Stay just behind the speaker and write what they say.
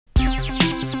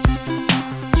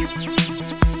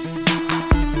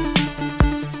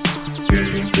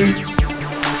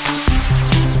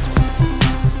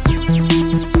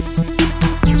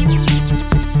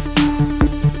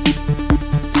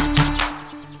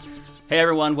Hey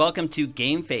everyone, welcome to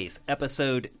GameFace,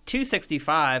 episode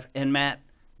 265, and Matt,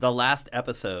 the last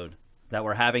episode that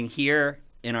we're having here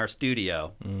in our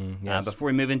studio. Yes. Before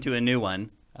we move into a new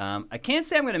one, I can't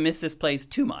say I'm going to miss this place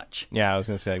too much. Yeah, I was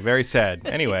going to say, very sad.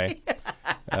 Anyway.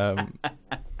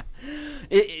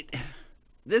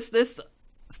 This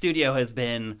studio has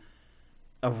been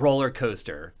a roller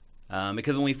coaster.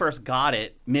 Because when we first got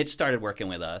it, Mitch started working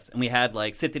with us, and we had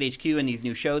like Sifted HQ and these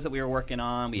new shows that we were working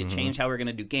on. We had changed how we were going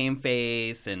to do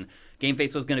GameFace, and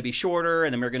GameFace was going to be shorter,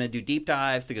 and then we were going to do deep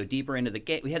dives to go deeper into the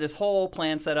game. We had this whole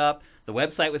plan set up. The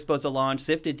website was supposed to launch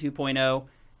Sifted 2.0,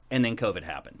 and then COVID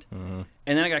happened. And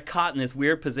then I got caught in this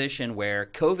weird position where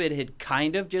COVID had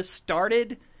kind of just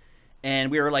started,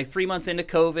 and we were like 3 months into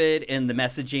COVID, and the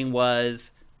messaging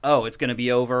was, oh, it's going to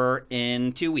be over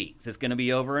in 2 weeks. It's going to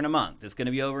be over in a month. It's going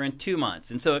to be over in 2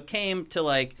 months. And so it came to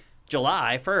like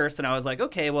July 1st, and I was like,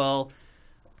 okay, well,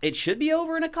 it should be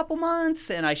over in a couple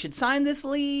months, and I should sign this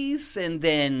lease. And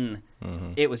then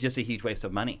it was just a huge waste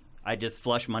of money. I just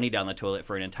flushed money down the toilet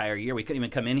for an entire year. We couldn't even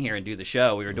come in here and do the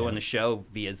show. We were doing the show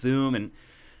via Zoom, and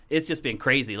it's just been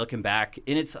crazy looking back.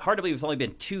 And it's hard to believe it's only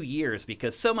been 2 years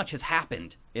because so much has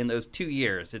happened in those 2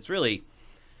 years. It's really...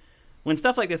 When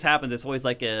stuff like this happens, it's always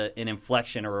like an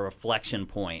inflection or a reflection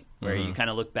point where you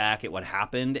kind of look back at what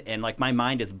happened, and like my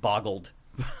mind is boggled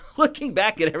looking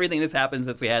back at everything that's happened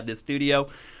since we had this studio.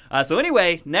 So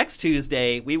anyway, next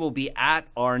Tuesday, we will be at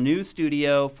our new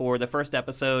studio for the first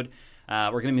episode.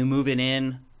 We're going to be moving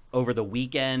in over the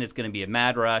weekend. It's going to be a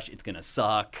mad rush. It's going to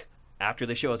suck. After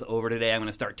the show is over today, I'm going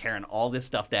to start tearing all this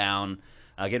stuff down,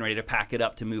 getting ready to pack it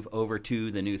up to move over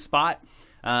to the new spot.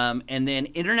 And then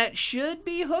internet should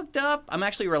be hooked up. I'm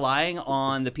actually relying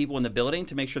on the people in the building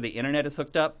to make sure the internet is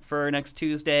hooked up for next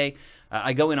Tuesday.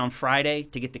 I go in on Friday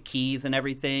to get the keys and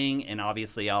everything, and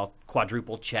obviously I'll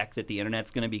quadruple check that the internet's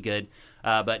going to be good.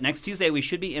 But next Tuesday we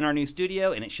should be in our new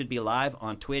studio, and it should be live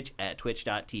on Twitch at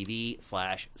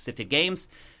twitch.tv/SiftedGames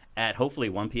at hopefully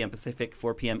 1 p.m. Pacific,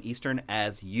 4 p.m. Eastern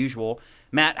as usual.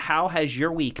 Matt, how has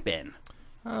your week been?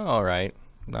 Oh, all right.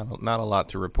 Not a lot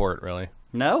to report, really.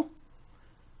 No?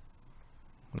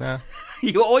 Nah.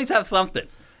 You always have something.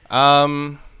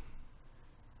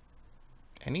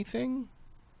 Anything?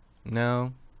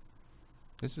 No.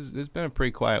 This has been a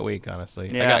pretty quiet week, honestly.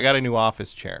 Yeah. I got a new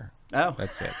office chair. Oh.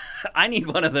 That's it. I need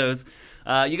one of those.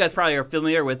 You guys probably are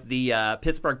familiar with the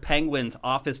Pittsburgh Penguins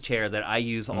office chair that I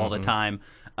use all the time.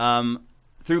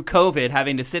 Through COVID,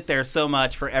 having to sit there so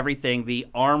much for everything, the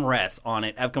armrests on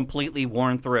it have completely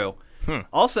worn through.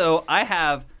 Also, I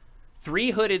have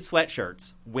 3 hooded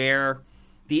sweatshirts where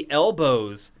the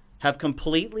elbows have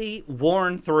completely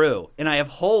worn through, and I have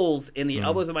holes in the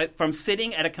elbows of from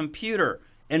sitting at a computer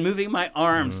and moving my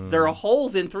arms. There are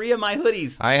holes in 3 of my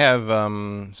hoodies. I have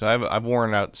I've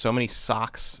worn out so many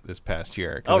socks this past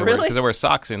year. Oh, really? Because I wear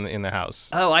socks in the house.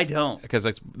 Oh, I don't. Because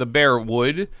it's the bare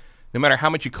wood. No matter how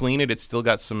much you clean it, it's still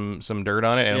got some dirt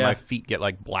on it, and my feet get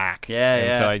like black.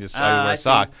 Yeah. So I wear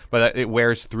socks, but it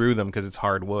wears through them because it's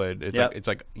hard wood. It's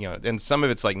like and some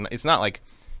of it's like, it's not like,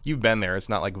 you've been there. It's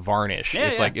not like varnish.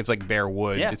 It's like bare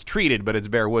wood. Yeah. It's treated, but it's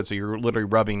bare wood. So you're literally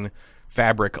rubbing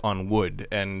fabric on wood,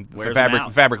 and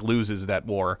fabric loses that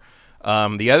war.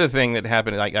 The other thing that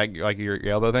happened, like your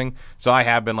elbow thing. So I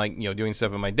have been like doing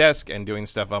stuff on my desk and doing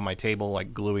stuff on my table,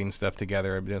 like gluing stuff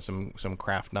together. I've been doing some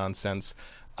craft nonsense.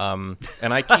 And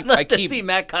I keep I keep see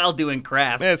Matt Kyle doing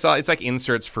crafts. Yeah, it's like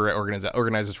inserts for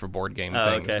organizers for board game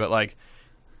things, okay. but like.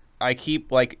 I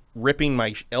keep like ripping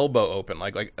my elbow open,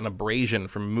 like an abrasion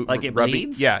from like it rubbing.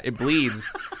 bleeds. Yeah, it bleeds,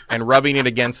 and rubbing it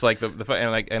against like the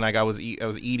I was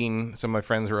eating. Some of my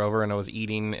friends were over, and I was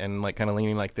eating and like kind of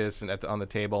leaning like this and on the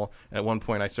table. And at one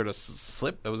point, I sort of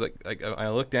slipped. I was like I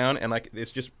looked down, and like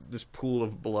it's just this pool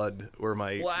of blood where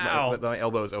my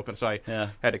elbow is open. So I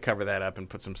had to cover that up and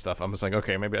put some stuff. I was like,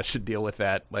 okay, maybe I should deal with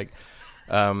that. Like.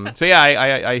 So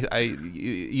yeah,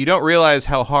 you don't realize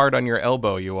how hard on your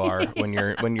elbow you are when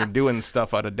you're doing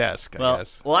stuff at a desk. I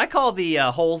guess. Well, I call the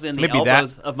holes in the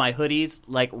elbows of my hoodies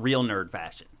like real nerd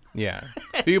fashion. Yeah,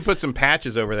 you could put some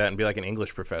patches over that and be like an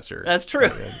English professor. That's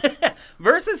true.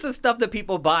 Versus the stuff that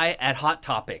people buy at Hot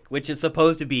Topic, which is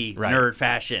supposed to be nerd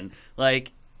fashion,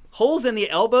 like. Holes in the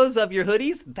elbows of your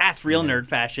hoodies? That's real nerd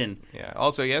fashion. Yeah.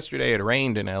 Also, yesterday it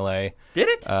rained in L.A. Did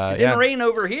it? It didn't rain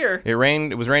over here. It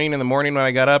rained. It was raining in the morning when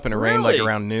I got up, and it rained like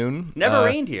around noon. Never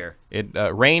rained here. It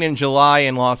rained in July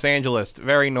in Los Angeles.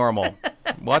 Very normal.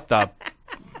 What the?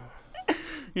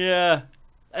 Yeah.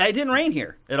 It didn't rain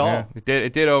here at all. Yeah,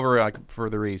 it did over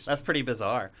further east. That's pretty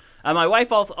bizarre. My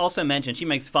wife also mentioned she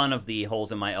makes fun of the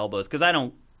holes in my elbows because I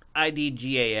don't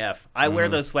IDGAF. I wear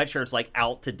those sweatshirts like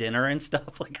out to dinner and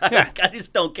stuff. Like I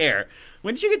just don't care.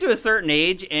 Once you get to a certain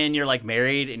age and you're like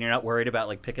married and you're not worried about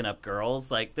like picking up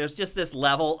girls, like there's just this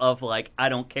level of like I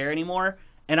don't care anymore,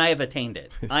 and I have attained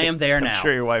it. I am there now. I'm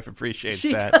sure your wife appreciates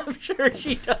that. I'm sure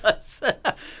she does.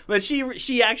 But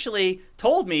she actually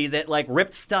told me that like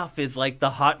ripped stuff is like the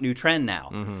hot new trend now,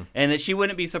 and that she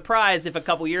wouldn't be surprised if a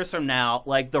couple years from now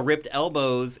like the ripped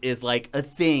elbows is like a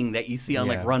thing that you see on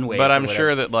like runways. But I'm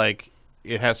sure that like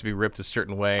it has to be ripped a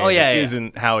certain way. Oh yeah, it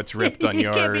isn't how it's ripped on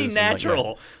yours. It can't be natural.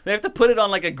 Like they have to put it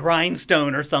on like a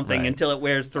grindstone or something until it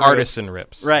wears through. Artisan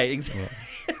rips. Right. Exactly.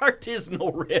 Yeah.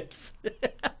 Artisanal rips.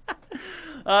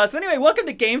 So anyway, welcome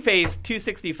to GameFace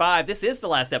 265. This is the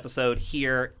last episode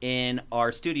here in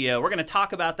our studio. We're going to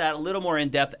talk about that a little more in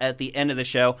depth at the end of the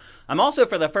show. I'm also,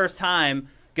 for the first time,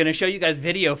 going to show you guys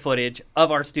video footage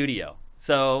of our studio.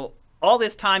 So all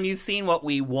this time, you've seen what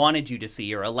we wanted you to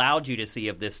see or allowed you to see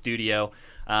of this studio.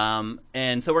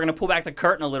 And so we're going to pull back the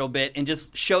curtain a little bit and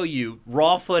just show you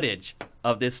raw footage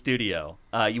of this studio.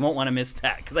 You won't want to miss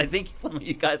that because I think some of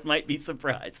you guys might be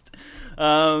surprised.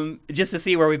 Just to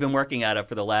see where we've been working at it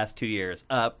for the last 2 years.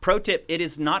 Pro tip, it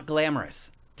is not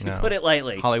glamorous, to put it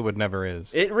lightly. Hollywood never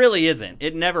is. It really isn't.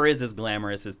 It never is as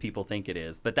glamorous as people think it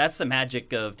is. But that's the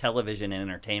magic of television and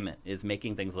entertainment, is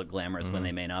making things look glamorous when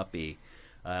they may not be.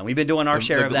 We've been doing our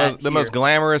share of that. The most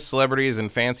glamorous celebrities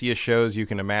and fanciest shows you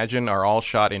can imagine are all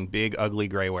shot in big, ugly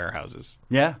gray warehouses.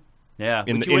 Yeah. Yeah.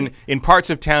 In parts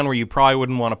of town where you probably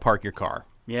wouldn't want to park your car.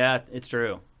 Yeah, it's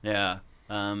true. Yeah.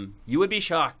 You would be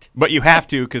shocked. But you have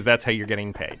to, because that's how you're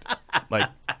getting paid. Like,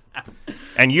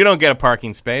 and you don't get a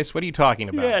parking space. What are you talking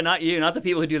about? Yeah, not you. Not the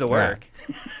people who do the work.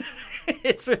 Yeah.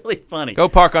 It's really funny. Go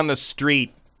park on the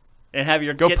street. And have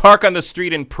your park on the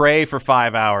street and pray for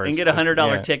 5 hours. And get a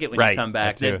 $100 ticket when you come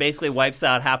back. That basically wipes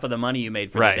out half of the money you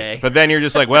made for the day. But then you're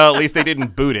just like, well, at least they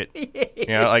didn't boot it. You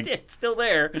know, like, it's still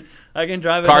there. I can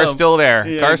drive it Car's home. still there.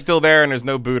 Yeah. Car's still there, and there's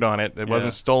no boot on it. It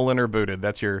wasn't stolen or booted.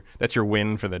 That's your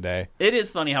win for the day. It is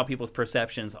funny how people's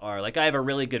perceptions are. Like, I have a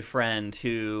really good friend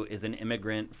who is an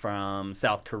immigrant from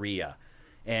South Korea.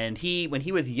 And when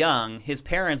he was young, his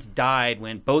parents died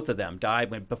both of them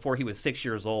died before he was 6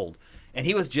 years old. And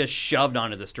he was just shoved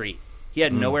onto the street. He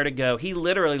had nowhere to go. He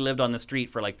literally lived on the street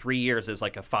for like 3 years as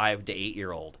like a 5 to 8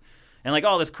 year old. And like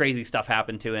all this crazy stuff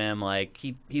happened to him. Like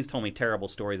he's told me terrible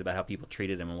stories about how people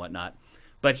treated him and whatnot.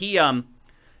 But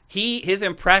his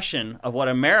impression of what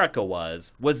America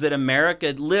was that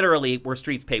America literally were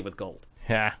streets paved with gold.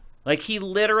 Yeah. Like he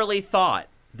literally thought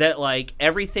that like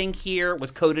everything here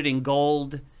was coated in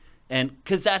gold, and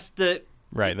because that's the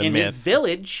myth. His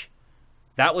village.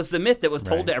 That was the myth that was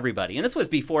told to everybody. And this was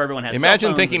before everyone had Imagine cell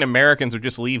phones thinking Americans would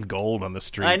just leave gold on the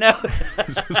street. I know.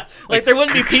 Like there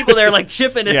wouldn't be people there like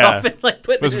chipping it off and like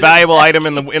putting most valuable item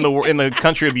in the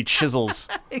country would be chisels.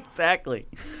 Exactly.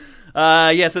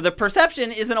 So the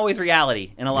perception isn't always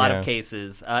reality in a lot of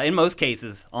cases. In most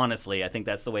cases, honestly, I think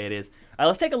that's the way it is.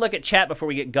 Let's take a look at chat before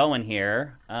we get going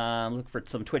here. Look for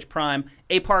some Twitch Prime.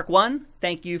 A-Park1,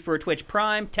 thank you for Twitch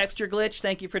Prime. Texture Glitch,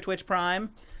 thank you for Twitch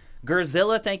Prime.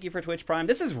 Gerzilla, thank you for Twitch Prime.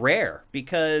 This is rare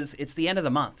because it's the end of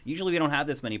the month. Usually we don't have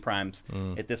this many primes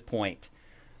at this point.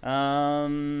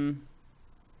 Let's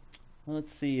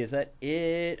see, is that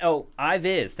it? Oh,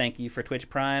 iViz, thank you for Twitch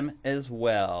Prime as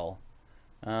well.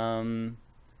 And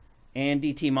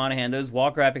DT Monahan, those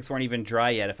wall graphics weren't even dry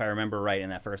yet, if I remember right,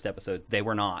 in that first episode. They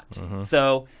were not.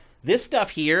 So this stuff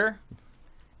here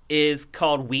is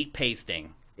called wheat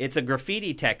pasting. It's a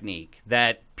graffiti technique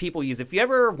that people use. If you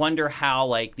ever wonder how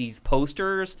like these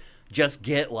posters just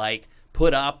get like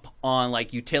put up on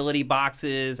like utility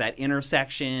boxes at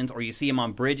intersections, or you see them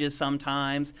on bridges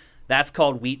sometimes, that's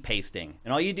called wheat pasting.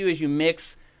 And all you do is you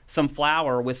mix some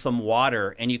flour with some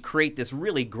water and you create this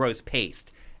really gross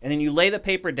paste. And then you lay the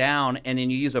paper down and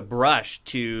then you use a brush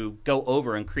to go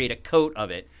over and create a coat of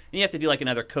it. And you have to do like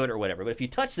another coat or whatever. But if you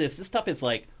touch this stuff is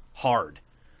like hard.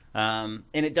 And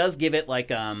it does give it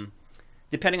like,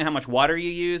 depending on how much water you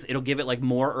use, it'll give it like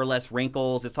more or less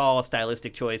wrinkles. It's all a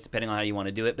stylistic choice depending on how you want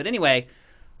to do it. But anyway,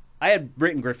 I had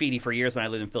written graffiti for years when I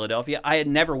lived in Philadelphia. I had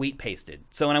never wheat pasted.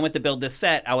 So when I went to build this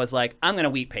set, I was like, I'm going to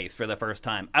wheat paste for the first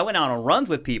time. I went out on runs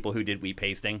with people who did wheat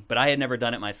pasting, but I had never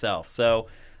done it myself. So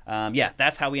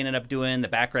that's how we ended up doing the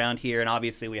background here. And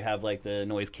obviously we have like the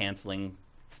noise canceling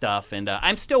stuff. And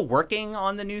I'm still working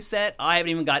on the new set. I haven't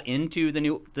even got into the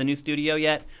new studio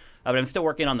yet. But I'm still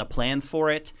working on the plans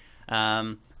for it.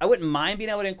 I wouldn't mind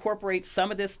being able to incorporate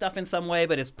some of this stuff in some way,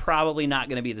 but it's probably not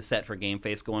going to be the set for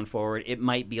GameFace going forward. It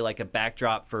might be like a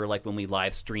backdrop for like when we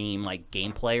live stream like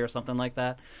gameplay or something like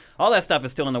that. All that stuff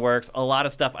is still in the works. A lot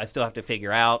of stuff I still have to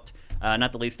figure out,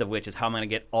 not the least of which is how I'm going to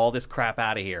get all this crap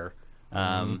out of here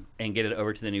and get it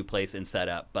over to the new place and set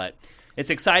up. But it's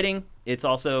exciting.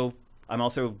 I'm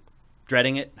also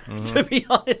dreading it, to be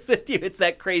honest with you. It's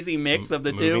that crazy mix of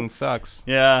the two. Moving sucks.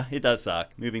 Yeah, it does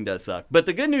suck. Moving does suck. But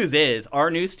the good news is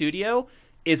our new studio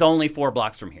is only 4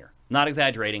 blocks from here. Not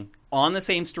exaggerating. On the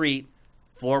same street,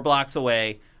 4 blocks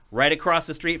away, right across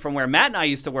the street from where Matt and I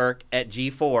used to work at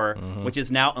G4, which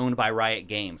is now owned by Riot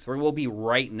Games. We'll be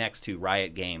right next to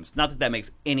Riot Games. Not that that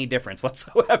makes any difference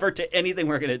whatsoever to anything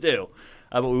we're going to do,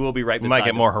 but we will be right beside We might get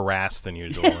them. more harassed than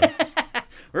usual.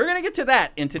 We're going to get to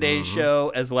that in today's show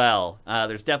as well.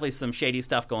 There's definitely some shady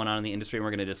stuff going on in the industry, and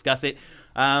we're going to discuss it.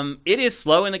 It is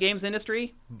slow in the games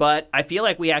industry, but I feel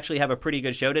like we actually have a pretty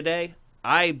good show today.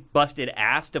 I busted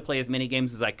ass to play as many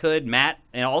games as I could. Matt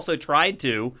and also tried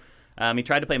to. He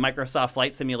tried to play Microsoft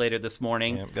Flight Simulator this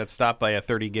morning. Yeah, got stopped by a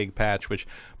 30-gig patch, which,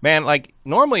 man, like,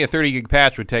 normally a 30-gig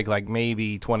patch would take, like,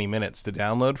 maybe 20 minutes to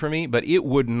download for me, but it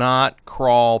would not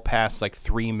crawl past, like,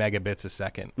 3 megabits a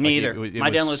second. Me like, either. It My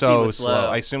was download so speed was slow.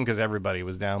 I assume because everybody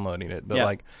was downloading it, but,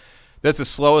 like, that's the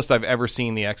slowest I've ever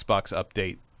seen the Xbox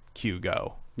update queue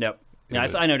go. Yep. Yeah,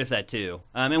 I noticed that, too.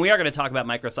 And we are going to talk about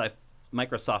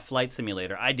Microsoft Flight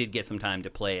Simulator. I did get some time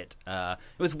to play it. It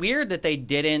was weird that they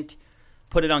didn't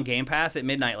put it on Game Pass at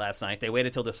midnight last night. They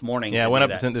waited till this morning. Yeah, I went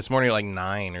up this morning at like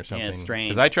 9 or something. Yeah, it's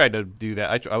strange. Because I tried to do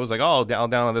that. I was like, oh, I'll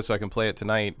download this so I can play it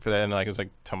tonight for that. And like, it was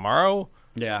like, tomorrow?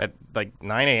 Yeah. At like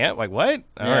 9 a.m.? Like, what?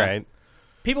 All right.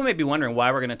 People may be wondering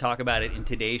why we're going to talk about it in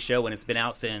today's show when it's been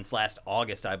out since last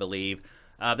August, I believe.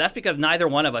 That's because neither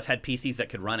one of us had PCs that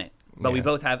could run it. But we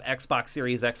both have Xbox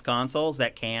Series X consoles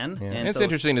that can. Yeah. And it's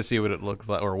interesting to see what it looks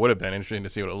like, or would have been interesting to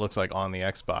see what it looks like on the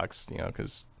Xbox,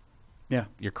 because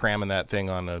you're cramming that thing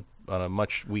on a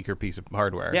much weaker piece of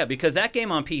hardware. Yeah, because that game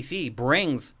on PC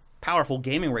brings powerful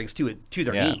gaming rigs to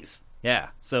their knees. Yeah,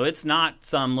 so it's not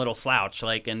some little slouch.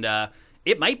 And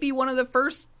it might be one of the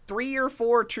first 3 or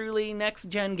 4 truly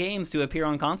next-gen games to appear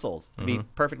on consoles, to be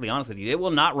perfectly honest with you. It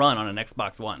will not run on an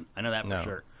Xbox One. I know that for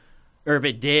sure. Or if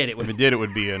it did, it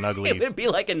would be an ugly... It would be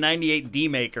like a 98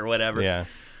 D-Make or whatever. Yeah.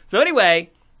 So anyway...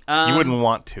 you wouldn't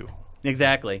want to.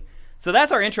 Exactly. So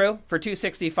that's our intro for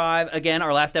 265. Again,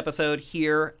 our last episode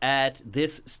here at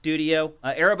this studio.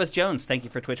 Erebus Jones, thank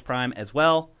you for Twitch Prime as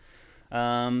well.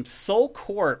 Soul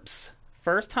Corpse,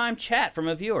 first-time chat from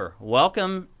a viewer.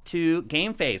 Welcome to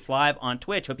GameFace live on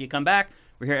Twitch. Hope you come back.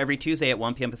 We're here every Tuesday at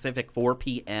 1 p.m. Pacific, 4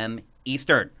 p.m.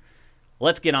 Eastern.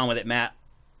 Let's get on with it, Matt.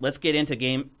 Let's get into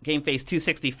GameFace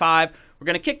 265. We're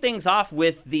going to kick things off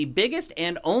with the biggest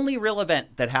and only real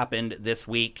event that happened this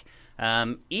week.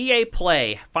 EA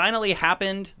Play finally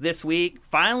happened this week,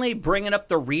 finally bringing up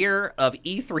the rear of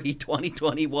E3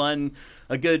 2021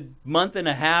 a good month and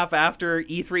a half after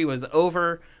E3 was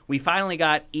over. We finally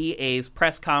got EA's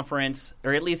press conference,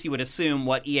 or at least you would assume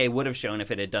what EA would have shown if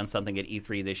it had done something at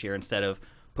E3 this year instead of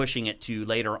pushing it to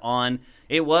later on.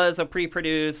 It was a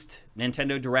pre-produced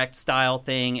Nintendo Direct style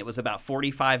thing. It was about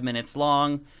 45 minutes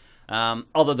long.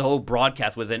 Although the whole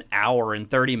broadcast was an hour and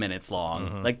 30 minutes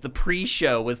long. Like the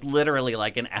pre-show was literally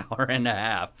like an hour and a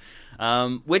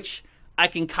half, which I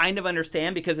can kind of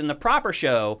understand because in the proper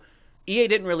show, EA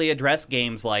didn't really address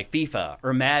games like FIFA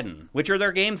or Madden, which are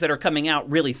their games that are coming out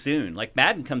really soon. Like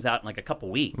Madden comes out in like a couple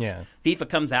weeks. Yeah. FIFA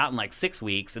comes out in like 6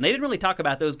 weeks, and they didn't really talk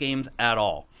about those games at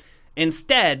all.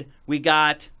 Instead, we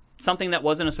got something that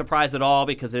wasn't a surprise at all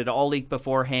because it had all leaked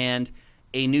beforehand.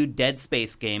 A new Dead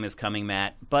Space game is coming,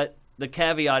 Matt, but the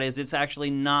caveat is it's actually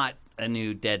not a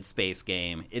new Dead Space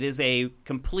game. It is a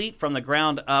complete from the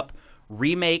ground up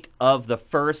remake of the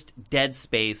first Dead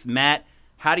Space. Matt,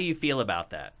 how do you feel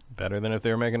about that? Better than if they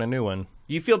were making a new one.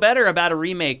 You feel better about a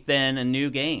remake than a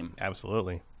new game?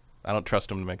 Absolutely. I don't trust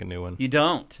them to make a new one. You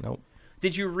don't? Nope.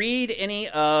 Did you read any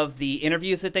of the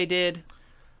interviews that they did?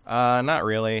 Not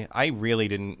really. I really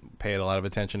didn't pay a lot of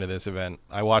attention to this event.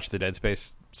 I watched the Dead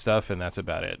Space stuff, and that's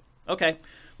about it. Okay.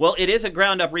 Well, it is a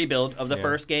ground-up rebuild of the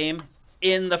first game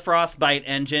in the Frostbite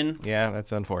engine. Yeah,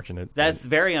 that's unfortunate. That's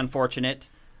very unfortunate.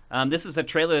 This is a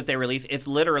trailer that they released. It's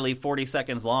literally 40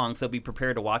 seconds long, so be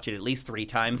prepared to watch it at least 3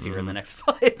 times here in the next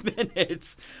 5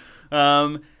 minutes.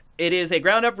 It is a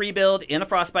ground-up rebuild in a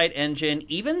Frostbite engine.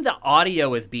 Even the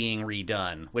audio is being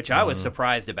redone, which I was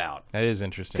surprised about. That is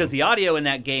interesting. Because the audio in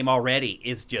that game already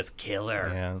is just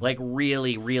killer. Yeah. Like,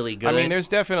 really, really good. I mean, there's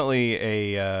definitely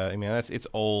it's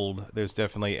old. There's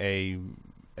definitely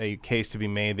a case to be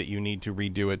made that you need to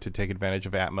redo it to take advantage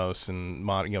of Atmos and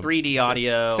 3D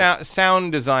audio.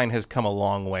 Sound design has come a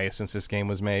long way since this game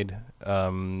was made,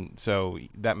 so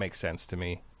that makes sense to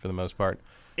me for the most part.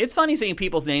 It's funny seeing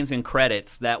people's names in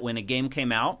credits that when a game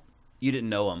came out, you didn't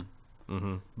know them.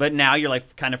 Mm-hmm. But now you're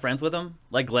like kind of friends with him,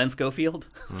 like Glenn Schofield.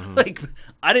 Mm-hmm. Like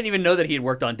I didn't even know that he had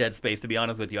worked on Dead Space, to be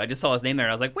honest with you. I just saw his name there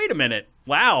and I was like, wait a minute,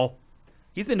 wow,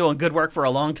 he's been doing good work for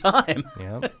a long time.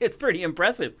 Yep. It's pretty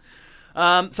impressive.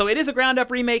 So it is a ground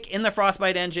up remake in the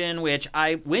Frostbite engine.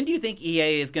 When do you think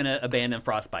EA is going to abandon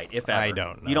Frostbite, if ever? I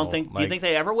don't know. You don't think? Do you think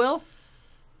they ever will?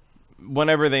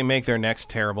 Whenever they make their next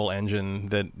terrible engine,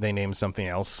 that they name something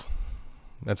else.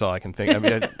 That's all I can think. I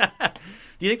mean, do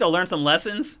you think they'll learn some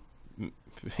lessons?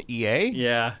 EA?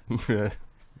 Yeah. No.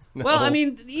 Well, I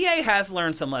mean, EA has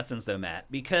learned some lessons, though, Matt,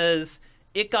 because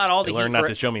it got all the heat. Learned not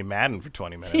to show me Madden for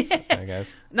 20 minutes, yeah. I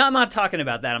guess. No, I'm not talking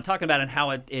about that. I'm talking about how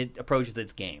it approaches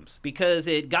its games, because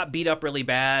it got beat up really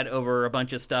bad over a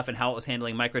bunch of stuff and how it was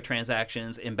handling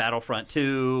microtransactions in Battlefront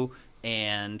 2,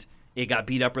 and it got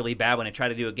beat up really bad when it tried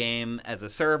to do a game as a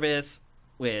service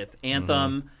with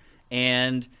Anthem,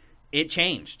 and it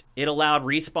changed. It allowed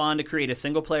Respawn to create a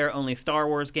single-player only Star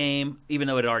Wars game, even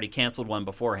though it had already canceled one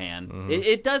beforehand. Mm-hmm.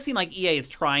 It does seem like EA is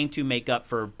trying to make up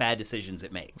for bad decisions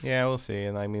it makes. Yeah, we'll see.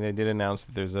 And I mean, they did announce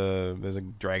that there's a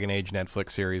Dragon Age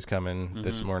Netflix series coming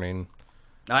this morning.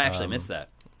 I actually missed that.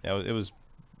 Yeah,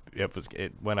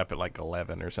 it went up at like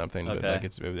 11 or something. Okay. But like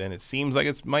and it seems like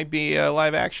it might be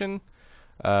live action.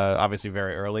 Obviously,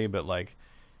 very early, but like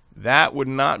that would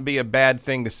not be a bad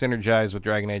thing to synergize with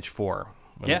Dragon Age 4.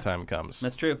 When the time comes.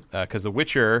 That's true. Because The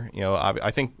Witcher, I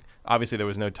think obviously there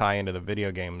was no tie into the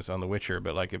video games on The Witcher,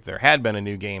 but like if there had been a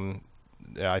new game,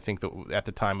 I think that at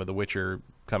the time of The Witcher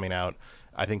coming out,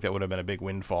 I think that would have been a big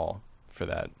windfall for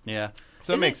that. Yeah.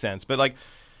 So it makes sense. But like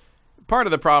part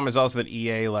of the problem is also that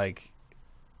EA,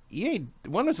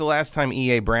 when was the last time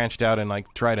EA branched out and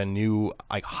like tried a new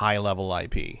like high level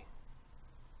IP?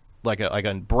 Like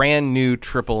a brand new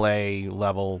AAA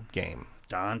level game.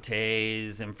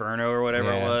 Dante's Inferno or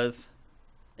whatever it was,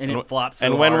 and it flopped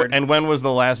so hard. And when was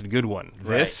the last good one?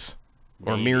 This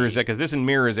or Mirror's Edge? Because this and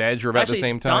Mirror's Edge were about the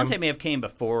same time. Dante may have came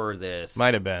before this.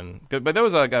 Might have been, but there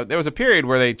was a period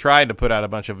where they tried to put out a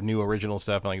bunch of new original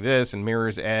stuff like this and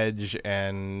Mirror's Edge,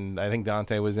 and I think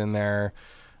Dante was in there.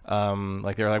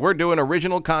 Like they were like, we're doing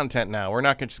original content now. We're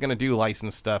not just going to do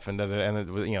licensed stuff, and it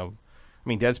was, I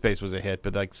mean, Dead Space was a hit,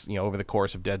 but like over the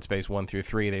course of Dead Space 1 through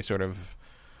 3, they sort of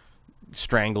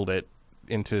strangled it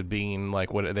into being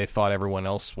like what they thought everyone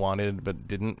else wanted but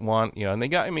didn't want,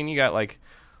 and you got like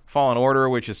Fallen Order,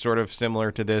 which is sort of similar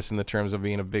to this in the terms of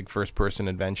being a big first person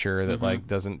adventure that like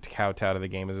doesn't kowtow to the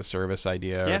game as a service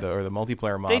idea or the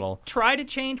multiplayer model. They try to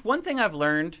change. One thing I've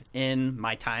learned in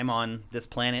my time on this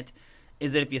planet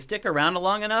is that if you stick around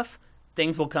long enough,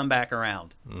 things will come back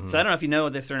around. So I don't know if you know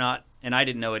this or not, and I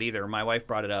didn't know it either. My wife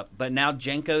brought it up. But now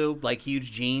Jenko, like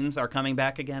huge jeans, are coming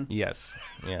back again. Yes.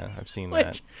 Yeah, I've seen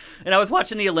that. And I was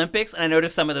watching the Olympics, and I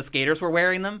noticed some of the skaters were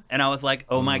wearing them. And I was like,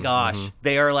 oh my gosh,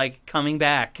 they are like coming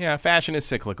back. Yeah, fashion is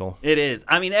cyclical. It is.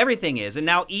 I mean, everything is. And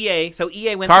now EA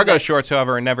went Cargo shorts,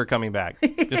 however, are never coming back.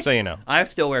 Just so you know. I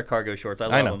still wear cargo shorts. I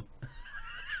love them.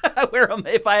 I wear them.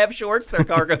 If I have shorts, they're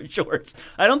cargo shorts.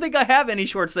 I don't think I have any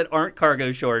shorts that aren't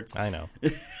cargo shorts. I know.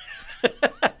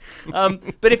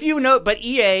 But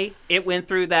EA, it went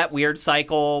through that weird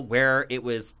cycle where it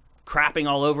was crapping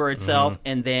all over itself,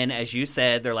 and then, as you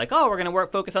said, they're like, oh, we're going to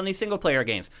focus on these single-player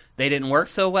games. They didn't work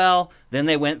so well. Then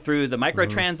they went through the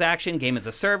microtransaction,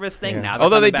 game-as-a-service thing. Yeah. Now they're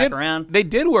coming back around. They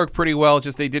did work pretty well,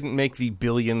 just they didn't make the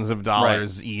billions of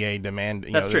dollars EA demand.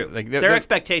 That's true. Their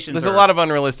expectations There's a lot of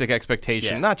unrealistic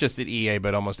expectation, not just at EA,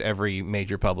 but almost every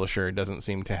major publisher doesn't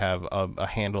seem to have a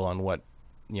handle on what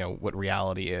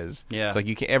reality is. Yeah. It's like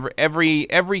you can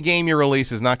every game you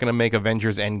release is not going to make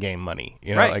Avengers Endgame money.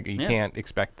 You can't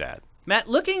expect that. Matt,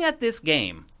 looking at this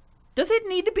game, does it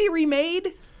need to be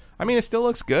remade? I mean, it still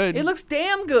looks good. It looks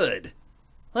damn good.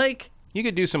 Like, you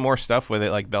could do some more stuff with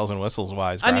it, like bells and whistles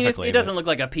wise. I mean, it doesn't look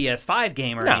like a PS5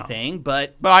 game or anything,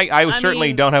 but I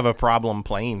certainly don't have a problem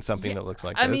playing something that looks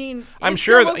like this. I mean, I'm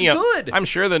sure that good. I'm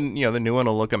sure the new one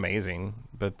will look amazing,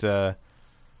 but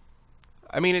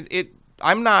I mean it.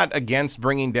 I'm not against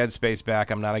bringing Dead Space back.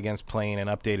 I'm not against playing an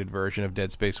updated version of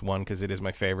Dead Space 1 because it is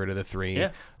my favorite of the three.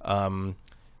 Yeah.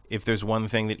 If there's one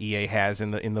thing that EA has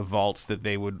in the vaults that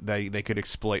they could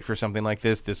exploit for something like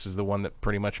this is the one that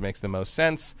pretty much makes the most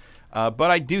sense.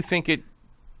 But I do think it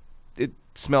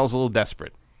smells a little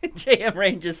desperate. JM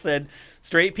Rain just said,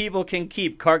 straight people can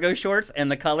keep cargo shorts and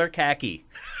the color khaki.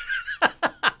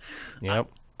 Yep.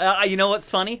 You know what's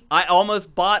funny? I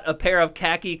almost bought a pair of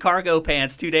khaki cargo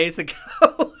pants 2 days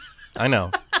ago. I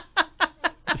know.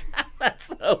 That's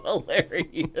so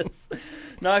hilarious.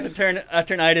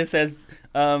 Nocturnitis says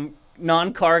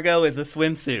non-cargo is a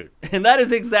swimsuit. And that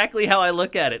is exactly how I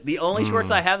look at it. The only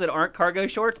shorts I have that aren't cargo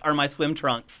shorts are my swim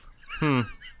trunks.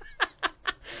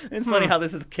 It's funny how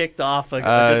this has kicked off a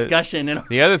discussion.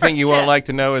 The other thing you won't like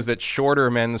to know is that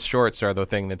shorter men's shorts are the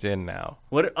thing that's in now.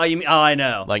 What? Oh, you mean? Oh, I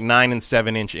know. Like 9 and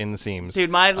 7 inch inseams. Dude,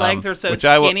 my legs are so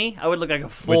skinny. I would look like a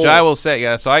fool. Which I will say,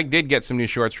 yeah. So I did get some new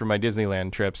shorts for my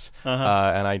Disneyland trips,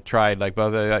 and I tried like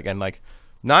both and like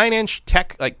 9-inch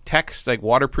text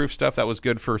waterproof stuff that was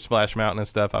good for Splash Mountain and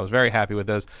stuff. I was very happy with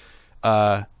those.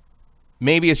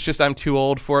 Maybe it's just I'm too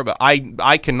old for it, but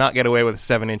I cannot get away with a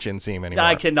 7-inch inseam anymore.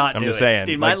 I cannot I'm do just it. saying.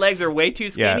 Dude, my legs are way too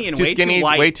skinny and too way skinny, too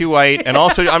white. way too white. And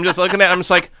also, I'm just looking at it, I'm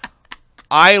just like,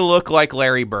 I look like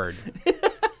Larry Bird.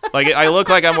 Like, I look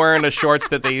like I'm wearing the shorts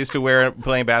that they used to wear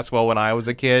playing basketball when I was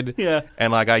a kid. Yeah.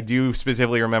 And, like, I do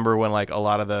specifically remember when, like, a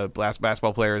lot of the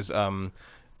basketball players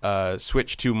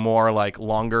switch to more like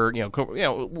longer,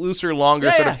 looser,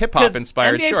 longer sort of hip hop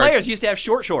inspired NBA shorts. Players used to have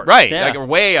shorts, right? Yeah. Like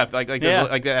way up, like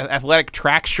the athletic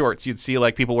track shorts you'd see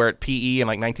like people wear at PE in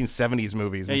like 1970s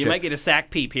movies. Yeah, you might get a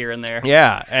sack peep here and there.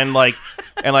 Yeah, and like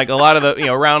a lot of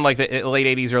the around like the late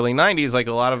 80s, early 90s, like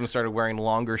a lot of them started wearing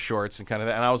longer shorts and kind of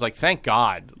that. And I was like, thank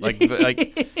God, like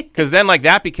because then like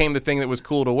that became the thing that was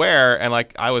cool to wear, and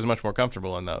like I was much more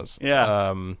comfortable in those.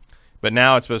 Yeah. But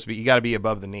now it's supposed to be you got to be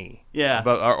above the knee. Yeah.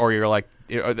 Or you're like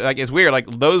it's weird. Like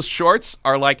those shorts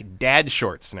are like dad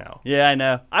shorts now. Yeah, I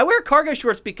know. I wear cargo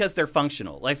shorts because they're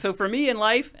functional. Like so for me in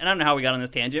life, and I don't know how we got on this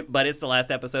tangent, but it's the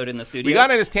last episode in the studio. We got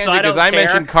on this tangent because I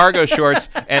mentioned cargo shorts,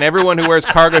 and everyone who wears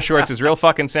cargo shorts is real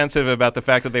fucking sensitive about the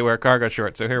fact that they wear cargo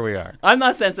shorts. So here we are. I'm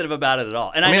not sensitive about it at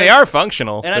all. And I mean, know, they are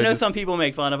functional. And I know some people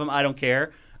make fun of them. I don't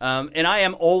care. And I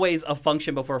am always a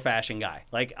function before fashion guy.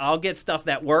 Like, I'll get stuff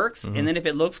that works, and then if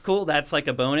it looks cool, that's like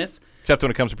a bonus. Except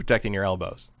when it comes to protecting your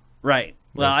elbows. Right.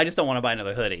 Well, I just don't want to buy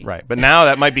another hoodie. Right. But now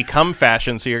that might become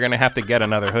fashion, so you're going to have to get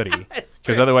another hoodie.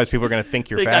 Because otherwise people are going to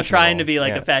think you're fashionable. I'm trying to be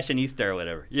like a fashionista or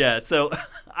whatever. Yeah, so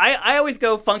I always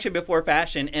go function before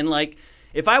fashion, and like,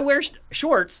 if I wear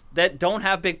shorts that don't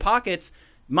have big pockets,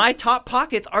 my top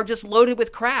pockets are just loaded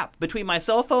with crap. Between my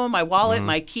cell phone, my wallet,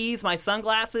 my keys, my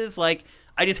sunglasses, like...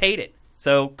 I just hate it.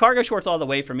 So cargo shorts all the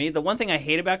way for me. The one thing I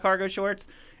hate about cargo shorts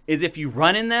is if you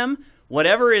run in them,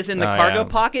 whatever is in the cargo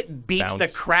pocket beats the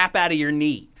crap out of your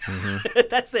knee.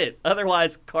 That's it.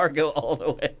 Otherwise, cargo all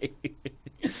the way.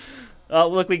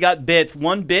 Look, we got bits.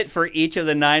 1 bit for each of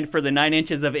the 9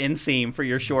 inches of inseam for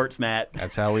your shorts, Matt.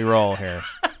 That's how we roll here.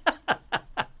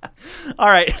 All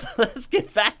right, let's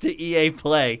get back to EA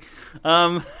Play.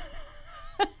 I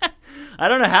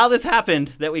don't know how this happened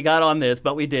that we got on this,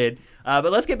 but we did.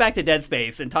 But let's get back to Dead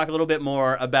Space and talk a little bit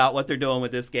more about what they're doing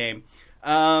with this game.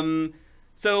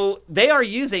 So they are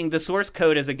using the source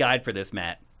code as a guide for this,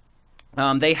 Matt.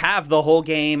 They have the whole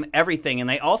game, everything, and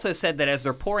they also said that as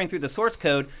they're pouring through the source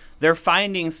code, they're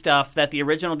finding stuff that the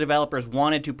original developers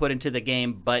wanted to put into the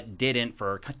game but didn't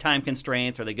for time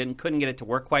constraints, or they couldn't get it to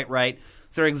work quite right.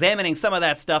 So they're examining some of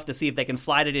that stuff to see if they can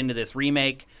slide it into this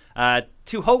remake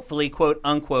to hopefully, quote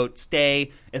unquote,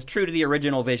 stay as true to the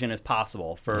original vision as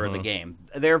possible for the game.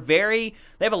 They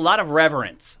have a lot of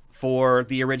reverence for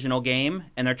the original game,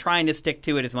 and they're trying to stick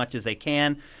to it as much as they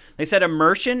can. They said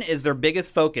immersion is their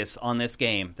biggest focus on this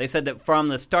game. They said that from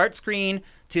the start screen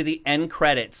to the end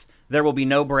credits, there will be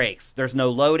no breaks. There's no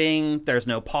loading, there's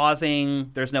no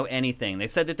pausing, there's no anything. They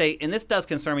said that and this does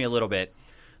concern me a little bit,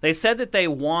 they said that they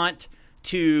want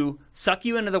to suck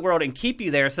you into the world and keep you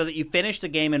there so that you finish the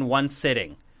game in one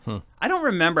sitting. I don't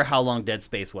remember how long Dead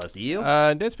Space was. Do you?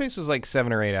 Dead Space was like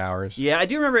 7 or 8 hours. Yeah, I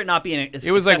do remember it not being.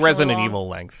 It was like Resident Evil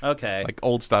length. Okay, like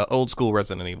old school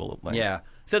Resident Evil length. Yeah.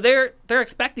 So they're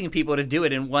expecting people to do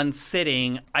it in one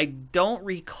sitting. I don't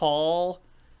recall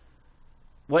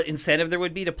what incentive there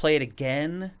would be to play it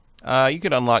again. You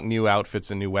could unlock new outfits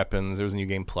and new weapons. There was new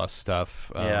Game Plus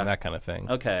stuff, that kind of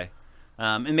thing. Okay.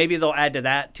 And maybe they'll add to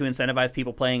that to incentivize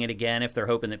people playing it again if they're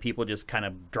hoping that people just kind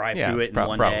of drive through it in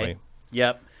one day.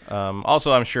 Yep.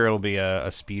 Also, I'm sure it'll be a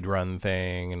speed run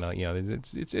thing, and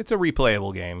it's a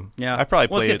replayable game. Yeah, I probably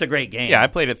played it's just a great game. Yeah, I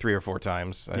played it 3 or 4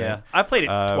 times. I've played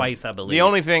it twice, I believe. The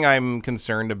only thing I'm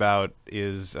concerned about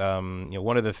is,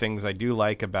 one of the things I do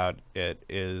like about it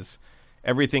is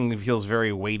everything feels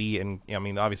very weighty, and I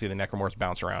mean, obviously the necromorphs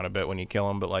bounce around a bit when you kill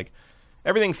them, but like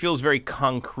everything feels very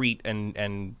concrete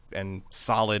and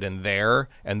solid and there,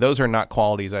 and those are not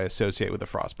qualities I associate with the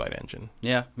Frostbite engine.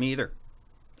 Yeah, me either.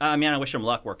 I mean, I wish them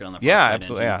luck working on the Frostbite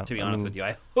absolutely. engine, Yeah, to be honest with you.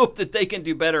 I hope that they can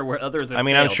do better where others have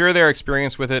failed. I'm sure they're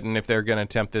experienced with it, and if they're going to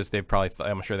attempt this, they've probably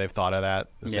I'm sure they've thought of that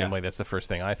the same way. That's the first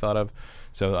thing I thought of.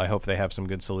 So I hope they have some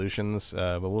good solutions,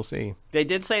 but we'll see. They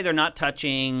did say they're not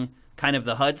touching kind of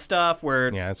the HUD stuff,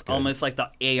 where almost like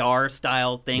the AR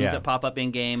style things that pop up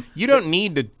in game. You don't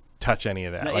need to touch any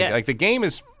of that. Like the game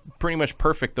is pretty much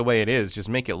perfect the way it is. Just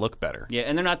make it look better. Yeah,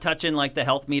 and they're not touching like the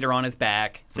health meter on his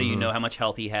back, so you know how much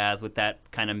health he has with that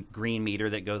kind of green meter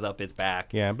that goes up his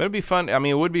back. Yeah, but it'd be fun. I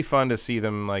mean, it would be fun to see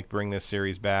them like bring this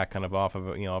series back, kind of off of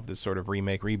of this sort of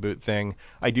remake reboot thing.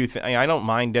 I don't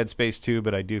mind Dead Space 2,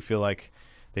 but I do feel like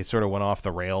they sort of went off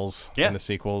the rails in the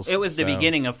sequels. It was the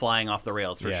beginning of flying off the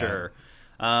rails for sure.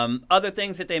 Other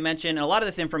things that they mentioned, and a lot of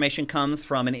this information comes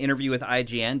from an interview with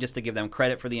IGN, just to give them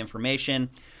credit for the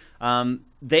information.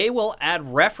 They will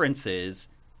add references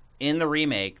in the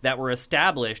remake that were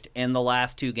established in the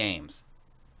last two games.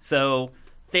 So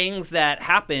things that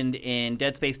happened in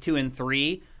Dead Space 2 and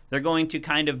 3, they're going to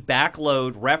kind of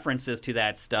backload references to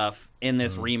that stuff in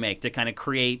this remake to kind of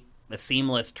create a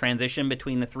seamless transition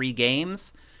between the three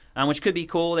games. Which could be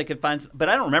cool. They could find, but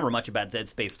I don't remember much about Dead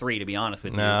Space 3, to be honest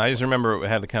with you. No, I just remember it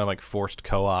had the kind of like forced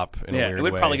co-op in a weird way. It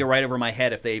would probably go right over my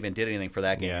head if they even did anything for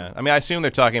that game. Yeah, I mean, I assume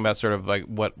they're talking about sort of like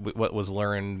what was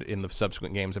learned in the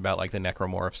subsequent games about like the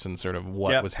necromorphs and sort of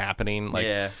what was happening.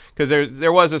 Like, because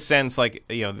there was a sense like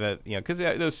because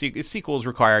those sequels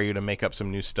require you to make up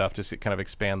some new stuff to kind of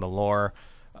expand the lore.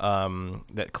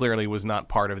 That clearly was not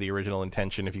part of the original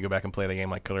intention. If you go back and play the game,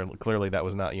 like clearly that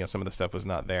was not some of the stuff was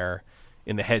not there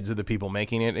in the heads of the people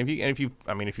making it. If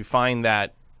you find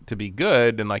that to be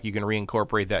good and like you can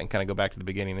reincorporate that and kind of go back to the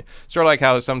beginning, sort of like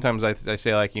how sometimes I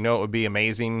say like it would be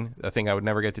amazing, a thing I would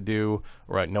never get to do,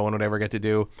 or no one would ever get to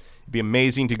do. It'd be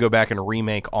amazing to go back and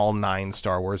remake all 9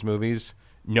 Star Wars movies,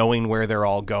 knowing where they're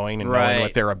all going and knowing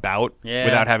what they're about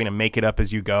without having to make it up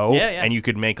as you go. And you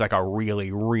could make like a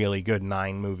really, really good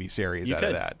 9-movie series out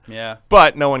of that. Yeah.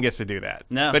 But no one gets to do that.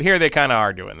 No. But here they kind of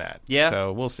are doing that. Yeah.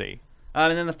 So we'll see.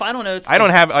 And then the final notes. I don't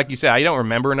have, like you said, I don't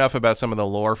remember enough about some of the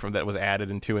lore that was added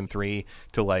in 2 and 3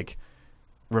 to like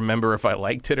remember if I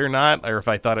liked it or not, or if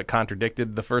I thought it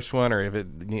contradicted the first one, or if it.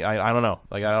 I don't know.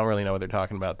 Like I don't really know what they're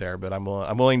talking about there, but I'm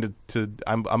willing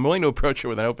to approach it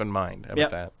with an open mind. How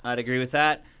about that? I'd agree with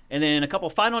that. And then a couple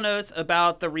final notes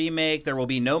about the remake. There will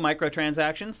be no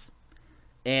microtransactions.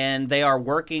 And they are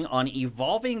working on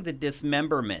evolving the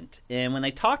dismemberment. And when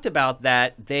they talked about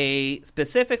that, they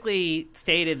specifically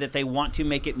stated that they want to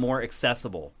make it more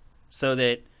accessible so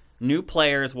that new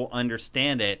players will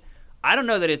understand it. I don't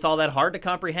know that it's all that hard to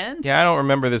comprehend. Yeah, I don't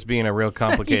remember this being a real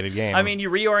complicated game. I mean, you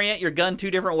reorient your gun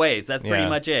 2 different ways. That's pretty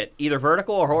much it. Either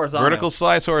vertical or horizontal. Vertical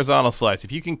slice, horizontal slice.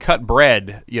 If you can cut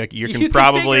bread, you can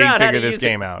probably figure this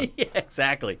game out. Yeah,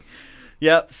 exactly.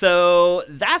 Yep, so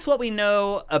that's what we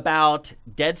know about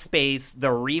Dead Space,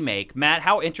 the remake. Matt,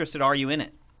 how interested are you in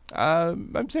it?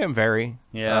 I'd say I'm very.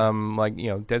 Yeah.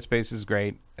 Dead Space is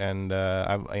great, and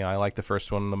I like the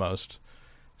first one the most.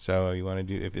 So you want to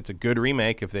do, if it's a good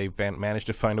remake, if they manage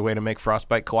to find a way to make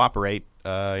Frostbite cooperate,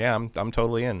 I'm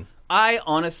totally in. I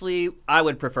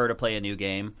would prefer to play a new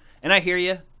game, and I hear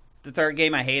you. The third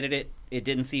game, I hated it. It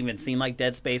didn't even seem like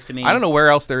Dead Space to me. I don't know where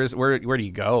else there is. Where do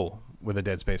you go with a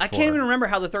Dead Space 4? I can't even remember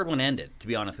how the third one ended, to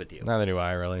be honest with you. Neither do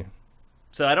I, really.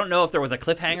 So I don't know if there was a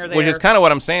cliffhanger there. Which is kind of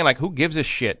what I'm saying. Like, who gives a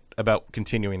shit about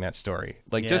continuing that story?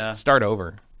 Like, just start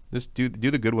over. Just do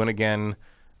the good one again.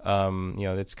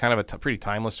 It's kind of a pretty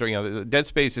timeless story. Dead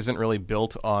Space isn't really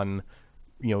built on,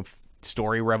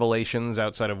 story revelations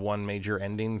outside of one major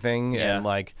ending thing. Yeah. And,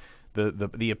 like,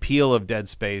 the appeal of Dead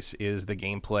Space is the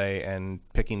gameplay and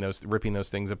ripping those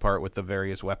things apart with the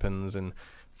various weapons and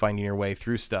finding your way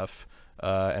through stuff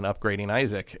and upgrading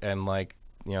Isaac. And like,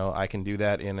 I can do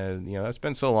that in it's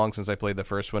been so long since I played the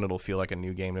first one, it'll feel like a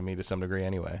new game to me to some degree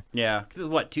anyway. Yeah.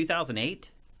 What, 2008?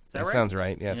 Is that right? Sounds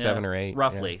right. Yeah, 7 or 8.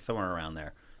 Roughly, somewhere around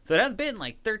there. So it has been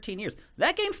like 13 years.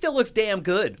 That game still looks damn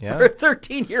good for a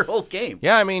 13-year-old game.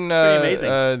 Yeah, I mean, pretty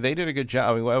amazing. They did a good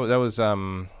job. I mean, that was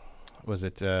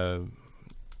it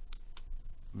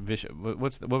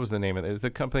what was the name of it?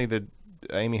 The company that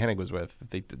Amy Hennig was with.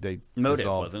 They Motive,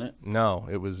 dissolved. wasn't it? No,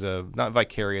 it was not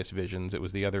Vicarious Visions. It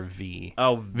was the other V.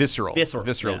 Oh, Visceral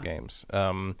Games.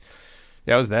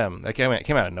 Yeah, it was them. That came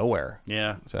out of nowhere.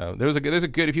 Yeah. So there's a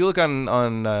good. If you look on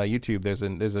YouTube,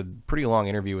 there's a pretty long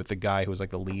interview with the guy who was like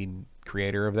the lead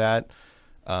creator of that.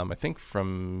 I think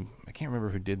I can't remember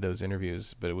who did those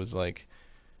interviews, but it was like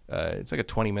it's like a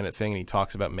 20-minute thing, and he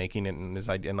talks about making it and his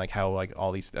idea, and like how like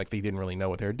all these like they didn't really know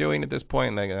what they were doing at this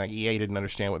point, and like EA didn't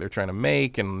understand what they're trying to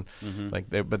make, and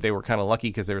but they were kind of lucky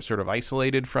because they were sort of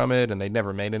isolated from it, and they'd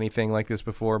never made anything like this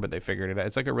before, but they figured it out.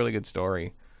 It's like a really good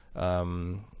story.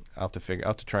 I'll have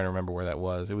to try and remember where that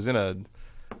was. It was in a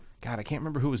God, I can't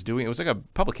remember who was doing it. It was like a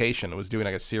publication that was doing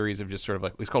like a series of just sort of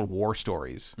like it's called War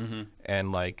Stories,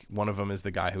 and like one of them is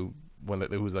the guy who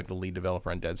was like the lead developer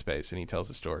on Dead Space, and he tells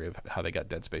the story of how they got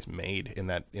Dead Space made in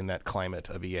that climate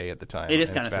of EA at the time. It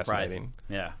is kind of surprising,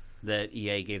 that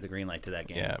EA gave the green light to that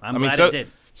game. Yeah, I'm glad it did.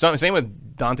 So same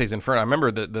with Dante's Inferno. I remember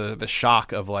the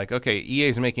shock of like, okay, EA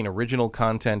is making original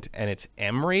content and it's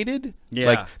M-rated. Yeah.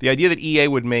 Like the idea that EA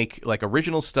would make like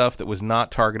original stuff that was not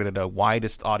targeted at a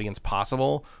widest audience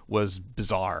possible was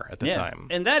bizarre at the time.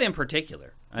 And that in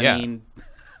particular. I mean,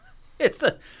 it's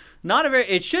not a very.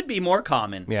 It should be more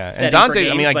common. Yeah, and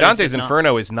Dante's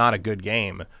Inferno is not a good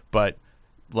game, but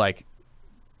like.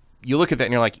 You look at that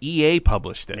and you're like, EA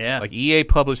published this. Yeah. Like EA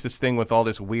published this thing with all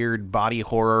this weird body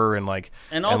horror and like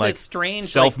all like this strange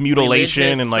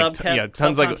self-mutilation like, and like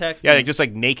tons like just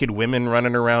like naked women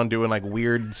running around doing like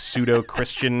weird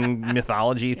pseudo-Christian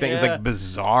mythology things. It's like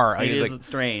bizarre. It is like,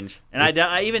 strange. And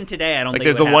I even today I don't like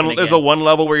think there's a one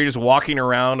level where you're just walking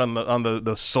around on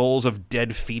the souls of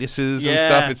dead fetuses and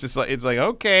stuff. It's just like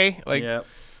okay, like.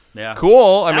 Yeah,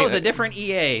 cool. I mean, that was a different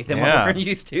EA than what we're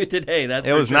used to today.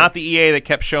 It was not the EA that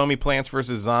kept showing me Plants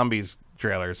vs. Zombies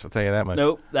trailers. I'll tell you that much.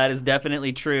 Nope, that is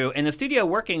definitely true. And the studio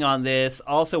working on this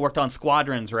also worked on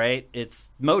Squadrons, right?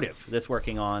 It's Motive that's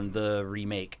working on the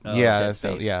remake of Dead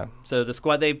Space. So the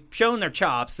squad, they've shown their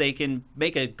chops. They can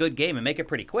make a good game and make it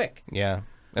pretty quick. Yeah,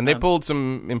 and they pulled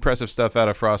some impressive stuff out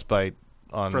of Frostbite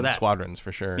on Squadrons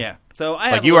for sure. Yeah. So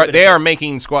they are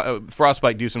making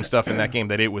Frostbite do some stuff in that game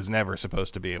that it was never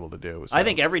supposed to be able to do. So. I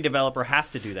think every developer has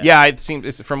to do that. Yeah, it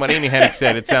seems from what Amy Hennig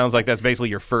said, it sounds like that's basically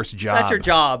your first job. That's your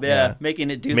job, making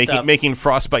it do stuff. Making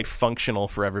Frostbite functional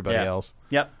for everybody else.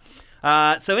 Yep.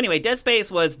 So anyway, Dead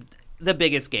Space was the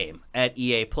biggest game at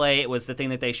EA Play. It was the thing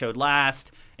that they showed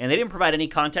last, and they didn't provide any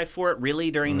context for it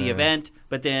really during the event,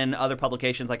 but then other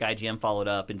publications like IGN followed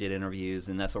up and did interviews,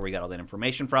 and that's where we got all that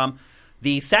information from.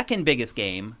 The second biggest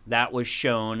game that was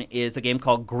shown is a game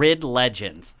called Grid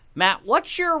Legends. Matt,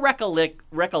 what's your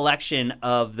recollection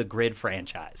of the Grid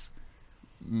franchise?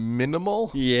 Minimal.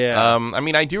 Yeah. I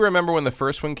mean, I do remember when the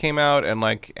first one came out, and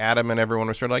like Adam and everyone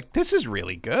were sort of like, "This is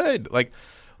really good." Like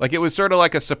it was sort of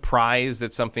like a surprise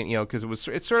that something, because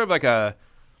it's sort of like a.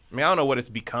 I mean, I don't know what it's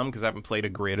become because I haven't played a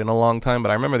Grid in a long time,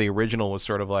 but I remember the original was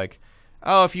sort of like.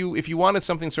 Oh, if you wanted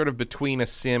something sort of between a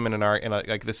sim and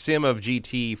like the sim of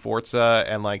GT Forza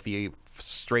and like the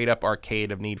straight up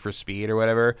arcade of Need for Speed or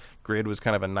whatever, Grid was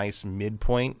kind of a nice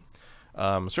midpoint.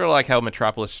 Sort of like how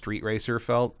Metropolis Street Racer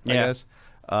felt, I guess.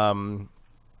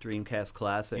 Dreamcast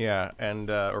classic. Yeah,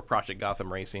 and or Project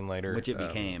Gotham Racing later, which it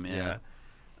became.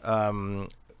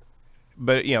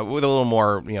 But with a little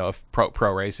more of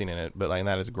pro racing in it, but like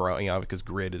that is growing, because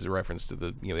Grid is a reference to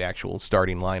the the actual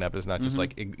starting lineup is not just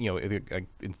like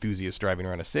enthusiasts driving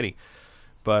around a city.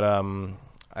 But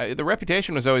the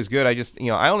reputation was always good. I just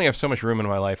I only have so much room in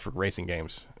my life for racing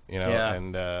games,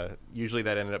 and usually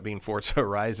that ended up being Forza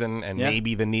Horizon and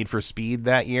maybe the Need for Speed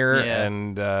that year,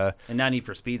 and now Need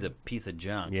for Speed's a piece of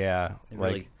junk. Yeah, it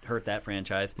really hurt that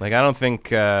franchise. Like I don't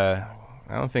think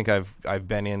I've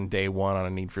been in day one on a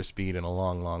Need for Speed in a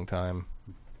long, long time.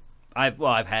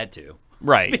 I've had to,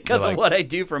 right, because of what I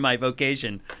do for my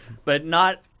vocation, but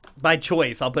not by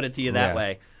choice. I'll put it to you that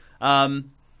way.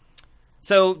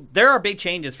 So there are big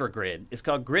changes for Grid. It's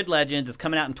called Grid Legends. It's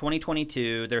coming out in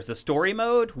 2022. There's a story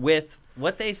mode with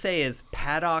what they say is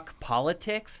paddock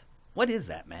politics. What is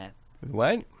that, Matt?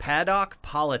 What? Paddock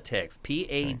politics.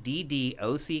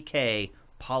 PADDOCK.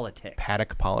 Politics.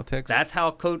 Paddock politics? That's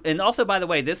how code. And also, by the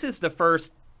way, this is the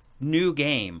first new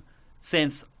game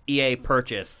since EA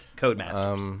purchased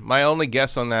Codemasters. My only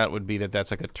guess on that would be that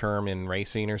that's like a term in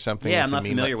racing or something. Yeah, I'm not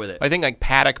familiar with it. I think like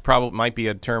paddock probably might be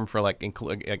a term for like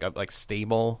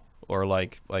stable or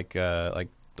like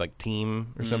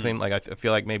team or something. Like I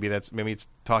feel like maybe it's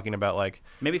talking about like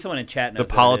maybe someone in chat knows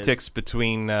the politics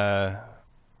between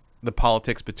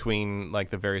like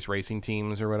the various racing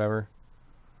teams or whatever.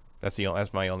 That's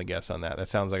my only guess on that. That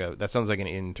sounds like an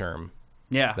in term.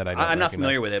 Yeah, that I'm not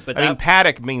familiar with it, but I mean,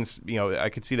 paddock means I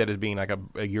could see that as being like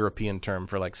a European term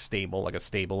for like stable, like a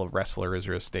stable of wrestlers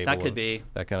or a stable. That could be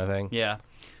that kind of thing. Yeah,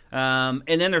 and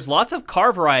then there's lots of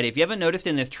car variety. If you haven't noticed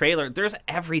in this trailer, there's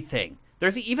everything.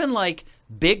 There's even like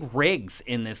big rigs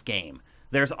in this game.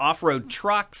 There's off-road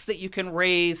trucks that you can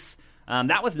race.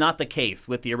 That was not the case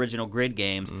with the original Grid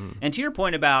games. And to your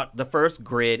point about the first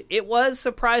Grid, it was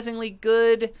surprisingly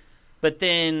good, but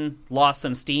then lost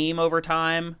some steam over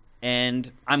time.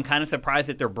 And I'm kind of surprised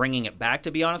that they're bringing it back,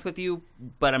 to be honest with you,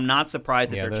 but I'm not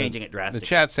surprised that they're changing it drastically. The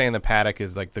chat's saying the paddock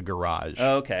is like the garage.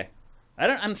 Oh, okay.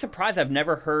 I'm surprised I've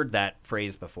never heard that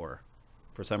phrase before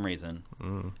for some reason.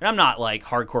 And I'm not like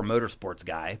hardcore motorsports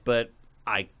guy, but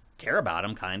I care about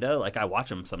them kind of. Like I watch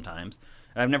them sometimes.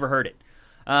 And I've never heard it.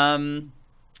 And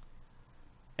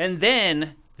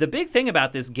then the big thing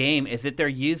about this game is that they're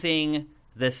using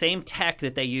the same tech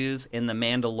that they use in The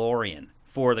Mandalorian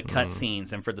for the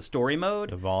cutscenes and for the story mode.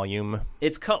 The volume.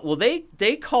 It's called,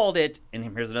 they called it, and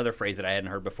here's another phrase that I hadn't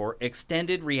heard before,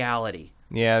 extended reality.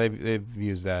 Yeah, they've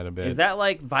used that a bit. Is that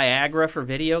like Viagra for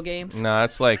video games? No,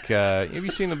 it's like, have you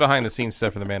seen the behind-the-scenes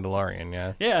stuff for The Mandalorian,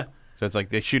 yeah? Yeah. So it's like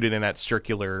they shoot it in that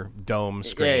circular dome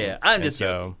screen. Yeah. I'm just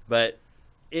joking, but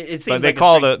it seems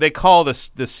but they call the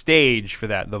stage for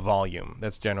that the volume.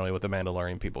 That's generally what the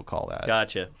Mandalorian people call that.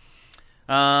 Gotcha.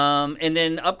 And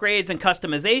then upgrades and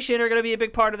customization are going to be a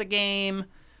big part of the game,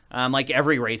 like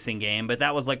every racing game. But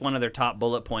that was like one of their top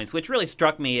bullet points, which really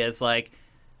struck me as like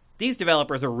these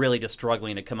developers are really just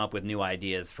struggling to come up with new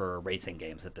ideas for racing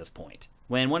games at this point.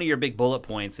 When one of your big bullet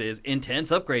points is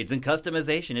intense upgrades and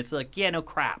customization, it's like, yeah, no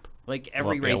crap. Like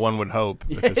every race, one would hope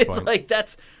at this point. Like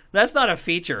that's not a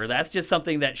feature. That's just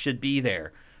something that should be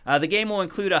there. The game will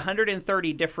include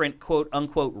 130 different quote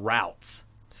unquote routes.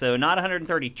 So not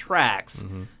 130 tracks,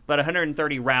 but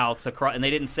 130 routes across. And they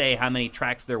didn't say how many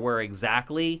tracks there were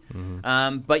exactly.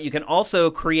 But you can also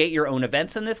create your own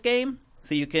events in this game.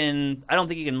 So you can, I don't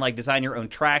think you can like design your own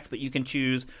tracks, but you can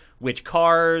choose which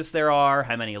cars there are,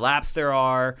 how many laps there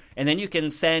are, and then you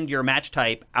can send your match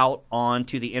type out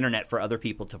onto the internet for other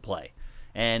people to play.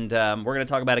 And we're going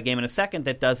to talk about a game in a second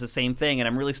that does the same thing, and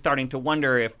I'm really starting to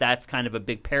wonder if that's kind of a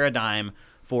big paradigm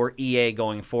for EA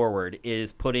going forward,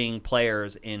 is putting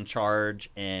players in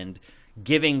charge and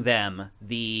giving them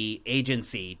the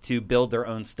agency to build their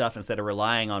own stuff instead of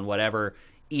relying on whatever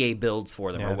EA builds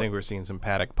for them. Yeah, I think we're seeing some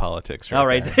paddock politics right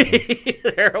right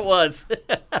there. There it was.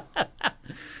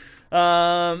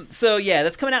 So yeah,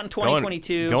 that's coming out in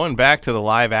 2022. Going back to the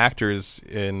live actors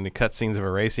in the cutscenes of a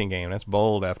racing game, that's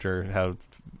bold after how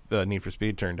Need for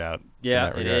Speed turned out.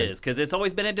 Yeah, it is, because it's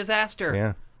always been a disaster.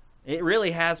 Yeah. It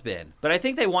really has been. But I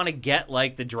think they want to get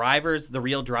like the drivers, the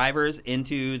real drivers,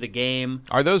 into the game.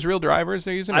 Are those real drivers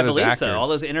they're using? I believe so. All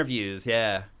those interviews,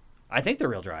 yeah. I think they're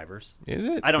real drivers. Is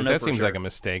it? I don't know. That for seems sure. like a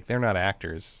mistake. They're not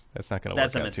actors. That's not going to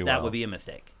work out too well. That would be a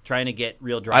mistake. Trying to get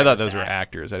real drivers. I thought those were act.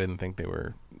 actors. I didn't think they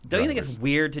were. Don't you think it's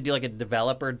weird to do like a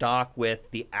developer doc with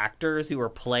the actors who are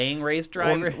playing race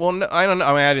drivers? Well, no, I don't know. I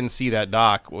mean, I didn't see that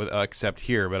doc except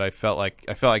here, but I felt like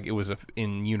it was a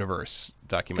in-universe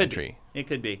documentary. It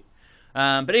could be.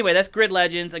 But anyway, that's Grid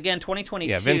Legends again, 2022.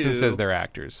 Yeah, Vincent says they're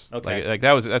actors. Okay, like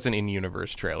that's an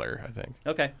in-universe trailer, I think.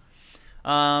 Okay.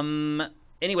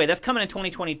 Anyway, that's coming in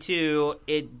 2022.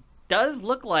 It does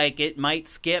look like it might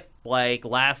skip like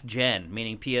last gen,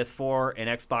 meaning PS4 and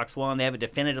Xbox One. They haven't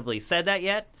definitively said that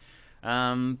yet,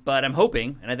 but I'm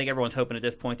hoping, and I think everyone's hoping at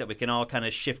this point, that we can all kind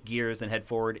of shift gears and head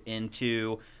forward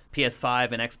into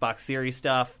PS5 and Xbox Series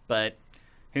stuff, but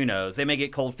who knows? They may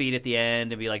get cold feet at the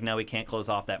end and be like, no, we can't close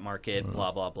off that market,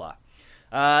 blah, blah, blah.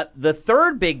 The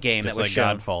third big game just that was like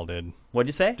shown... Godfall did. What'd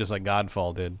you say? Just like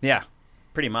Godfall did. Yeah.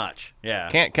 Pretty much, yeah.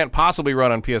 Can't possibly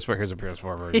run on PS4. Here's a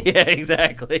PS4 version. Yeah,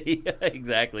 exactly.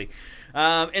 Exactly.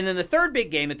 And then the third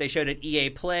big game that they showed at EA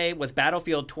Play was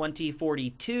Battlefield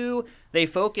 2042. They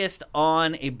focused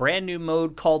on a brand new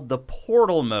mode called the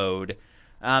Portal mode.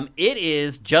 It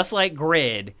is, just like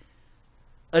Grid,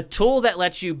 a tool that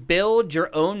lets you build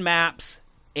your own maps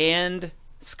and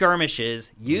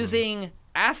skirmishes using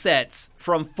assets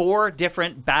from 4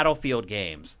 different Battlefield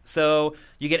games. So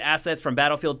you get assets from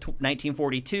Battlefield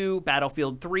 1942,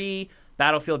 Battlefield 3,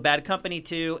 Battlefield Bad Company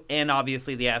 2, and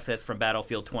obviously the assets from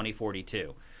Battlefield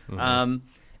 2042. And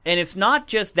it's not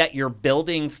just that you're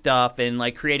building stuff and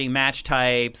like creating match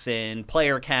types and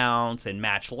player counts and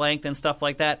match length and stuff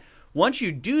like that. Once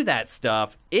you do that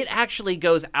stuff, it actually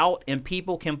goes out and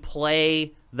people can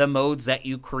play the modes that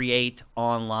you create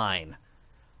online,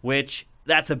 which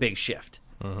that's a big shift.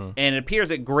 And it appears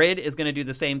that Grid is going to do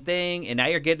the same thing, and now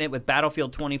you're getting it with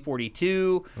Battlefield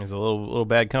 2042. There's a little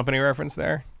Bad Company reference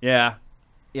there. Yeah.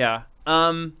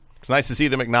 It's nice to see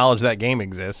them acknowledge that game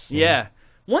exists. Yeah.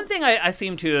 One thing I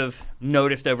seem to have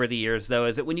noticed over the years, though,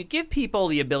 is that when you give people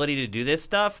the ability to do this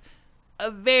stuff,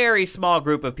 a very small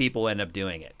group of people end up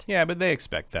doing it. Yeah, but they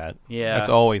expect that. Yeah. That's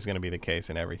always going to be the case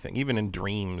in everything. Even in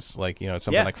Dreams, like,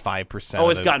 something like 5%. Oh,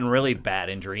 it's gotten really bad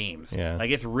in Dreams. Yeah. Like,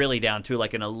 it's really down to,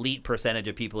 like, an elite percentage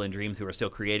of people in Dreams who are still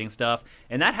creating stuff.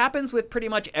 And that happens with pretty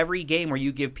much every game where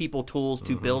you give people tools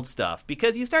to build stuff.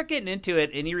 Because you start getting into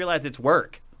it and you realize it's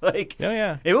work. Like,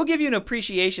 it will give you an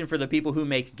appreciation for the people who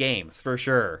make games, for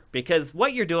sure. Because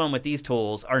what you're doing with these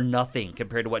tools are nothing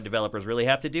compared to what developers really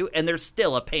have to do, and they're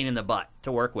still a pain in the butt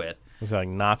to work with. It's like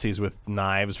Nazis with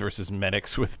knives versus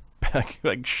medics with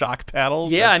like shock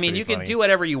paddles. Yeah, That's I mean, you funny. can do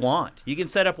whatever you want. You can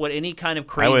set up any kind of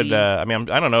crazy... I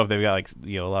would, I don't know if they've got like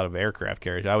a lot of aircraft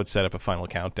carriers. I would set up a Final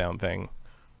Countdown thing.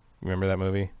 Remember that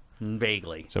movie?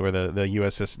 Vaguely. So where the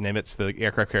USS Nimitz, the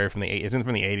aircraft carrier from isn't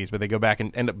from the 80s, but they go back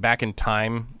and end up back in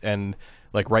time and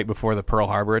like right before the Pearl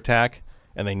Harbor attack,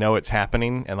 and they know it's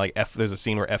happening, and like there's a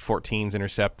scene where F-14s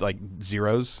intercept like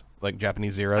zeros, like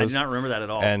Japanese zeros. I do not remember that at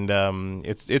all. And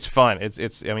it's fun. It's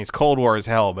it's Cold War as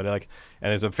hell, but like, and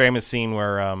there's a famous scene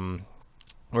where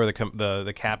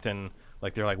the captain,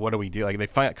 like, they're like, what do we do? Like, they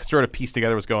sort of piece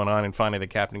together what's going on, and finally the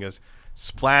captain goes,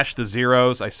 splash the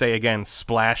zeros. I say again,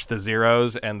 splash the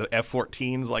zeros, and the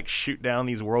F-14s like shoot down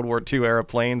these World War II era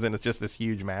planes, and it's just this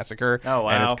huge massacre. Oh, wow.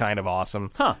 And it's kind of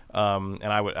awesome. Huh. And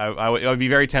I would be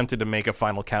very tempted to make a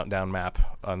Final Countdown map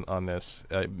on this,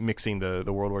 mixing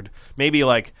the World War. Maybe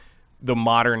like the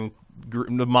modern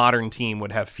team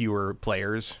would have fewer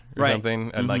players or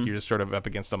something, and like you're just sort of up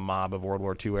against a mob of World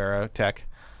War II era tech.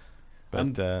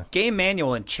 But Game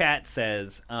Manual in chat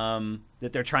says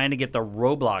that they're trying to get the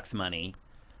Roblox money.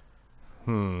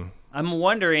 I'm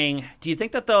wondering, do you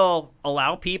think that they'll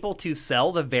allow people to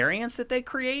sell the variants that they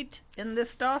create in this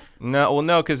stuff? No,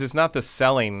 because it's not the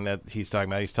selling that he's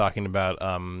talking about. He's talking about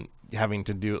having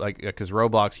to do, like, because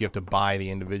Roblox, you have to buy the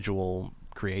individual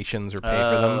creations or pay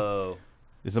for them.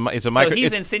 So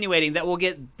he's insinuating that we'll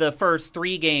get the first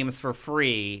 3 games for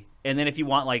free, and then if you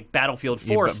want like Battlefield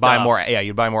 4 stuff, buy more. Yeah,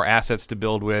 you buy more assets to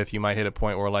build with. You might hit a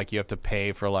point where like you have to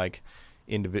pay for like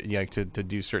to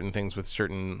do certain things with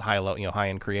certain high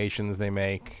end creations they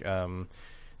make.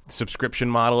 Subscription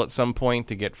model at some point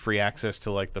to get free access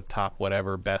to like the top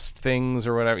whatever best things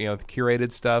or whatever, the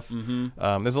curated stuff.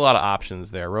 There's a lot of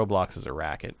options there. Roblox is a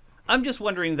racket. I'm just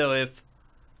wondering though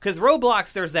because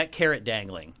Roblox, there's that carrot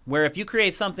dangling, where if you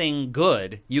create something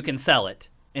good, you can sell it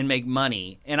and make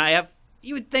money. And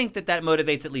you would think that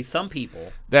motivates at least some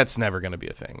people. That's never going to be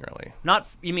a thing, really.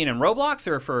 You mean in Roblox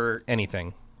or for...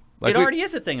 anything. Like, it already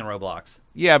is a thing in Roblox.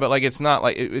 Yeah, but like it's not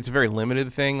like... it's a very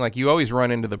limited thing. Like, you always run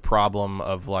into the problem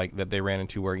of like that they ran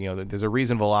into where, there's a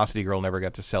reason Velocity Girl never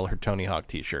got to sell her Tony Hawk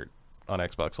t-shirt on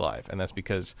Xbox Live. And that's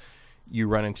because... you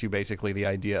run into basically the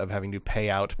idea of having to pay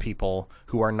out people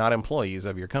who are not employees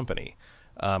of your company.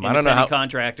 I don't know how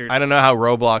contractors. I don't know how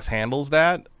Roblox handles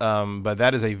that, but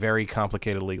that is a very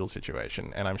complicated legal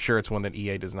situation, and I'm sure it's one that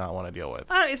EA does not want to deal with.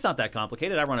 It's not that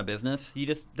complicated. I run a business.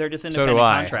 They're just independent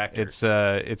contractors.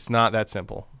 It's not that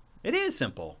simple. It is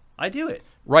simple. I do it.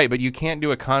 Right, but you can't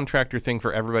do a contractor thing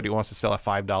for everybody who wants to sell a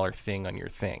 $5 thing on your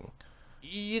thing.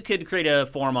 You could create a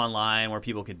forum online where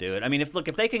people could do it. I mean, if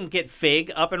they can get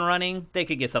Fig up and running, they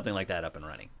could get something like that up and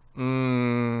running.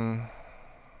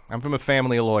 I'm from a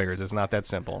family of lawyers. It's not that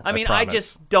simple. I mean, I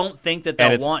just don't think that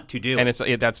they'll want to do it.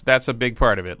 And that's a big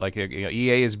part of it. Like,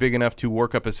 EA is big enough to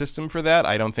work up a system for that.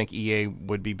 I don't think EA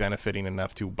would be benefiting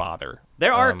enough to bother.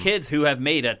 There are kids who have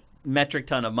made a metric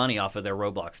ton of money off of their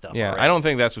Roblox stuff. Yeah, already. I don't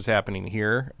think that's what's happening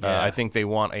here. Yeah. I think they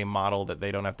want a model that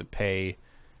they don't have to pay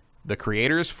the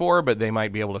creators for, but they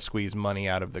might be able to squeeze money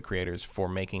out of the creators for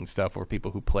making stuff where people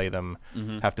who play them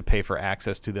have to pay for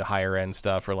access to the higher end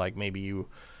stuff, or like maybe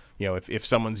if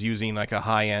someone's using like a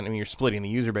high end, I mean, you're splitting the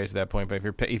user base at that point, but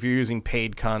if you're using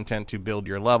paid content to build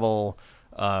your level,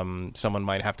 someone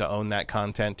might have to own that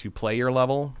content to play your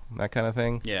level, that kind of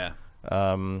thing. Yeah.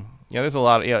 There's a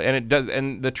lot of, and it does,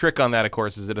 and the trick on that, of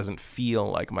course, is it doesn't feel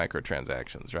like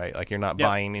microtransactions, right? Like you're not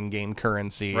buying in-game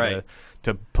currency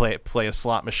to play a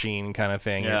slot machine kind of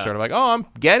thing. Yeah. You're sort of like, oh, I'm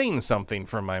getting something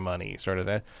for my money, sort of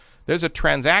that. There's a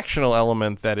transactional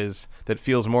element that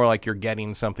feels more like you're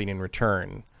getting something in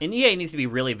return. And EA needs to be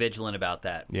really vigilant about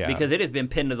that. Yeah. Because it has been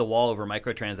pinned to the wall over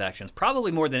microtransactions,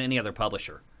 probably more than any other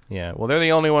publisher. Yeah, well, they're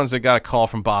the only ones that got a call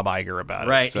from Bob Iger about it.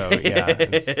 Right. So,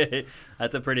 yeah.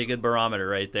 That's a pretty good barometer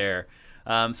right there.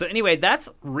 So anyway, that's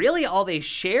really all they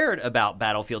shared about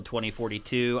Battlefield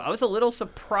 2042. I was a little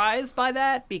surprised by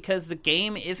that because the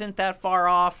game isn't that far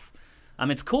off.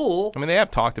 It's cool. I mean, they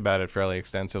have talked about it fairly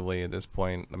extensively at this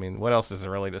point. I mean, what else is there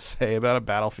really to say about a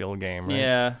Battlefield game, right?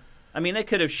 Yeah. I mean, they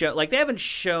could have shown... they haven't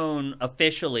shown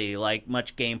officially,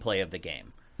 much gameplay of the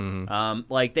game.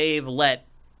 Mm-hmm. They've let...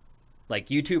 like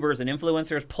YouTubers and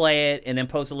influencers play it and then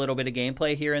post a little bit of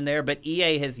gameplay here and there. But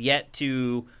EA has yet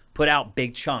to put out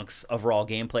big chunks of raw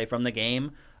gameplay from the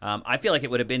game. I feel like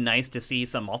it would have been nice to see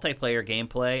some multiplayer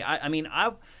gameplay.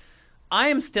 I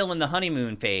am still in the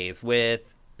honeymoon phase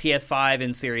with PS5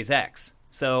 and Series X.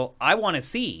 So I want to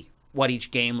see what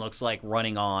each game looks like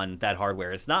running on that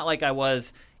hardware. It's not like I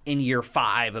was in year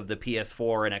 5 of the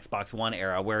PS4 and Xbox One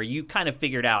era where you kind of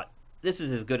figured out this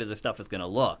is as good as the stuff is going to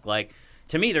look. Like,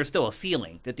 to me, there's still a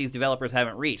ceiling that these developers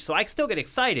haven't reached. So I still get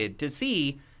excited to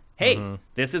see, hey,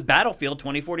 this is Battlefield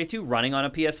 2042 running on a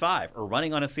PS5 or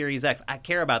running on a Series X. I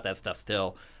care about that stuff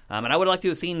still. And I would like to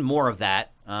have seen more of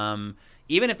that.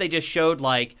 Even if they just showed,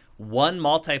 like, one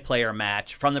multiplayer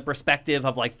match from the perspective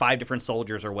of, like, 5 different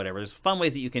soldiers or whatever. There's fun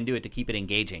ways that you can do it to keep it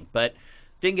engaging. But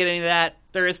didn't get any of that.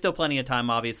 There is still plenty of time,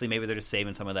 obviously. Maybe they're just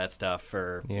saving some of that stuff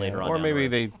for later on. Or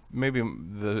maybe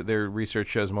their research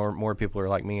shows more people are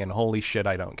like me, and holy shit,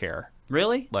 I don't care.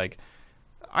 Really? Like,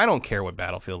 I don't care what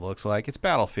Battlefield looks like. It's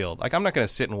Battlefield. Like, I'm not going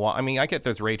to sit and watch. I mean, I get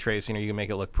there's ray tracing, you can make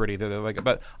it look pretty.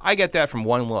 But I get that from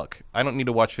one look. I don't need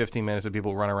to watch 15 minutes of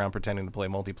people run around pretending to play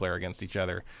multiplayer against each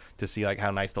other to see, like,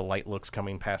 how nice the light looks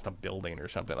coming past a building or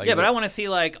something. Like, yeah, but I want to see,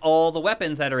 like, all the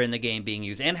weapons that are in the game being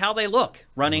used and how they look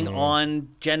running on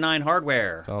Gen 9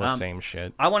 hardware. It's all the same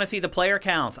shit. I want to see the player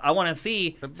counts. I want to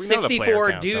see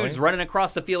 64 dudes running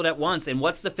across the field at once, and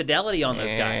what's the fidelity on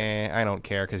those guys? I don't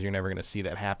care, because you're never going to see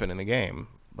that happen in the game.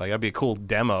 Like, that'd be a cool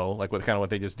demo, like with kind of what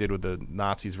they just did with the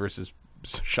Nazis versus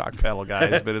shock paddle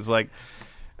guys. But it's like,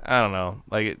 I don't know.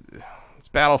 Like, it's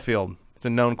Battlefield. It's a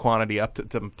known quantity up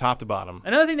to top to bottom.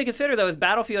 Another thing to consider, though, is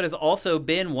Battlefield has also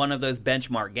been one of those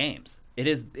benchmark games. It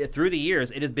is, through the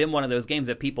years, it has been one of those games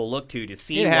that people look to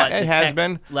see what the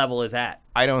tech level is at.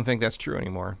 I don't think that's true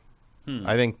anymore.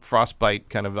 I think Frostbite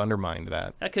kind of undermined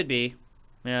that. That could be.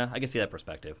 Yeah, I can see that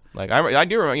perspective. Like, I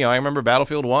do, I remember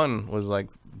Battlefield 1 was, like,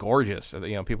 gorgeous.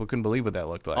 People couldn't believe what that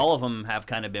looked like. All of them have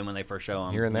kind of been when they first show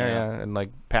them. Here and there, yeah. And, like,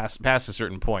 past a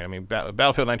certain point. I mean,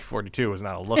 Battlefield 1942 was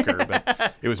not a looker,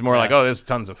 but it was more like, oh, this is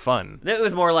tons of fun. It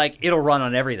was more like, it'll run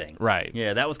on everything. Right.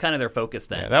 Yeah, that was kind of their focus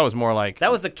then. Yeah, that was more like...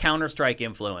 That was the Counter-Strike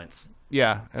influence.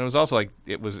 Yeah, and it was also like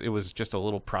it was just a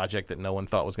little project that no one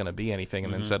thought was going to be anything,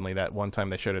 and then suddenly that one time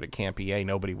they showed it at Camp EA,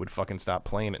 nobody would fucking stop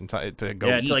playing it to go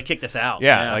eat. Until they kicked us out.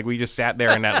 Yeah, like we just sat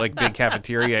there in that like big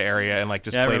cafeteria area and like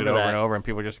just played it over and over, and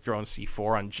people were just throwing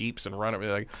C4 on Jeeps and running.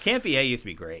 Like Camp EA used to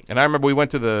be great. And I remember we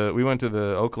went to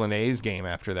the Oakland A's game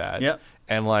after that. Yep.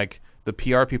 And like the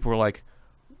PR people were like,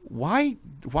 Why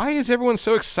is everyone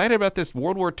so excited about this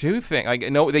World War II thing?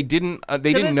 Like, no, they didn't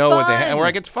know what they had. And we're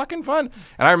like, it's fucking fun.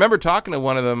 And I remember talking to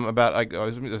one of them about, like,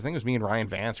 I think it was me and Ryan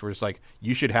Vance. We're just like,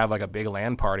 you should have like a big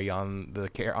LAN party on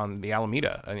the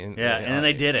Alameda. And then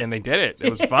they did it. And they did it. It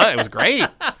was fun. It was great.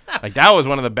 Like, that was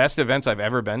one of the best events I've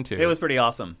ever been to. It was pretty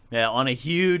awesome. Yeah, on a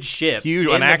huge ship.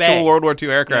 An actual World War II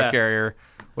aircraft carrier.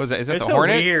 What is that? Is that the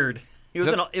Hornet? It's so weird.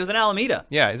 It was an Alameda.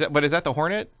 Yeah. Is that the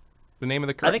Hornet? The name of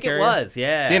the carrier? I think it was,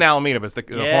 yeah. It's in Alameda, but it's the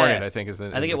Hornet, I think, is the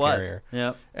carrier. I think it was.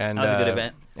 Yep. And that was a good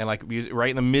event. And like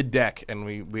right in the mid deck,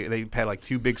 and they had like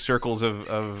two big circles of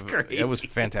it was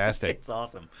fantastic. It's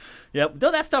awesome. Yep.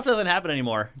 Though that stuff doesn't happen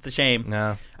anymore. It's a shame.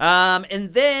 No.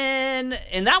 And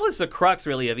that was the crux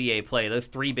really of EA Play. Those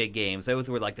 3 big games. Those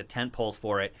were like the tent poles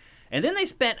for it. And then they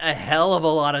spent a hell of a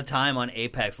lot of time on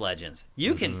Apex Legends.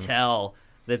 You can tell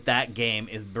that game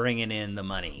is bringing in the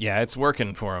money. Yeah, it's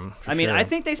working for them. I mean, I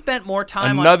think they spent more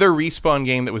time Another Respawn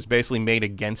game that was basically made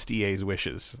against EA's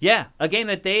wishes. Yeah, a game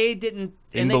that they didn't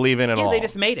believe in at all. They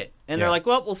just made it. And they're like,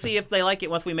 well, we'll see if they like it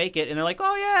once we make it. And they're like,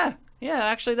 oh, yeah,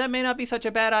 actually, that may not be such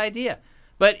a bad idea.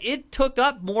 But it took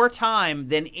up more time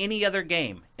than any other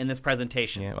game in this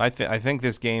presentation. Yeah, I think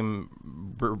this game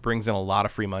brings in a lot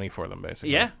of free money for them, basically.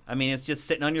 Yeah, I mean, it's just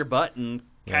sitting on your butt and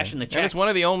cashing the checks. And it's one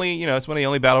of the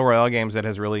only battle royale games that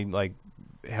has really like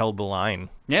held the line.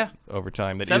 Yeah, over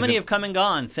time. So many have come and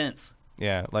gone since.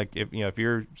 Yeah, like if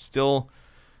you're still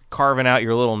carving out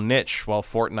your little niche while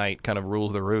Fortnite kind of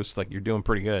rules the roost, like you're doing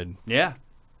pretty good. Yeah.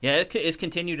 Yeah, it's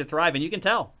continued to thrive, and you can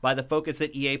tell by the focus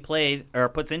that EA plays or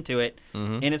puts into it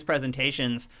in its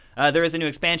presentations. There is a new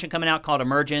expansion coming out called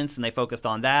Emergence, and they focused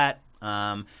on that.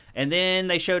 And then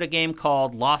they showed a game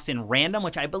called Lost in Random,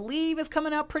 which I believe is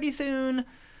coming out pretty soon.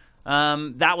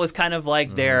 That was kind of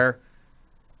like their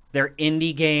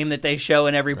indie game that they show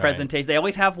in every presentation. They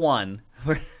always have one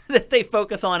that they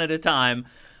focus on at a time.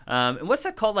 And what's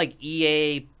that called? Like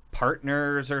EA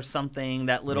Partners or something?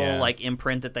 That little like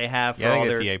imprint that they have for all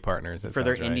their EA Partners for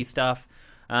their indie stuff.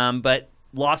 But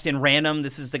Lost in Random,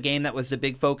 this is the game that was the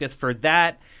big focus for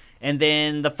that. And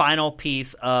then the final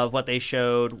piece of what they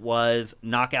showed was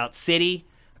Knockout City,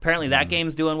 Apparently that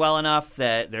game's doing well enough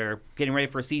that they're getting ready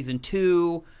for Season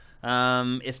 2.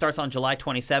 It starts on July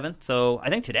 27th, so I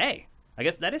think today. I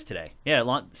guess that is today.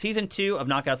 Yeah, Season 2 of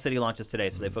Knockout City launches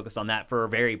today, so they focused on that for a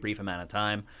very brief amount of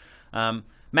time.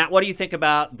 Matt, what do you think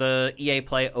about the EA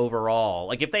Play overall?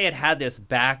 Like, if they had this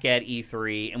back at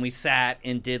E3 and we sat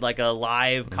and did like a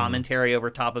live commentary over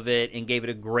top of it and gave it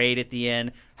a grade at the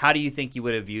end, how do you think you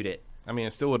would have viewed it? I mean,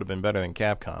 it still would have been better than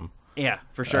Capcom. Yeah,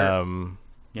 for sure.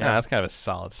 Yeah, that's kind of a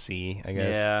solid C, I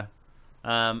guess.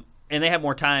 Yeah. And they had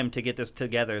more time to get this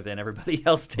together than everybody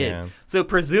else did. Yeah. So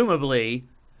presumably,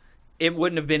 it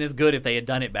wouldn't have been as good if they had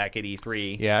done it back at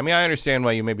E3. Yeah, I mean, I understand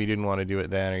why you maybe didn't want to do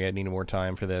it then, or you needed more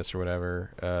time for this or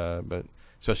whatever. But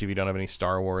especially if you don't have any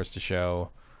Star Wars to show,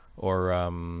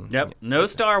 or no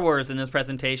Star Wars in this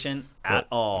presentation at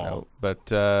all. No.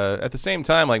 But at the same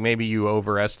time, like maybe you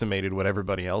overestimated what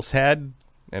everybody else had,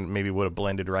 and maybe would have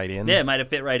blended right in. Yeah, it might have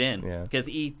fit right in. Yeah. Because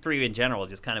E3 in general is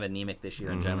just kind of anemic this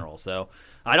year in general. So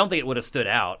I don't think it would have stood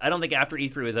out. I don't think after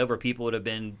E3 was over, people would have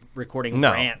been recording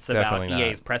rants about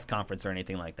EA's press conference or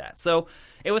anything like that. So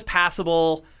it was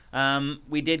passable.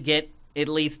 We did get at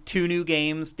least 2 new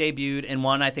games debuted, and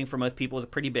one I think for most people was a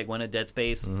pretty big one, a Dead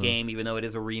Space game, even though it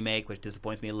is a remake, which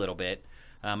disappoints me a little bit.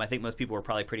 I think most people were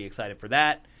probably pretty excited for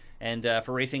that. And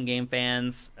for racing game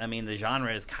fans, I mean, the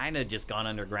genre has kind of just gone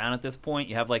underground at this point.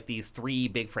 You have like these 3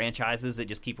 big franchises that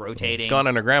just keep rotating. It's gone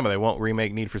underground, but they won't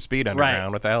remake Need for Speed Underground.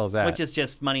 Right. What the hell is that? Which is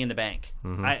just money in the bank.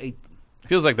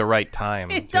 Feels like the right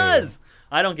time. It does.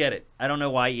 I don't get it. I don't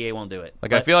know why EA won't do it.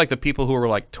 Like, I feel like the people who were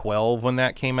like 12 when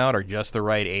that came out are just the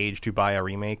right age to buy a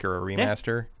remake or a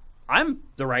remaster. Yeah. I'm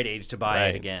the right age to buy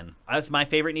it again. It's my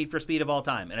favorite Need for Speed of all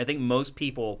time, and I think most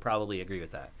people probably agree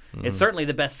with that. It's certainly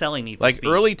the best-selling Need for Speed.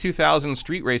 Like early 2000s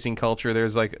street racing culture,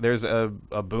 there's a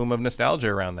boom of nostalgia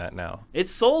around that now. It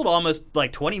sold almost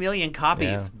like 20 million copies.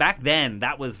 Yeah. Back then,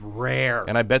 that was rare.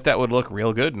 And I bet that would look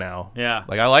real good now. Yeah.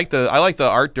 Like I like the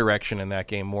art direction in that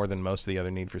game more than most of the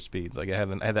other Need for Speeds. Like it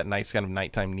had that nice kind of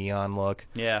nighttime neon look.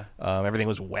 Yeah. Everything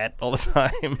was wet all the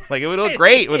time. Like it would look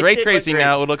great with ray tracing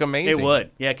now. It would look amazing. It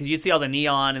would. Yeah, because you'd see all the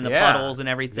neon and the puddles and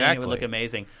everything. Exactly. It would look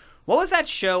amazing. What was that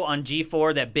show on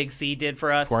G4 that Big C did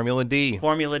for us? Formula D.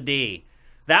 Formula D.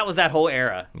 That was that whole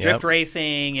era. Yep. Drift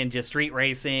racing and just street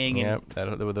racing. And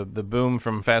the boom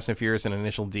from Fast and Furious and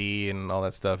Initial D and all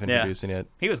that stuff, introducing it.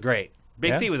 He was great.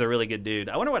 Big C was a really good dude.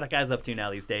 I wonder what that guy's up to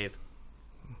now these days.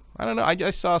 I don't know.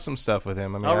 I saw some stuff with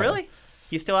him. I mean, really?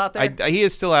 He's still out there? He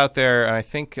is still out there, and I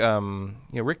think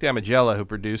Rick Damigella, who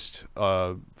produced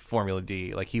Formula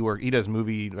D, like he does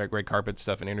movie red carpet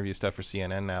stuff and interview stuff for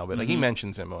CNN now, but like he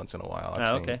mentions him once in a while.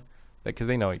 I've seen, okay, because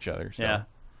they know each other. So. Yeah,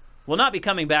 will not be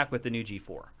coming back with the new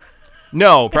G4.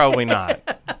 No, probably not.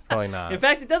 Probably not. In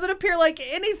fact, it doesn't appear like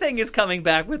anything is coming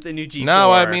back with the new G4.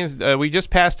 No, I mean we just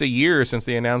passed a year since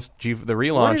they announced the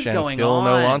relaunch, and still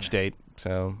no launch date.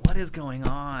 So what is going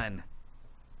on?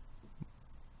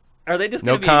 Are they just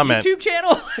going to be comment. a YouTube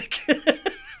channel?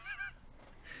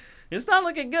 It's not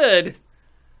looking good.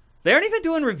 They aren't even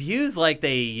doing reviews like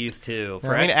they used to.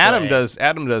 For I mean, Adam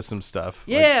does some stuff.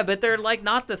 Yeah, but they're like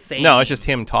not the same. No, it's just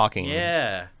him talking.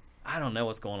 Yeah, I don't know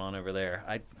what's going on over there.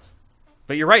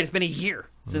 But you're right. It's been a year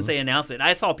since they announced it.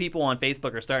 I saw people on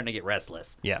Facebook are starting to get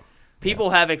restless. Yeah,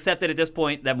 people have accepted at this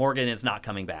point that Morgan is not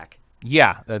coming back.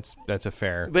 Yeah, that's a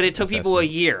fair. But it took people a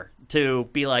year to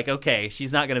be like, okay,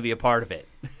 she's not going to be a part of it.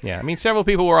 Yeah, I mean, several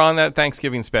people were on that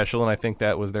Thanksgiving special, and I think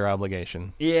that was their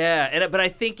obligation. Yeah, but I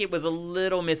think it was a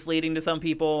little misleading to some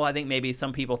people. I think maybe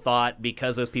some people thought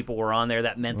because those people were on there,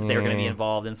 that meant that they were going to be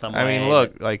involved in some way. I mean,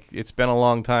 look, like it's been a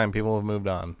long time. People have moved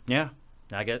on. Yeah,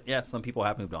 I guess. Yeah, some people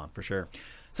have moved on for sure.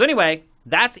 So anyway,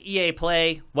 that's EA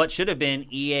Play. What should have been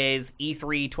EA's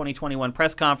E3 2021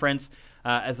 press conference.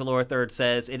 As the lower third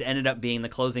says, it ended up being the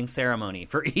closing ceremony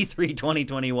for E3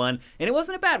 2021, and it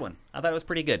wasn't a bad one. I thought it was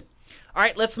pretty good. All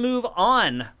right, let's move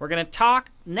on. We're going to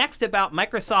talk next about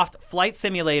Microsoft Flight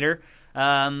Simulator.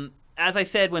 As I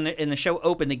said in the show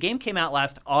opened, the game came out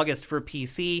last August for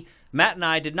PC. Matt and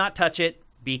I did not touch it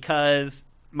because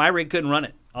my rig couldn't run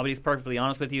it. I'll be perfectly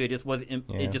honest with you. It just wasn't.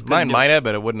 Yeah. It just mine might have,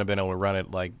 but it wouldn't have been able to run it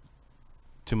like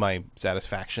to my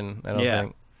satisfaction. I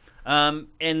don't think.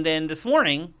 And then this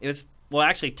morning it was. Well,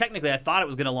 actually, technically, I thought it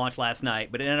was going to launch last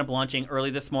night, but it ended up launching early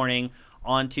this morning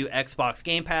onto Xbox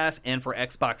Game Pass and for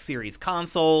Xbox Series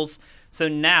consoles. So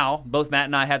now, both Matt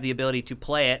and I have the ability to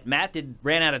play it. Matt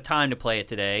ran out of time to play it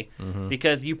today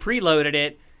because you preloaded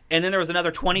it, and then there was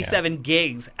another 27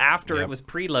 gigs after it was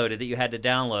preloaded that you had to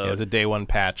download. It was a day one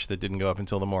patch that didn't go up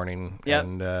until the morning. Yep.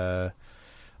 And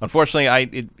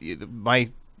unfortunately, my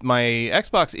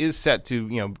Xbox is set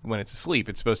to, when it's asleep,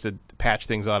 it's supposed to patch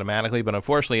things automatically, but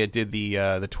unfortunately it did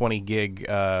the 20 gig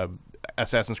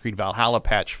Assassin's Creed Valhalla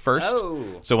patch first.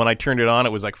 Oh. So when I turned it on,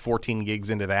 it was like 14 gigs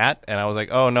into that, and I was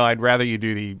like, oh no, I'd rather you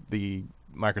do the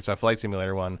Microsoft Flight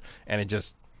Simulator one, and it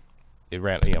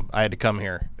ran. I had to come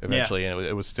here eventually, and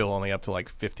it was still only up to like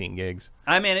 15 gigs.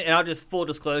 And I'll just full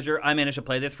disclosure, I managed to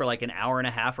play this for like an hour and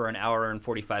a half or an hour and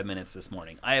 45 minutes this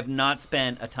morning. I have not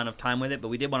spent a ton of time with it, but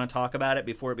we did want to talk about it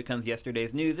before it becomes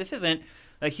yesterday's news. This isn't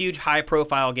a huge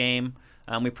high-profile game.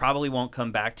 We probably won't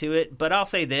come back to it, but I'll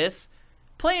say this: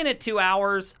 playing it 2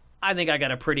 hours, I think I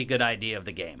got a pretty good idea of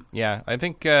the game. Yeah, I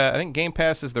think Game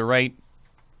Pass is the right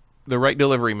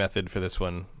delivery method for this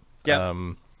one. Yeah.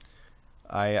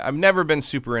 I've never been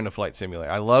super into Flight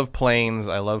Simulator. I love planes.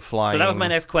 I love flying. So that was my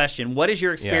next question. What is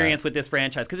your experience with this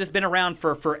franchise? Because it's been around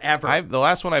for forever. The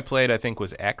last one I played, I think,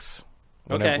 was X.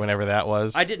 Whenever that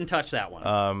was. I didn't touch that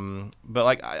one. But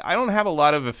like, I don't have a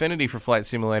lot of affinity for flight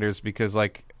simulators because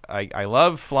like I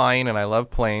love flying and I love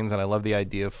planes and I love the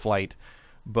idea of flight.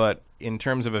 But in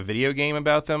terms of a video game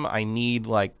about them, I need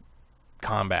like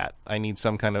combat. I need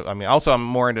some kind of. Also I'm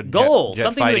more into goal, jet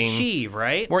something fighting. To achieve,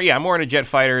 right? More into jet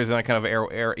fighters and a kind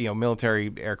of air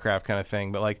military aircraft kind of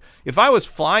thing. But like, if I was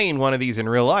flying one of these in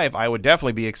real life, I would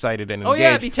definitely be excited and engaged. Oh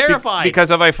yeah, I'd be terrified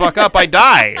because if I fuck up, I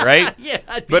die, right? Yeah,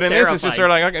 I'd be but in terrified. this, it's just sort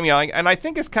of like, and I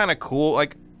think it's kind of cool.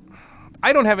 Like,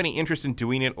 I don't have any interest in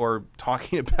doing it or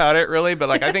talking about it really, but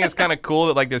like I think it's kind of cool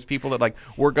that like there's people that like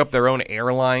work up their own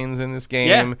airlines in this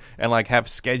game and like have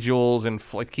schedules and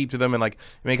keep to them and like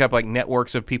make up like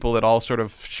networks of people that all sort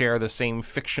of share the same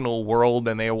fictional world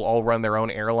and they will all run their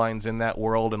own airlines in that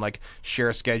world and like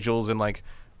share schedules and like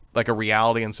a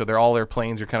reality, and so their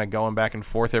planes are kind of going back and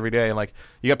forth every day, and like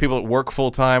you got people that work full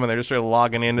time and they're just sort of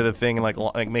logging into the thing and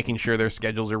like making sure their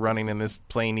schedules are running and this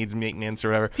plane needs maintenance or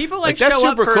whatever. People like that's show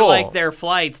up super for cool. like their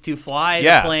flights to fly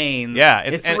the planes. Yeah,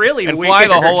 it's really and weird. Fly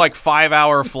the whole like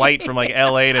 5-hour flight from like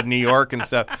LA to New York and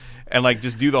stuff. And like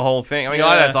just do the whole thing. A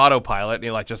lot of that's autopilot,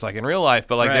 like just like in real life.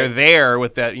 But like they're there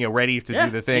with that, ready to do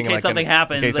the thing. In case something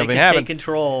happens, they can take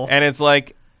control. And it's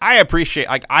like, I appreciate,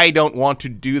 like, I don't want to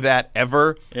do that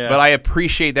ever, but I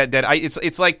appreciate that.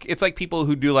 It's like people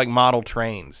who do like model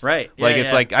trains, right? Like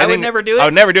it's like I would never do it. I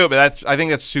would never do it, but I think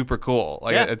that's super cool.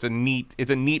 Like it's a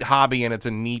neat hobby and it's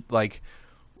a neat like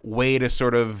way to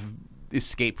sort of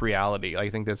escape reality.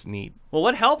 I think that's neat. Well,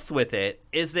 what helps with it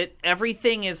is that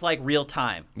everything is like real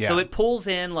time, so it pulls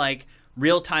in like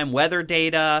real-time weather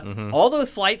data. Mm-hmm. All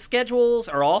those flight schedules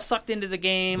are all sucked into the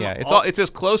game. Yeah, it's as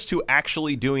close to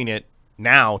actually doing it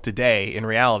now today in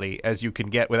reality as you can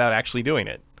get without actually doing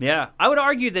it. Yeah, I would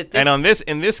argue that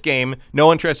in this game, no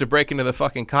one tries to break into the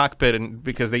fucking cockpit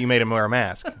because you made him wear a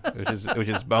mask, which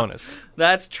is bonus.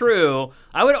 That's true.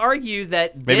 I would argue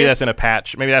that maybe that's in a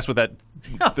patch. Maybe that's what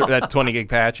that 20 gig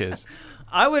patch is.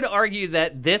 I would argue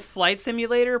that this flight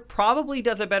simulator probably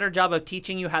does a better job of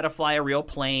teaching you how to fly a real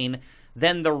plane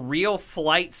than the real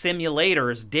flight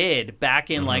simulators did back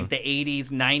in like the 80s,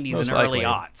 90s, Most and early likely.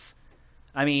 aughts.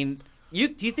 I mean, do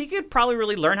you think you'd probably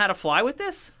really learn how to fly with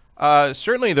this?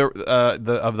 Certainly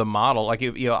the model. Like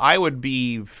I would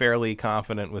be fairly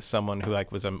confident with someone who like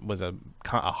was a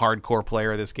hardcore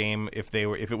player of this game if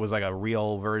it was like a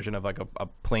real version of like a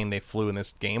plane they flew in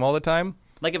this game all the time.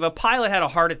 Like if a pilot had a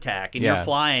heart attack and you're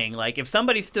flying, like if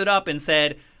somebody stood up and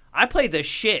said, I played the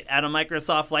shit out of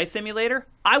Microsoft Flight Simulator,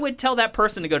 I would tell that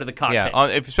person to go to the cockpit. Yeah,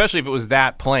 especially if it was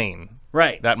that plane.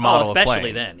 Right. That model of plane.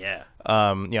 Especially then, yeah.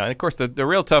 And of course the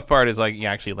real tough part is like you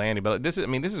actually landing, but this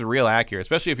is real accurate,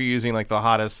 especially if you're using like the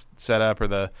hottest setup or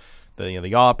the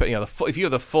yaw, if you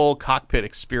have the full cockpit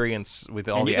experience with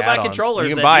all the add-ons. You can buy controllers.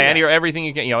 You can buy everything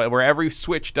you can, where every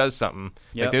switch does something.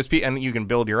 Yep. Like and you can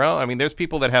build your own. I mean, there's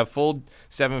people that have full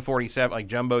 747 like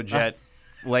jumbo jet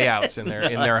layouts in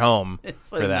their home it's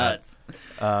so for that.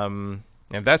 Nuts.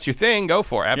 If that's your thing, go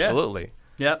for it. Absolutely.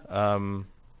 Yep.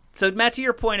 So, Matt, to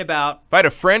your point about... If I had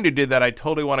a friend who did that, I'd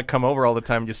totally want to come over all the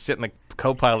time and just sit in the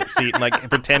co-pilot seat and like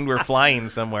pretend we're flying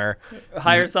somewhere.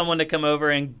 Hire someone to come over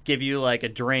and give you like a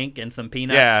drink and some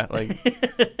peanuts. Yeah, like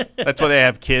that's why they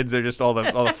have kids. They're just all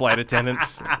the flight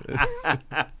attendants.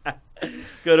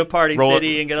 Go to Party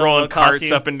City and get a rolling little carts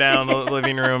costume. up and down the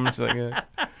living rooms. Like,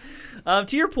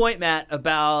 to your point, Matt,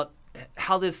 about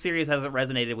how this series hasn't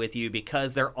resonated with you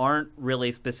because there aren't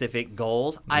really specific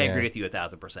goals. I agree with you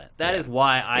 1,000%. That is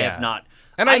why I have not.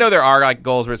 And I know there are like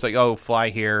goals where it's like, oh, fly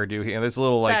here, do here. There's a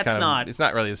little like it's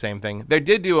not really the same thing. They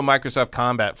did do a Microsoft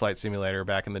Combat Flight Simulator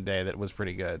back in the day that was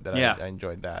pretty good. I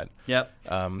enjoyed that. Yep.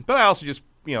 But I also just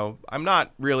I'm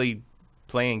not really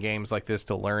playing games like this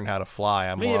to learn how to fly.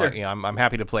 I'm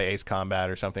happy to play Ace Combat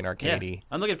or something arcadey. Yeah.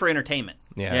 I'm looking for entertainment.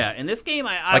 Yeah. In this game,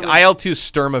 I like IL-2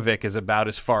 Sturmovik is about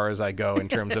as far as I go in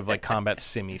terms of like combat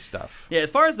simmy stuff. Yeah,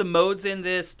 as far as the modes in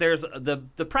this, there's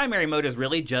the primary mode is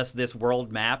really just this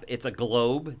world map. It's a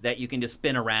globe that you can just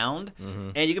spin around,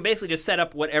 and you can basically just set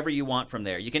up whatever you want from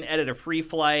there. You can edit a free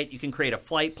flight, you can create a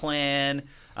flight plan,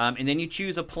 and then you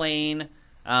choose a plane,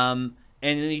 and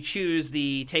then you choose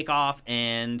the takeoff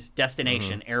and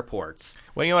destination airports.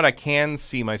 Well, you know what I can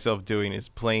see myself doing is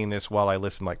playing this while I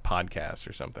listen to like podcasts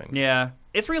or something. Yeah.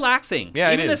 It's relaxing. Yeah,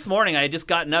 Even it is. this morning, I had just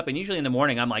gotten up, and usually in the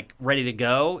morning, I'm like ready to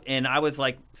go, and I was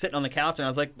like sitting on the couch, and I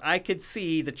was like, I could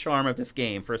see the charm of this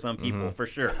game for some people, for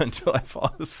sure. Until I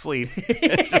fall asleep.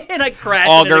 And I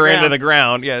crash into the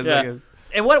ground. Yeah. Yeah.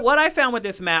 And what I found with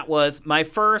this map was my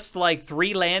first like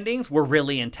 3 landings were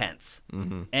really intense,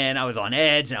 and I was on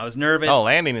edge and I was nervous. Oh,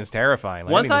 landing is terrifying.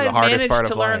 Once Landing is the I hardest managed part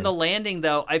to of learn flying. the landing,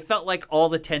 though, I felt like all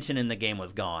the tension in the game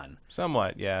was gone.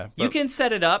 Somewhat, yeah. You can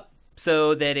set it up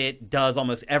so that it does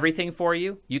almost everything for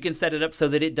you. You can set it up so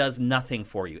that it does nothing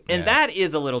for you, and that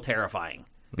is a little terrifying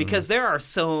because there are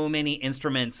so many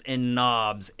instruments and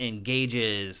knobs and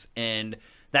gauges and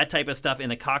that type of stuff in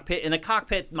the cockpit. And the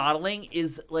cockpit modeling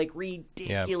is, like,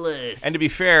 ridiculous. Yeah. And to be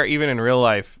fair, even in real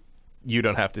life, you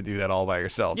don't have to do that all by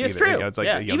yourself. Yeah, it's either. true. You know, it's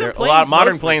like Even a lot of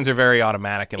modern mostly, planes are very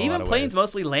automatic in a lot of ways. Even planes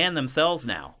mostly land themselves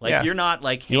now. Like, you're not,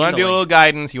 like, you want to do a little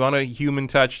guidance. You want a human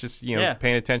touch, just,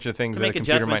 paying attention to things that a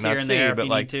computer might not see. But,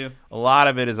 like, a lot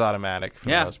of it is automatic for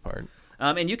the most part.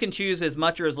 And you can choose as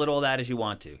much or as little of that as you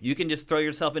want to. You can just throw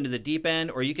yourself into the deep end,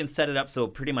 or you can set it up so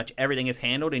pretty much everything is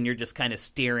handled, and you're just kind of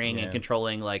steering and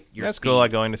controlling like your That's speed. cool,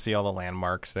 like going to see all the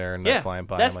landmarks there and flying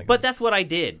by. But that's what I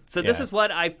did. So this is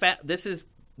what this is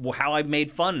how I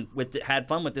had fun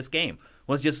with this game.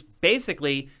 Was just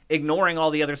basically ignoring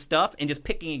all the other stuff and just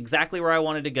picking exactly where I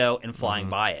wanted to go and flying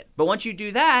by it. But once you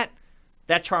do that,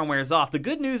 that charm wears off. The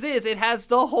good news is it has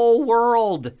the whole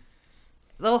world.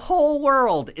 The whole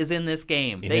world is in this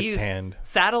game. They use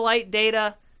satellite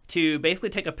data to basically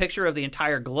take a picture of the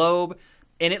entire globe,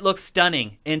 and it looks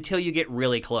stunning until you get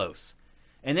really close.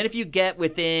 And then if you get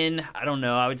within, I don't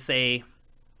know, I would say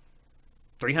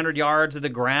 300 yards of the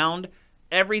ground,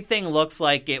 everything looks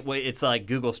like it's like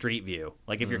Google Street View.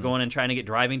 Like if you're going and trying to get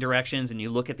driving directions and you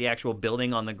look at the actual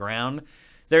building on the ground,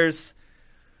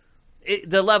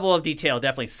 the level of detail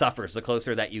definitely suffers the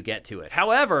closer that you get to it.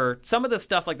 However, some of the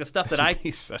stuff, like the stuff that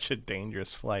He's such a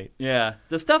dangerous flight. Yeah.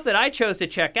 The stuff that I chose to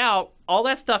check out, all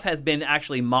that stuff has been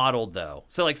actually modeled, though.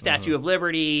 So, like Statue of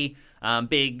Liberty,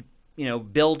 big,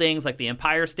 buildings like the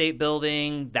Empire State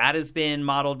Building, that has been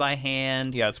modeled by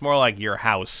hand. Yeah, it's more like your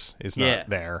house is not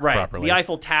there properly. The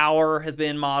Eiffel Tower has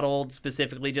been modeled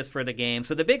specifically just for the game.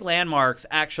 So the big landmarks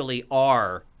actually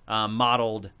are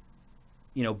modeled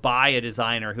by a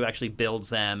designer who actually builds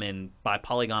them and by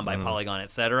polygon,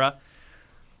 etc.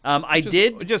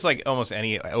 Just like almost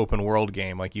any open world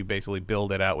game, like you basically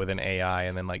build it out with an AI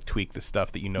and then like tweak the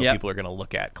stuff that people are going to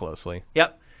look at closely.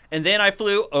 Yep. And then I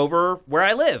flew over where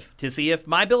I live to see if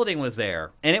my building was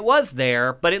there. And it was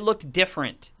there, but it looked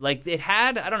different. Like it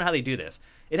had, I don't know how they do this.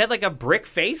 It had like a brick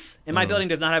face, and my building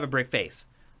does not have a brick face.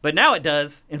 But now it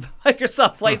does in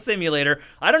Microsoft Flight Simulator.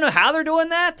 I don't know how they're doing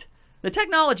that. The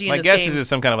technology in this game... My guess is it's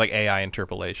some kind of like AI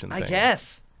interpolation thing. I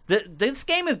guess. This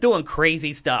game is doing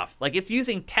crazy stuff. Like, it's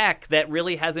using tech that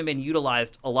really hasn't been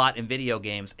utilized a lot in video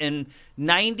games. And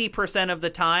 90% of the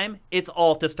time, it's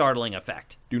all to startling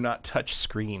effect. Do not touch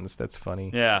screens. That's funny.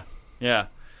 Yeah.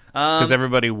 Because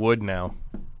everybody would now.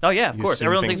 Oh, yeah, of course.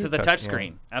 Everyone thinks it's a touch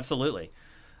screen. Yeah. Absolutely.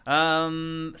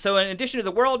 So in addition to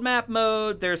the world map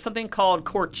mode, there's something called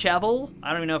Courchevel.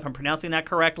 I don't even know if I'm pronouncing that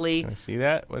correctly. Can I see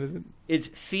that? What is it? It's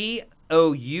Courchevel.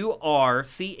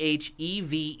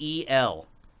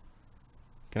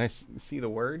 Can I see the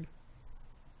word?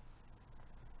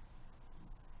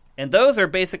 And those are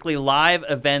basically live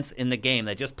events in the game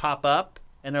that just pop up,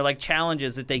 and they're like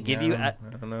challenges that they give you. I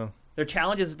don't know. They're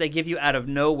challenges that they give you out of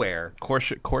nowhere.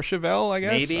 Courchevel, I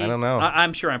guess? Maybe. I don't know.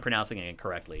 I'm sure I'm pronouncing it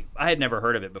incorrectly. I had never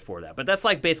heard of it before that. But that's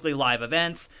like basically live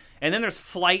events. And then there's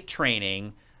flight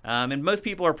training. And most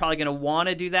people are probably going to want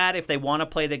to do that if they want to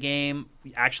play the game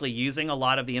actually using a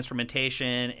lot of the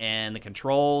instrumentation and the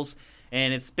controls.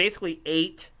 And it's basically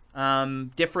 8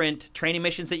 different training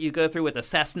missions that you go through with a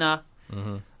Cessna.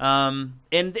 And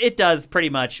it does pretty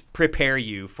much prepare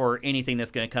you for anything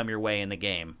that's going to come your way in the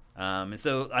game. And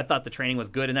so I thought the training was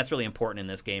good, and that's really important in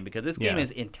this game because this game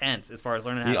is intense as far as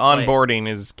learning how to play. The onboarding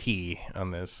is key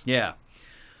on this. Yeah.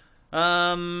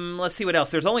 Let's see what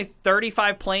else. There's only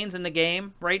 35 planes in the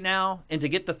game right now, and to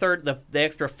get the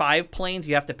extra 5 planes,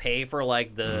 you have to pay for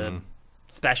like the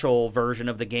special version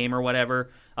of the game or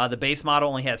whatever. The base model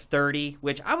only has 30,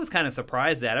 which I was kind of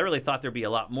surprised at. I really thought there'd be a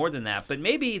lot more than that, but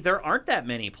maybe there aren't that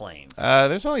many planes.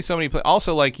 There's only so many.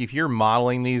 Also, like if you're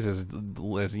modeling these as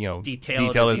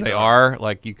detailed as they are,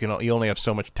 like you only have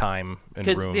so much time and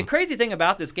room. Because the crazy thing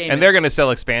about this game, and they're going to sell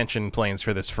expansion planes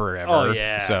for this forever. Oh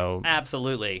yeah, so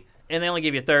absolutely. And they only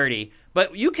give you 30,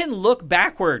 but you can look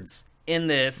backwards in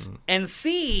this and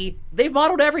see they've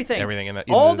modeled everything. Everything in that,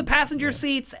 all the passenger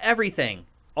seats, everything.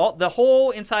 The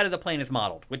whole inside of the plane is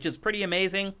modeled, which is pretty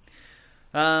amazing.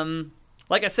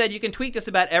 Like I said, you can tweak just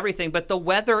about everything, but the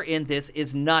weather in this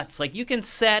is nuts. Like you can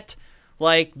set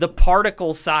like the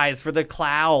particle size for the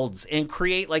clouds and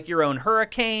create like your own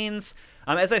hurricanes.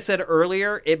 As I said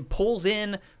earlier, it pulls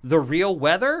in the real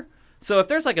weather. So if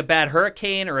there's like a bad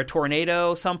hurricane or a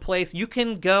tornado someplace, you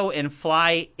can go and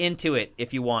fly into it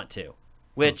if you want to,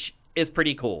 which is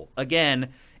pretty cool. Again,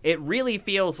 it really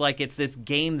feels like it's this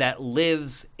game that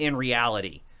lives in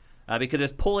reality because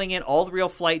it's pulling in all the real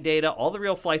flight data, all the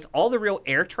real flights, all the real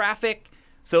air traffic.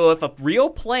 So if a real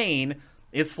plane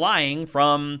is flying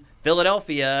from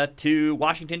Philadelphia to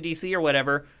Washington, D.C. or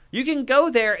whatever, you can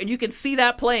go there and you can see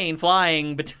that plane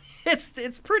flying. But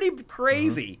it's pretty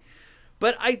crazy.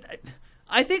 But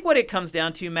I think what it comes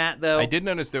down to, Matt, though... I did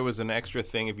notice there was an extra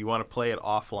thing. If you want to play it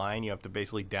offline, you have to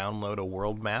basically download a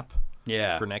world map.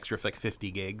 Yeah. For an extra like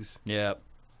 50 gigs. Yeah.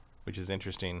 Which is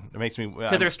interesting. It makes me...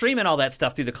 Because they're streaming all that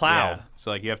stuff through the cloud. Yeah.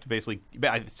 So like you have to basically...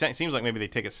 It seems like maybe they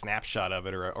take a snapshot of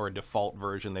it or a default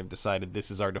version. They've decided this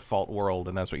is our default world,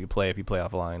 and that's what you play if you play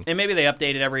offline. And maybe they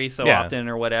update it every so often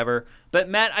or whatever. But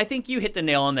Matt, I think you hit the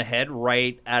nail on the head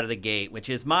right out of the gate, which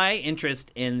is my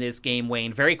interest in this game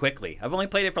waned very quickly. I've only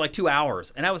played it for like 2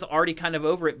 hours, and I was already kind of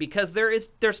over it because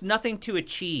there's nothing to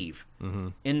achieve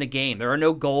in the game. There are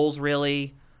no goals,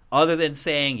 really. Other than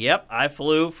saying, yep, I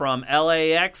flew from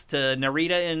LAX to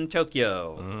Narita in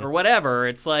Tokyo or whatever.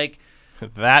 It's like...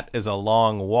 That is a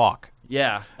long walk.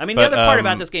 Yeah. I mean, the other part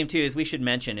about this game, too, is we should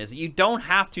mention, is you don't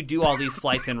have to do all these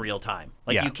flights in real time.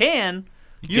 Like, you can.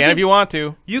 You can if you want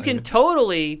to. You can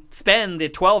totally spend the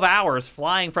 12 hours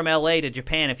flying from LA to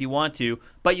Japan if you want to,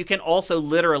 but you can also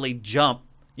literally jump.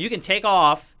 You can take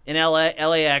off in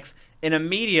LAX and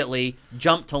immediately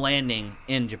jump to landing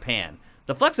in Japan.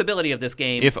 The flexibility of this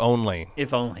game... If only.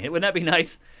 If only. Wouldn't that be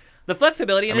nice? The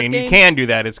flexibility in this game... I mean, you can do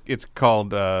that. It's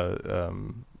called...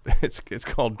 it's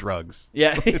called drugs.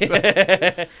 Yeah.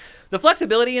 The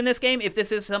flexibility in this game, if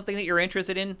this is something that you're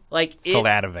interested in, like... It's called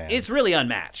Ativan. It's really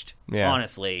unmatched,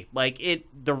 honestly. Like,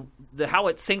 the how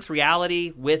it syncs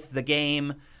reality with the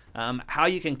game, how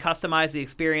you can customize the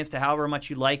experience to however much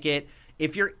you like it.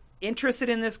 If you're interested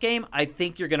in this game, I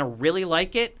think you're going to really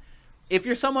like it. If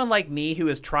you're someone like me who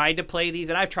has tried to play these,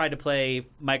 and I've tried to play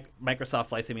Microsoft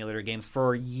Flight Simulator games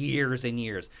for years and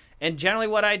years, and generally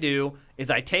what I do is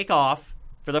I take off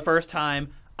for the first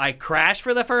time, I crash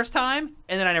for the first time,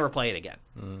 and then I never play it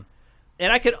again.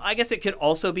 And I guess it could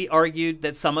also be argued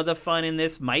that some of the fun in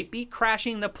this might be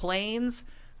crashing the planes,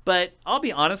 but I'll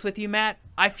be honest with you, Matt,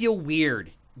 I feel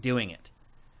weird doing it.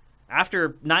 After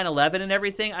 9/11 and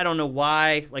everything, I don't know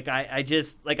why. Like, I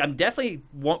just, like, I'm definitely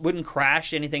wouldn't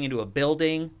crash anything into a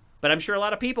building, but I'm sure a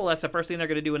lot of people, that's the first thing they're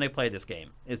going to do when they play this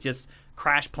game, is just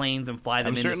crash planes and fly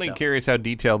them into stuff. I'm certainly curious how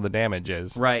detailed the damage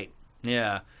is. Right,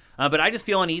 yeah. But I just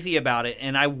feel uneasy about it,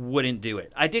 and I wouldn't do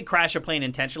it. I did crash a plane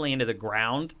intentionally into the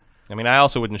ground. I mean, I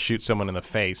also wouldn't shoot someone in the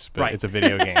face, but It's a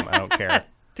video game. I don't care.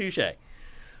 Touche.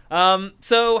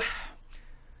 So,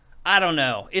 I don't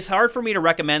know. It's hard for me to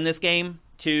recommend this game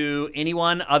to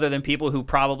anyone other than people who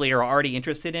probably are already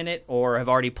interested in it or have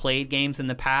already played games in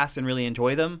the past and really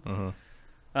enjoy them.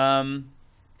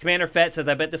 Commander Fett says,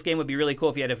 I bet this game would be really cool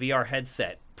if you had a VR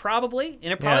headset. Probably,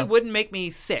 and it probably wouldn't make me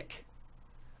sick.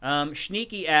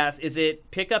 Schneeky asks, is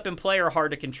it pick up and play or hard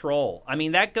to control? I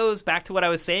mean, that goes back to what I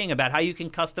was saying about how you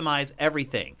can customize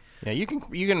everything. Yeah, you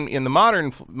can in the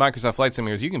modern Microsoft Flight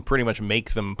Simulators, you can pretty much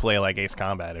make them play like Ace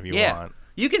Combat if you want.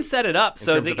 You can set it up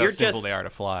so that you're just... simple they are to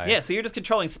fly. Yeah, so you're just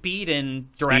controlling speed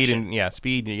and direction.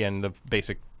 Speed and the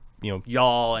basic,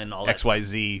 yaw and all that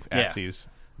XYZ axes.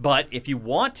 Yeah. But if you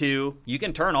want to, you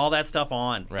can turn all that stuff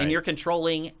on. Right. And you're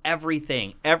controlling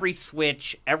everything. Every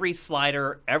switch, every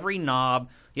slider, every knob.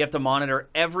 You have to monitor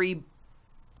every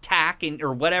tack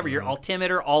or whatever, your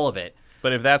altimeter, all of it.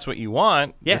 But if that's what you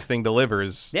want, this thing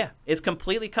delivers. Yeah, it's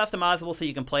completely customizable so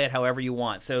you can play it however you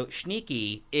want. So,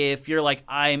 Schneeky, if you're like,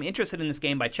 I'm interested in this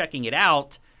game by checking it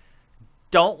out,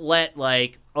 don't let,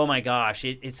 like, oh my gosh,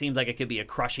 it seems like it could be a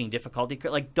crushing difficulty.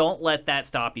 Like, don't let that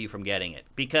stop you from getting it.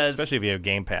 Because especially if you have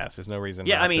Game Pass, there's no reason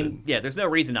there's no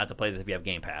reason not to play this if you have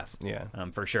Game Pass. Yeah.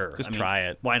 For sure. Just try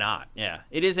it. Why not? Yeah.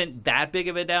 It isn't that big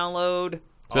of a download.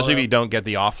 Especially if you don't get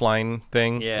the offline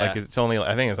thing. Yeah. Like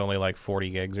I think it's only like 40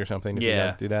 gigs or something if you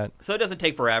don't do that. So it doesn't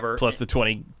take forever. Plus the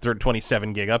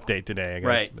 27 gig update today, I guess.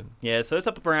 Right. But, yeah, so it's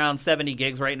up around 70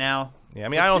 gigs right now. yeah, I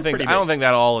mean, I don't think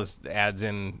that all adds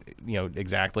in,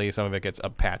 exactly. Some of it gets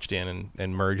patched in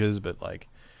and merges, but like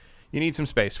you need some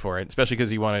space for it, especially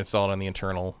because you want to install it on the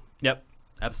internal. Yep,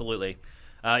 absolutely.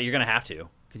 You're going to have to.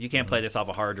 Because you can't play this off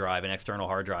a hard drive, an external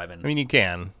hard drive. And I mean, you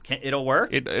can. It'll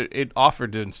work? It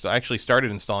offered to install. I actually started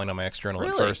installing on my external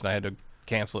Really? at first, and I had to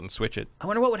cancel it and switch it. I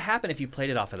wonder what would happen if you played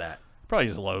it off of that. Probably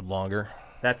just load longer.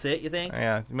 That's it, you think?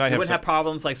 Yeah. You wouldn't have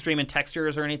problems like streaming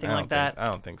textures or anything like that? I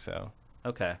don't think so.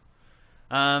 Okay.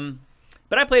 But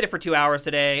I played it for 2 hours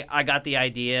today. I got the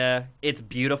idea. It's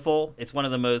beautiful. It's one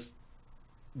of the most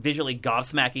visually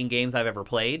gobsmacking games I've ever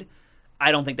played.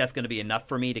 I don't think that's going to be enough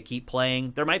for me to keep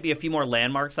playing. There might be a few more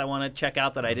landmarks I want to check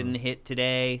out that I didn't hit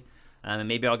today, and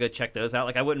maybe I'll go check those out.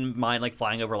 Like I wouldn't mind like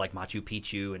flying over like Machu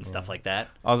Picchu and stuff like that.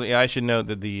 Also, I should note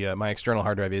that the my external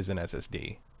hard drive is an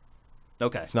SSD.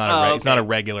 Okay, it's not it's not a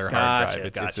regular hard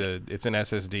drive. Gotcha. It's an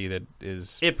SSD that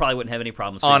is. It probably wouldn't have any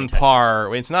problems. On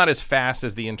par. It's not as fast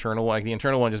as the internal one. Like the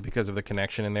internal one, just because of the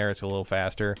connection in there, it's a little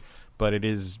faster. But it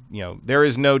is, there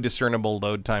is no discernible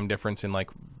load time difference in like.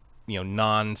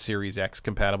 Non-Series X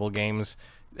compatible games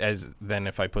than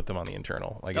if I put them on the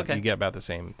internal. Like you get about the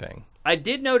same thing. I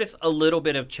did notice a little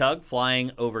bit of chug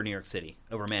flying over New York City,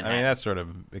 over Manhattan. I mean, that's sort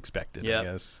of expected, I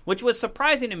guess. Which was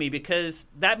surprising to me because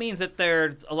that means that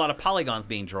there's a lot of polygons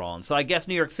being drawn. So I guess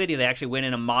New York City, they actually went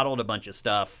in and modeled a bunch of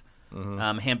stuff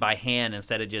hand by hand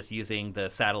instead of just using the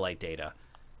satellite data,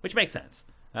 which makes sense.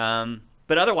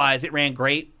 But otherwise, it ran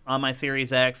great on my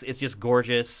Series X. It's just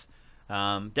gorgeous.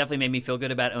 Definitely made me feel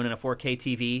good about owning a 4K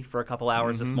TV for a couple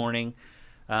hours this morning.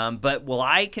 But will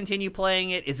I continue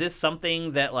playing it? Is this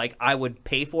something that like I would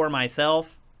pay for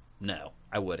myself? No,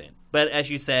 I wouldn't. But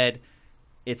as you said,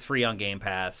 it's free on Game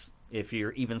Pass. If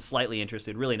you're even slightly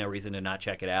interested, really no reason to not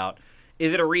check it out.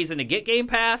 Is it a reason to get Game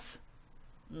Pass?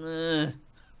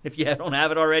 If you don't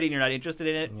have it already and you're not interested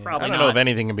in it, probably not. I don't know if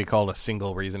anything can be called a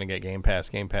single reason to get Game Pass.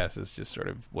 Game Pass is just sort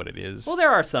of what it is. Well,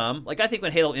 there are some. Like, I think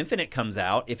when Halo Infinite comes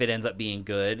out, if it ends up being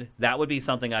good, that would be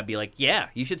something I'd be like, yeah,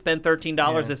 you should spend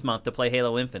 $13 this month to play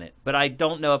Halo Infinite. But I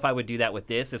don't know if I would do that with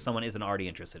this if someone isn't already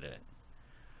interested in it.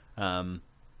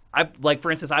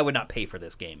 For instance, I would not pay for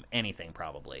this game. Anything,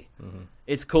 probably.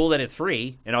 It's cool that it's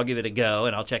free, and I'll give it a go,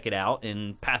 and I'll check it out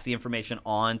and pass the information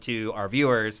on to our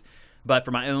viewers. But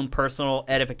for my own personal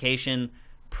edification,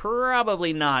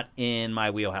 probably not in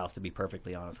my wheelhouse, to be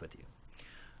perfectly honest with you.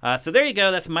 So there you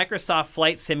go. That's Microsoft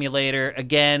Flight Simulator.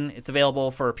 Again, it's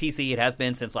available for PC. It has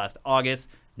been since last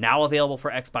August. Now available for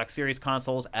Xbox Series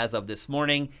consoles as of this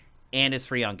morning, and it's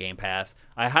free on Game Pass.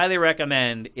 I highly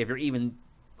recommend, if you're even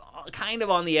kind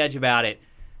of on the edge about it,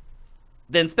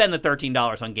 then spend the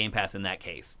 $13 on Game Pass in that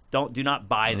case. Do not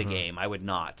buy the game. I would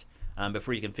not.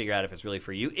 Before you can figure out if it's really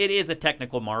for you. It is a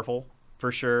technical marvel,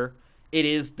 for sure. It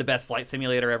is the best flight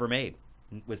simulator ever made,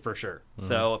 for sure.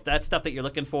 So if that's stuff that you're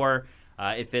looking for,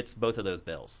 it fits both of those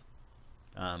bills.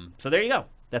 So there you go.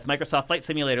 That's Microsoft Flight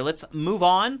Simulator. Let's move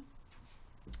on.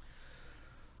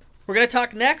 We're going to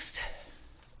talk next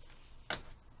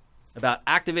about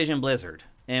Activision Blizzard.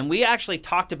 And we actually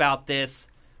talked about this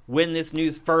when this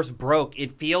news first broke.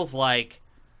 It feels like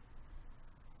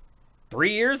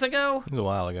 3 years ago? It was a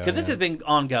while ago. Because this has been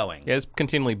ongoing. Yeah, it's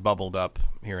continually bubbled up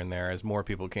here and there as more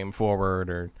people came forward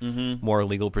or more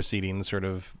legal proceedings sort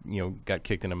of, got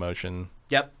kicked into motion.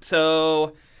 Yep.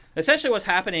 So essentially what's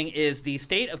happening is the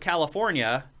state of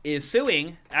California is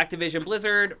suing Activision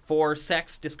Blizzard for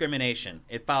sex discrimination.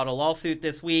 It filed a lawsuit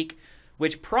this week,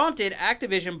 which prompted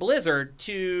Activision Blizzard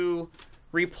to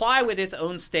reply with its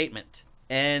own statement.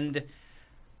 And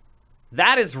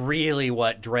that is really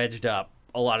what dredged up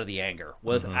a lot of the anger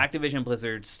was Activision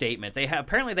Blizzard's statement.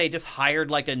 Apparently they just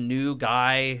hired like a new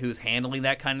guy who's handling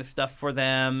that kind of stuff for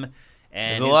them.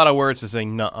 And there's a lot of words to say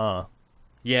nuh-uh.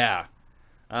 Yeah.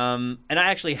 And I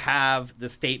actually have the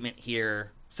statement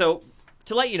here. So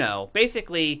to let you know,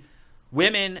 basically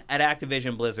women at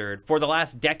Activision Blizzard for the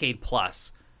last decade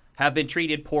plus have been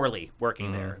treated poorly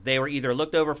working there. They were either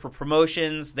looked over for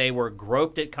promotions, they were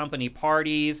groped at company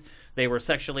parties, they were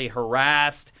sexually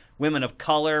harassed. Women of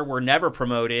color were never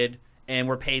promoted and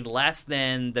were paid less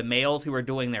than the males who were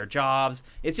doing their jobs.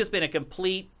 It's just been a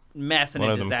complete mess and a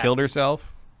disaster. One of them killed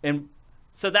herself? And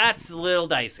so that's a little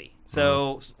dicey.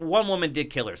 So one woman did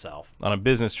kill herself. On a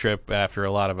business trip after a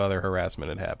lot of other harassment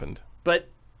had happened. But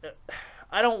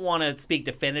I don't want to speak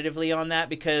definitively on that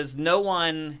because no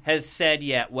one has said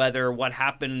yet whether what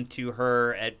happened to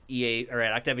her at EA or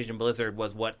at Activision Blizzard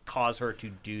was what caused her to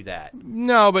do that.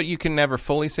 No, but you can never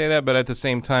fully say that. But at the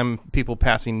same time, people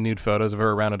passing nude photos of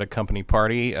her around at a company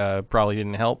party probably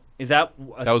didn't help. Is that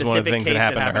that was one of the things that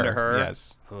happened to her?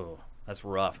 Yes. Oh, that's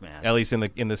rough, man. At least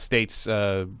in the states,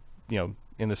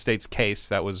 in the state's case,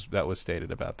 that was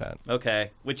stated about that.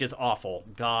 Okay, which is awful.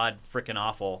 God, freaking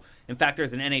awful. In fact,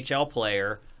 there's an NHL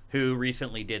player who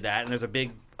recently did that, and there's a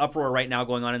big uproar right now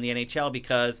going on in the NHL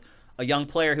because a young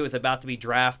player who was about to be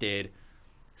drafted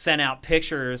sent out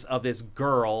pictures of this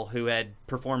girl who had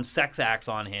performed sex acts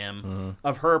on him,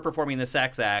 of her performing the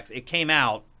sex acts. It came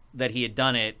out that he had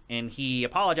done it, and he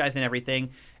apologized and everything,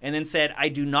 and then said, I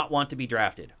do not want to be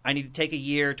drafted. I need to take a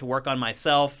year to work on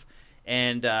myself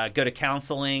and go to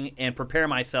counseling and prepare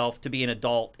myself to be an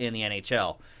adult in the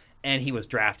NHL. And he was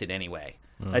drafted anyway.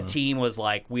 A team was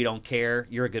like, we don't care.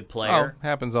 You're a good player. Oh,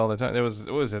 happens all the time.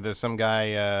 There's some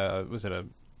guy, I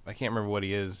can't remember what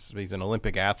he is, but he's an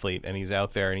Olympic athlete, and he's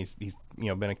out there, and he's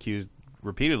been accused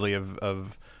repeatedly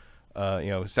of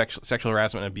sexual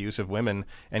harassment and abuse of women.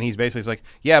 And he's basically like,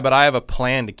 yeah, but I have a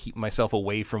plan to keep myself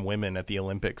away from women at the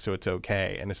Olympics, so it's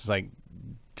okay. And it's like,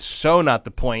 so not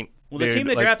the point. Well, the team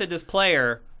that drafted this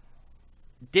player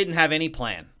didn't have any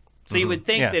plan. So you would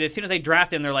think that as soon as they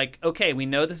draft him, they're like, okay, we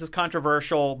know this is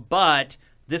controversial, but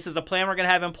this is the plan we're going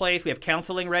to have in place. We have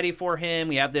counseling ready for him.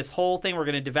 We have this whole thing we're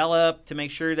going to develop to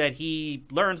make sure that he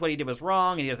learns what he did was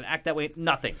wrong and he doesn't act that way.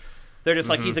 Nothing. They're just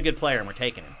like, he's a good player and we're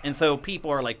taking him. And so people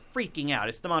are like freaking out.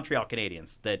 It's the Montreal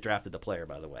Canadiens that drafted the player,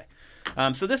 by the way.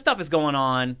 So this stuff is going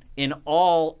on in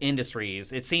all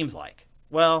industries, it seems like.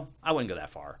 Well, I wouldn't go that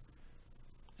far.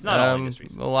 It's not all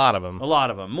industries. A lot of them. A lot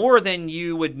of them. More than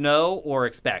you would know or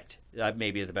expect,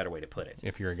 maybe is a better way to put it.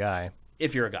 If you're a guy.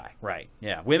 If you're a guy, right.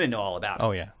 Yeah. Women know all about it.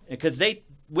 Oh, yeah. Because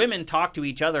women talk to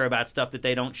each other about stuff that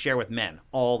they don't share with men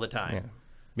all the time. Yeah.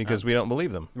 Because we don't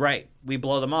believe them. Right. We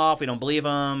blow them off. We don't believe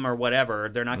them or whatever.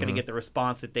 They're not going to get the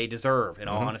response that they deserve, in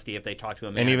all honesty, if they talk to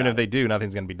a man. And even if they do,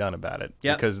 nothing's going to be done about it.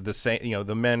 Yep. Because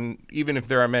the men, even if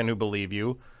there are men who believe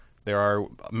you, there are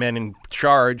men in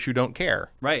charge who don't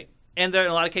care. Right. And in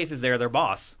a lot of cases, they're their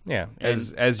boss. Yeah,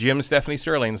 as Jim Stephanie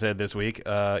Sterling said this week,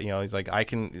 he's like,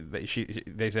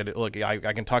 they said, look,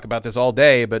 I can talk about this all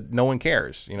day, but no one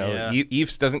cares.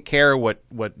 Eves doesn't care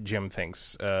what Jim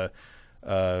thinks.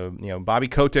 Bobby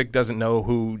Kotick doesn't know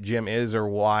who Jim is or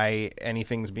why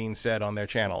anything's being said on their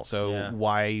channel. So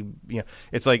why,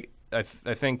 it's like, I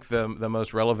think the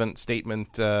most relevant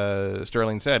statement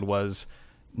Sterling said was,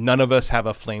 none of us have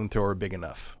a flamethrower big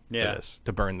enough for this,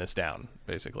 to burn this down,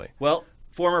 basically. Well,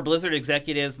 former Blizzard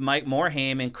executives Mike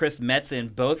Morhaime and Chris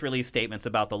Metzen both released statements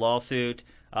about the lawsuit.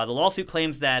 The lawsuit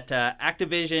claims that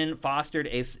Activision fostered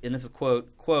and this is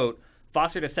quote,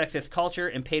 fostered a sexist culture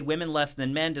and paid women less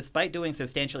than men despite doing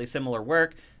substantially similar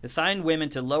work, assigned women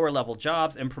to lower-level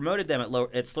jobs and promoted them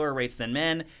at slower rates than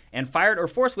men, and fired or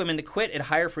forced women to quit at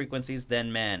higher frequencies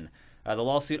than men. The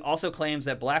lawsuit also claims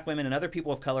that black women and other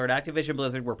people of color at Activision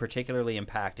Blizzard were particularly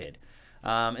impacted.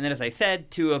 And then, as I said,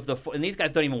 and these guys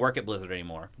don't even work at Blizzard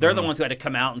anymore. They're the ones who had to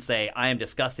come out and say, I am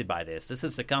disgusted by this. This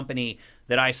is the company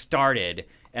that I started,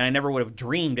 and I never would have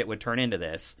dreamed it would turn into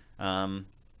this.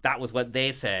 That was what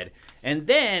they said. And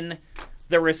then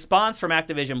the response from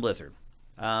Activision Blizzard,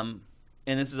 and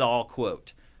this is all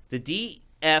quote, the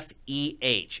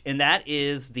DFEH, and that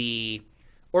is the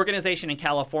organization in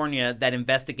California that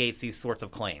investigates these sorts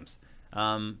of claims,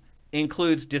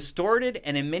 includes distorted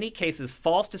and in many cases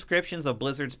false descriptions of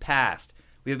Blizzard's past.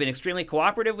 We have been extremely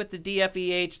cooperative with the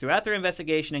DFEH throughout their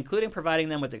investigation, including providing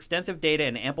them with extensive data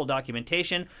and ample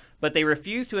documentation, but they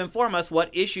refuse to inform us what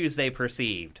issues they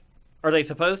perceived. Are they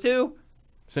supposed to?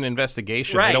 It's an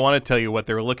investigation. Right. They don't want to tell you what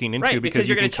they're looking into because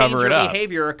you're you can going to change cover it your up.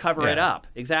 behavior or cover it up.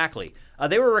 Exactly.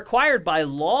 They were required by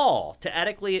law to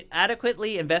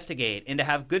adequately investigate and to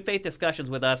have good faith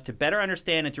discussions with us to better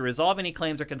understand and to resolve any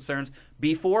claims or concerns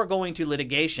before going to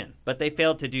litigation, but they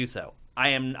failed to do so. I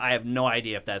have no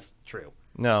idea if that's true.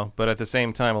 No, but at the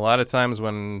same time, a lot of times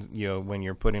when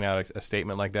you're putting out a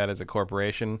statement like that as a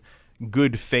corporation,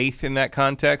 good faith in that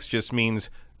context just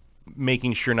means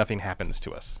making sure nothing happens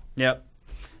to us. Yep.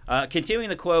 Continuing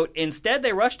the quote, instead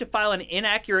they rushed to file an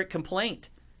inaccurate complaint,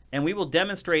 and we will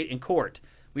demonstrate in court.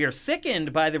 We are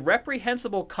sickened by the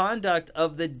reprehensible conduct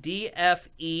of the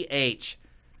DFEH.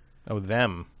 Oh,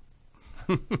 them.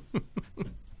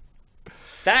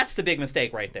 That's the big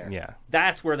mistake right there. Yeah.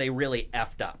 That's where they really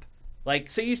effed up. Like,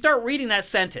 so you start reading that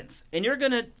sentence, and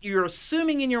you're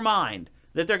assuming in your mind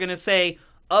that they're going to say,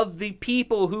 of the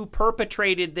people who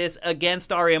perpetrated this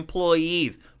against our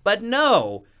employees. But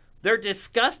no, They're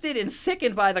disgusted and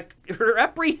sickened by the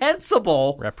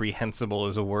reprehensible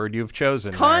is a word you've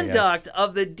chosen. Conduct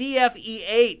of the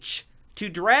DFEH to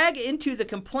drag into the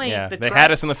complaint. Yeah, they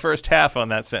had us in the first half on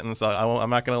that sentence. I'm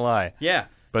not going to lie. Yeah.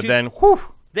 But then, whew.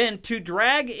 Then to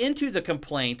drag into the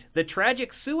complaint the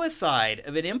tragic suicide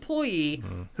of an employee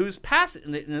whose passing,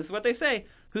 and this is what they say,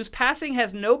 whose passing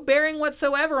has no bearing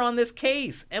whatsoever on this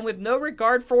case, and with no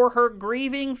regard for her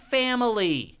grieving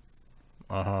family.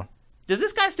 Uh-huh. Does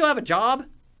this guy still have a job?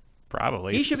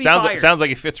 Probably. He should be fired. Sounds like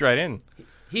he fits right in.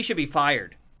 He should be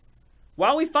fired.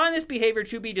 While we find this behavior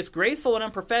to be disgraceful and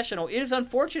unprofessional, it is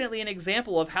unfortunately an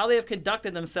example of how they have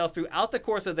conducted themselves throughout the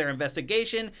course of their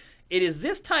investigation. It is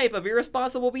this type of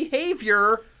irresponsible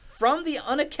behavior from the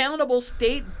unaccountable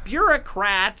state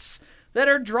bureaucrats that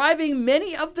are driving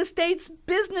many of the state's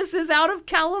businesses out of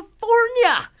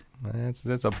California.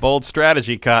 That's a bold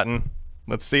strategy, Cotton.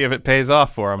 Let's see if it pays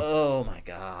off for them. Oh, my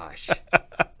gosh.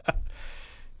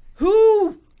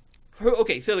 Who?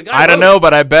 Okay, so the guy... I don't know,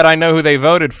 but I bet I know who they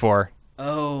voted for.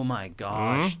 Oh, my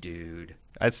gosh, dude.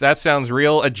 That sounds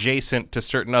real adjacent to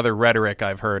certain other rhetoric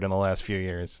I've heard in the last few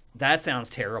years. That sounds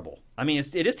terrible. I mean,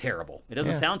 it is terrible. It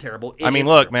doesn't sound terrible. Look,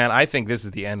 terrible. man, I think this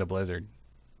is the end of Blizzard.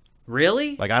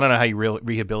 Really? Like, I don't know how you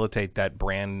rehabilitate that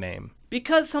brand name.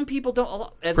 Because some people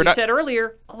don't, as we said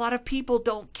earlier, a lot of people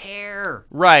don't care.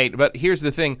 Right, but here's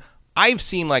the thing. I've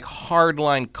seen, like,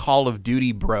 hardline Call of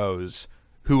Duty bros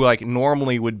who, like,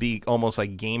 normally would be almost,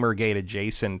 like, Gamergate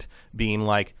adjacent being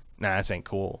like, nah, this ain't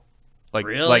cool. Like,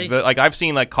 really? Like I've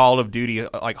seen, like, Call of Duty,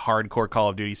 like, hardcore Call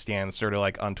of Duty stands sort of,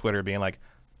 like, on Twitter being like,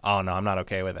 oh no, I'm not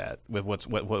okay with that.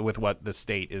 With what the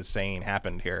state is saying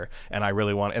happened here, and I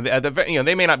really want. And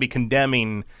they may not be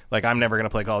condemning, like, I'm never going to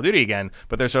play Call of Duty again,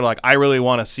 but they're sort of like, I really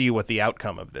want to see what the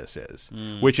outcome of this is,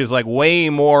 which is like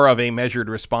way more of a measured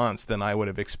response than I would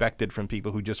have expected from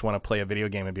people who just want to play a video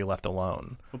game and be left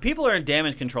alone. Well, people are in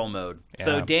damage control mode. Yeah.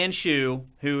 So Dan Shu,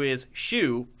 who is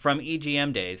Shu from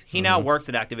EGM days, he now works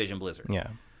at Activision Blizzard. Yeah.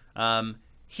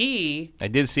 I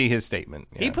did see his statement.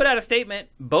 Yeah. He put out a statement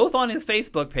both on his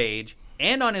Facebook page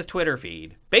and on his Twitter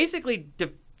feed, basically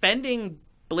defending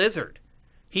Blizzard.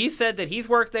 He said that he's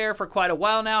worked there for quite a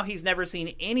while now. He's never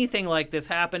seen anything like this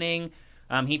happening.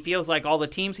 He feels like all the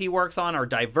teams he works on are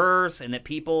diverse and that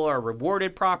people are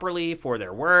rewarded properly for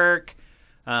their work.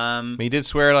 He did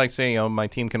swear, like, saying, my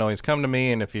team can always come to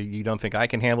me, and if you don't think I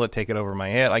can handle it, take it over my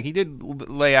head. Like, he did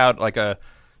lay out, like,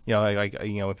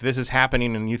 if this is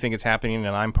happening and you think it's happening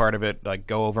and I'm part of it, like,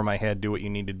 go over my head, do what you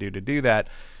need to do that.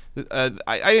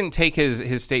 I didn't take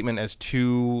his statement as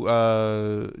too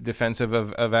defensive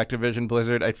of Activision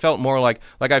Blizzard. It felt more like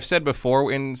I've said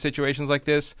before in situations like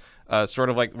this, sort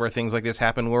of like where things like this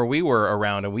happen where we were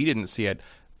around and we didn't see it.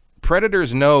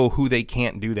 Predators know who they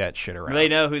can't do that shit around. They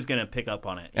know who's going to pick up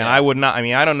on it. And I would not. I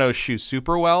mean, I don't know Shu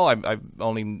super well. I've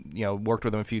only worked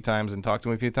with him a few times and talked to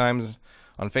him a few times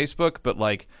on Facebook, but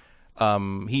like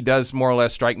he does more or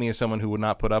less strike me as someone who would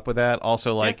not put up with that.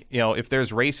 Also, like, if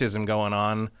there's racism going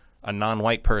on, a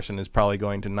non-white person is probably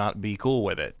going to not be cool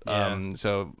with it. Yeah.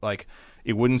 So like,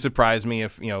 it wouldn't surprise me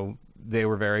if they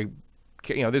were very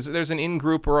there's an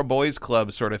in-group or a boys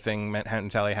club sort of thing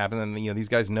mentality happen, and these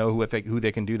guys know who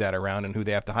they can do that around and who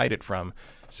they have to hide it from.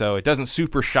 So it doesn't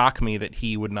super shock me that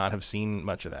he would not have seen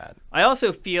much of that. I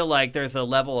also feel like there's a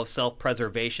level of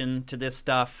self-preservation to this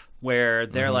stuff where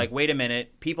they're like, wait a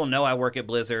minute, people know I work at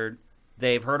Blizzard.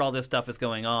 They've heard all this stuff is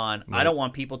going on. I don't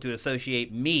want people to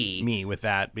associate me with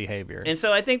that behavior. And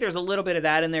so I think there's a little bit of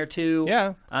that in there too.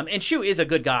 Yeah. And Shu is a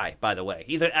good guy, by the way.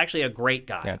 He's actually a great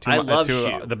guy. Yeah, I love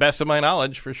Shu. The best of my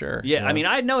knowledge, for sure. Yeah, I mean,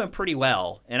 I know him pretty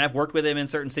well, and I've worked with him in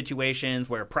certain situations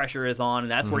where pressure is on,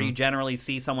 and that's where you generally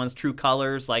see someone's true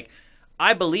colors. Like,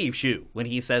 I believe Shu when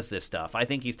he says this stuff. I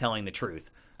think he's telling the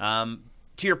truth. To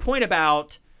your point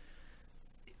about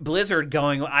Blizzard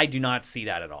going, I do not see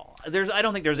that at all. I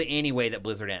don't think there's any way that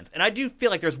Blizzard ends. And I do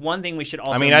feel like there's one thing we should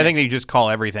also I think they just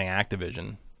call everything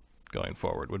Activision going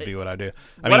forward would be what I do.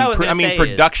 I mean,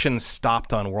 production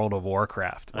stopped on World of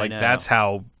Warcraft. Like, that's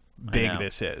how big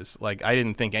this is. Like, I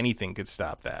didn't think anything could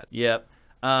stop that. Yep.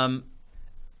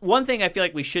 One thing I feel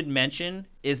like we should mention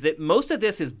is that most of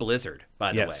this is Blizzard,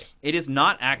 by the way. It is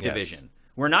not Activision. Yes.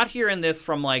 We're not hearing this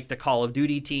from, like, the Call of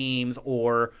Duty teams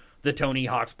or the Tony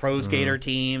Hawk's Pro Skater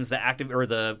teams,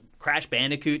 the Crash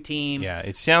Bandicoot teams. Yeah,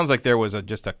 it sounds like there was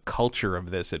just a culture of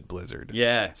this at Blizzard.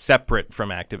 Yeah. Separate from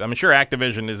Activision. I'm sure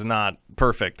Activision is not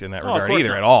perfect in that regard either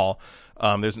not. at all.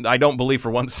 I don't believe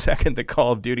for one second that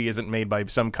Call of Duty isn't made by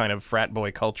some kind of frat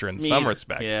boy culture in some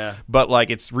respect. Yeah. But like,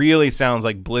 it really sounds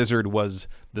like Blizzard was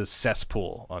the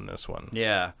cesspool on this one.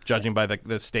 Yeah. Judging by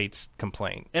the state's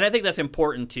complaint. And I think that's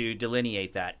important to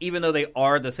delineate that. Even though they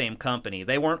are the same company,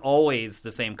 they weren't always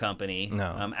the same company.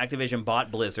 No. Activision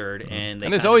bought Blizzard, and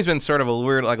there's always been sort of a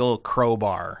weird, like a little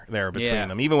crowbar there between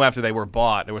them. Even after they were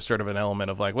bought, there was sort of an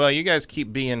element of like, well, you guys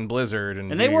keep being Blizzard,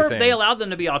 and they allowed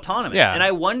them to be autonomous. Yeah. And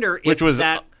I wonder if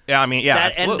that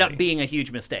ended up being a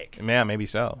huge mistake. Yeah, maybe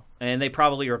so. And they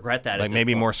probably regret that. Like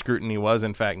maybe more scrutiny was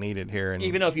in fact needed here. And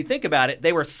even though if you think about it,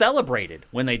 they were celebrated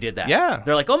when they did that. Yeah.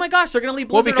 They're like, oh my gosh, they're going to leave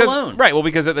Blizzard alone. Right. Well,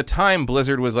 because at the time,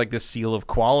 Blizzard was like this seal of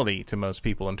quality to most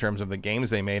people in terms of the games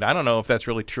they made. I don't know if that's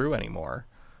really true anymore.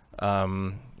 Not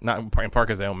in part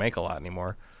because they don't make a lot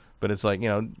anymore. But it's like,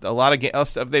 a lot of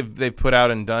stuff they've put out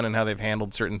and done, and how they've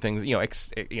handled certain things,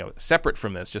 separate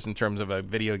from this, just in terms of a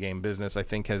video game business, I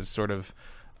think has sort of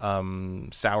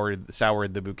soured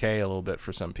the bouquet a little bit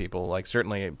for some people. Like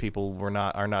certainly people are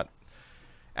not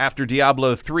after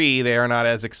Diablo 3, they are not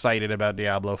as excited about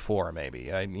Diablo 4. Maybe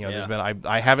there's been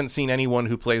I haven't seen anyone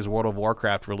who plays World of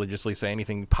Warcraft religiously say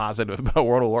anything positive about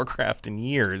World of Warcraft in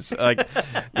years. Like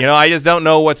I just don't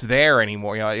know what's there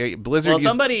anymore. Blizzard.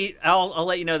 Well, I'll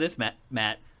let you know this,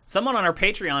 Matt. Someone on our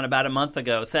Patreon about a month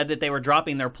ago said that they were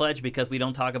dropping their pledge because we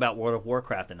don't talk about World of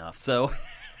Warcraft enough. So.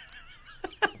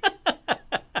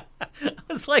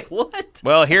 I was like, what?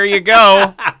 Well, here you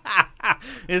go.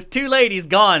 It's too late. He's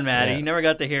gone, Matty. You never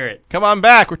got to hear it. Come on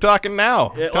back. We're talking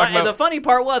now. And the funny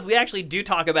part was we actually do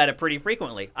talk about it pretty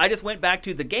frequently. I just went back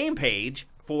to the game page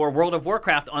for World of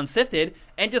Warcraft on Sifted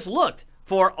and just looked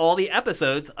for all the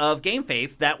episodes of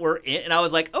GameFace that were in. And I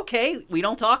was like, okay, we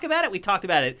don't talk about it. We talked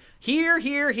about it here,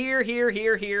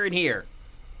 and here.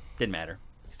 Didn't matter.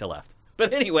 He still left.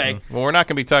 But anyway. Well, we're not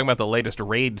going to be talking about the latest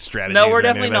raid strategies. No, we're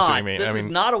definitely not. This is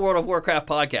not a World of Warcraft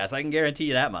podcast. I can guarantee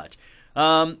you that much.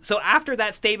 So after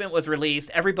that statement was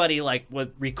released, everybody was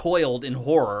recoiled in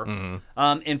horror. Mm-hmm.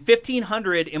 And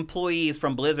 1,500 employees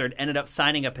from Blizzard ended up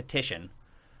signing a petition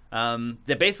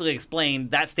that basically explained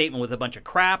that statement was a bunch of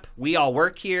crap. We all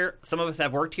work here. Some of us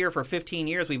have worked here for 15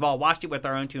 years. We've all watched it with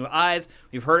our own two eyes.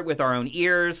 We've heard it with our own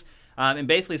ears. And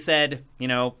basically said,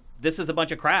 this is a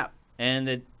bunch of crap.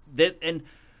 And and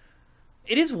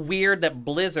it is weird that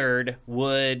Blizzard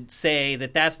would say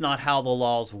that that's not how the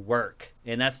laws work,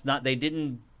 and they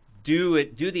didn't do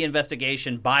the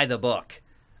investigation by the book.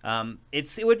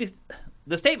 It would be,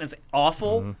 the statement's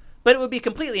awful, but it would be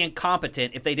completely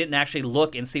incompetent if they didn't actually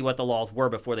look and see what the laws were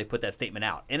before they put that statement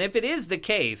out. And if it is the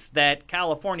case that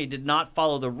California did not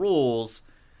follow the rules,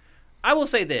 I will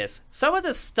say this: some of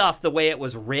the stuff, the way it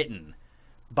was written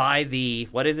by the,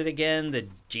 what is it again? The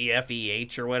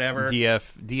GFEH or whatever?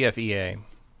 DFEA.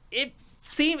 It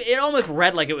almost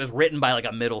read like it was written by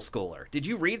a middle schooler. Did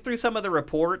you read through some of the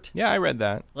report? Yeah, I read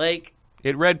that.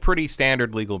 It read pretty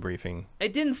standard legal briefing.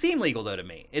 It didn't seem legal, though, to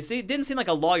me. It didn't seem like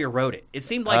a lawyer wrote it. It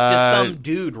seemed like just some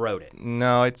dude wrote it.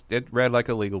 No, it read like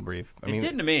a legal brief. It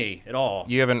didn't to me at all.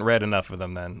 You haven't read enough of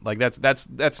them, then.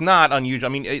 That's not unusual.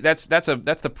 I mean, that's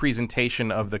the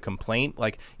presentation of the complaint.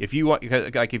 If you want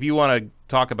to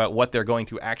talk about what they're going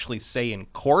to actually say in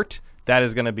court, that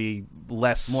is going to be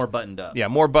more buttoned up. Yeah,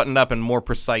 more buttoned up and more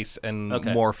precise and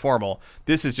more formal.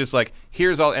 This is just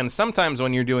here's all. And sometimes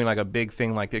when you're doing a big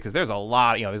thing like this, because there's a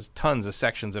lot, there's tons of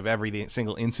sections of every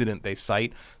single incident they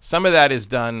cite. Some of that is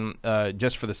done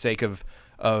just for the sake of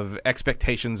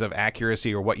expectations of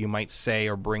accuracy or what you might say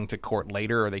or bring to court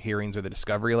later, or the hearings or the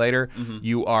discovery later. Mm-hmm.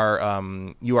 You are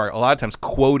a lot of times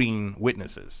quoting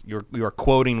witnesses. You are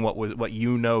quoting what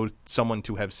someone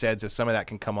to have said. So some of that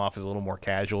can come off as a little more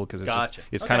casual because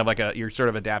it's kind of you're sort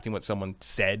of adapting what someone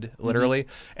said literally.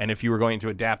 Mm-hmm. And if you were going to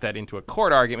adapt that into a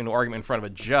court argument, in front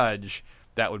of a judge,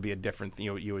 that would be a different thing.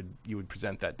 You would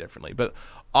present that differently. But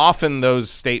often those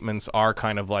statements are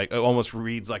kind of it almost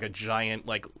reads like a giant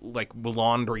like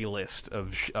laundry list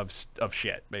of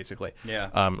shit, basically.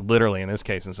 Yeah. Literally in this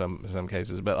case, in some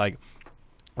cases, but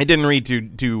it didn't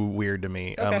read too weird to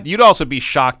me. Okay. You'd also be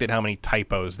shocked at how many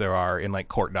typos there are in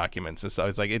court documents and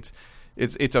stuff.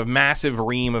 It's a massive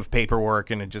ream of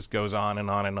paperwork, and it just goes on and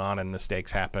on and on, and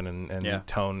mistakes happen, and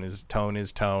tone is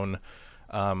tone.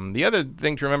 The other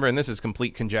thing to remember, and this is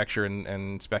complete conjecture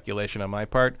and speculation on my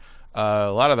part,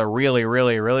 a lot of the really,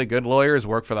 really, really good lawyers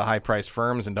work for the high-priced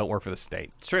firms and don't work for the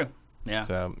state. It's true. Yeah.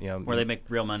 So where they make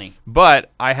real money.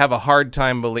 But I have a hard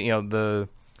time believing.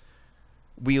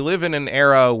 We live in an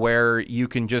era where you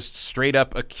can just straight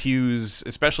up accuse,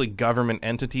 especially government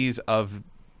entities, of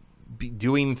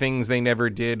doing things they never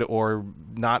did or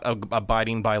not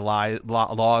abiding by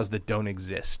laws that don't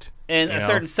exist. And a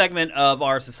certain segment of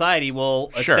our society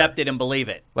will accept it and believe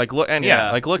it. Like look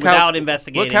without how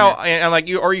investigating. Look how and like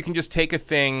or you can just take a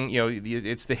thing.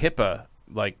 It's the HIPAA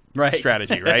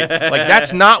strategy, right? Like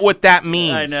that's not what that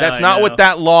means. That's not what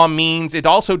that law means. It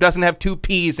also doesn't have 2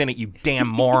 P's in it. You damn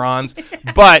morons.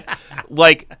 But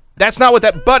like. That's not what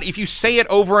that. But if you say it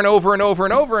over and over and over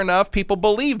and over enough, people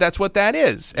believe that's what that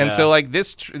is. And so, like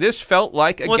this felt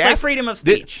like a. Well, it's like freedom of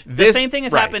speech. The same thing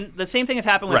has happened. The same thing has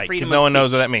happened with freedom of speech. No one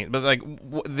knows what that means. But like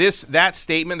that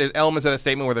statement, there's elements of that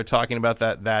statement where they're talking about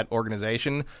that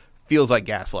organization feels like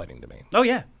gaslighting to me. Oh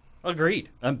yeah, agreed,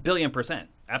 1,000,000,000%,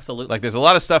 absolutely. Like there's a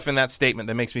lot of stuff in that statement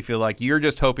that makes me feel like you're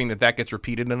just hoping that gets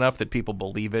repeated enough that people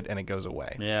believe it and it goes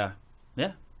away. Yeah,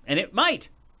 and it might.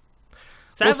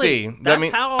 Sadly, we'll see. That's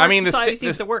how our society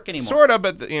seems to work anymore. Sort of,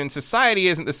 but society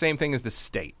isn't the same thing as the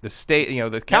state. The state,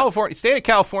 state of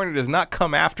California does not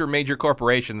come after major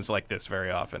corporations like this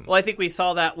very often. Well, I think we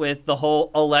saw that with the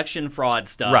whole election fraud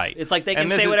stuff. Right. It's like they can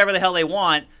say whatever the hell they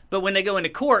want, but when they go into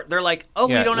court, they're like, "Oh,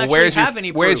 we don't actually have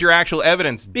any proof." Where's your actual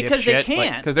evidence? Because they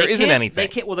can't. Because there isn't anything. They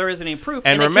can't. Well, there isn't any proof,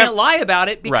 and they can't lie about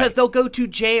it because they'll go to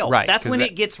jail. Right. That's when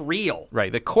it gets real.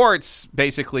 Right. The courts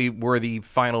basically were the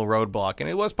final roadblock, and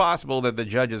it was possible that the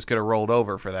judges could have rolled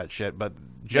over for that shit, but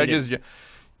judges.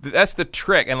 That's the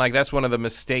trick, and like that's one of the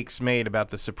mistakes made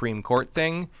about the Supreme Court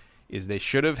thing. Is they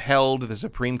should have held the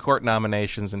Supreme Court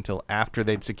nominations until after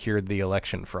they'd secured the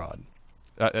election fraud.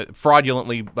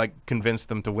 Fraudulently convinced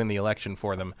them to win the election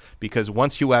for them, because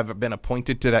once you have been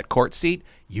appointed to that court seat,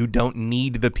 you don't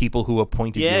need the people who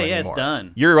appointed you anymore. Yeah, it's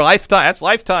done. Your lifetime. That's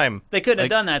lifetime. They couldn't have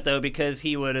done that though, because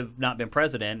he would have not been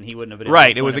president, and he wouldn't have been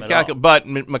right. It was a calculation, but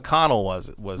McConnell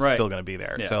was still going to be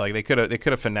there. Yeah. So like they could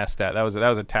have finessed that. That was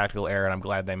a tactical error, and I'm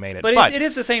glad they made it. But it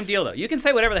is the same deal though. You can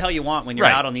say whatever the hell you want when you're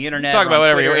out on the internet. Talk about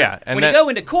whatever. And when you go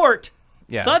into court,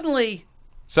 suddenly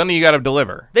you got to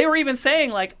deliver. They were even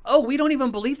saying like, "Oh, we don't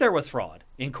even believe there was fraud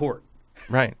in court."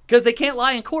 Right. Because they can't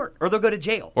lie in court, or they'll go to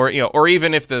jail. Or or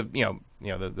even if the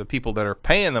people that are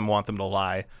paying them want them to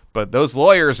lie, but those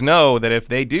lawyers know that if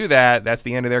they do that, that's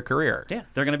the end of their career. Yeah,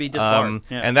 they're going to be disbarred.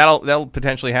 And that'll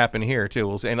potentially happen here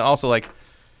too. And also like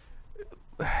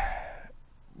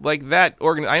that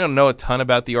I don't know a ton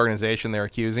about the organization they're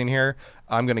accusing here.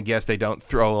 I'm going to guess they don't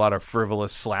throw a lot of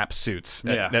frivolous slap suits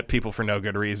at people for no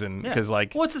good reason. Because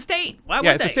well, it's a state. Why would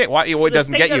it's a state. Why, it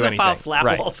doesn't get you anything. File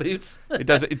slap lawsuits. It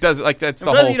does. Like that's the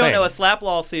whole thing. thing. You don't know, a slap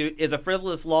lawsuit is a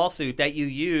frivolous lawsuit that you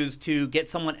use to get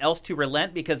someone else to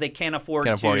relent because they can't afford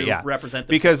to represent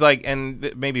themselves. Because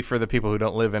and maybe for the people who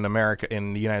don't live in America,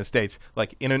 in the United States,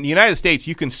 like in the United States,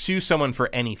 you can sue someone for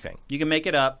anything. You can make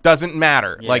it up. Doesn't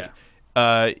matter. Yeah.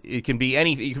 It can be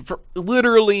anything, for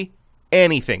literally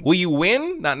anything. Will you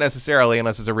win? Not necessarily,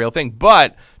 unless it's a real thing.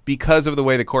 But because of the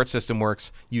way the court system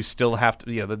works, you still have to.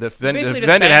 The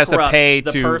defendant has to pay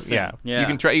to. Person. You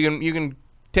can try. You can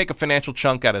take a financial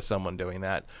chunk out of someone doing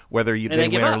that, whether they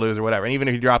win or lose or whatever. And even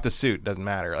if you drop the suit, it doesn't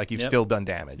matter. Like you've still done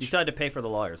damage. You still had to pay for the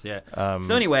lawyers. Yeah.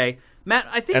 So anyway, Matt,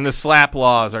 I think. And the slap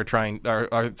laws are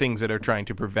things that are trying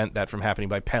to prevent that from happening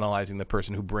by penalizing the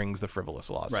person who brings the frivolous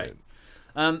lawsuit.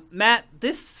 Right. Matt,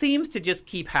 this seems to just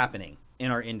keep happening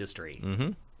in our industry.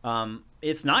 Mm-hmm.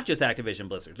 It's not just Activision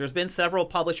Blizzard. There's been several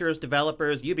publishers,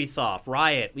 developers, Ubisoft,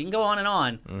 Riot. We can go on and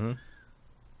on. Mm-hmm.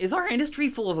 Is our industry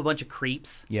full of a bunch of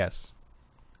creeps? Yes.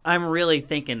 I'm really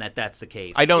thinking that that's the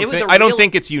case. I don't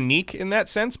think it's unique in that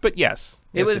sense, but yes.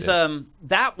 It was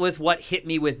that was what hit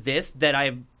me with this that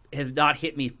has not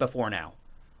hit me before now.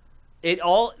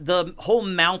 The whole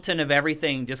mountain of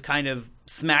everything just kind of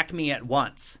smacked me at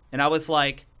once, and I was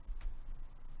like,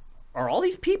 are all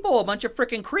these people a bunch of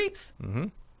freaking creeps? Mm-hmm.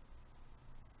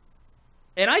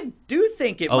 And I do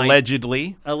think it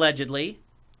allegedly.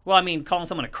 Well, I mean, calling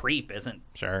someone a creep isn't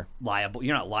liable.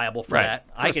 You're not liable for that.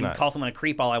 I can call someone a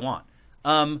creep all I want.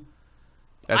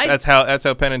 That's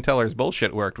how Penn and Teller's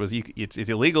bullshit worked. It's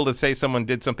illegal to say someone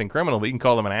did something criminal, but you can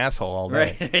call them an asshole all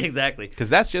day. Right, exactly. Because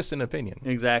that's just an opinion.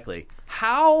 Exactly.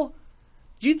 How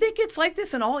do you think it's like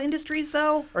this in all industries,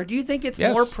 though, or do you think it's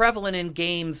more prevalent in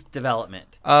games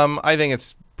development? I think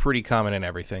it's pretty common in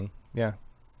everything. Yeah.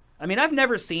 I mean, I've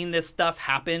never seen this stuff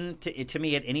happen to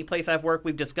me at any place I've worked.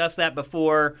 We've discussed that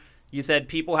before. You said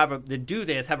people have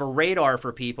a radar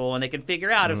for people, and they can figure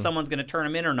out if someone's going to turn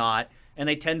them in or not, and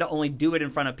they tend to only do it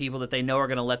in front of people that they know are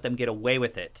going to let them get away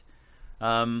with it.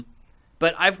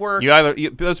 But I've worked...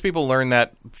 those people learn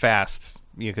that fast,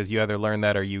 because you either learn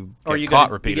that or you get caught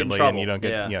repeatedly, and you don't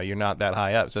get, you're not that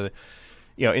high up. So,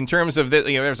 in terms of this,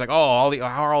 there's like, how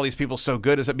are all these people so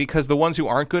good? Is it because the ones who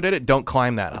aren't good at it don't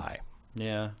climb that high?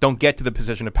 Yeah. Don't get to the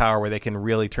position of power where they can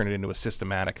really turn it into a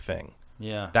systematic thing.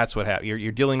 Yeah. That's what happens.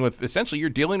 You're dealing with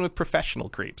professional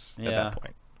creeps at that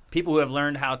point. People who have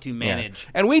learned how to manage.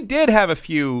 And we did have a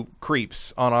few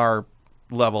creeps on our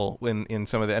level in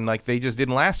some of the, and like they just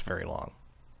didn't last very long.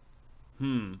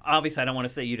 Obviously, I don't want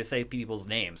to say people's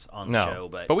names on the show,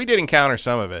 but we did encounter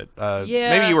some of it.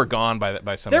 Maybe you were gone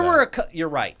by some. There of were you're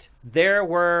right. There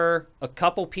were a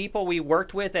couple people we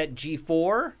worked with at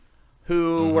G4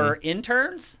 who were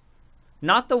interns,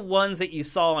 not the ones that you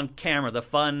saw on camera, the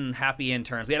fun, happy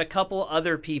interns. We had a couple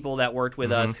other people that worked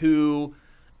with us who,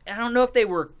 I don't know if they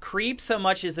were creeps so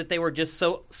much as that they were just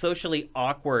so socially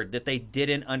awkward that they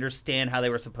didn't understand how they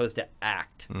were supposed to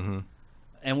act.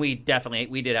 And we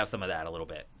did have some of that a little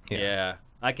bit. Yeah.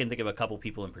 I can think of a couple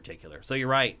people in particular. So you're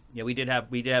right. Yeah, we did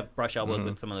have brush elbows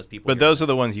with some of those people. But those are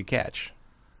the ones you catch.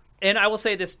 And I will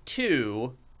say this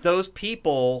too: those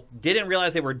people didn't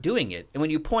realize they were doing it, and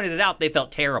when you pointed it out, they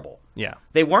felt terrible. Yeah,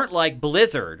 they weren't like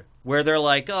Blizzard, where they're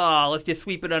like, "Oh, let's just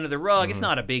sweep it under the rug. It's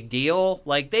not a big deal."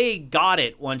 Like they got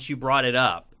it once you brought it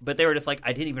up, but they were just like,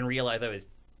 "I didn't even realize I was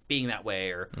being that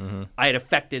way, or I had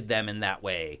affected them in that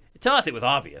way." To us, it was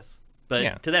obvious.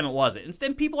 But to them, it wasn't. And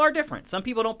then people are different. Some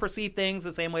people don't perceive things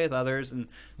the same way as others. And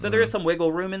so there is some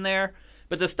wiggle room in there.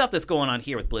 But the stuff that's going on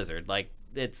here with Blizzard, like,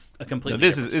 it's a completely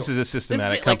different story. This is a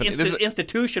systematic company. Like this is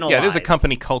institutionalized. Yeah, this is a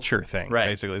company culture thing, right.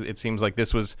 Basically. It seems like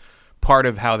this was part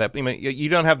of how that... I mean, you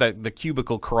don't have the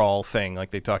cubicle crawl thing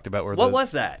like they talked about. What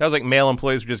was that? That was like male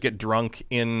employees would just get drunk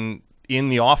in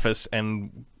the office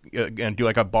and do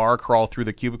like a bar crawl through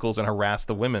the cubicles and harass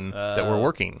the women that were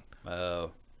working.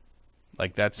 Oh.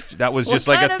 Like that was just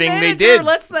like a thing they did. What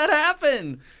lets that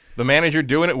happen? The manager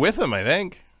doing it with them, I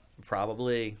think.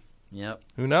 Probably. Yep.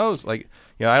 Who knows? Like,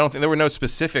 I don't think there were no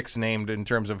specifics named in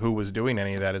terms of who was doing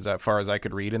any of that, as far as I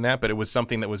could read in that. But it was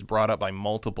something that was brought up by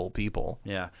multiple people.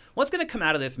 Yeah. What's going to come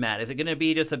out of this, Matt? Is it going to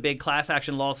be just a big class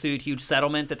action lawsuit, huge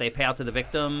settlement that they pay out to the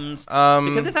victims?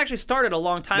 Because this actually started a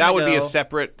long time ago. That would be a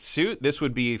separate suit. This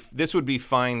would be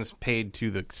fines paid to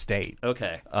the state.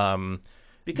 Okay.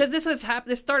 Because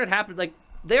this started happening, like,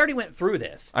 they already went through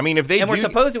this. I mean, if they we're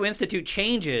supposed to institute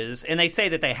changes, and they say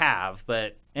that they have,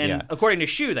 but according to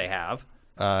Shu, they have.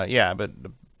 But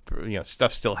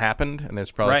stuff still happened, and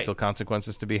there's probably still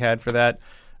consequences to be had for that.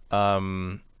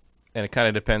 And it kind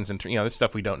of depends. This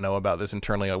stuff we don't know about this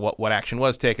internally. What action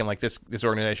was taken? Like this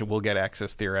organization will get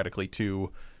access theoretically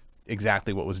to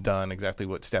exactly what was done, exactly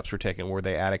what steps were taken. Were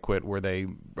they adequate? Were they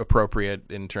appropriate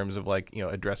in terms of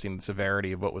addressing the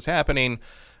severity of what was happening?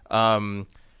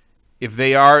 If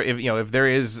there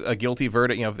is a guilty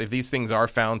verdict, if these things are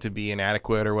found to be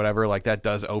inadequate or whatever, like that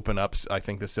does open up, I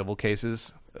think, the civil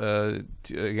cases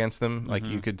against them. Like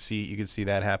you could see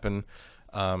that happen.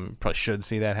 Probably should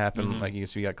see that happen. Like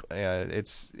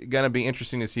it's gonna be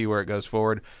interesting to see where it goes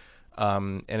forward.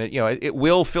 And it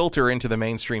will filter into the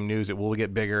mainstream news. It will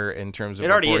get bigger in terms of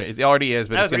reporting. It already is.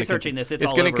 But I was researching this. It's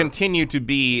going to continue to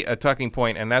be a talking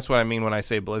point, and that's what I mean when I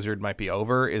say Blizzard might be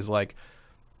over. Is like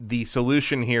the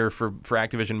solution here for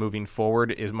Activision moving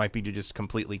forward might be to just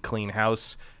completely clean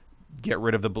house, get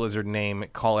rid of the Blizzard name,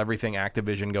 call everything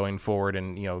Activision going forward,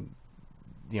 and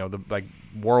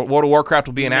World of Warcraft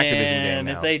will be an Activision game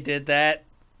now. If they did that,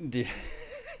 the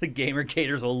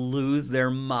Gamergators will lose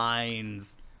their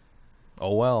minds.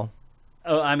 Oh, well.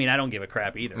 Oh, I mean, I don't give a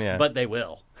crap either, but they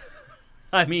will.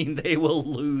 I mean, they will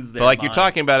lose their minds. You're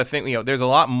talking about a thing, there's a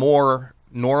lot more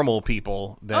normal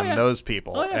people than those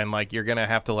people. And, you're going to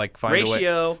have to, find a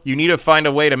way. You need to find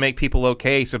a way to make people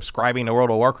okay subscribing to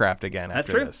World of Warcraft again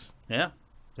after this. Yeah.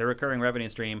 Their recurring revenue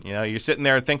stream. You're sitting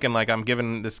there thinking, I'm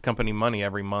giving this company money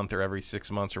every month or every 6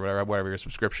 months or whatever your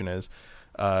subscription is.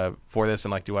 For this,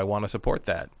 and do I want to support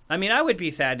that? I mean, I would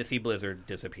be sad to see Blizzard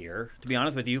disappear, to be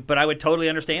honest with you, but I would totally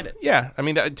understand it. Yeah, I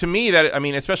mean, to me,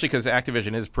 especially because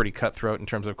Activision is pretty cutthroat in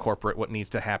terms of corporate, what needs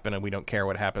to happen, and we don't care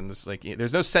what happens.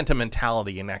 There's no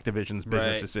sentimentality in Activision's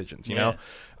business decisions, you know?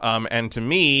 And to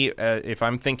me, if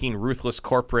I'm thinking ruthless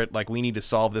corporate, we need to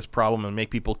solve this problem and make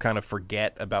people kind of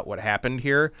forget about what happened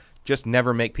here, just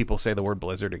never make people say the word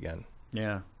Blizzard again.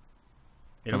 Yeah.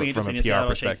 From a PR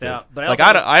perspective. But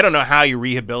I don't know how you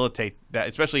rehabilitate that,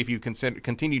 especially if you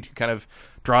continue to kind of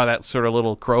draw that sort of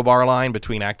little crowbar line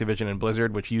between Activision and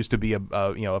Blizzard, which used to be a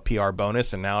PR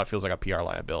bonus, and now it feels like a PR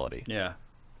liability. Yeah.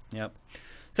 Yep.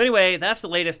 So anyway, that's the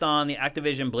latest on the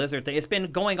Activision Blizzard thing. It's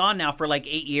been going on now for 8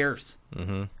 years.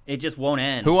 Mm-hmm. It just won't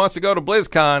end. Who wants to go to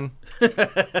BlizzCon?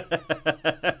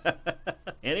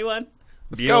 Anyone?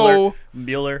 Let's go.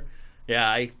 Bueller.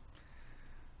 Yeah,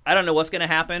 I don't know what's going to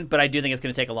happen, but I do think it's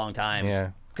going to take a long time.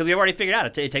 Yeah. Because we've already figured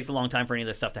out it takes a long time for any of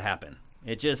this stuff to happen.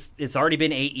 It's already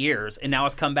been 8 years, and now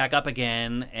it's come back up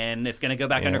again, and it's going to go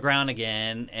back underground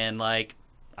again, and I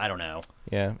don't know.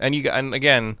 Yeah, and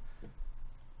again,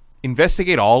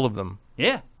 investigate all of them.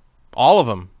 Yeah. All of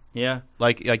them. Yeah.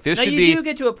 Like this now, should you be. do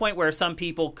get to a point where some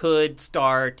people could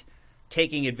start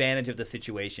taking advantage of the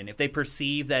situation if they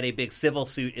perceive that a big civil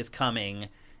suit is coming,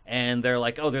 and they're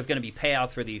like, "Oh, there's going to be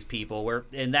payouts for these people,"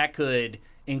 and that could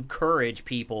encourage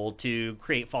people to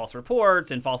create false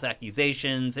reports and false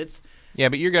accusations. Yeah,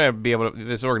 but you're going to be able to.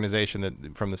 This organization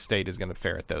that from the state is going to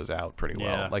ferret those out pretty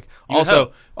well. Yeah. Like You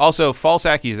also, false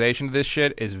accusation of this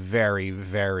shit is very,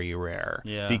 very rare.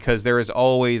 Yeah. Because there is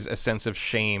always a sense of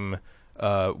shame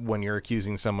when you're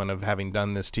accusing someone of having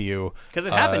done this to you. Because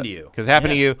it happened to you. Because it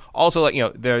happened to you. Also, like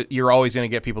you're always going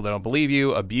to get people that don't believe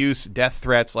you, abuse, death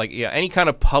threats. Like any kind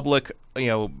of public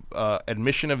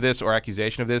admission of this or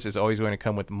accusation of this is always going to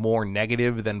come with more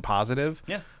negative than positive.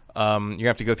 Yeah. You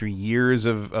have to go through years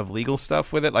of legal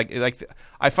stuff with it. Like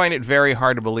I find it very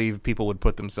hard to believe people would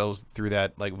put themselves through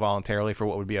that like voluntarily for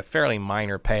what would be a fairly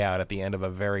minor payout at the end of a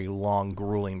very long,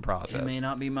 grueling process. It may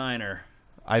not be minor.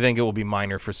 I think it will be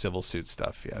minor for civil suit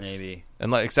stuff. Yes, Maybe.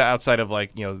 And like outside of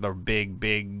like the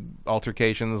big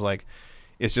altercations, like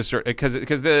it's just because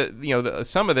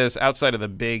some of this outside of the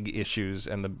big issues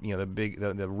and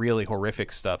the really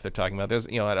horrific stuff they're talking about. There's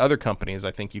at other companies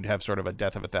I think you'd have sort of a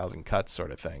death of a thousand cuts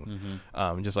sort of thing,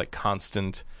 just like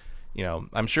constant.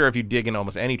 I'm sure if you dig in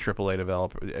almost any AAA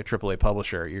developer, AAA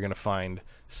publisher, you're going to find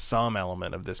some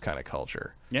element of this kind of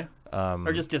culture. Yeah,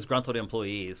 or just disgruntled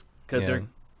employees because they're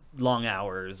long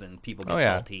hours and people get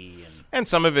salty and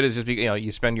some of it is just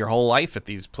you spend your whole life at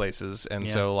these places and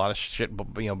so a lot of shit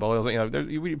boils.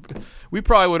 We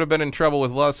probably would have been in trouble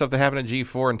with a lot of stuff that happened at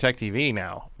G4 and Tech TV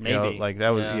now. Maybe like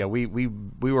that was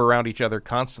we were around each other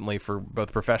constantly for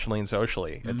both professionally and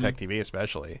socially at Tech TV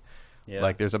especially. Yeah.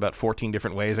 Like there's about 14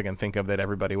 different ways I can think of that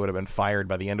everybody would have been fired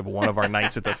by the end of one of our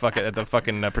nights at the fucking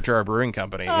Proterra Brewing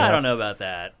Company. I don't know about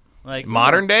that. Like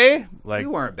modern day, like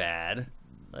we weren't bad.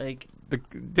 Like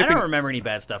I don't remember any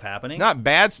bad stuff happening. Not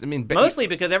bad. I mean, mostly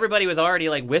because everybody was already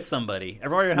like with somebody.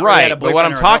 Everybody right. had a but what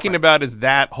I'm or talking about is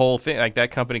that whole thing, like that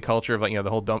company culture of like the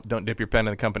whole don't dip your pen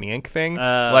in the company ink thing.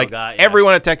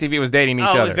 Everyone at Tech TV was dating each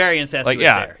other. It was very incestuous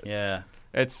there. Yeah.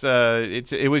 It's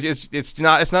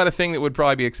not a thing that would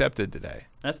probably be accepted today.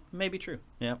 That's maybe true.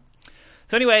 Yeah.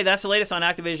 So anyway, that's the latest on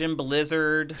Activision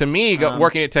Blizzard. To me,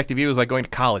 working at Tech TV was like going to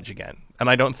college again, and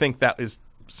I don't think that is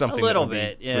something that would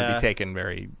be taken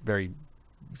very, very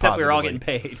except positively. we were all getting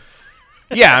paid.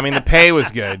 Yeah, I mean the pay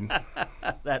was good.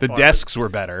 The desks were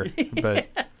better, but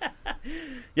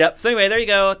yep. So anyway, there you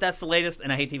go. That's the latest,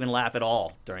 and I hate to even laugh at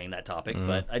all during that topic,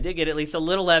 but I did get at least a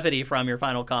little levity from your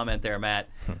final comment there, Matt.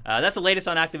 That's the latest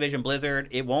on Activision Blizzard.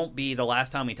 It won't be the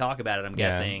last time we talk about it, I'm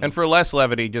guessing. And for less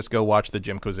levity, just go watch the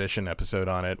Jimquisition episode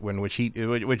on it,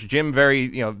 which Jim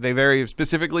they very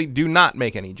specifically do not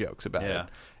make any jokes about it,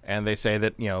 and they say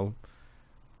that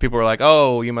people were like,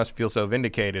 "Oh, you must feel so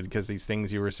vindicated because these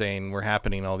things you were saying were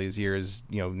happening all these years.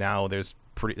 Now there's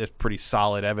pretty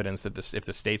solid evidence that if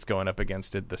the state's going up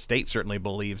against it, the state certainly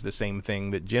believes the same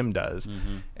thing that Jim does."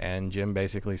 And Jim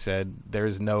basically said,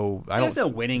 "There's no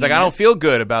winning." He's like, "I don't feel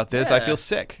good about this. I feel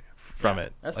sick from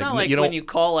it." That's not like when you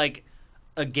call like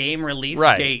a game release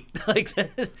date. Like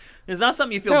it's not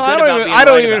something you feel good about. I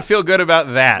don't even feel good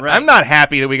about that. Right. I'm not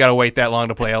happy that we got to wait that long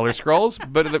to play Elder Scrolls,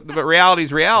 but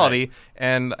reality's reality. Right.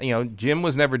 And Jim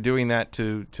was never doing that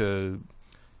to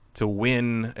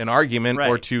win an argument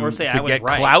or to get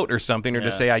clout or something or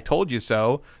to say I told you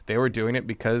so. They were doing it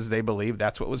because they believed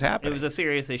that's what was happening. It was a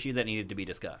serious issue that needed to be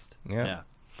discussed. Yeah.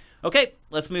 Okay,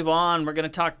 let's move on. We're going to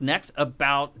talk next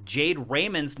about Jade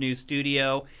Raymond's new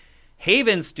studio,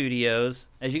 Haven Studios.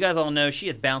 As you guys all know, she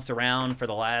has bounced around for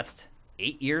the last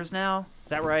 8 years now. Is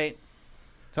that right?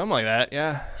 Something like that,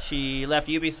 yeah. She left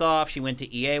Ubisoft. She went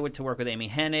to EA to work with Amy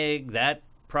Hennig. That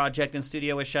project and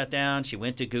studio was shut down. She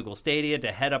went to Google Stadia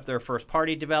to head up their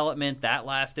first-party development. That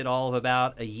lasted all of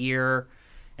about a year.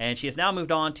 And she has now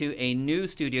moved on to a new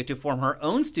studio to form her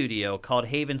own studio called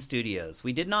Haven Studios.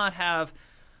 We did not have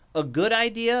a good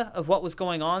idea of what was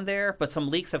going on there, but some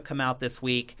leaks have come out this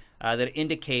week that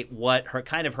indicate what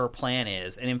her plan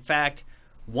is. And in fact,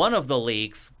 one of the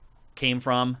leaks came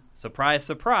from, surprise,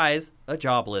 surprise, a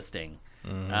job listing.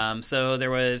 So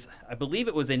there was, I believe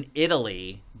it was in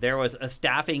Italy, there was a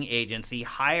staffing agency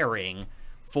hiring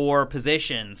for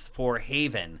positions for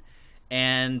Haven.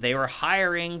 And they were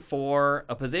hiring for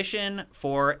a position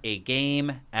for a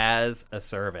game as a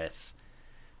service.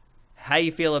 How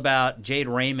you feel about Jade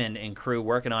Raymond and crew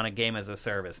working on a game as a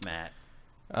service, Matt?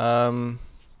 I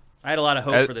had a lot of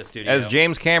hope for this studio. As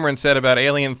James Cameron said about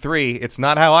Alien 3, it's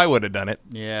not how I would have done it.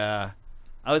 Yeah.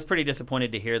 I was pretty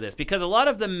disappointed to hear this because a lot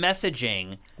of the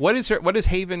messaging... What is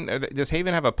Haven... Does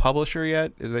Haven have a publisher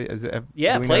yet?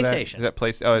 PlayStation. Is that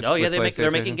PlayStation?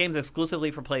 They're making games exclusively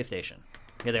for PlayStation.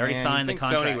 Yeah, they already signed the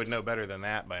contract. Sony would know better than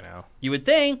that by now. You would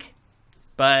think,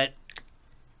 but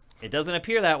it doesn't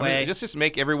appear that way. Just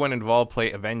make everyone involved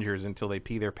play Avengers until they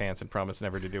pee their pants and promise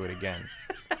never to do it again.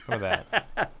 How about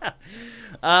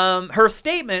that? Her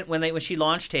statement when she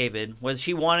launched Haven was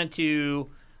she wanted to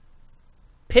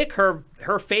pick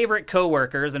her favorite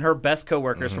coworkers and her best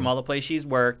coworkers from all the places she's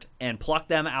worked and pluck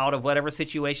them out of whatever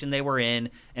situation they were in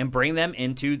and bring them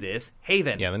into this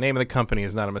Haven. Yeah, the name of the company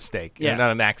is not a mistake. Yeah.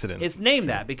 Not an accident. It's named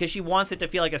that because she wants it to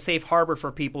feel like a safe harbor for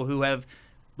people who have,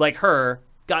 like her,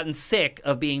 gotten sick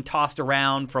of being tossed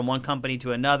around from one company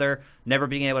to another, never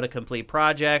being able to complete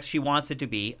projects. She wants it to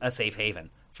be a safe haven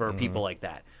for people like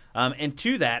that. And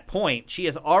to that point, she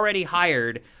has already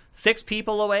hired 6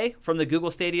 people away from the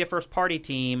Google Stadia first-party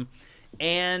team,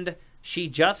 and she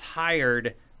just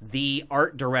hired the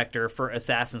art director for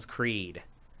Assassin's Creed.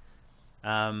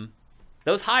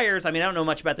 Those hires, I don't know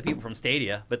much about the people from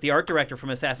Stadia, but the art director from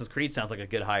Assassin's Creed sounds like a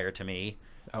good hire to me.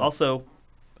 Also,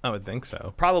 I would think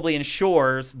so. Probably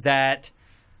ensures that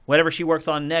whatever she works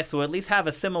on next will at least have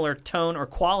a similar tone or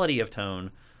quality of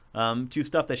tone to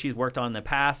stuff that she's worked on in the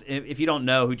past. If you don't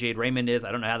know who Jade Raymond is,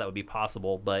 I don't know how that would be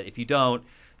possible, but if you don't,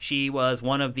 she was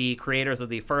one of the creators of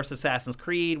the first Assassin's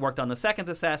Creed, worked on the second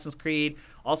Assassin's Creed,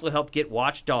 also helped get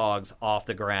Watch Dogs off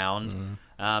the ground,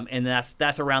 and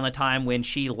that's around the time when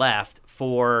she left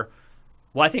for,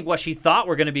 I think what she thought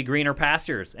were going to be greener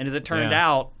pastures, and as it turned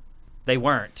out, they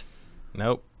weren't.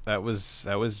 Nope, that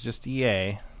was just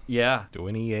EA. Yeah.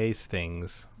 Doing EA's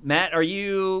things. Matt, are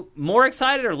you more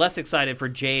excited or less excited for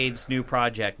Jade's new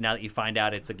project now that you find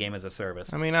out it's a game as a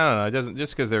service? I don't know. It doesn't,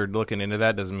 just because they're looking into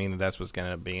that doesn't mean that's what's going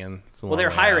to be in. Well, they're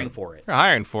hiring for it. They're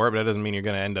hiring for it, but that doesn't mean you're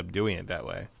going to end up doing it that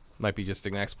way. It might be just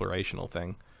an explorational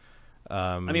thing.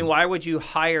 Why would you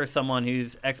hire someone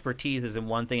whose expertise is in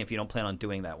one thing if you don't plan on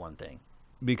doing that one thing?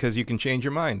 Because you can change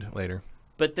your mind later.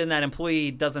 But then that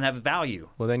employee doesn't have value.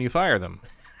 Well, then you fire them.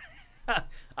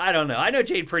 I don't know. I know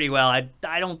Jade pretty well.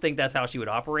 I don't think that's how she would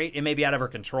operate. It may be out of her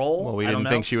control. Well, we didn't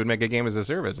think she would make a game as a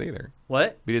service either.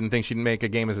 What? We didn't think she'd make a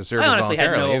game as a service voluntarily either.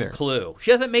 I honestly had no either. clue.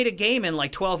 She hasn't made a game in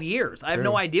like 12 years. I have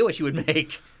no idea what she would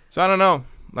make. So I don't know.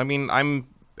 I'm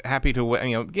happy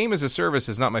to, game as a service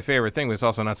is not my favorite thing, but it's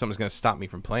also not something that's going to stop me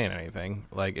from playing anything.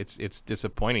 Like, it's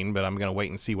disappointing, but I'm going to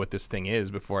wait and see what this thing is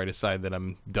before I decide that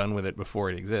I'm done with it before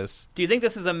it exists. Do you think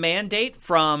this is a mandate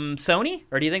from Sony,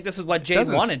 or do you think this is what Jade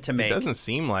wanted to make? It doesn't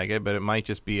seem like it, but it might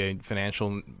just be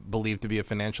believed to be a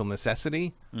financial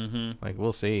necessity. Mm-hmm. Like,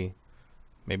 we'll see.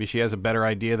 Maybe she has a better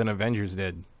idea than Avengers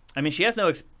did. She has no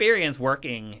experience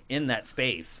working in that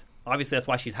space. Obviously, that's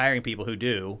why she's hiring people who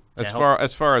do. As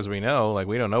far as we know,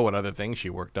 we don't know what other things she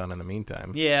worked on in the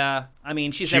meantime. Yeah,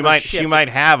 she might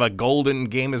have a golden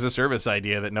game as a service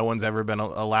idea that no one's ever been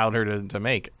allowed her to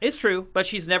make. It's true, but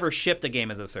she's never shipped a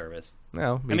game as a service.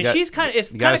 No, she's kind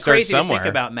of crazy to think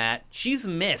about, Matt. She's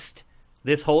missed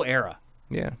this whole era.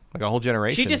 Yeah, like a whole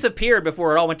generation. She disappeared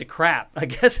before it all went to crap, I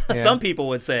guess some people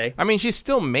would say. She's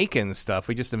still making stuff.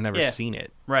 We just have never seen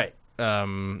it. Right.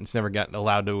 It's never gotten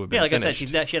allowed to have been finished. I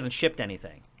said, she hasn't shipped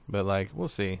anything. But, we'll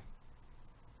see.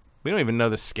 We don't even know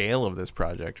the scale of this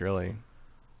project, really.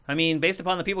 Based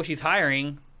upon the people she's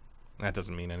hiring... That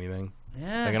doesn't mean anything.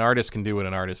 Yeah. An artist can do what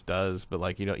an artist does,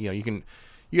 but, you can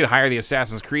hire the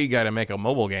Assassin's Creed guy to make a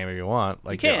mobile game if you want.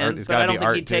 You can, but I don't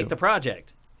think he'd take the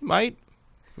project. He might.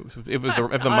 If the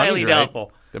money's highly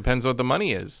doubtful. Depends what the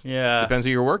money is. Yeah. Depends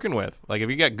who you're working with. If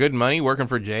you got good money working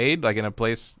for Jade, in a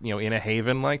place, in a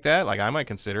haven like that, I might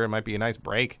consider it might be a nice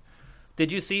break.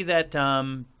 Did you see that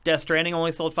Death Stranding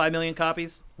only sold 5 million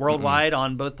copies worldwide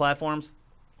on both platforms?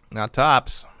 Not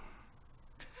tops.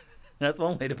 That's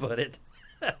one way to put it.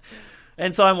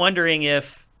 And so I'm wondering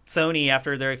if Sony,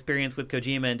 after their experience with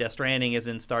Kojima and Death Stranding,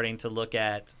 isn't starting to look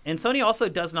at... And Sony also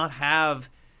does not have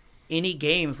any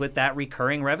games with that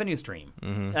recurring revenue stream.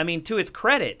 Mm-hmm. To its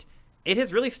credit, it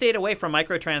has really stayed away from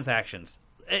microtransactions.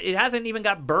 It hasn't even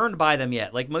got burned by them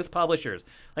yet, like most publishers.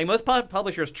 Most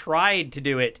publishers tried to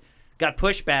do it, got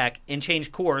pushed back, and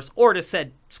changed course, or just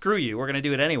said, screw you, we're going to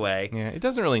do it anyway. Yeah, it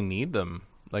doesn't really need them.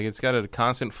 It's got a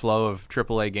constant flow of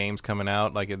AAA games coming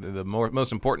out. The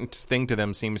most important thing to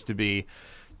them seems to be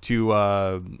to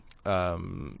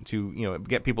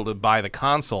get people to buy the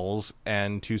consoles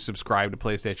and to subscribe to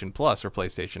PlayStation Plus or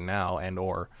PlayStation Now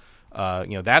or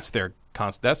that's their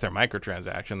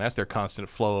microtransaction. That's their constant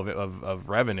flow of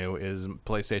revenue is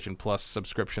PlayStation Plus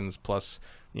subscriptions plus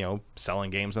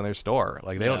selling games on their store.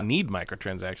 They don't need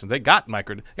microtransactions. They got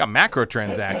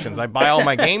macrotransactions. I buy all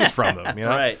my games from them.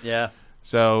 Right? Yeah.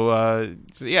 So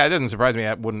it doesn't surprise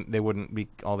me. They wouldn't be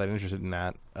all that interested in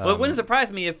that. Well, it wouldn't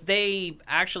surprise me if they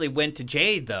actually went to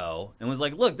Jade, though, and was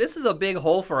like, look, this is a big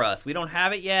hole for us. We don't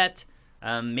have it yet.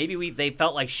 Maybe they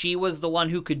felt like she was the one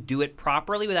who could do it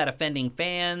properly without offending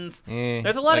fans.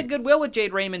 There's a lot of goodwill with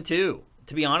Jade Raymond, too,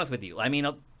 to be honest with you. I mean,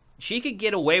 she could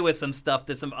get away with some stuff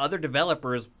that some other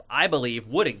developers, I believe,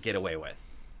 wouldn't get away with.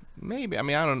 Maybe. I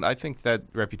mean, I think that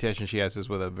reputation she has is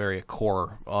with a very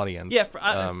core audience. Yeah,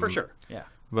 for sure. Yeah.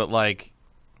 But like,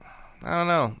 I don't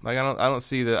know. Like, I don't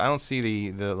see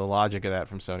the logic of that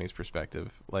from Sony's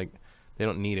perspective. Like, they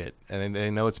don't need it, and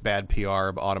they know it's bad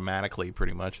PR automatically.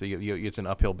 Pretty much, it's an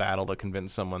uphill battle to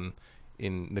convince someone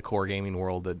in the core gaming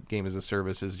world that game as a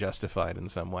service is justified in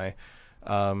some way.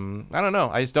 I don't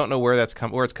know. I just don't know where it's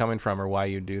coming from or why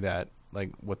you do that.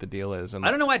 Like, what the deal is. And I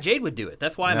don't know why Jade would do it.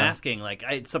 That's why I'm asking. Like,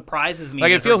 it surprises me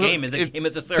like, that her game is a game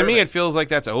as a service. To me, it feels like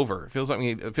that's over. It feels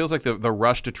like the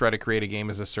rush to try to create a game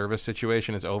as a service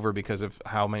situation is over because of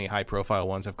how many high-profile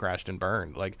ones have crashed and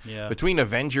burned. Like, between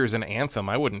Avengers and Anthem,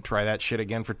 I wouldn't try that shit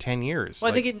again for 10 years.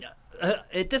 Well, I think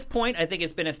at this point, I think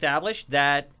it's been established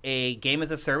that a game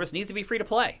as a service needs to be free to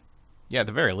play. Yeah, at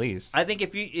the very least. I think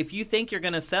if you think you're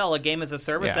going to sell a game as a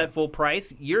service at full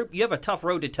price, you have a tough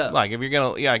road to toe. Like, if you're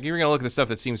gonna look at the stuff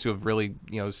that seems to have really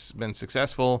been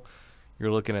successful,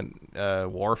 you're looking at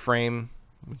Warframe,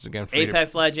 which is again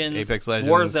Apex Legends,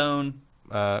 Warzone.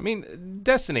 I mean,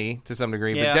 Destiny to some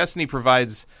degree, but Yeah. Destiny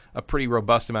provides a pretty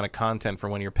robust amount of content for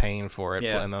when you're paying for it.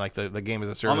 Yeah. And then, like, the game as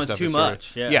a service Almost stuff too is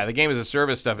much. Sort of, the game as a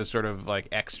service stuff is sort of like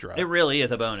extra. It really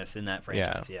is a bonus in that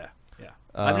franchise. Yeah.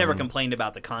 I've never complained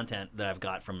about the content that I've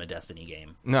got from a Destiny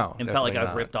game. No, and felt like I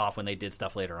was ripped off when they did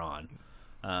stuff later on.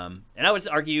 And I would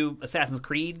argue Assassin's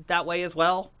Creed that way as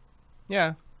well.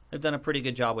 Yeah. They've done a pretty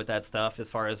good job with that stuff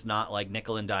as far as not like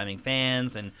nickel and diming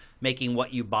fans and making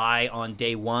what you buy on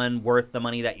day one worth the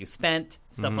money that you spent,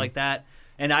 stuff like that.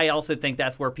 And I also think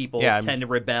that's where people tend to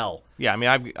rebel. Yeah, I mean,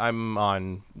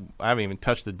 I haven't even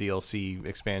touched the DLC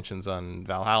expansions on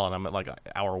Valhalla, and I'm at like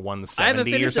hour 170 I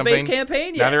haven't finished or something. The base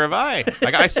campaign yet. Neither have I.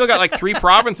 Like, I still got like 3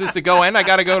 provinces to go in. I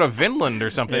got to go to Vinland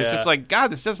or something. Yeah. It's just like,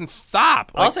 God, this doesn't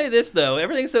stop. Like, I'll say this though,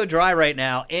 everything's so dry right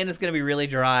now, and it's going to be really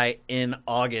dry in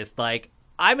August. Like,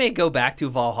 I may go back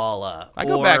to Valhalla. I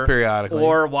go back periodically,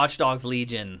 or Watch Dogs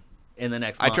Legion in the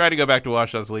next month. I tried to go back to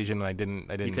Watch Dogs Legion, and I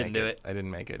didn't. You couldn't do it. I didn't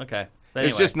make it. Okay.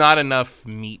 There's Anyway. just not enough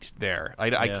meat there.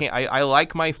 I can't. I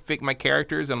like my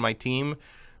characters and my team,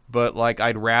 but like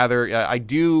I'd rather. I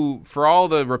do, for all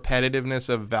the repetitiveness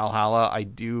of Valhalla. I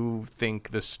do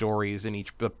think the stories in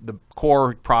each the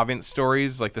core province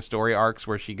stories, like the story arcs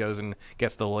where she goes and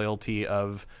gets the loyalty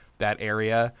of that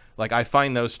area, like I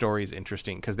find those stories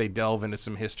interesting because they delve into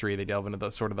some history, they delve into the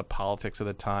sort of the politics of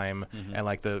the time, and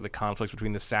like the conflicts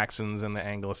between the Saxons and the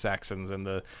Anglo-Saxons and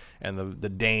the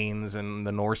Danes and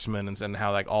the Norsemen, and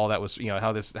how like all that was,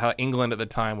 how England at the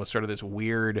time was sort of this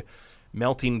weird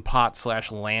melting pot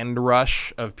 / land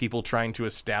rush of people trying to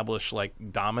establish like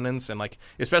dominance, and like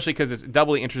especially because it's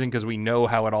doubly interesting because we know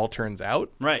how it all turns out,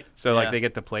 right? So like they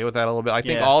get to play with that a little bit. I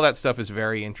think all that stuff is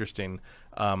very interesting.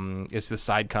 It's the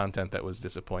side content that was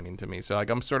disappointing to me. So like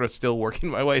I'm sort of still working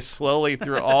my way slowly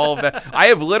through all of that. I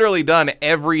have literally done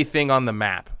everything on the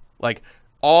map, like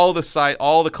all the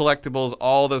collectibles,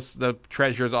 all the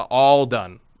treasures, all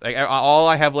done. Like all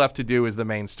I have left to do is the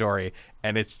main story,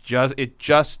 and it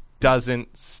just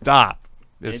doesn't stop.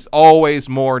 There's always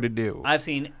more to do. I've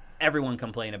seen everyone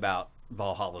complain about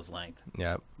Valhalla's length.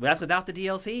 Yeah, but that's without the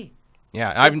DLC.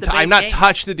 Yeah, I've not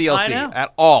touched the DLC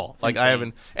at all. It's like insane. I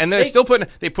haven't, and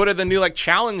they put in the new like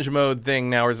challenge mode thing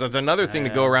now. Or there's another thing to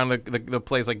go around the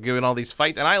place, like doing all these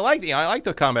fights. And I like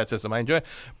the combat system. I enjoy it,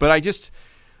 but I just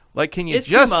like can you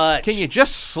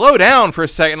just slow down for a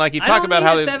second? Like you talk about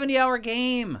how a 70-hour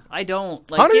game. I don't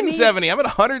like 170. I'm at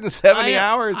 170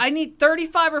 hours. I need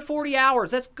 35 or 40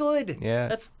 hours. That's good. Yeah,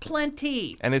 that's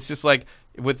plenty. And it's just like.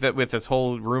 With this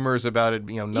whole rumors about it,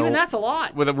 even that's a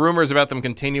lot. With the rumors about them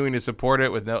continuing to support it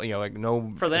with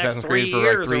no for the Assassin's Creed for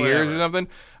like 3 years or something,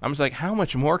 I'm just like, how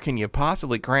much more can you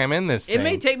possibly cram in this thing? It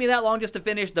may take me that long just to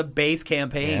finish the base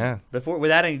campaign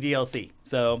without any DLC.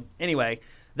 So anyway,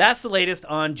 that's the latest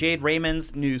on Jade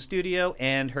Raymond's new studio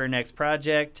and her next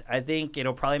project. I think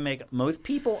it'll probably make most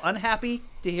people unhappy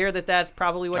to hear that that's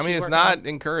probably what. It's not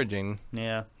encouraging.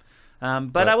 Yeah.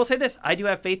 But I will say this. I do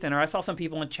have faith in her. I saw some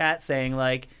people in chat saying,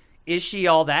 like, is she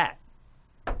all that?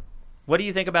 What do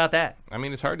you think about that? I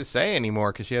mean, it's hard to say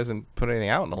anymore because she hasn't put anything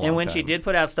out in a long time. And when she did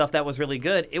put out stuff that was really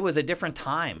good, it was a different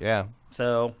time. Yeah.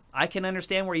 So I can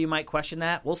understand where you might question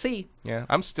that. We'll see. Yeah.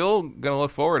 I'm still going to look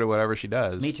forward to whatever she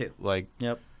does. Me too. Like,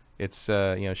 yep. It's,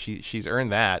 she's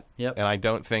earned that. Yep. And I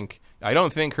don't think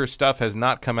her stuff has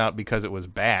not come out because it was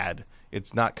bad.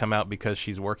 It's not come out because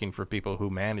she's working for people who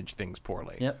manage things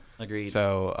poorly. Yep, agreed.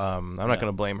 So I'm not going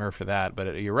to blame her for that.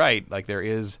 But you're right. Like there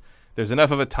is there's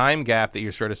enough of a time gap that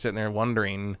you're sort of sitting there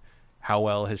wondering how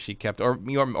well has she kept, or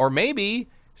maybe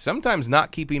sometimes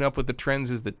not keeping up with the trends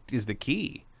is the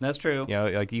key. That's true. You know,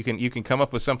 like you can come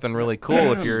up with something really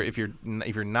cool if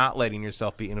you're not letting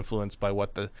yourself be influenced by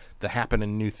what the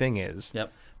happening new thing is.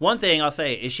 Yep. One thing I'll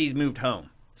say is she's moved home,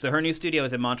 so her new studio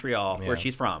is in Montreal, where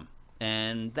she's from,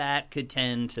 and that could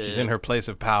tend to. She's in her place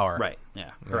of power. Right.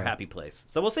 Yeah. Her happy place.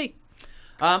 So we'll see.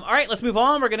 All right, let's move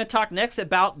on. We're going to talk next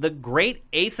about the Great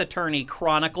Ace Attorney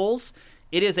Chronicles.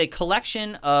 It is a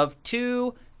collection of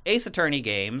 2 Ace Attorney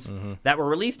games that were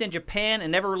released in Japan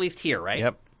and never released here, right?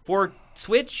 Yep. For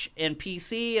Switch and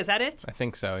PC, is that it? I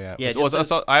think so, yeah. Yeah,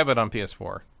 I have it on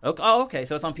PS4. Okay,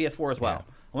 so it's on PS4 as well.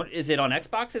 Is it on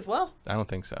Xbox as well? I don't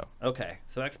think so. Okay,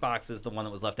 so Xbox is the one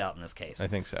that was left out in this case. I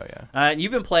think so, yeah.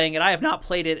 You've been playing it. I have not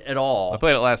played it at all. I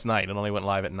played it last night. It only went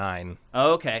live at 9.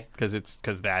 Oh, okay.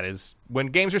 Because that is when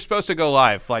games are supposed to go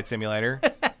live, Flight Simulator.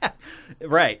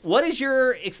 Right. What is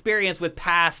your experience with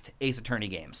past Ace Attorney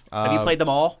games? Have you played them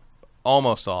all?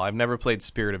 Almost all. I've never played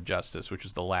Spirit of Justice, which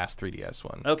is the last 3DS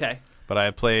one. Okay. But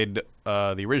I played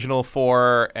the original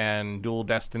 4 and Dual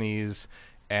Destinies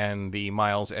and the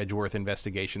Miles Edgeworth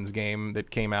Investigations game that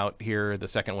came out here. The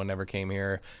second one never came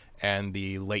here. And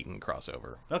the Layton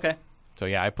crossover. Okay. So,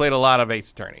 yeah, I played a lot of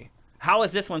Ace Attorney. How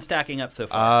is this one stacking up so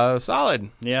far?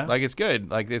 Solid. Yeah. Like, it's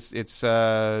good. Like, it's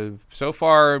so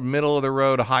far middle of the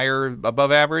road, higher,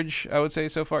 above average, I would say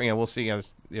so far. You know, we'll see.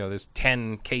 There's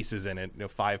 10 cases in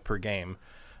it, 5 per game.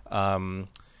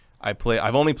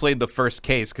 I've only played the first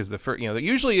case because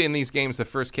usually in these games the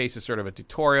first case is sort of a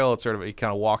tutorial. It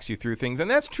kind of walks you through things, and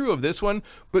that's true of this one.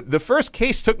 But the first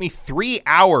case took me 3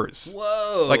 hours.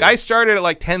 Whoa! Like I started at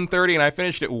like 10:30 and I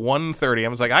finished at 1:30. I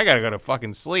was like, I gotta go to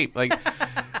fucking sleep. Like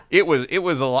it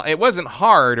was a lot. It wasn't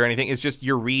hard or anything. It's just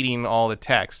you're reading all the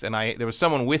text, and there was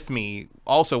someone with me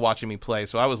also watching me play,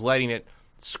 so I was letting it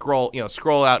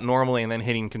scroll out normally and then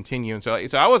hitting continue, and so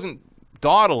I wasn't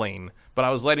dawdling. But I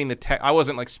was letting I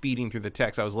wasn't like speeding through the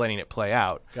text. I was letting it play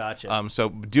out. Gotcha. So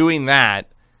doing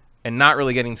that and not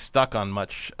really getting stuck on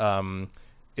much,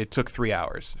 it took 3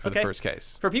 hours for the first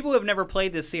case. For people who have never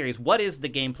played this series, what is the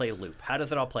gameplay loop? How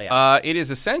does it all play out? It is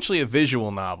essentially a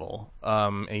visual novel.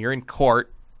 And you're in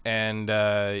court. And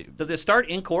does it start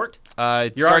in court?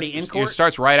 You're already in court? It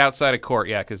starts right outside of court,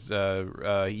 yeah, because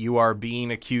you are being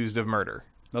accused of murder.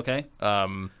 Okay.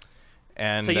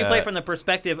 And so you play from the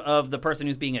perspective of the person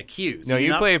who's being accused. No,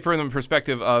 you play from the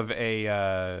perspective of a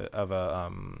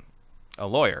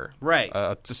lawyer, right?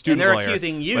 A student and they're lawyer.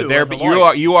 accusing you. But as a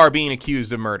lawyer. you are being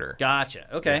accused of murder. Gotcha.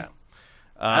 Okay. Yeah.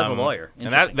 As a lawyer,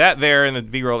 and that there in the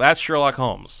B-roll, that's Sherlock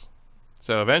Holmes.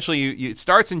 So eventually, it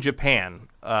starts in Japan.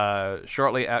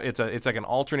 Shortly, it's like an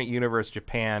alternate universe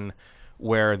Japan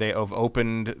where they have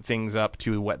opened things up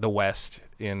to the West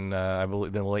in I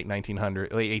believe in the late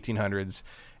 1800s.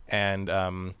 And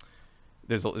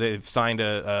they've signed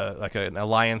an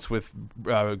alliance with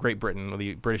Great Britain,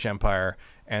 the British Empire,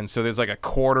 and so there's like a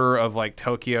quarter of like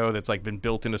Tokyo that's like been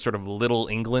built into sort of Little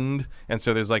England, and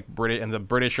so there's like the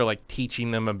British are like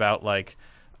teaching them about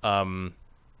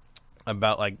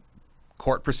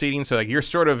court proceedings. So like you're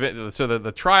sort of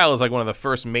the trial is like one of the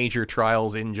first major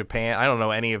trials in Japan. I don't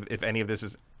know if any of this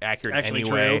is accurate actually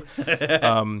anyway.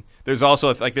 True. There's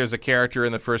also there's a character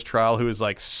in the first trial who is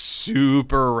like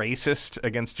super racist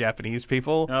against Japanese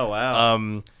people. Oh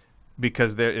wow.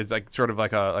 Because there is like sort of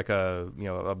like a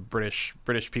British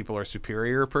people are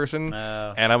superior person,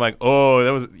 and I'm like, oh,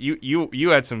 that was you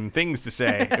had some things to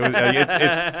say. It was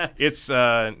it's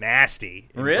nasty.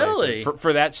 Really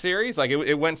for that series, like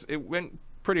it went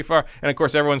pretty far, and of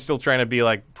course everyone's still trying to be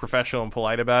like professional and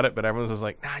polite about it, but everyone's just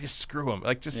like, nah, just screw them,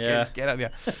 like just get out, yeah.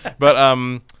 But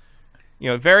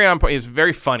very on point. It's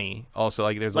very funny. Also,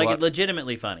 like there's like a lot,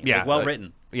 legitimately funny, yeah, like well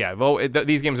written. Yeah, well,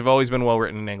 these games have always been well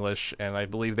written in English, and I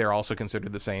believe they're also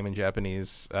considered the same in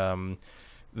Japanese. The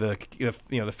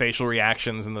facial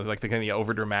reactions and the kind of the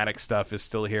over dramatic stuff is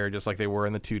still here, just like they were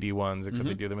in the 2D ones, except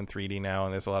they do them in 3D now,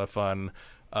 and it's a lot of fun.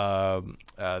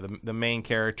 The main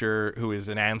character, who is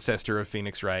an ancestor of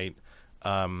Phoenix Wright,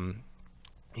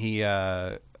 he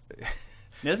this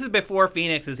is before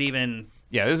Phoenix is even.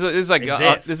 Yeah, this is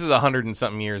 100 and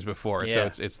something years before, so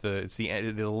it's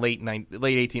the late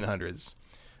 1800s.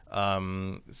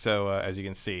 So as you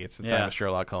can see, it's the time of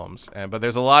Sherlock Holmes, but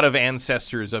there's a lot of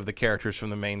ancestors of the characters from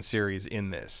the main series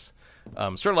in this.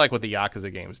 Sort of like what the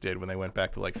Yakuza games did when they went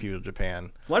back to like feudal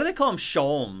Japan. Why do they call them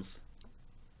Sholmes?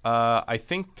 I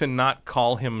think to not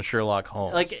call him Sherlock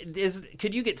Holmes. Like,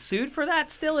 could you get sued for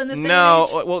that still in this day No.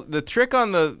 and age? Well, the trick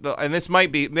on the and this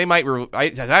might be,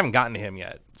 I haven't gotten to him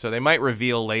yet, so they might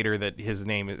reveal later that his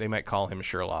name, they might call him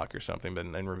Sherlock or something,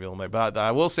 but then reveal him. But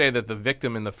I will say that the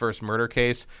victim in the first murder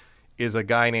case is a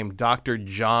guy named Dr.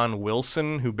 John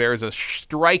Wilson, who bears a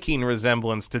striking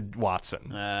resemblance to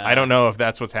Watson. I don't know if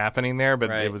that's what's happening there, but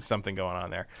there was something going on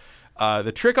there.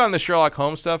 The trick on the Sherlock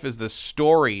Holmes stuff is the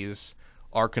stories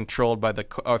are controlled by the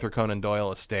Arthur Conan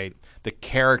Doyle estate. The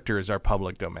characters are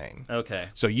public domain. Okay.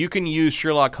 So you can use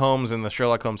Sherlock Holmes and the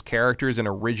Sherlock Holmes characters in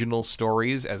original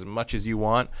stories as much as you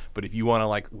want, but if you want to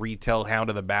like retell Hound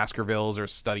of the Baskervilles or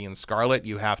Study in Scarlet,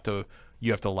 you have to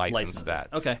license that.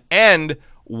 Okay. And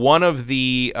one of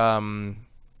the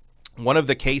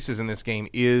cases in this game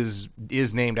is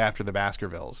named after the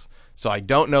Baskervilles. So I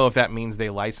don't know if that means they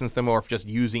license them or if just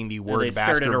using the word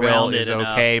Baskerville is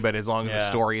okay, but as long as the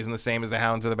story isn't the same as the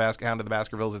Hound of the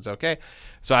Baskervilles, it's okay.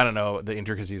 So I don't know the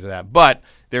intricacies of that. But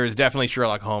there is definitely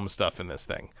Sherlock Holmes stuff in this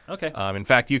thing. Okay. In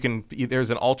fact,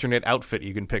 there's an alternate outfit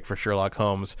you can pick for Sherlock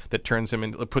Holmes that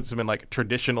puts him in like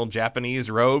traditional Japanese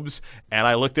robes. And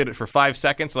I looked at it for 5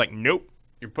 seconds, like, nope.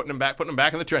 You're putting him back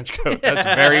in the trench coat. That's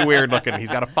very weird looking. He's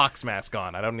got a fox mask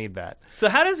on. I don't need that. So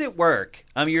how does it work?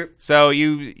 So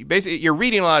you're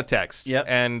reading a lot of text. Yep.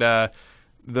 And the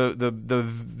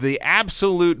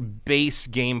absolute base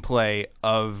gameplay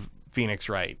of Phoenix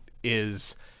Wright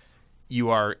is you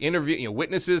are interviewing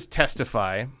witnesses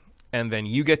testify, and then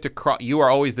you get to you are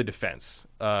always the defense,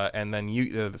 and then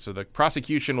so the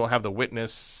prosecution will have the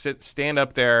witness stand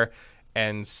up there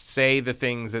and say the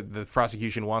things that the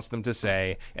prosecution wants them to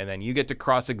say, and then you get to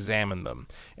cross-examine them.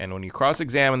 And when you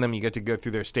cross-examine them, you get to go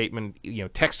through their statement,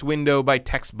 text window by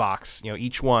text box,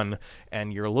 each one,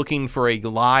 and you're looking for a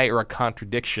lie or a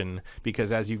contradiction,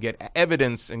 because as you get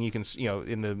evidence, and you can,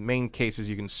 in the main cases,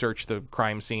 you can search the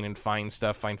crime scene and find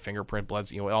fingerprint,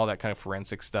 bloods, all that kind of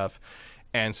forensic stuff.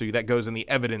 And so that goes in the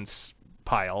evidence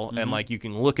pile, and like you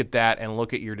can look at that and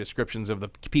look at your descriptions of the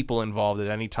people involved at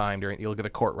any time you look at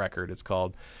the court record, it's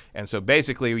called. And so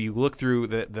basically you look through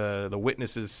the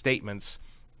witnesses' statements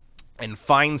and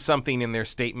find something in their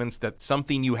statements that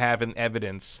something you have in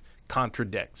evidence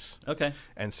contradicts. Okay.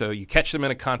 And so you catch them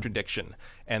in a contradiction,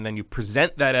 and then you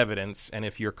present that evidence, and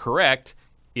if you're correct,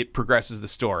 it progresses the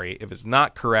story. If it's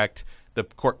not correct, the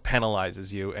court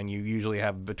penalizes you, and you usually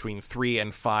have between 3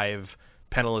 and 5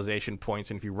 penalization points,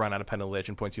 and if you run out of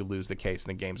penalization points, you lose the case,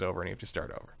 and the game's over, and you have to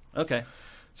start over. Okay.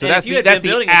 So and that's if you had been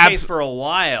building a case for a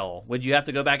while, would you have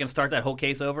to go back and start that whole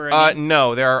case over again?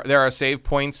 No, there are save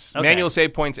points, manual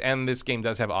save points, and this game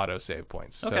does have auto save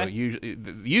points. Okay. So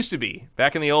used to be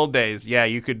back in the old days,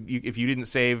 you could if you didn't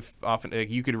save often,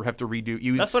 you could have to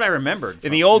redo. That's what I remembered.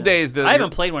 In the old days, I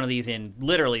haven't played one of these in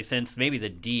literally since maybe the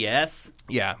DS.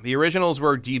 Yeah, the originals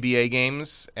were GBA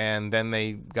games, and then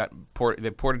they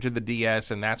ported to the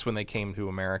DS, and that's when they came to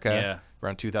America. Yeah.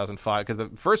 Around 2005, because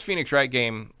the first Phoenix Wright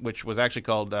game, which was actually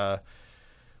called,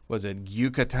 was it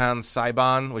Yucatan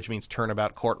Saiban, which means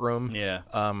turnabout courtroom. Yeah.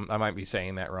 I might be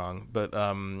saying that wrong, but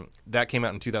that came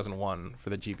out in 2001 for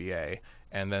the GBA.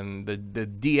 And then the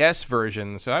DS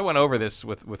version, so I went over this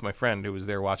with my friend who was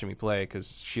there watching me play,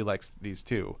 because she likes these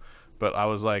too. But I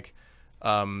was like,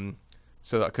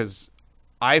 because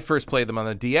I first played them on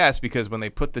the DS, because when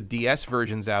they put the DS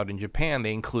versions out in Japan,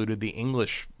 they included the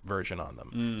English version on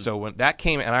them. So when that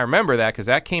came, and I remember that because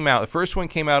that came out, the first one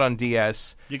came out on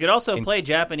DS. You could also play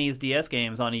Japanese DS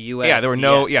games on a US. Yeah, there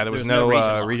was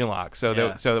no region lock. So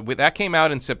Yeah. that came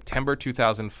out in September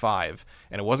 2005,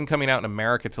 and it wasn't coming out in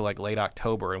America till like late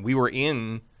October, and we were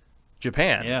in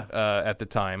Japan at the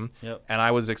time. Yep. And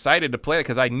I was excited to play it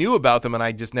because I knew about them, and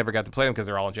I just never got to play them because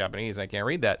they're all in Japanese and I can't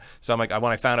read that. So I'm like,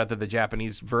 when I found out that the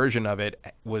Japanese version of it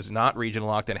was not region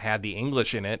locked and had the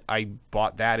English in it, I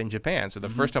bought that in Japan. So the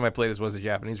first time I played this was the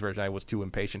Japanese version. I was too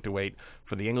impatient to wait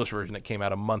for the English version that came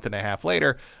out a month and a half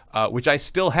later, which I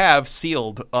still have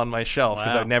sealed on my shelf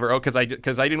because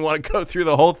I didn't want to go through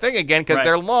the whole thing again because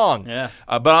they're long. Yeah.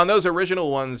 But on those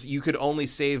original ones, you could only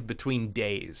save between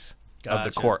days. Gotcha.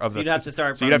 Of the court, you'd have to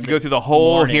start. So you'd have to go through the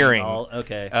whole hearing.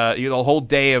 The whole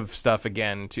day of stuff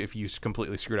again if you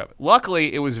completely screwed up.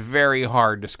 Luckily, it was very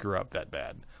hard to screw up that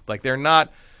bad. Like they're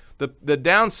not the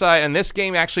downside, and this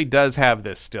game actually does have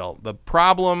this still. The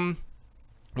problem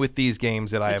with these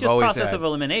games that I have always had. It's process of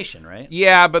elimination, right?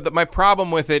 Yeah, but my problem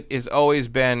with it has always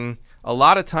been a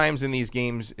lot of times in these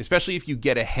games, especially if you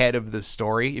get ahead of the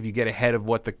story, if you get ahead of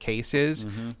what the case is,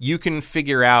 you can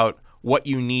figure out what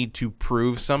you need to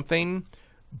prove something,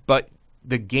 but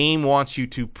the game wants you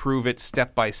to prove it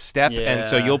step by step, and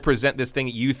so you'll present this thing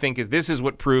that you think this is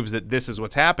what proves that this is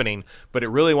what's happening, but it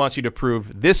really wants you to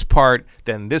prove this part,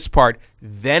 then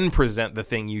present the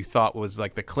thing you thought was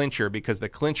like the clincher, because the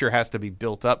clincher has to be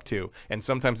built up to, and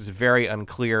sometimes it's very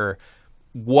unclear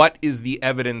what is the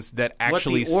evidence that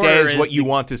actually says what you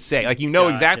want to say. Like, you know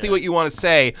exactly what you want to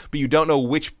say, but you don't know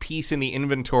which piece in the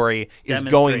inventory is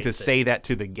going to say that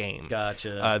to the game.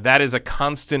 Gotcha. That is a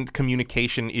constant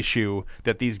communication issue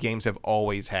that these games have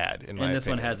always had, in my opinion. This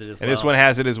one has it as well. And this one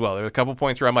has it as well. There are a couple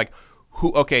points where I'm like,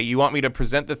 okay, you want me to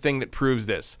present the thing that proves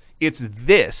this. It's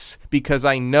this, because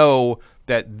I know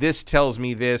that this tells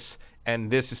me this,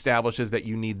 and this establishes that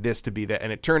you need this to be that.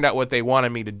 And it turned out what they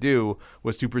wanted me to do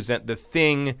was to present the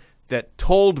thing that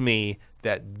told me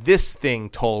that this thing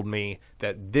told me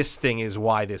that this thing is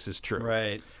why this is true.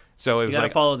 Right. So it was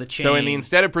like, follow the chain. So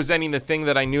instead of presenting the thing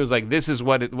that I knew was like, this is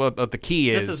what the key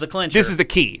is. This is the clincher. This is the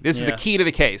key. This is the key to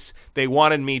the case. They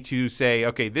wanted me to say,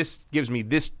 okay, this gives me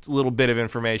this little bit of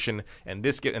information, and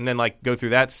and then like go through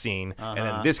that scene, and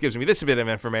then this gives me this bit of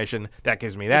information, that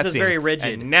gives me that scene. This is very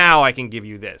rigid. And now I can give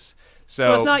you this.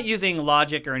 So it's not using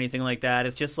logic or anything like that.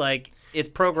 It's just like it's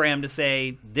programmed to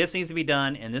say this needs to be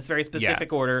done in this very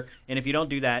specific order, and if you don't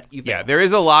do that, you fail. Yeah, there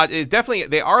is a lot. Definitely,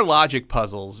 they are logic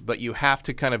puzzles, but you have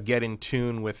to kind of get in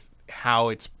tune with how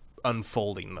it's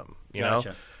unfolding them. You know,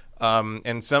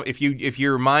 and if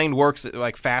your mind works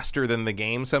like faster than the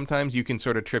game, sometimes you can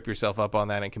sort of trip yourself up on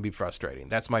that, and it can be frustrating.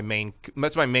 That's my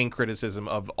main criticism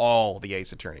of all the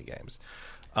Ace Attorney games.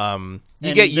 You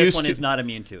get used to. This one is not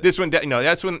immune to it. This one,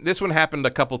 this one happened a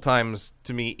couple times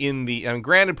to me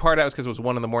granted, part of that was because it was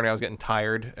 1 a.m. I was getting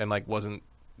tired and like wasn't,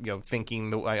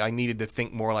 thinking. I needed to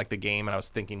think more like the game, and I was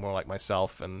thinking more like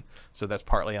myself, and so that's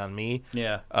partly on me.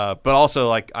 Yeah. But also,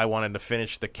 like, I wanted to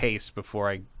finish the case before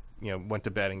I, went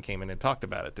to bed and came in and talked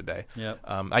about it today. Yep.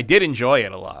 I did enjoy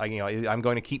it a lot. I'm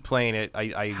going to keep playing it.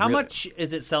 How much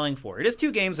is it selling for? It is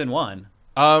 2 games in one.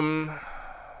 I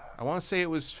want to say it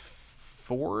was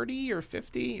 40 or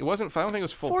 50. It wasn't. I don't think it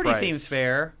was full 40 price. seems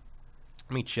fair.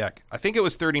 Let me check. I think it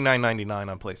was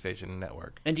 $39.99 on PlayStation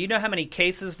Network. And do you know how many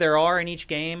cases there are in each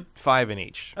game? 5 in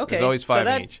each. Okay. There's always 5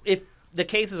 in each. If the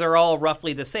cases are all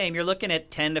roughly the same, you're looking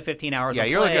at 10 to 15 hours of play.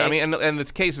 Yeah, you're looking. And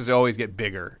the cases always get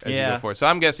bigger as you go forward. So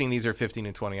I'm guessing these are 15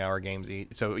 and 20 hour games each.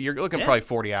 So you're looking probably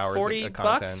 40 hours of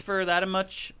content. $40 for that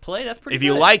much play. That's pretty good. If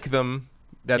you like them,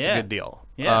 that's a good deal.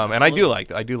 Yeah, and I do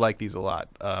like these a lot.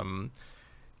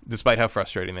 Despite how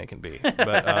frustrating they can be.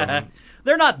 But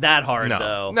they're not that hard,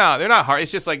 though. No, they're not hard.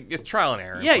 It's just like it's trial and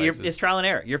error. Yeah, it's trial and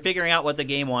error. You're figuring out what the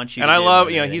game wants you to do. And I love,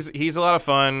 he's a lot of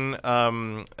fun.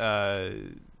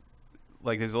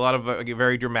 Like there's a lot of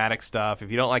very dramatic stuff.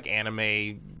 If you don't like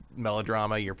anime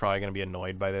melodrama, you're probably going to be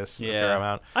annoyed by this a fair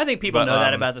amount. I think people know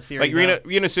that about the series. Like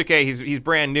Ryunosuke, he's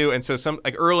brand new, and so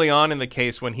early on in the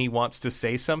case when he wants to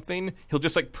say something, he'll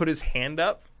just like put his hand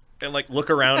up and like look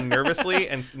around nervously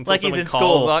and until like someone he's in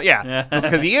calls school. On. Yeah,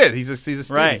 because he is. He's a student.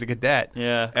 Right. He's a cadet.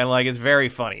 Yeah, and like it's very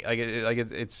funny. Like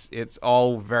it's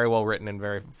all very well written and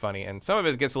very funny. And some of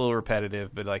it gets a little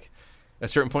repetitive, but like at a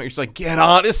certain point, you're just like, get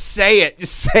on, just say it,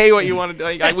 just say what you want to do.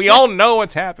 Like, we all know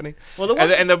what's happening. Well,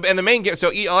 the main game.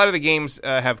 So a lot of the games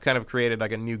have kind of created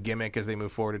like a new gimmick as they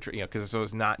move forward. Because so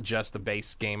it's not just the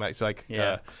base game. So like.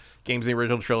 Games in the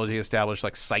original trilogy established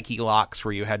like psyche locks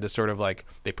where you had to sort of like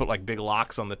they put like big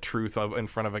locks on the truth in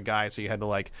front of a guy, so you had to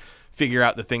like figure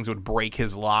out that things would break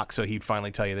his lock so he'd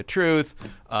finally tell you the truth.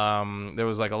 There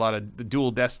was like a lot of the Dual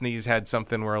Destinies had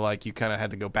something where like you kind of had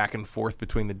to go back and forth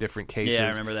between the different cases. Yeah, I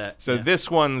remember that. So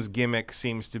this one's gimmick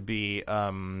seems to be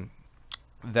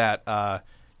that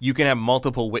you can have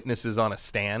multiple witnesses on a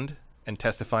stand and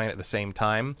testifying at the same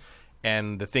time.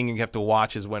 And the thing you have to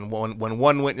watch is when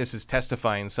one witness is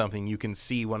testifying something, you can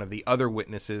see one of the other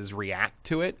witnesses react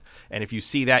to it. And if you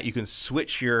see that, you can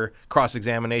switch your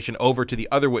cross-examination over to the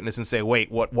other witness and say,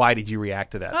 "Wait, why did you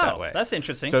react to that way?" That's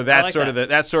interesting. So that's sort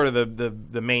of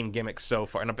the main gimmick so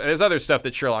far. And there's other stuff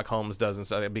that Sherlock Holmes does, and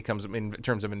so it becomes in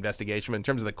terms of investigation. But in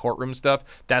terms of the courtroom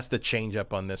stuff, that's the change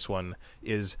up on this one.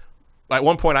 Is at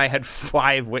one point, I had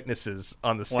 5 witnesses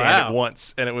on the stand at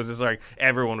once, and it was just like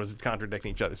everyone was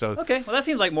contradicting each other. So okay, well that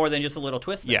seems like more than just a little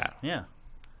twist. Then. Yeah.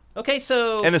 Okay,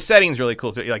 so and the setting's really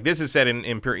cool too. Like this is set in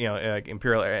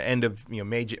Imperial end of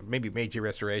Meiji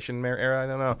Restoration era. I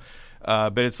don't know,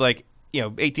 but it's like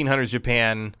 1800s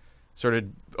Japan, sort of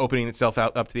opening itself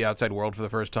up to the outside world for the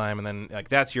first time, and then like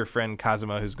that's your friend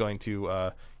Kazuma who's going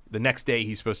to the next day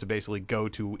he's supposed to basically go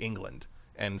to England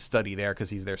and study there because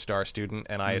he's their star student,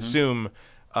 and I assume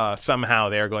somehow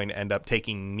they're going to end up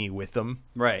taking me with them.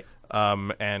 Right.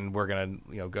 and we're gonna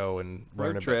go and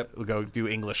go do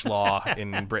English law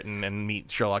in Britain and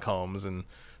meet Sherlock Holmes and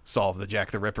solve the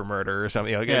Jack the Ripper murder or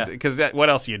something. Because what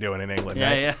else are you doing in England?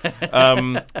 Yeah,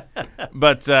 right?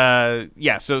 But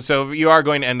so you are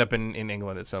going to end up in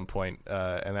England at some point,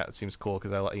 and that seems cool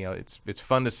because it's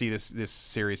fun to see this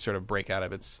series sort of break out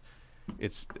of its.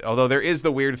 Although there is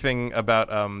the weird thing about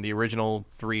the original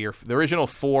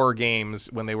 4 games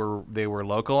when they were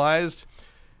localized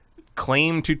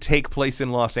claim to take place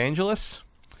in Los Angeles,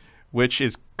 which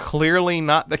is clearly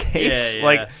not the case. Yeah.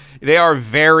 Like they are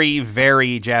very,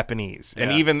 very Japanese,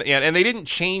 and Yeah. and they didn't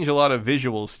change a lot of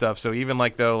visual stuff. So even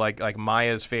like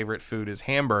Maya's favorite food is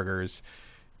hamburgers,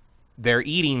 they're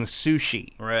eating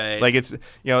sushi. Right. Like it's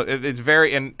it's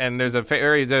very and there's a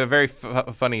very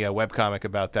funny webcomic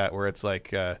about that where it's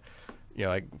like.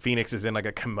 Like Phoenix is in like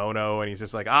a kimono and he's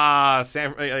just like Los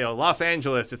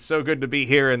Angeles, it's so good to be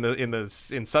here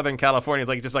in Southern California. It's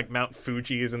like just like Mount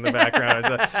Fuji is in the background,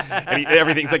 and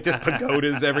everything's like just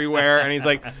pagodas everywhere. And he's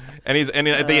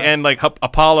at the end like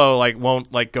Apollo like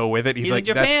won't like go with it. He's like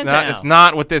that's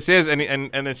not what this is. And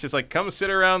it's just like come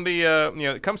sit around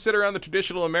the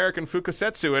traditional American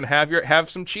fukasetsu and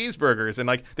have some cheeseburgers, and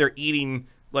like they're eating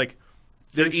like.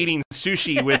 They're eating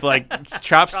sushi with like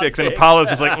chopsticks, and Apollo's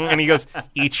just like, and he goes,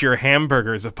 "Eat your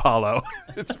hamburgers, Apollo."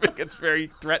 It's very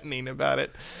threatening about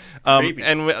it.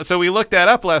 So we looked that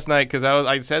up last night because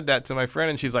I said that to my friend,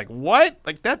 and she's like, "What?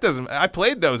 Like that doesn't? I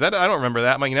played those. I don't remember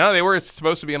that." I'm like, "No, they were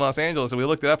supposed to be in Los Angeles." So we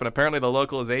looked it up, and apparently the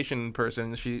localization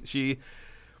person,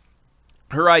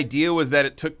 her idea was that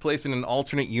it took place in an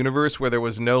alternate universe where there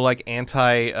was no like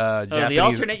anti-Japanese. The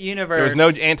alternate universe. There was no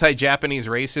anti-Japanese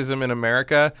racism in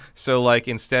America. So like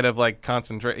instead of like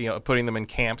putting them in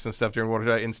camps and stuff during World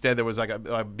War II, instead there was like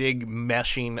a big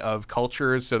meshing of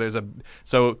cultures.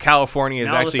 So California is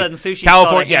now actually all of a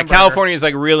sudden California is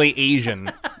like really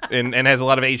Asian and has a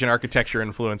lot lot of Asian archecture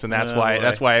influence, and that's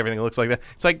why everything looks like that.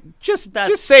 It's like just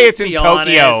say it's in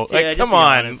Tokyo. Like come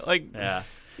on, like yeah.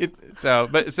 So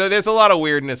there's a lot of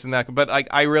weirdness in that, but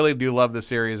I really do love the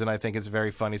series, and I think it's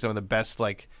very funny. Some of the best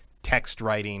like text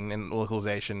writing and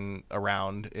localization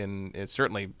around, it's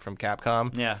certainly from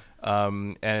Capcom. Yeah.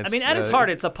 And it's, I mean, at its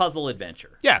heart, it's a puzzle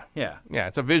adventure. Yeah. Yeah. Yeah.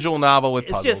 It's a visual novel with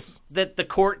puzzles. It's just that the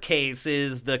court case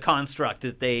is the construct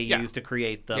that they use to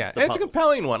create the and it's a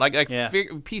compelling one.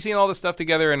 Piecing all this stuff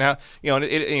together, and how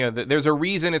there's a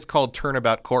reason it's called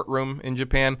Turnabout Courtroom in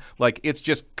Japan. Like it's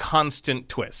just constant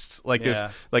twists. Like there's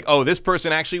like, oh, this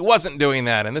person actually wasn't doing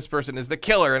that, and this person is the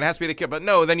killer, and it has to be the killer. But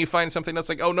no, then you find something that's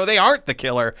like, oh no, they aren't the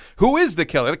killer. Who is the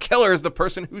killer? The killer is the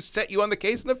person who set you on the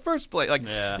case in the first place. Like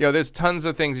there's tons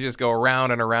of things you just go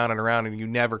around and around and around, and you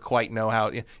never quite know how.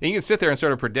 And you can sit there and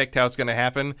sort of predict how it's going to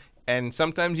happen, and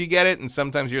sometimes you get it, and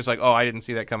sometimes you're just like, oh, I didn't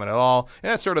see that coming at all.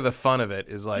 And that's sort of the fun of it,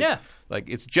 is like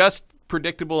it's just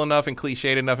predictable enough and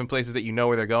cliched enough in places that you know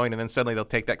where they're going, and then suddenly they'll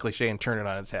take that cliche and turn it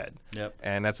on its head. Yep.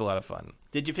 And that's a lot of fun.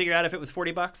 Did you figure out if it was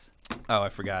 $40? Oh, I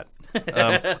forgot.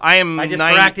 I just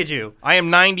distracted you. I am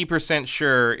 90%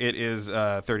 sure it is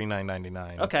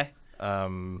 $39.99. Okay.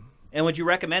 And would you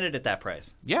recommend it at that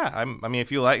price? Yeah, I mean,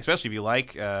 especially if you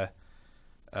like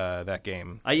that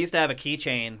game. I used to have a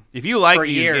keychain. If you like for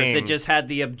these years games, that just had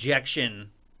the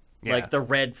objection, like the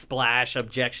red splash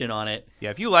objection on it. Yeah,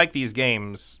 if you like these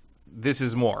games, this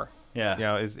is more.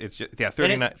 Yeah, it's just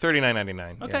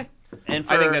 $39.99. Okay, yeah. and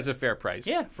I think that's a fair price.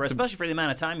 Yeah, especially for the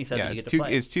amount of time you said that you get to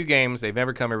play. It's 2 games. They've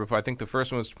never come here before. I think the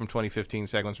first one was from 2015,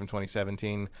 second one's from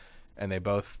 2017, and they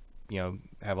both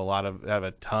have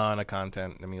a ton of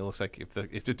content. I mean, it looks like if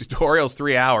the tutorial's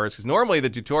 3 hours, because normally the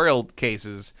tutorial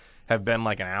cases have been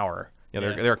like an hour.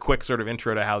 They're a quick sort of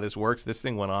intro to how this works. This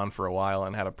thing went on for a while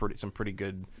and had some pretty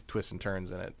good twists and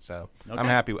turns in it. So I'm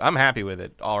happy with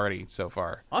it already so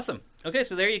far. Awesome. Okay,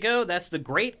 so there you go. That's the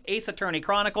Great Ace Attorney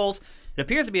Chronicles. It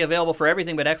appears to be available for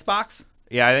everything but Xbox.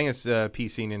 Yeah, I think it's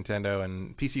PC, Nintendo,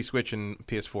 and PC, Switch, and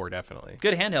PS4 definitely.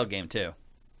 Good handheld game too.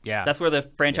 Yeah, that's where the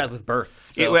franchise was birthed.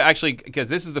 So. Actually, because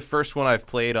this is the first one I've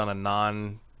played on a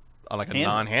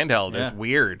non-handheld. It's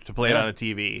weird to play it on a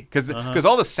TV because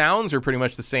all the sounds are pretty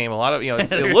much the same. A lot of it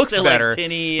looks better, like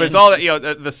but it's all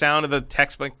that the sound of the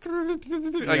text like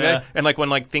that, and like when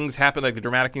like things happen, like the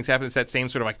dramatic things happen, it's that same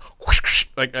sort of like whoosh,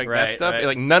 like that stuff. Right.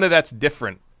 Like none of that's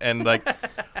different. And like,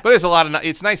 but there's a lot of.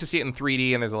 It's nice to see it in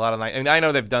 3D, and there's a lot of. I mean, I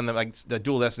know they've done them. Like the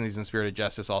Dual Destinies and Spirit of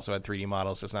Justice also had 3D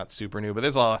models, so it's not super new. But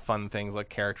there's a lot of fun things like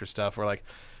character stuff, where like,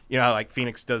 how like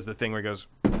Phoenix does the thing where he goes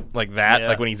like that,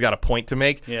 like when he's got a point to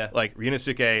make. Yeah. Like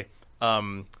Ryunosuke,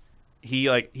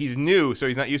 he's new, so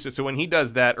he's not used to it. So when he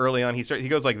does that early on, he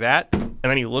goes like that, and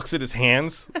then he looks at his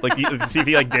hands, like to see if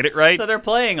he like did it right. So they're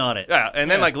playing on it. Yeah, and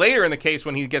then like later in the case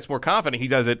when he gets more confident, he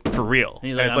does it for real.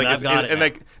 He's and like, it's like, and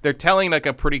like they're telling like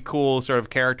a pretty cool sort of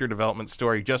character development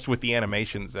story just with the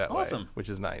animations that way, which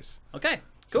is nice. Okay,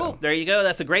 cool. So. There you go.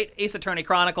 That's a Great Ace Attorney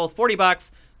Chronicles,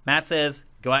 $40. Matt says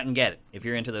go out and get it if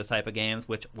you're into those type of games,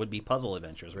 which would be puzzle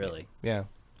adventures, really. Yeah.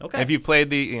 Okay. And if you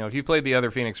played the other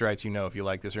Phoenix Wrights, you know if you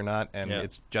like this or not, and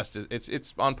it's just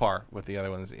it's on par with the other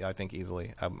ones. I think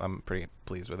easily. I'm pretty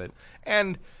pleased with it,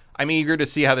 and I'm eager to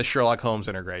see how the Sherlock Holmes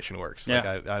integration works. Like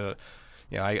I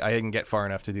didn't get far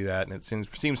enough to do that, and it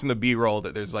seems from the B-roll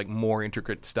that there's like more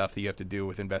intricate stuff that you have to do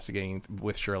with investigating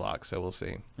with Sherlock. So we'll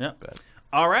see. Yeah.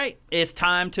 All right, it's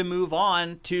time to move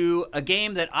on to a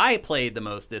game that I played the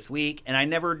most this week, and I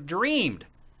never dreamed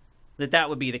that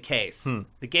would be the case.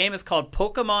 The game is called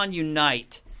Pokemon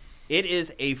Unite. It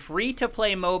is a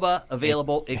free-to-play MOBA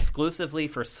available exclusively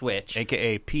for Switch.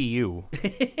 AKA PU.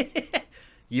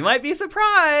 You might be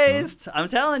surprised. I'm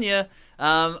telling you.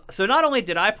 So not only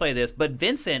did I play this, but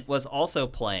Vincent was also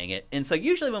playing it. And so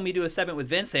usually when we do a segment with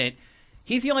Vincent,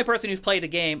 he's the only person who's played the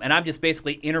game, and I'm just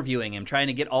basically interviewing him, trying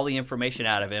to get all the information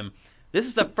out of him. This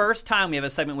is the first time we have a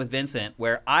segment with Vincent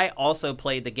where I also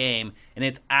played the game, and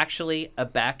it's actually a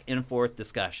back-and-forth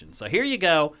discussion. So here you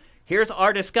go. Here's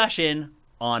our discussion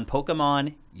on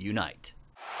Pokemon Unite.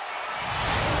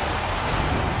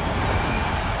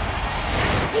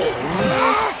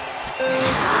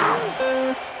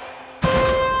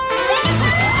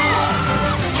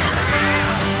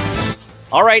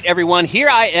 All right, everyone, here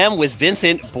I am with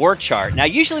Vincent Borchardt. Now,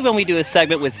 usually when we do a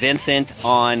segment with Vincent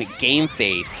on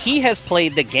GameFace, he has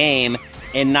played the game,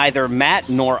 and neither Matt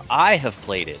nor I have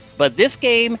played it. But this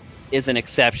game is an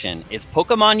exception. It's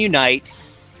Pokemon Unite.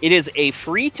 It is a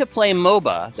free-to-play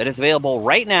MOBA that is available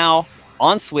right now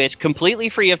on Switch, completely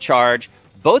free of charge.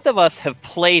 Both of us have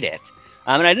played it.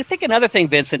 And I think another thing,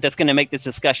 Vincent, that's going to make this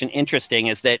discussion interesting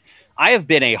is that I have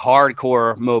been a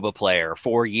hardcore MOBA player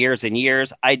for years and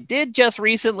years. I did just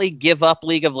recently give up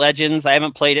League of Legends. I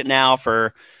haven't played it now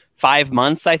for 5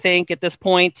 months, I think, at this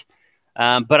point.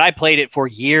 But I played it for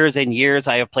years and years.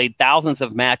 I have played thousands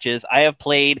of matches. I have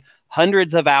played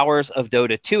hundreds of hours of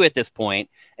Dota 2 at this point.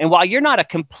 And while you're not a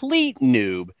complete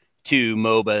noob to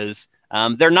MOBAs,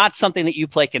 they're not something that you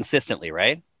play consistently,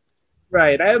 right?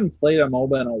 Right. I haven't played a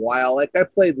MOBA in a while. Like, I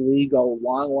played League a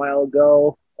long while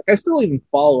ago. Like, I still even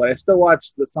follow it. I still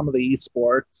watch some of the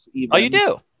esports. Even. Oh, you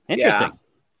do? Interesting.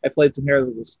 Yeah. I played some Heroes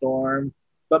of the Storm.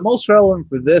 But most relevant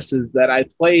for this is that I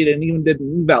played and even did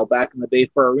an eval back in the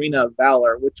day for Arena of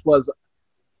Valor, which was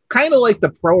kind of like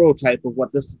the prototype of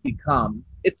what this has become.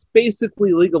 It's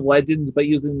basically League of Legends, but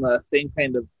using the same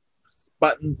kind of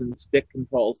buttons and stick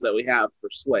controls that we have for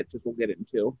Switch, as we'll get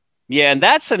into. Yeah, and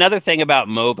that's another thing about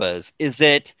MOBAs, is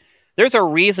that there's a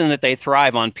reason that they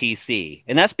thrive on PC.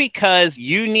 And that's because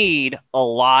you need a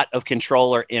lot of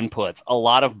controller inputs, a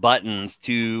lot of buttons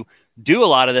to do a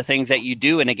lot of the things that you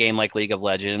do in a game like League of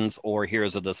Legends or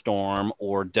Heroes of the Storm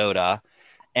or Dota.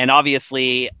 And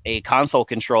obviously, a console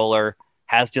controller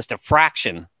has just a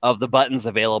fraction of the buttons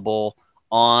available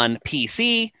on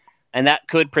PC, and that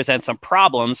could present some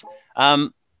problems.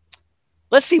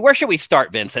 Let's see, where should we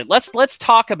start, Vincent? Let's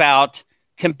talk about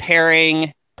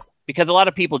comparing, because a lot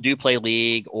of people do play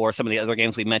League or some of the other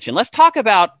games we mentioned. Let's talk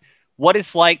about what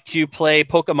it's like to play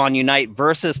Pokemon Unite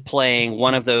versus playing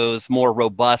one of those more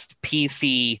robust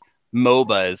PC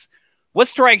MOBAs. What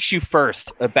strikes you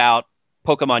first about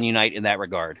Pokemon Unite in that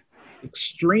regard?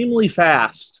 Extremely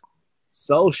fast.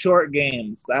 So short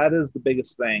games. That is the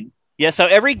biggest thing. Yeah, so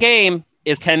every game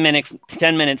is 10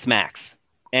 minutes max.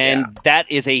 And that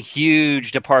is a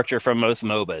huge departure from most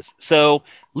MOBAs. So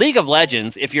League of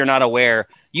Legends, if you're not aware,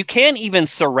 you can't even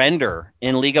surrender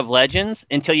in League of Legends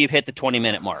until you've hit the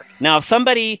 20-minute mark. Now, if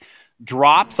somebody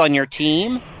drops on your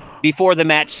team before the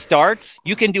match starts,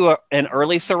 you can do an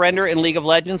early surrender in League of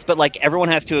Legends, but like everyone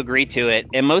has to agree to it.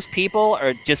 And most people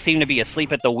just seem to be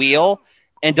asleep at the wheel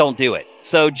and don't do it.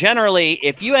 So generally,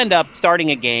 if you end up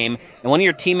starting a game and one of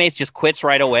your teammates just quits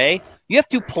right away, you have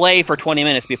to play for 20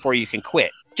 minutes before you can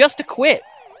quit. Just to quit.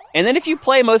 And then if you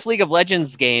play most League of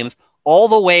Legends games all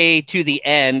the way to the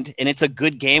end, and it's a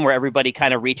good game where everybody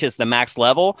kind of reaches the max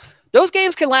level, those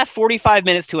games can last 45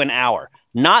 minutes to an hour.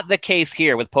 Not the case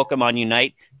here with Pokemon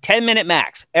Unite. 10-minute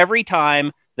max. Every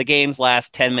time the games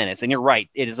last 10 minutes. And you're right,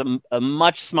 it is a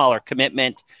much smaller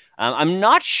commitment. I'm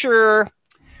not sure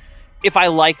if I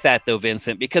like that, though,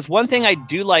 Vincent, because one thing I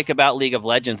do like about League of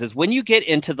Legends is when you get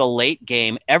into the late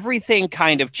game, everything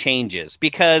kind of changes,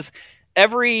 because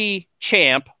every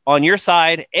champ on your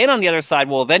side and on the other side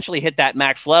will eventually hit that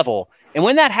max level. And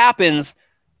when that happens,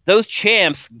 those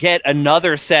champs get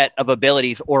another set of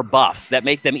abilities or buffs that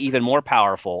make them even more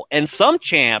powerful. And some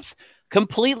champs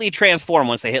completely transform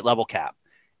once they hit level cap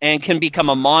and can become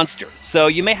a monster. So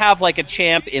you may have like a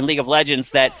champ in League of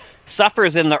Legends that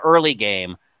suffers in the early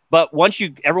game, but once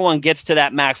everyone gets to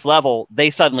that max level, they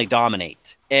suddenly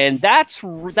dominate. And that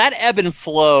ebb and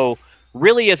flow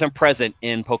really isn't present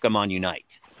in Pokemon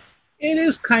Unite. It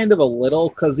is kind of a little,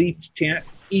 because each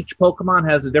Pokemon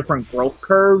has a different growth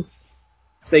curve.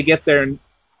 They get their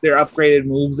upgraded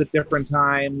moves at different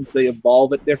times. They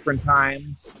evolve at different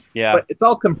times. Yeah. But it's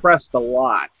all compressed a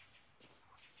lot.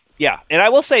 Yeah, and I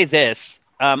will say this.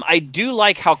 I do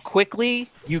like how quickly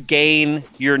you gain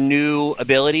your new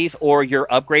abilities or your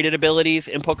upgraded abilities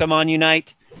in Pokemon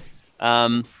Unite.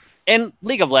 And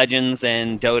League of Legends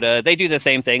and Dota, they do the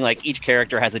same thing. Like each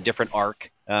character has a different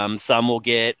arc. Some will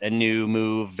get a new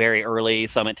move very early.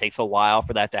 Some it takes a while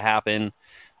for that to happen.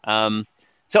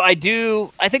 So I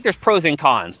think there's pros and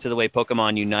cons to the way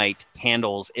Pokemon Unite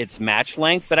handles its match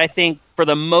length. But I think for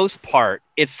the most part,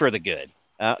 it's for the good.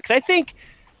 Because I think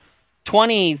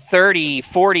 20, 30,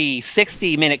 40,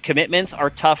 60-minute commitments are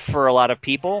tough for a lot of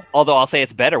people. Although I'll say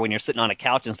it's better when you're sitting on a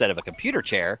couch instead of a computer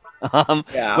chair,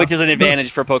 which is an advantage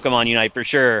for Pokemon Unite for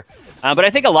sure. But I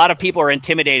think a lot of people are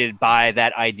intimidated by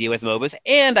that idea with MOBAs.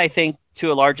 And I think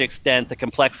to a large extent, the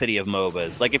complexity of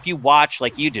MOBAs. Like if you watch,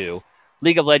 like you do,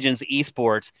 League of Legends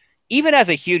esports, even as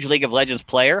a huge League of Legends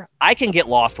player, I can get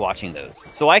lost watching those.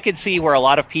 So I could see where a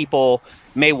lot of people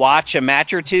may watch a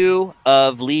match or two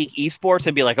of League esports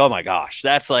and be like, oh my gosh,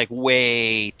 that's like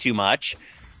way too much.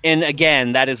 And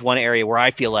again, that is one area where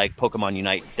I feel like Pokemon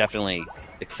Unite definitely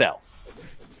excels.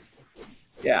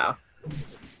 Yeah.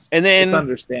 And then it's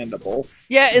understandable.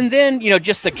 Yeah, and then,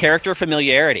 just the character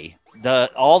familiarity.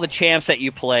 All the champs that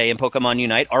you play in Pokemon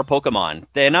Unite are Pokemon.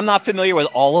 And I'm not familiar with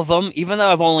all of them, even though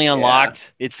I've only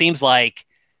unlocked, it seems like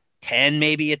 10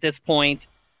 maybe at this point.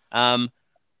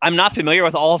 I'm not familiar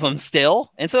with all of them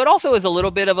still. And so it also is a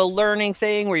little bit of a learning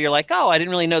thing where you're like, oh, I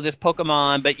didn't really know this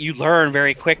Pokemon, but you learn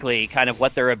very quickly kind of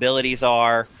what their abilities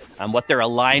are, what their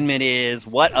alignment is,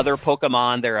 what other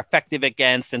Pokemon they're effective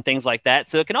against, and things like that.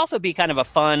 So it can also be kind of a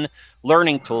fun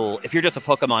learning tool if you're just a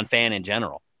Pokemon fan in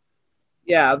general.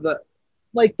 Yeah, the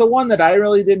one that I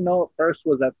really didn't know at first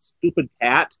was that stupid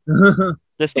cat.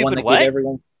 The stupid what?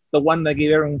 The one that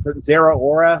gave everyone Zero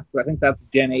Aura. I think that's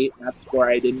Gen 8. And that's where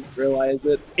I didn't realize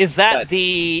it. Is that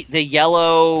the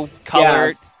yellow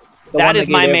colored? Yeah, that is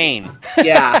my main.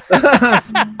 Yeah.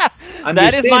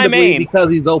 That is my main. Because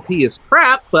he's OP as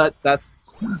crap, but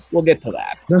we'll get to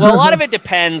that. Well, a lot of it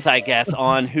depends, I guess,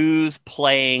 on who's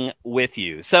playing with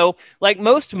you. So, like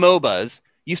most MOBAs,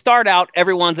 you start out,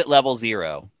 everyone's at level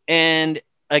 0. And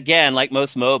again, like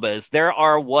most MOBAs, there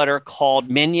are what are called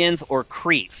minions or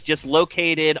creeps, just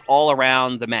located all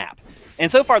around the map.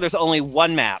 And so far, there's only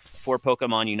one map for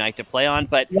Pokemon Unite to play on,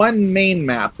 but one main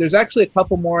map. There's actually a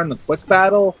couple more in the quick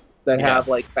battle that have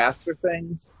like faster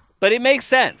things. But it makes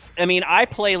sense. I mean, I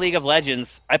play League of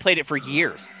Legends. I played it for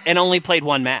years and only played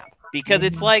one map because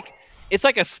it's like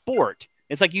a sport.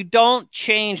 It's like you don't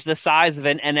change the size of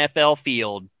an NFL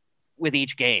field with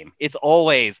each game. It's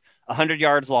always 100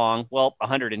 yards long. Well,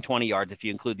 120 yards if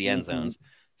you include the end zones.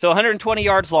 So 120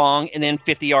 yards long and then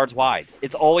 50 yards wide.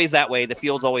 It's always that way. The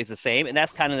field's always the same. And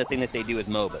that's kind of the thing that they do with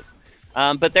MOBAs.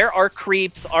 But there are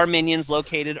creeps, are minions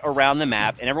located around the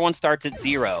map, and everyone starts at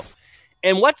 0.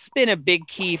 And what's been a big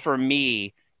key for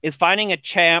me is finding a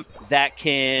champ that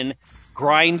can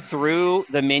grind through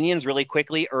the minions really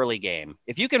quickly early game.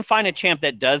 If you can find a champ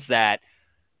that does that,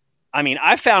 I mean,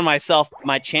 I found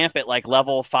my champ at like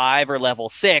level 5 or level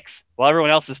 6 while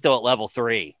everyone else is still at level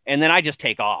 3. And then I just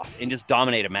take off and just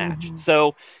dominate a match. Mm-hmm.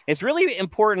 So it's really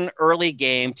important early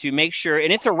game to make sure,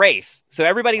 and it's a race. So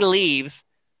everybody leaves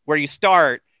where you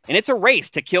start, and it's a race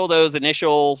to kill those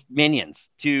initial minions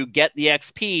to get the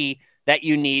XP that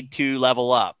you need to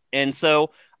level up. And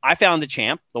so I found the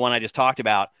champ, the one I just talked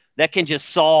about, that can just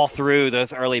saw through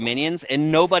those early minions,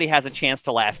 and nobody has a chance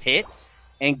to last hit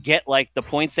and get like the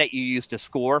points that you used to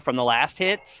score from the last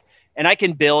hits. And I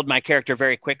can build my character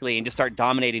very quickly and just start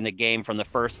dominating the game from the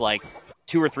first like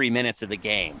 2 or 3 minutes of the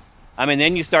game. I mean,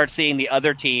 then you start seeing the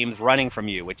other teams running from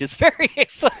you, which is very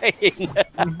exciting.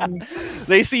 Mm-hmm.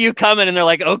 They see you coming and they're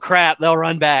like, oh crap, they'll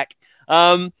run back.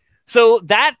 So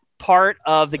that part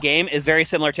of the game is very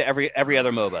similar to every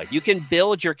other MOBA. You can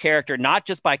build your character not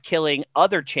just by killing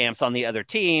other champs on the other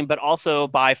team, but also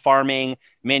by farming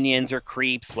minions or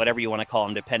creeps, whatever you want to call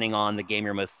them, depending on the game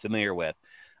you're most familiar with.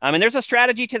 And there's a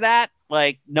strategy to that,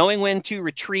 like knowing when to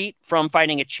retreat from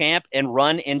fighting a champ and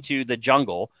run into the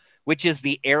jungle, which is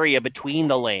the area between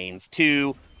the lanes,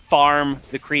 to farm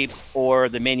the creeps or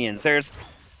the minions. There's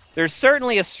there's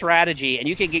certainly a strategy, and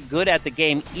you can get good at the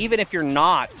game even if you're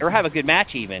not, or have a good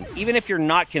match even if you're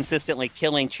not consistently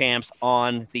killing champs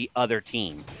on the other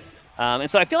team.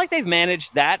 And so I feel like they've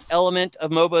managed that element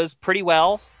of MOBAs pretty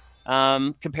well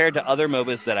compared to other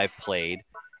MOBAs that I've played.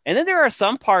 And then there are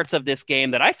some parts of this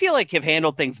game that I feel like have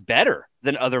handled things better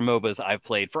than other MOBAs I've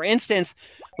played. For instance,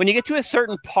 when you get to a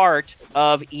certain part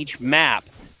of each map,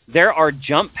 there are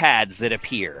jump pads that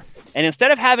appear. And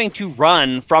instead of having to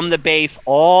run from the base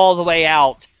all the way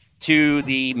out to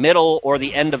the middle or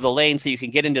the end of the lane so you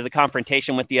can get into the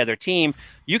confrontation with the other team,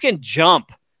 you can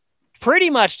jump pretty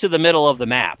much to the middle of the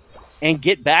map and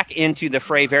get back into the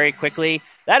fray very quickly.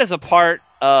 That is a part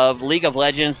of League of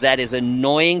Legends that is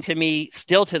annoying to me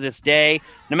still to this day.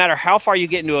 No matter how far you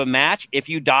get into a match, if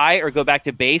you die or go back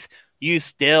to base, you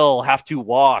still have to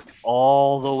walk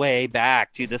all the way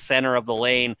back to the center of the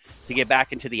lane to get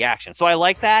back into the action. So I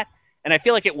like that. And I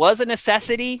feel like it was a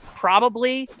necessity,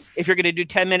 probably. If you're going to do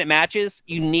 10-minute matches,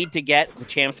 you need to get the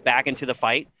champs back into the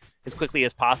fight as quickly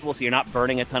as possible so you're not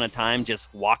burning a ton of time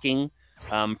just walking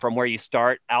from where you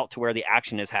start out to where the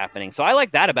action is happening. So I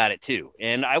like that about it, too.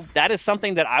 And that is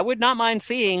something that I would not mind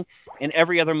seeing in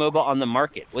every other MOBA on the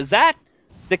market. Was that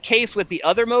the case with the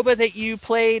other MOBA that you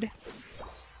played?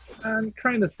 I'm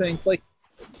trying to think. Like,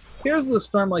 here's the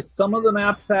Storm. Like, some of the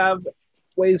maps have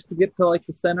ways to get to like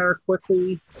the center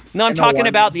quickly. No, I'm talking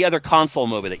about the other console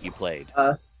MOBA that you played.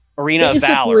 Arena of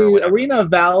Valor. Arena of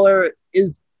Valor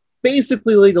is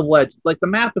basically League of Legends. Like the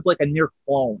map is like a near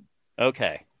clone.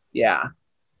 Okay. Yeah.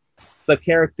 The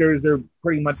characters are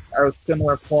pretty much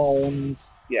similar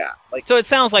clones. Yeah. Like so it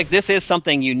sounds like this is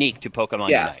something unique to Pokemon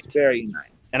Unite. Yes, very unique.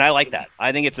 And I like that.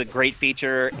 I think it's a great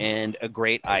feature and a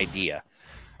great idea.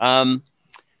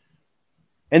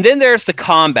 And then there's the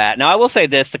combat. Now, I will say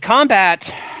this. The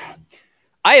combat,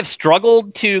 I have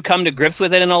struggled to come to grips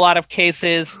with it in a lot of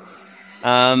cases.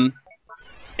 And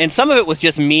some of it was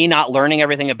just me not learning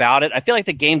everything about it. I feel like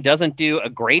the game doesn't do a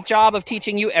great job of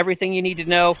teaching you everything you need to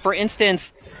know. For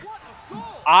instance,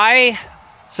 my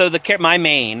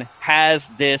main has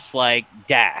this like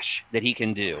dash that he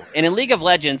can do. And in League of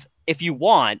Legends, if you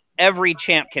want, every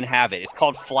champ can have it. It's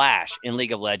called Flash in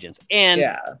League of Legends. And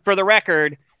for the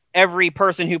record, every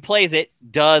person who plays it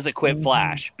does equip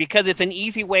Flash because it's an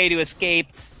easy way to escape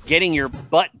getting your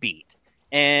butt beat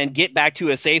and get back to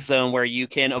a safe zone where you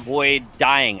can avoid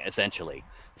dying, essentially.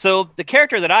 So the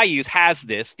character that I use has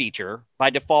this feature by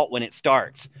default when it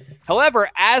starts. However,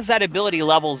 as that ability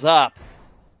levels up,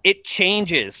 it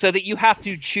changes so that you have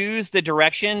to choose the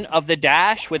direction of the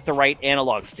dash with the right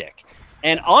analog stick.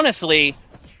 And honestly,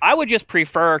 I would just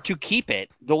prefer to keep it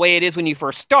the way it is when you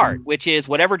first start, which is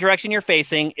whatever direction you're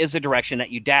facing is the direction that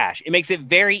you dash. It makes it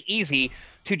very easy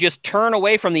to just turn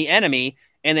away from the enemy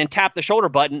and then tap the shoulder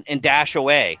button and dash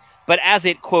away. But as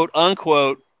it quote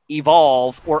unquote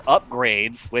evolves or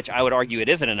upgrades, which I would argue it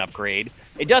isn't an upgrade,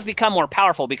 it does become more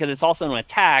powerful because it's also an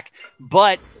attack,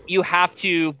 but you have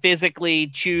to physically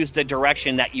choose the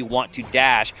direction that you want to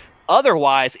dash.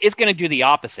 Otherwise, it's going to do the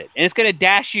opposite, and it's going to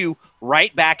dash you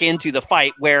right back into the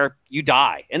fight where you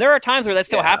die. And there are times where that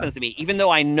still happens to me, even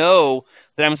though I know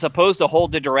that I'm supposed to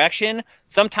hold the direction.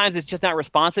 Sometimes it's just not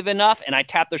responsive enough, and I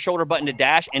tap the shoulder button to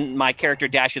dash, and my character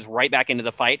dashes right back into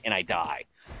the fight, and I die.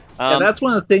 That's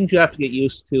one of the things you have to get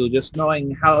used to, just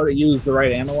knowing how to use the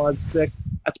right analog stick.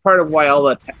 That's part of why all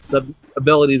the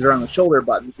abilities are on the shoulder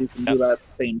button, so you can do that at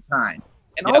the same time.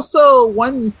 And also,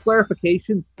 one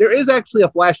clarification, there is actually a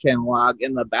flash analog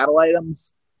in the battle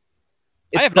items.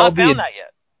 I have not found that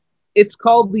yet. It's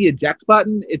called the eject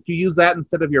button. If you use that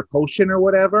instead of your potion or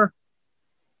whatever.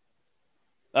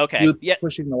 Okay.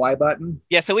 Pushing the Y button.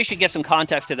 Yeah, so we should get some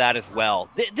context to that as well.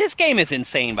 This game is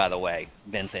insane, by the way,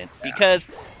 Vincent, because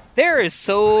there is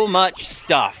so much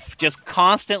stuff just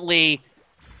constantly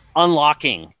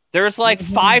unlocking. There's like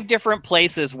 5 different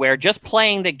places where just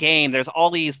playing the game, there's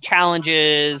all these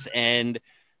challenges and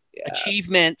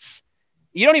achievements.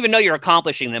 You don't even know you're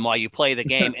accomplishing them while you play the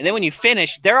game. And then when you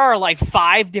finish, there are like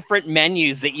 5 different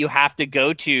menus that you have to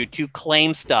go to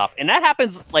claim stuff. And that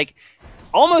happens like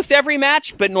almost every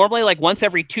match, but normally like once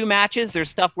every 2 matches, there's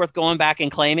stuff worth going back and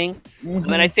claiming.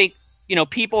 And I think,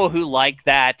 people who like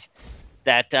that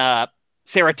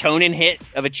serotonin hit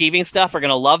of achieving stuff are going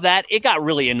to love that. It got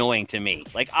really annoying to me.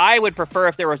 Like, I would prefer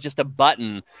if there was just a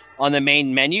button on the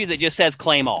main menu that just says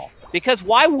claim all. Because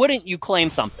why wouldn't you claim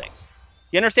something?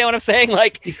 You understand what I'm saying?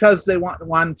 Like, because they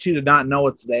want you to not know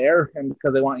it's there, and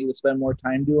because they want you to spend more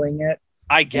time doing it.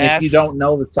 I guess. And if you don't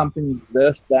know that something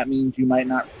exists, that means you might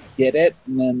not get it,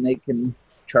 and then they can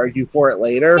charge you for it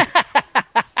later.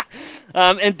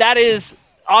 And that is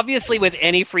obviously with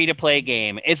any free-to-play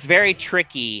game, it's very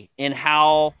tricky in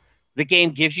how the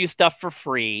game gives you stuff for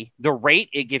free, the rate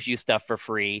it gives you stuff for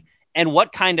free, and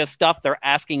what kind of stuff they're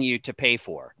asking you to pay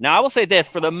for. Now, I will say this,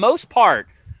 for the most part,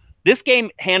 this game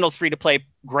handles free-to-play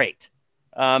great.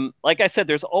 Like I said,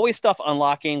 there's always stuff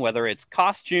unlocking, whether it's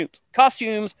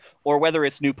costumes, or whether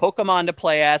it's new Pokemon to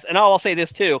play as. And I'll say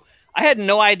this too. I had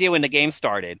no idea when the game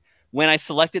started. When I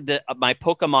selected my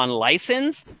Pokemon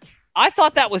license, I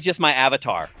thought that was just my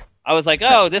avatar. I was like,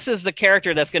 oh, this is the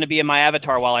character that's going to be in my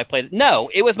avatar while I play. No,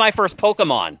 it was my first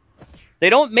Pokemon. They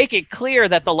don't make it clear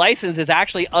that the license is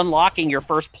actually unlocking your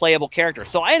first playable character.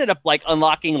 So I ended up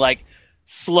unlocking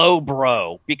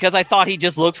Slowbro because I thought he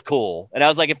just looks cool. And I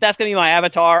was like, if that's going to be my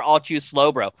avatar, I'll choose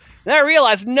Slowbro. Then I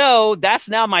realized, no, that's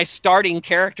now my starting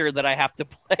character that I have to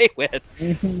play with.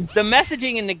 Mm-hmm. The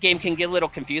messaging in the game can get a little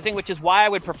confusing, which is why I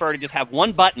would prefer to just have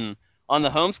one button on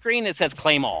the home screen that says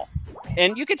claim all.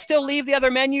 And you could still leave the other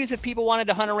menus if people wanted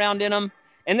to hunt around in them.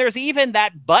 And there's even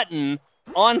that button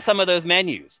on some of those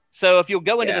menus. So if you'll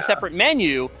go into the separate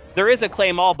menu, there is a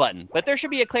claim all button, but there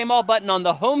should be a claim all button on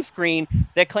the home screen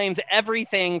that claims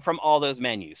everything from all those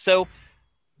menus. So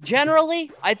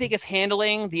generally, I think it's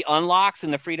handling the unlocks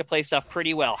and the free-to-play stuff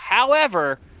pretty well.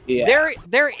 However,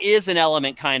 there is an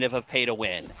element kind of pay to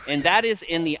win, and that is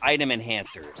in the item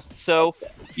enhancers. So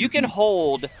you can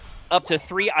hold up to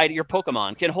your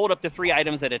Pokemon can hold up to 3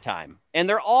 items at a time. And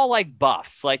they're all like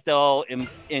buffs. Like they'll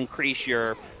increase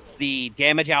the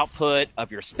damage output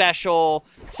of your special.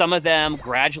 Some of them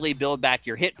gradually build back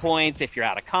your hit points if you're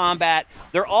out of combat.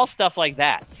 They're all stuff like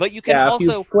that. But you can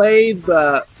also... if you played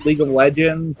the League of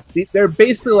Legends, they're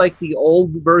basically like the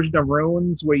old version of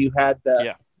runes where you had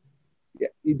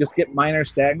you just get minor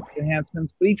stat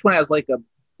enhancements, but each one has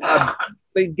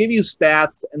they give you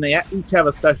stats, and they each have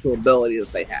a special ability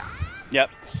that they have. Yep.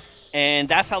 And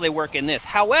that's how they work in this.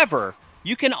 However,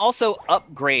 you can also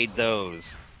upgrade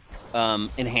those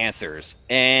enhancers,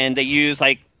 and they use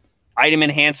item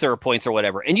enhancer points or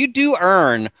whatever. And you do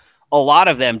earn a lot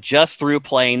of them just through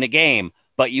playing the game.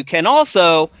 But you can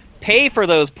also pay for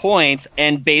those points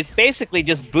and basically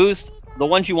just boost the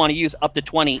ones you want to use up to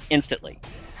 20 instantly.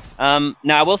 Now,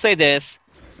 I will say this.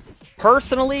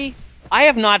 Personally, I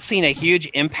have not seen a huge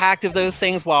impact of those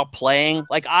things while playing.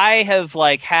 I have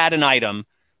had an item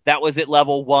that was at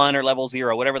level 1 or level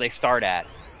 0, whatever they start at.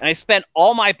 And I spent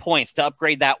all my points to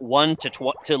upgrade that 1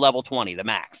 to level 20, the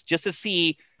max, just to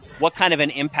see what kind of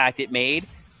an impact it made.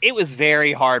 It was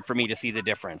very hard for me to see the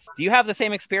difference. Do you have the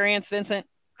same experience, Vincent?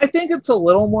 I think it's a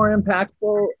little more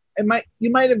impactful.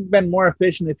 You might have been more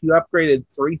efficient if you upgraded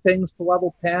 3 things to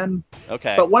level 10.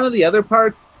 Okay. But one of the other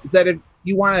parts is that if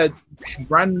you want to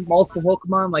run multiple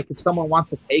Pokemon, like if someone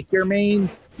wants to take your main,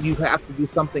 you have to do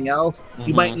something else. Mm-hmm.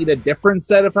 You might need a different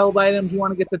set of held items. You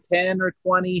want to get to 10 or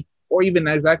 20, or even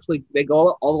they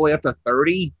go all the way up to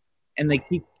 30, and they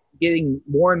keep getting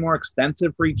more and more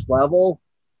expensive for each level.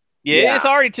 Yeah, it's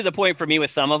already to the point for me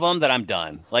with some of them that I'm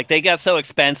done. They got so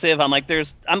expensive. I'm like,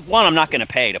 I'm not going to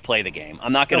pay to play the game.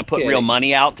 I'm not going to put real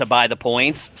money out to buy the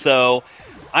points. So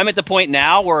I'm at the point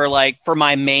now where, for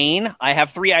my main, I have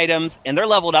 3 items, and they're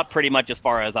leveled up pretty much as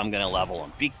far as I'm going to level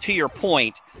them. To your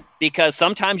point, because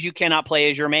sometimes you cannot play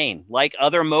as your main. Like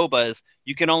other MOBAs,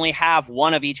 you can only have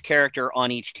one of each character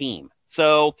on each team.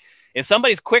 So if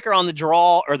somebody's quicker on the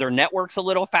draw or their network's a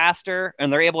little faster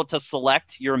and they're able to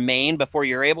select your main before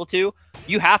you're able to,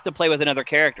 you have to play with another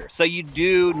character. So you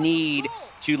do need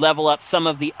to level up some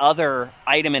of the other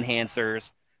item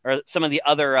enhancers or some of the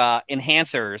other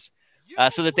enhancers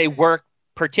so that they work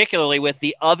particularly with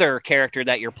the other character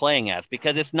that you're playing as,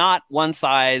 because it's not one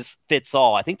size fits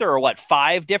all. I think there are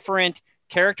 5 different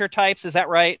character types. Is that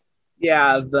right?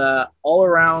 Yeah, the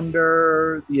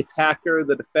all-arounder, the attacker,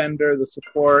 the defender, the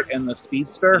support, and the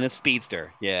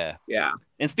speedster. Yeah. Yeah.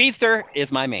 And speedster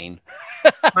is my main.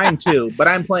 Mine too, but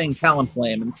I'm playing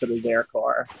Talonflame instead of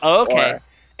Zercar. Okay.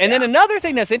 And then another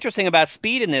thing that's interesting about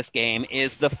speed in this game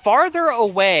is the farther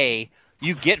away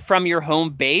you get from your home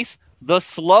base, the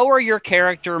slower your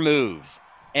character moves.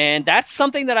 And that's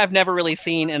something that I've never really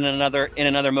seen in another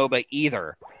MOBA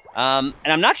either. And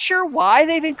I'm not sure why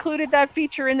they've included that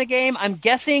feature in the game. I'm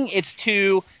guessing it's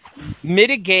to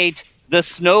mitigate the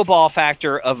snowball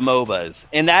factor of MOBAs.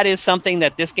 And that is something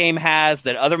that this game has,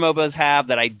 that other MOBAs have,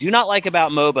 that I do not like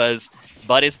about MOBAs,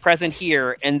 but is present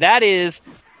here. And that is,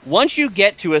 once you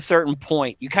get to a certain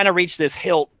point, you kind of reach this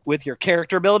hilt with your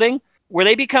character building, where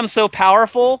they become so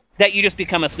powerful that you just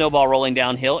become a snowball rolling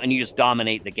downhill and you just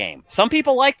dominate the game. Some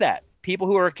people like that. People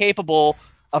who are capable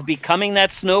of becoming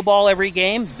that snowball every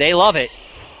game, they love it.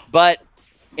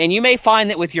 And you may find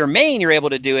that with your main, you're able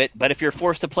to do it, but if you're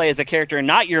forced to play as a character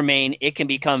not your main, it can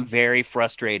become very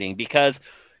frustrating, because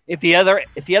if the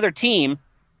other team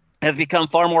has become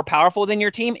far more powerful than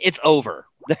your team, it's over.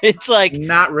 It's like,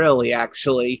 Not really,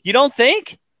 actually. you don't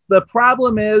think? The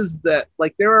problem is that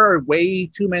like there are way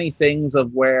too many things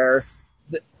of where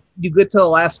you get to the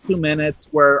last 2 minutes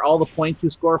where all the points you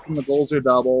score from the goals are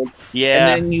doubled. Yeah.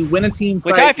 And then you win a team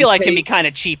Which fight, I feel like you can be take- kind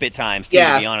of cheap at times, too,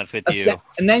 Yes, to be honest with you.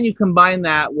 And then you combine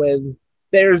that with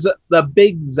there's the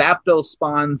big Zapdos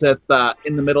spawns at the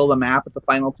in the middle of the map at the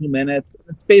final 2 minutes.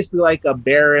 It's basically like a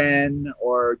Baron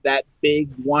or that big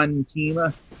one team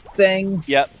thing.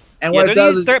 Yep. And Yeah, what it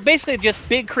does is they're basically just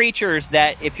big creatures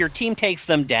that if your team takes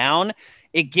them down,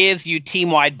 it gives you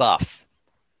team-wide buffs.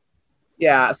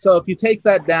 yeah, so if you take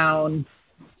that down,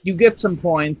 you get some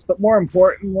points, but more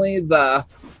importantly, the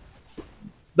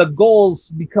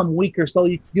goals become weaker. So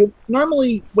you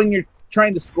normally when you're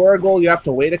trying to score a goal, you have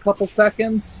to wait a couple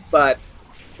seconds, but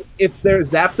if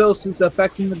there's Zapdos is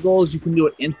affecting the goals, you can do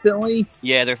it instantly.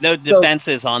 Yeah, there's no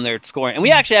defenses on their scoring. And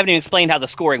we actually haven't even explained how the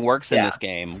scoring works in Yeah. this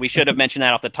game. We should have mentioned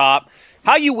that off the top.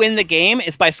 How you win the game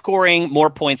is by scoring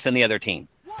more points than the other team.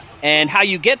 And how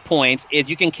you get points is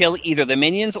you can kill either the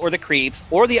minions or the creeps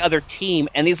or the other team,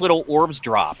 and these little orbs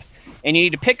drop. And you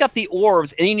need to pick up the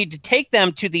orbs, and you need to take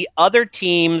them to the other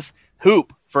team's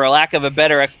hoop, for a lack of a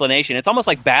better explanation. It's almost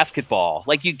like basketball.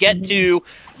 Like you get to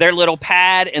their little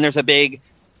pad, and there's a big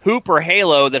hoop or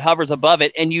halo that hovers above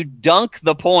it, and you dunk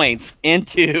the points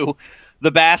into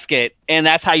the basket, and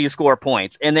that's how you score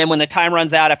points. And then when the time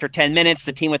runs out after 10 minutes,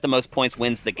 the team with the most points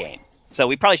wins the game. So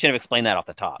we probably should have explained that off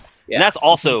the top. Yeah. And that's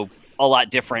also a lot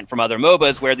different from other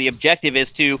MOBAs where the objective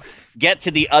is to get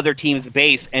to the other team's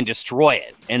base and destroy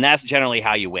it. And that's generally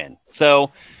how you win.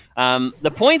 So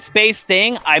the points-based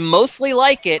thing, I mostly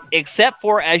like it, except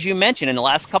for, as you mentioned, in the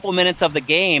last couple minutes of the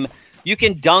game, you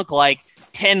can dunk like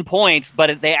 10 points,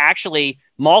 but they actually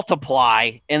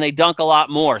multiply and they dunk a lot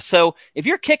more. So if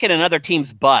you're kicking another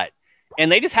team's butt and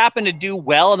they just happen to do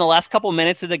well in the last couple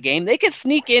minutes of the game, they could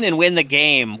sneak in and win the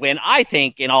game when I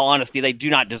think, in all honesty, they do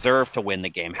not deserve to win the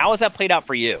game. How has that played out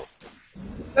for you?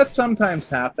 That sometimes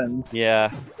happens.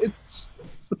 Yeah.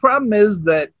 The problem is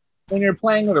that when you're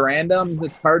playing with randoms,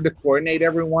 it's hard to coordinate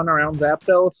everyone around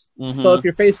Zapdos. Mhm. So if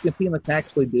you're facing a team that can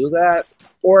actually do that,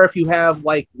 or if you have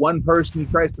like one person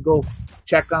who tries to go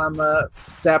check on the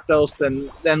Zapdos and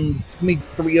then meets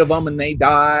 3 of them and they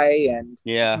die, and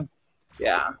Yeah.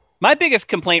 yeah. My biggest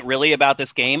complaint really about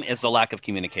this game is the lack of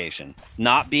communication,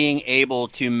 not being able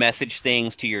to message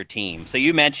things to your team. So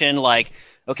you mentioned like,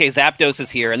 okay, Zapdos is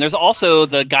here, and there's also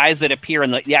the guys that appear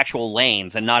in the actual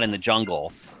lanes and not in the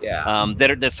jungle. Yeah.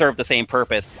 That serve the same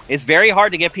purpose. It's very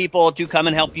hard to get people to come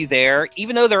and help you there,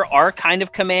 even though there are kind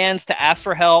of commands to ask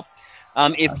for help.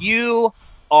 If you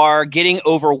are getting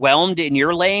overwhelmed in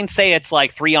your lane, say it's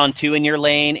like 3-on-2 in your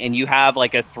lane and you have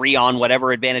like a 3-on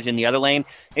whatever advantage in the other lane,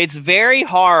 it's very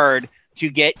hard to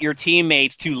get your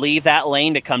teammates to leave that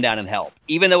lane to come down and help.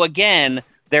 Even though, again,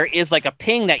 there is like a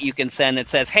ping that you can send that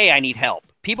says, hey, I need help.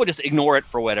 People just ignore it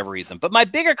for whatever reason. But my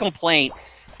bigger complaint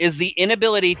is the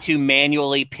inability to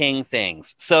manually ping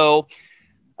things. So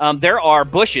there are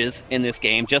bushes in this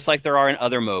game, just like there are in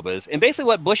other MOBAs. And basically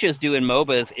what bushes do in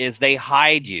MOBAs is they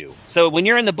hide you. So when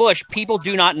you're in the bush, people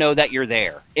do not know that you're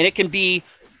there. And it can be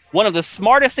one of the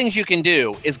smartest things you can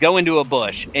do is go into a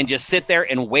bush and just sit there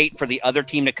and wait for the other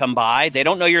team to come by. They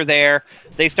don't know you're there.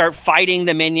 They start fighting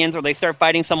the minions or they start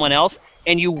fighting someone else.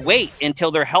 And you wait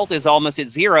until their health is almost at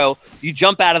 0. You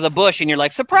jump out of the bush and you're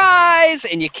like, surprise!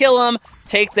 And you kill them,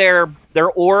 take their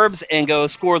orbs, and go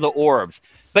score the orbs.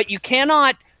 But you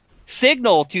cannot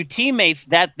signal to teammates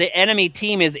that the enemy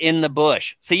team is in the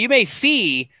bush. So you may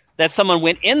see that someone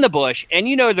went in the bush and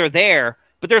you know they're there,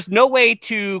 but there's no way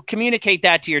to communicate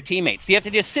that to your teammates. So you have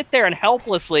to just sit there and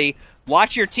helplessly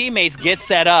watch your teammates get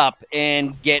set up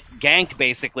and get ganked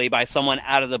basically by someone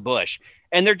out of the bush.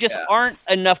 And there just aren't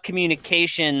enough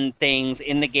communication things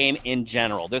in the game in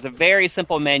general. There's a very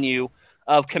simple menu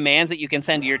of commands that you can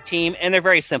send to your team, and they're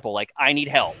very simple, like, I need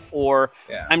help, or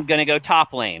I'm going to go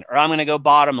top lane, or I'm going to go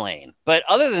bottom lane. But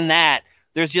other than that,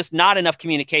 there's just not enough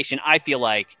communication, I feel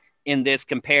like, in this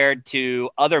compared to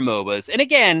other MOBAs. And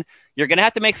again, you're going to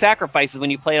have to make sacrifices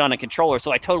when you play it on a controller,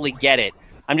 so I totally get it.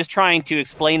 I'm just trying to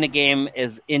explain the game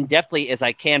as in-depthly as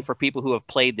I can for people who have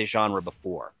played the genre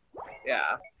before. Yeah.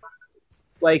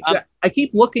 Like, I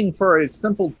keep looking for a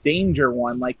simple danger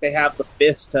one. Like, they have the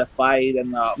fist to fight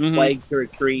and the flag to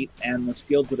retreat and the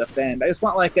shield to defend. I just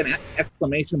want, like, an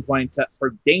exclamation point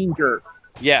for danger.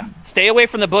 Yeah. Stay away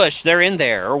from the bush. They're in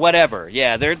there or whatever.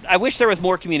 Yeah. I wish there was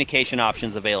more communication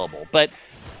options available. But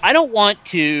I don't want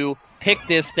to pick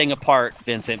this thing apart,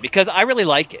 Vincent, because I really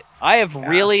like it. I have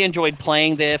really enjoyed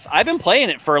playing this. I've been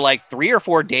playing it for, like, 3 or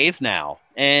 4 days now.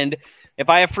 And if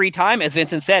I have free time, as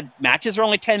Vincent said, matches are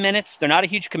only 10 minutes. They're not a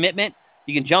huge commitment.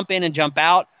 You can jump in and jump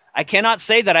out. I cannot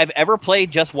say that I've ever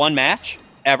played just one match,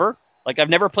 ever. Like, I've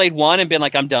never played one and been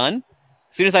like, I'm done.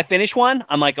 As soon as I finish one,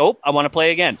 I'm like, oh, I want to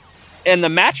play again. And the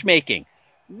matchmaking,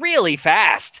 really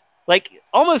fast. Like,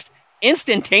 almost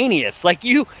instantaneous. Like,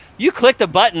 you click the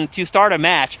button to start a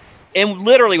match, and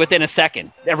literally within a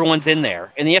second, everyone's in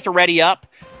there. And you have to ready up.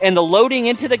 And the loading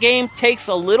into the game takes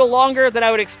a little longer than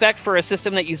I would expect for a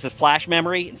system that uses flash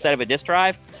memory instead of a disk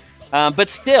drive. But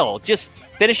still, just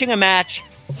finishing a match,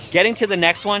 getting to the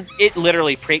next one, it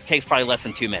literally takes probably less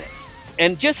than 2 minutes.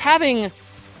 And just having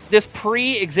this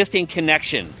pre-existing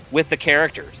connection with the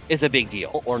characters is a big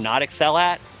deal, or not excel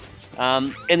at.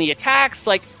 And the attacks,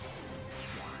 like,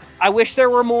 I wish there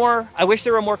were more. I wish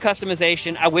there were more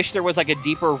customization. I wish there was like a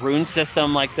deeper rune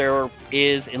system like there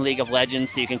is in League of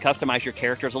Legends, so you can customize your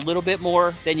characters a little bit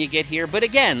more than you get here. But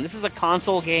again, this is a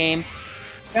console game.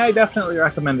 Yeah, I definitely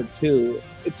recommend it too.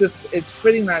 It's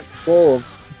fitting that goal of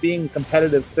being a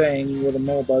competitive thing with a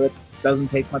MOBA that doesn't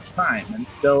take much time and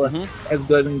still has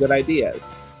good and good ideas.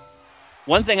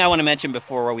 One thing I want to mention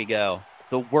before we go,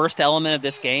 the worst element of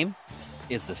this game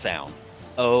is the sound.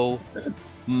 Oh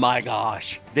my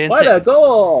gosh. Vincent, what a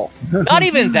goal! Not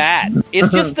even that. It's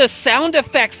just the sound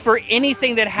effects for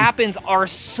anything that happens are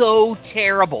so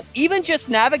terrible. Even just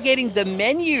navigating the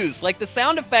menus, like the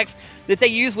sound effects that they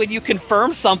use when you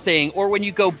confirm something or when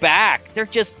you go back, they're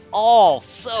just all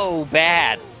so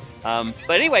bad.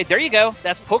 But anyway, there you go.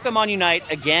 That's Pokemon Unite.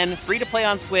 Again, free to play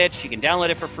on Switch. You can download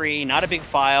it for free. Not a big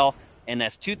file. And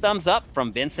that's 2 thumbs up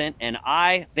from Vincent and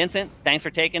I. Vincent, thanks for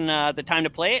taking the time to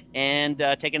play it and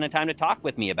taking the time to talk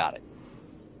with me about it.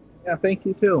 Yeah, thank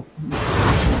you too.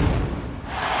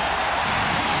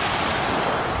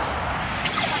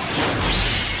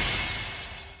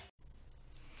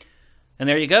 And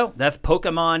there you go. That's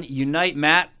Pokemon Unite.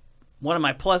 Matt, one of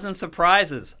my pleasant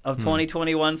surprises of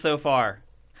 2021 so far.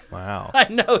 Wow. I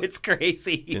know, it's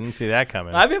crazy. Didn't see that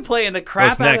coming. I've been playing the crap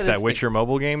What's out of next? this That Witcher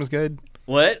mobile game is good?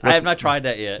 What? I have not tried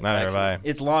that yet. Neither have I.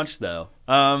 It's launched, though.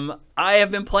 I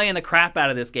have been playing the crap out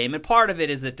of this game, and part of it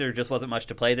is that there just wasn't much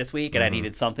to play this week, and I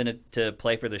needed something to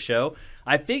play for the show.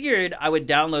 I figured I would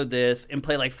download this and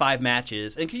play like 5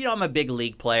 matches. And, you know, I'm a big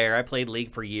League player. I played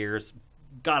League for years.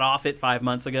 Got off it 5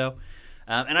 months ago.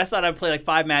 And I thought I'd play like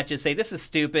 5 matches, say, this is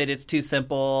stupid, it's too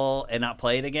simple, and not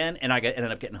play it again. And I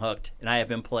ended up getting hooked, and I have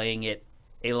been playing it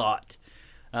a lot.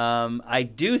 I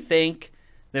do think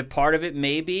that part of it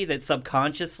may be that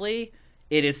subconsciously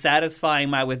it is satisfying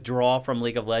my withdrawal from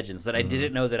League of Legends that I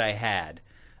didn't know that I had.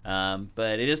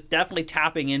 But it is definitely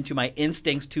tapping into my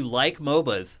instincts to like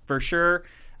MOBAs, for sure.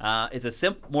 It's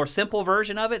a more simple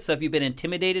version of it, so if you've been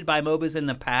intimidated by MOBAs in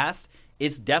the past,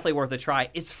 it's definitely worth a try.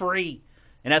 It's free.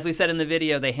 And as we said in the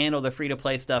video, they handle the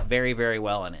free-to-play stuff very, very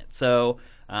well in it. So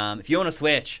if you own a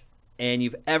Switch and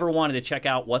you've ever wanted to check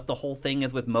out what the whole thing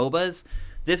is with MOBAs,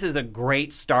 this is a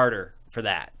great starter for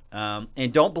that.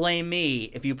 And don't blame me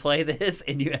if you play this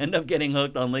and you end up getting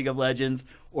hooked on League of Legends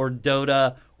or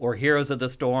Dota or Heroes of the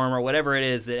Storm or whatever it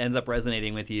is that ends up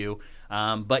resonating with you.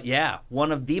 But yeah,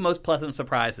 one of the most pleasant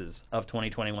surprises of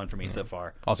 2021 for me so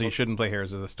far. Also, you shouldn't play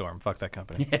Heroes of the Storm. Fuck that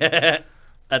company.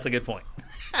 That's a good point.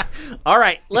 All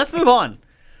right, let's move on.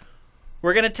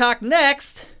 We're going to talk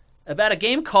next about a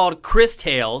game called Cris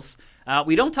Tales.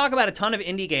 We don't talk about a ton of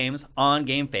indie games on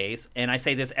GameFace, and I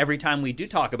say this every time we do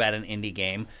talk about an indie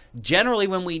game. Generally,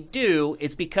 when we do,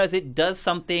 it's because it does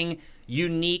something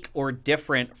unique or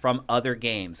different from other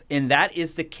games, and that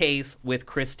is the case with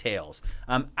Cris Tales.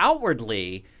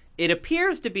 Outwardly, it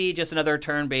appears to be just another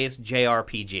turn-based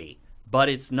JRPG, but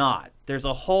it's not. There's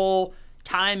a whole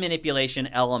time manipulation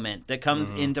element that comes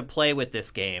into play with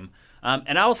this game.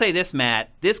 And I will say this,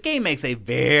 Matt, this game makes a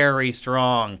very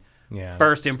strong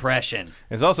first impression.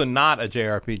 It's also not a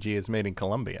JRPG. It's made in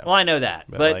Colombia. Well, I know that.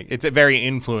 But like, it's very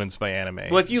influenced by anime.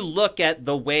 Well, if you look at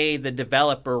the way the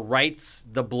developer writes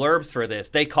the blurbs for this,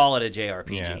 they call it a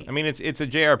JRPG. Yeah. I mean, it's a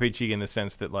JRPG in the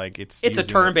sense that like it's a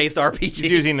turn-based RPG. It's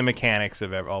using the mechanics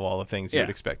of all the things you would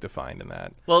expect to find in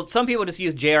that. Well, some people just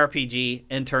use JRPG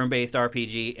and turn-based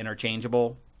RPG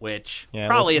interchangeable, which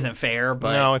probably isn't fair.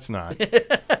 But no, it's not.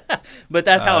 But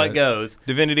that's how it goes.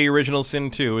 Divinity Original Sin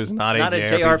 2 is not a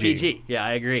JRPG. Yeah,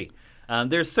 I agree.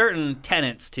 There's certain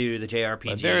tenets to the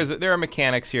JRPG. But there are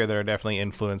mechanics here that are definitely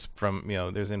influenced from,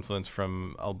 there's influence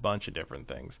from a bunch of different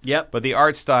things. Yep. But the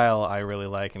art style I really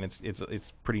like, and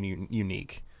it's pretty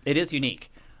unique. It is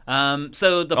unique.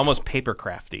 So almost paper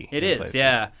crafty. It is, places.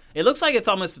 Yeah. It looks like it's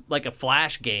almost like a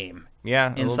Flash game.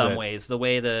 Yeah, in some ways, the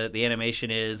way the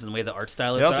animation is and the way the art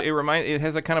style is. It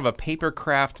has a kind of a paper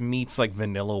craft meets like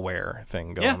Vanillaware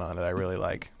thing going on that I really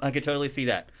like. I could totally see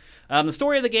that. The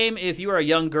story of the game is you are a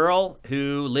young girl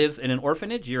who lives in an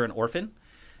orphanage. You're an orphan.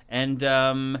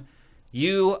 And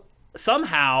you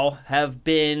somehow have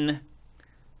been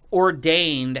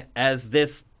ordained as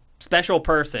this special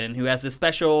person who has this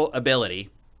special ability.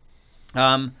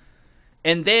 And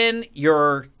then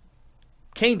your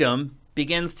kingdom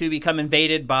begins to become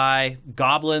invaded by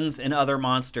goblins and other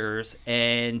monsters,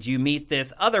 and you meet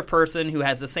this other person who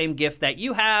has the same gift that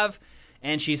you have,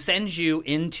 and she sends you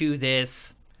into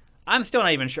this... I'm still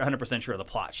not even 100% sure of the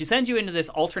plot. She sends you into this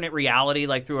alternate reality,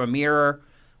 like through a mirror,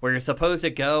 where you're supposed to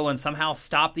go and somehow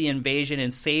stop the invasion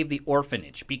and save the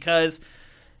orphanage, because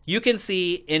you can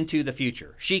see into the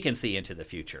future. She can see into the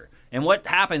future. And what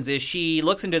happens is she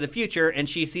looks into the future and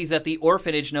she sees that the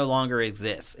orphanage no longer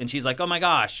exists. And she's like, oh my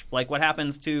gosh, like what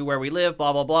happens to where we live,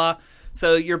 blah, blah, blah.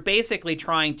 So you're basically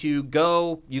trying to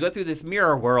go through this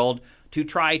mirror world to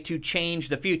try to change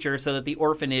the future so that the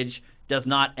orphanage does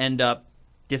not end up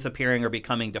disappearing or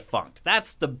becoming defunct.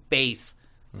 That's the base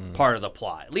part of the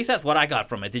plot. At least that's what I got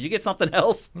from it. Did you get something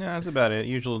else? No, that's about it.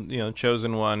 Usual,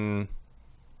 chosen one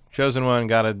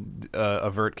got to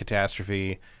avert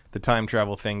catastrophe. The time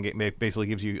travel thing basically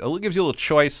gives you a little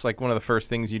choice. Like one of the first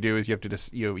things you do is you have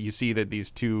to you see that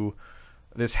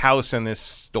this house and this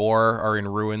store are in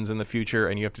ruins in the future,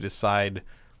 and you have to decide.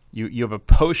 You have a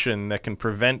potion that can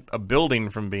prevent a building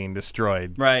from being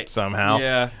destroyed, right? Somehow,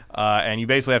 yeah. And you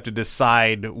basically have to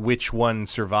decide which one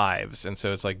survives. And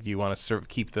so it's like, do you want to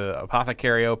keep the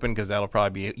apothecary open because that'll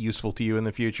probably be useful to you in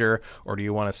the future, or do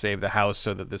you want to save the house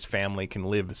so that this family can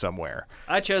live somewhere?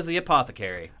 I chose the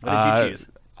apothecary. What did you choose?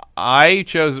 I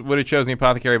would have chosen the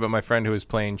apothecary, but my friend who was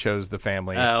playing chose the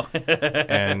family. Oh,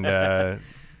 and.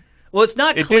 Well, it's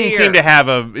not it clear. It didn't seem to have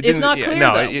a... It's not clear,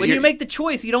 though. When you make the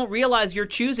choice, you don't realize you're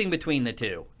choosing between the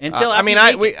two. Until after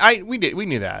we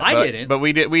knew that. I didn't. But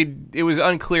it was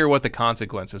unclear what the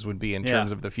consequences would be in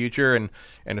terms of the future, and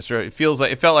it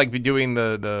felt like doing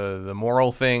the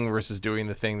moral thing versus doing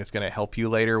the thing that's going to help you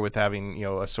later with having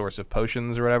a source of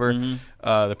potions or whatever.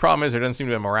 Mm-hmm. The problem is there doesn't seem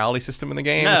to be a morality system in the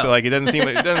game, so like it doesn't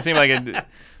seem like it...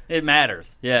 It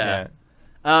matters. Yeah.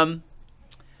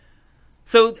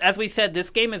 So, as we said, this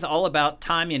game is all about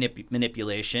time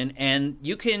manipulation, and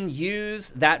you can use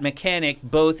that mechanic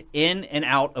both in and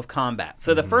out of combat.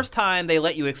 So, the first time they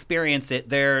let you experience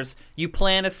it, you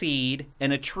plant a seed,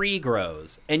 and a tree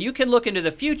grows. And you can look into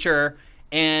the future,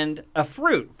 and a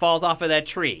fruit falls off of that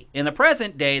tree. In the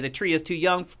present day, the tree is too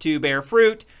young to bear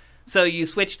fruit, so you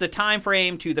switch the time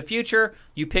frame to the future,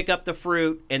 you pick up the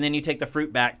fruit, and then you take the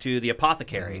fruit back to the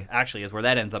apothecary, actually, is where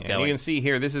that ends up going. You can see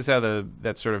here, this is how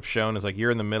that's sort of shown, is like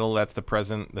you're in the middle, that's the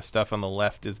present, the stuff on the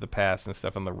left is the past, and the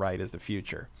stuff on the right is the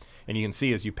future. And you can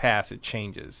see as you pass, it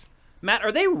changes. Matt,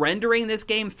 are they rendering this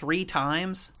game 3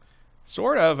 times?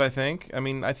 Sort of, I think. I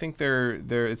mean, I think they're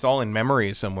it's all in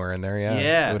memory somewhere in there,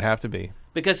 yeah. It would have to be.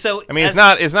 Because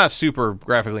it's not super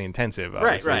graphically intensive,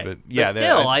 obviously, right. But yeah, but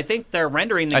still, I think they're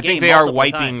rendering the game. I think they are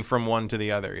wiping times. from one to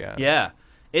the other. Yeah, yeah,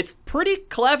 it's pretty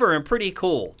clever and pretty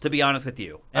cool, to be honest with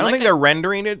you. And I don't think they're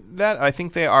rendering it that. I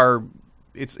think they are.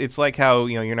 It's like how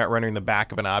you're not rendering the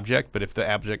back of an object, but if the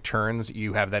object turns,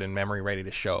 you have that in memory ready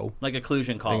to show, like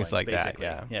occlusion calling, things like basically.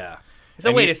 that. Yeah. It's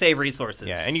a way to save resources.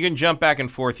 Yeah, and you can jump back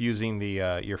and forth using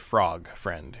the your frog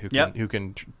friend who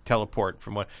can teleport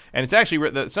from one. And it's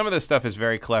actually some of this stuff is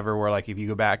very clever. Where like if you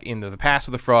go back into the past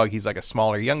with the frog, he's like a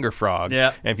smaller, younger frog.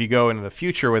 Yeah. And if you go into the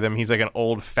future with him, he's like an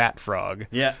old, fat frog.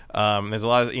 Yeah. There's a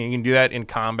lot of you can do that in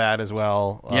combat as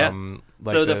well. Yeah.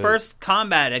 So the first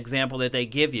combat example that they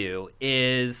give you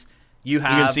is. You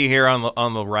can see here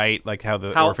on the right, like how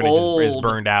the orphanage is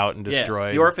burned out and destroyed.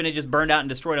 Yeah, the orphanage is burned out and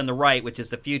destroyed on the right, which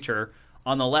is the future.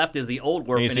 On the left is the old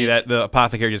orphanage. And you see that the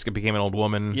apothecary just became an old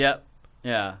woman. Yep.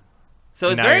 Yeah. So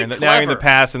it's now very clever. Now you're in the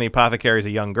past, and the apothecary is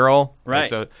a young girl. Right. Like,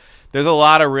 so there's a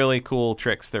lot of really cool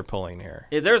tricks they're pulling here.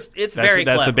 It's very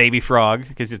clever. That's the baby frog,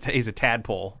 because he's a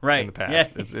tadpole in the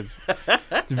past. Yeah.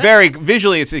 It's very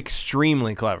visually, it's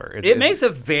extremely clever. It makes a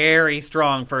very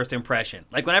strong first impression.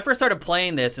 Like when I first started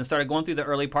playing this and started going through the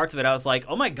early parts of it, I was like,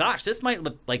 oh my gosh, this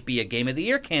might be a Game of the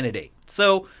Year candidate.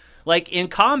 So like in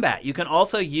combat, you can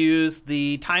also use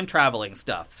the time traveling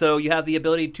stuff. So you have the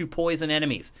ability to poison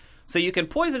enemies. So you can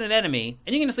poison an enemy,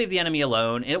 and you can just leave the enemy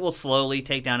alone, and it will slowly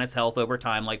take down its health over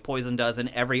time like poison does in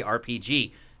every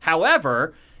RPG.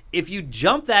 However, if you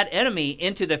jump that enemy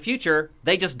into the future,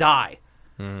 they just die.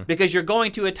 Because you're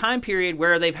going to a time period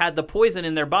where they've had the poison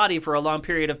in their body for a long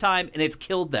period of time, and it's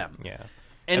killed them. Yeah.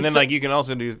 And then like you can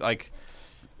also do like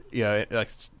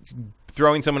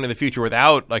throwing someone in the future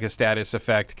without like a status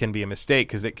effect can be a mistake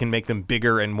because it can make them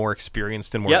bigger and more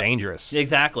experienced and more dangerous.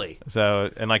 Exactly.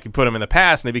 So, and like you put them in the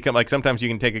past and they become like, sometimes you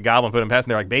can take a goblin, put them in the past,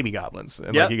 and they're like baby goblins.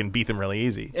 And like you can beat them really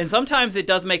easy. And sometimes it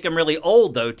does make them really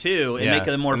old though too, and make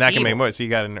them more and that feeble. can make more, so you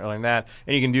got to learn that.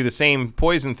 And you can do the same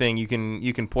poison thing. You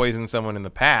can poison someone in the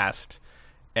past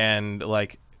and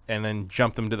then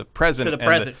jump them to the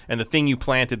present. And the thing you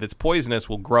planted that's poisonous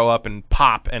will grow up and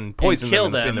pop and poison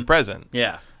them in the present.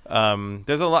 Yeah.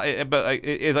 There's a lot, but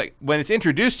it's like when it's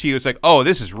introduced to you, it's like, oh,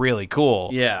 this is really cool.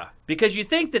 Yeah. Because you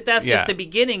think that's just the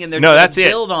beginning and they're going to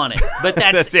build on it. But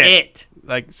that's it.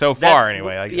 Like so far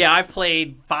anyway. I've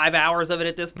played 5 hours of it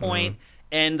at this point.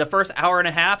 And the first hour and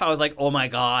a half, I was like, oh my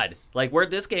God, like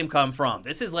where'd this game come from?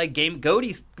 This is like Game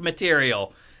Goaty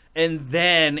material. And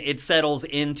then it settles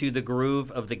into the groove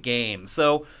of the game.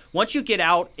 So once you get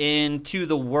out into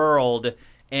the world,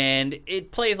 and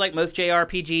it plays like most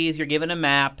JRPGs, you're given a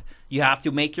map, you have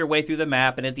to make your way through the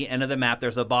map, and at the end of the map,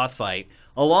 there's a boss fight.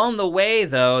 Along the way,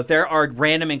 though, there are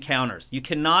random encounters. You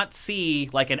cannot see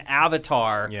like an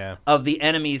avatar of the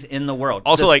enemies in the world.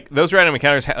 Also, like those random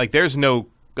encounters, like there's no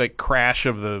like crash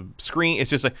of the screen. It's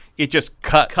just like it just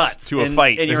cuts to a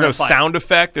fight. There's no sound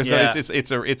effect. There's no,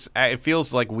 it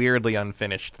feels like weirdly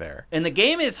unfinished there. And the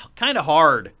game is kind of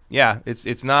hard. Yeah,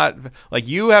 it's not like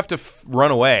you have to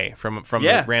run away from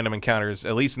the random encounters,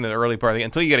 at least in the early part of the,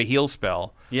 until you get a heal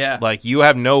spell. Yeah, like you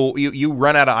have you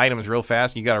run out of items real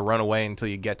fast. And you got to run away until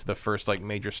you get to the first like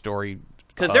major story.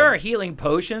 Because there are healing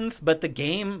potions, but the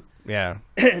game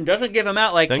doesn't give them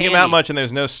out like doesn't candy. give them out much, and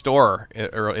there's no store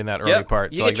in that early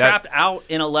part. You get trapped out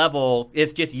in a level.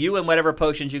 It's just you and whatever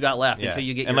potions you got left until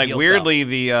you get your heal weirdly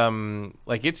spell. The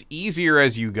like it's easier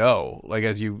as you go. Like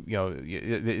as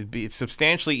it's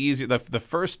substantially easier. The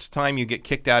first time you get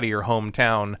kicked out of your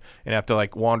hometown and have to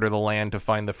like wander the land to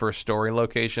find the first story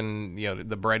location,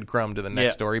 the breadcrumb to the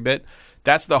next story bit.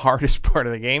 That's the hardest part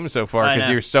of the game so far because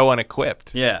you're so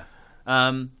unequipped. Yeah.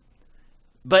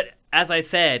 But as I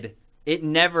said, it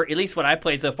never, at least what I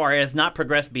played so far, it has not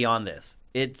progressed beyond this.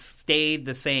 It's stayed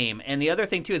the same. And the other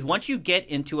thing, too, is once you get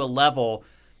into a level,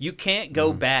 you can't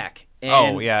go back.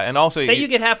 And and also... Say you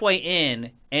get halfway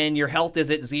in, and your health is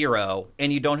at 0,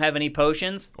 and you don't have any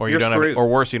potions, or you're screwed. Or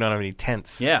worse, you don't have any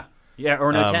tents. Yeah,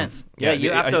 or no tents. Yeah,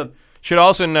 you have to... Should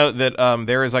also note that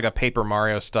there is like a Paper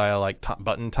Mario style like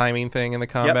button timing thing in the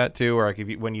combat too, where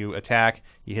like when you attack,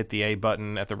 you hit the A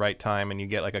button at the right time and you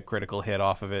get like a critical hit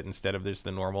off of it instead of just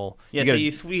the normal. Yeah, you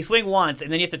swing once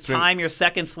and then you have to time your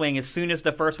second swing as soon as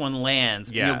the first one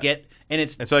lands. Yeah, and you'll get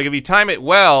and so like if you time it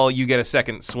well, you get a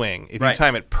second swing. If you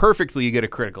time it perfectly, you get a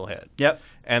critical hit. Yep.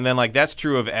 And then like that's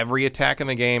true of every attack in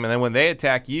the game. And then when they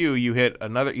attack you, you hit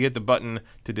the button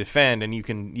to defend, and you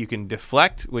can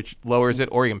deflect, which lowers it,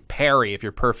 or you can parry if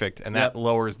you're perfect, and that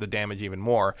lowers the damage even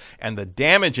more. And the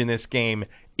damage in this game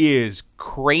is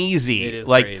crazy. It is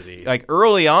crazy. Like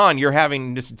early on, you're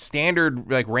having just standard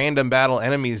like random battle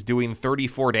enemies doing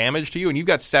 34 damage to you, and you've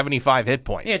got 75 hit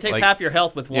points. Yeah, it takes half your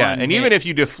health with one. Yeah, and even if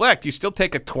you deflect, you still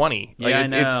take a 20. Like, I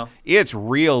know. It's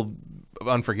real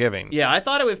unforgiving. Yeah, I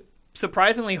thought it was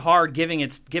surprisingly hard given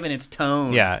its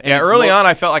tone. Yeah. Early on,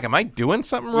 I felt like, am I doing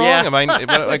something wrong? Yeah. Am I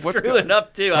like what's screwing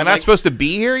up too? Am I not supposed to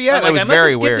be here yet? It was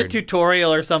very weird. I must have skipped a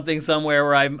tutorial or something somewhere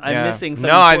where I'm missing something.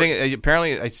 No, I think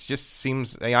apparently it just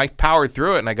seems I powered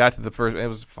through it and I got to the first. It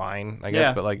was fine, I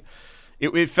guess, but like.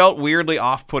 It felt weirdly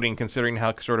off-putting considering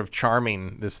how sort of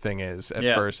charming this thing is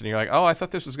at first, and you're like, "Oh, I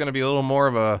thought this was going to be a little more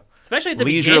of a especially at the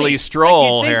leisurely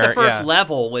stroll." Like you'd think here. the first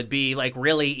level would be like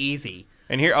really easy.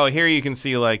 And here you can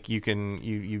see like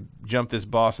you jump this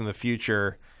boss in the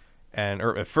future,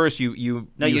 or at first you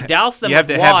douse them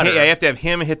with water. You have to have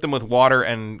him hit them with water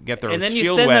and get their shield wet. And then you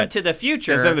send them to the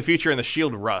future. And send them to the future, and the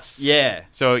shield rusts. Yeah.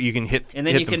 So you can hit. And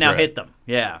then you can now hit them.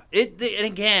 Yeah. And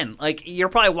again, like you're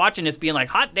probably watching this being like,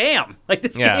 hot damn, like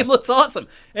this game looks awesome,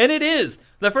 and it is.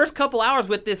 The first couple hours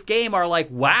with this game are like,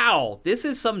 wow, this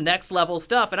is some next level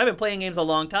stuff. And I've been playing games a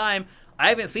long time. I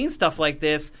haven't seen stuff like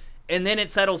this. And then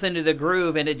it settles into the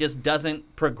groove, and it just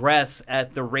doesn't progress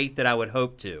at the rate that I would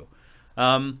hope to.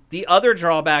 The other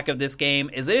drawback of this game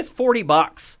is it is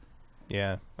 $40.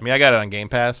 Yeah, I mean, I got it on Game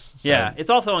Pass. So. Yeah, it's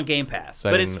also on Game Pass,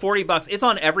 but it's $40. It's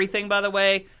on everything, by the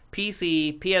way: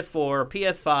 PC, PS4,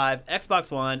 PS5, Xbox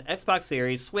One, Xbox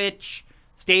Series, Switch,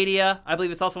 Stadia. I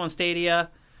believe it's also on Stadia.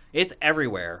 It's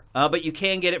everywhere, but you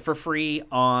can get it for free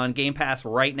on Game Pass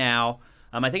right now.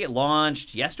 I think it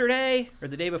launched yesterday or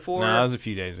the day before. No, it was a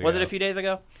few days ago. Was it a few days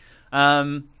ago?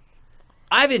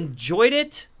 I've enjoyed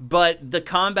it, but the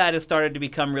combat has started to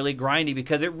become really grindy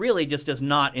because it really just does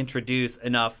not introduce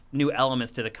enough new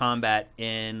elements to the combat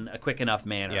in a quick enough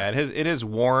manner. Yeah, it has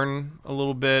worn a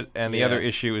little bit, and the other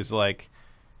issue is like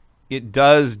it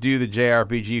does do the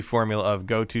JRPG formula of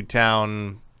go to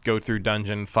town, go through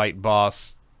dungeon, fight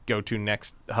boss, go to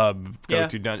next hub, go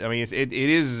to dungeon. I mean, it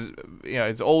is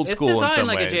it's old school in some ways. It's designed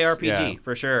like a JRPG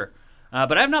for sure,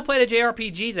 but I have not played a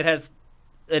JRPG that has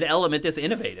an element this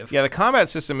innovative. Yeah, the combat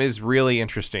system is really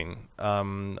interesting.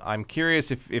 I'm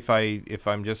curious if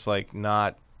I'm just like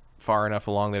not far enough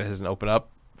along that it hasn't opened up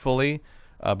fully.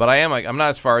 But I am I'm not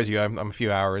as far as you. I'm a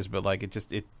few hours, but like it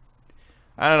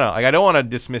I don't know. Like I don't want to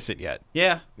dismiss it yet.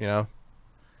 Yeah. You know.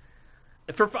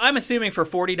 I'm assuming for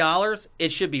 $40,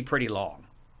 it should be pretty long.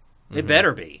 It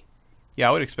better be. Yeah,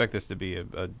 I would expect this to be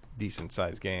a decent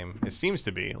sized game. It seems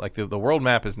to be. Like the world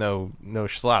map is no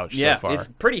slouch so far. Yeah, it's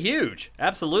pretty huge.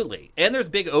 Absolutely. And there's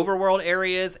big overworld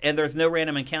areas, and there's no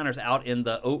random encounters out in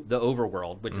the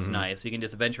overworld, which is nice. You can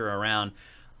just venture around.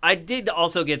 I did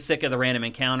also get sick of the random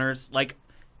encounters. Like,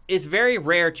 it's very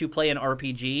rare to play an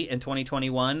RPG in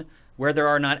 2021 where there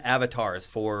are not avatars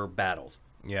for battles.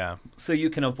 Yeah. So you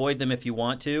can avoid them if you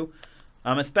want to.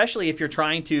 Especially if you're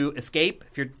trying to escape.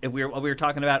 If we were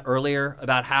talking about earlier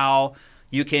about how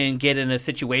you can get in a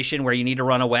situation where you need to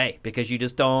run away because you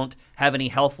just don't have any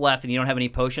health left and you don't have any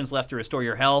potions left to restore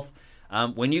your health.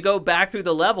 When you go back through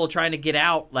the level trying to get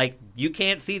out, like you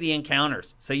can't see the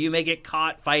encounters, so you may get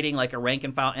caught fighting like a rank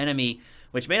and file enemy,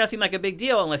 which may not seem like a big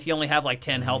deal unless you only have like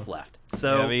 10 health left.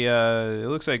 So it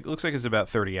looks like it's about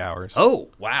 30 hours. Oh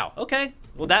wow, okay.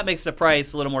 Well, that makes the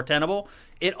price a little more tenable.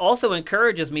 It also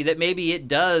encourages me that maybe it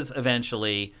does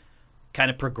eventually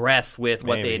kind of progress with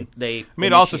what they I mean,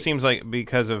 it also seems like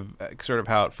because of sort of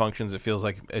how it functions, it feels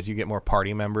like as you get more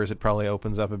party members, it probably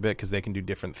opens up a bit because they can do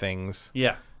different things.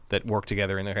 Yeah. That work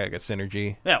together in like a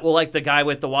synergy. Yeah, well, like the guy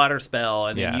with the water spell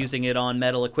and then using it on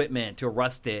metal equipment to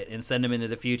rust it and send him into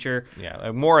the future.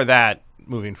 Yeah, more of that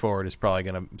moving forward is probably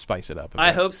going to spice it up a bit.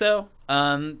 I hope so.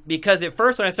 Because at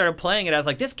first when I started playing it, I was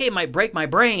like, this game might break my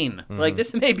brain. Like,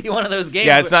 this may be one of those games.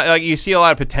 Yeah, it's not like you see a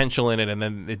lot of potential in it, and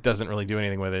then it doesn't really do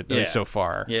anything with it, at least so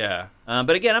far. Yeah.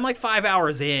 But again, I'm like 5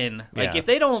 hours in. Like, if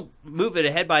they don't move it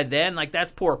ahead by then, like,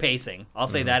 that's poor pacing. I'll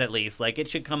say that at least. Like, it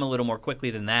should come a little more quickly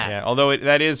than that. Yeah, although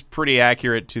that is pretty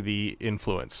accurate to the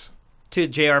influence. To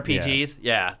JRPGs,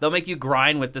 yeah. They'll make you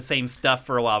grind with the same stuff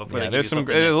for a while before they give you something.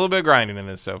 There's a little bit of grinding in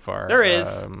this so far. There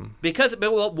is. Because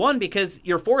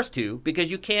you're forced to,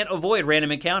 because you can't avoid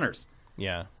random encounters.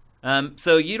 Yeah.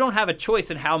 So you don't have a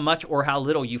choice in how much or how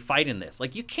little you fight in this.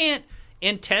 Like, you can't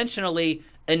intentionally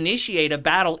initiate a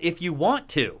battle if you want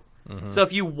to. So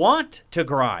if you want to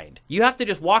grind, you have to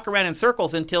just walk around in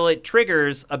circles until it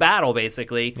triggers a battle,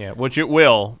 basically. Yeah, which it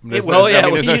will. There's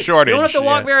there's no shortage. You don't have to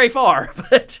walk very far.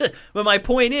 But my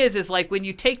point is like when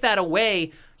you take that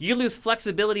away, you lose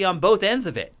flexibility on both ends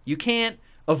of it. You can't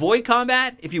avoid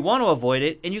combat if you want to avoid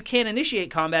it, and you can't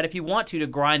initiate combat if you want to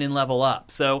grind and level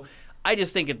up. So I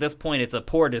just think at this point it's a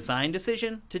poor design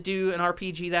decision to do an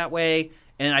RPG that way,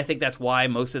 and I think that's why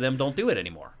most of them don't do it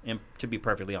anymore, and to be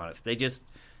perfectly honest.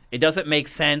 It doesn't make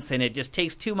sense, and it just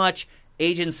takes too much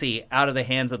agency out of the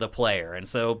hands of the player. And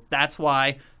so that's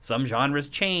why some genres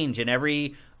change, and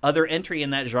every other entry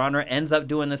in that genre ends up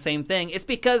doing the same thing. It's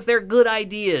because they're good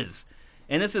ideas.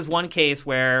 And this is one case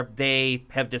where they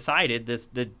have decided,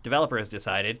 the developer has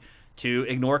decided, to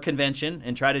ignore convention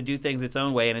and try to do things its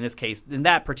own way. And in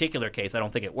that particular case, I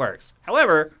don't think it works.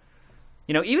 However,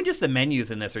 even just the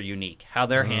menus in this are unique, how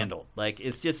they're handled. Like,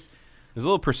 it's just... There's a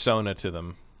little persona to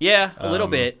them. Yeah, a little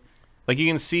bit. Like, you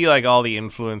can see, like, all the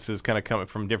influences kind of coming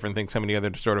from different things coming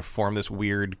together to sort of form this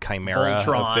weird chimera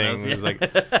of things. Like,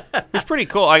 it's pretty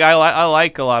cool. Like, I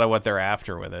like a lot of what they're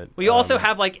after with it. Well, you also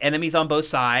have, like, enemies on both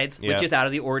sides, which is out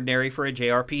of the ordinary for a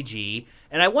JRPG.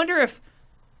 And I wonder if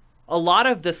a lot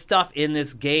of the stuff in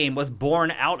this game was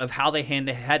born out of how they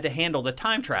had to handle the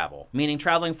time travel, meaning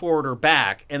traveling forward or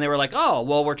back. And they were like, oh,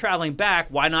 well, we're traveling back.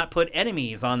 Why not put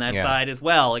enemies on that side as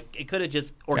well? It could have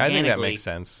just organically... I think that makes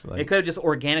sense. It could have just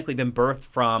organically been birthed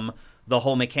from the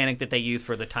whole mechanic that they use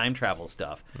for the time travel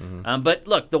stuff. But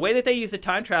look, the way that they use the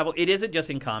time travel, it isn't just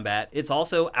in combat. It's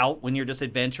also out when you're just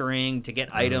adventuring to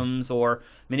get items or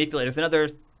manipulate. There's another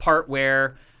part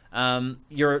where...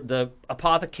 the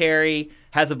apothecary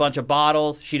has a bunch of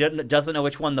bottles. She doesn't know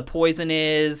which one the poison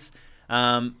is.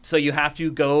 So you have to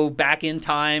go back in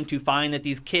time to find that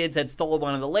these kids had stolen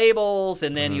one of the labels,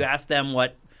 and then you ask them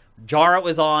what jar it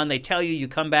was on. They tell you, you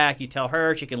come back, you tell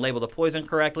her, she can label the poison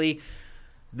correctly.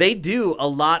 They do a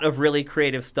lot of really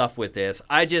creative stuff with this.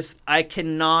 I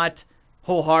cannot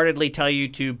wholeheartedly tell you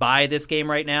to buy this game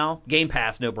right now. Game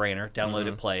Pass, no brainer. Download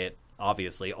it, play it,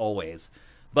 obviously, always.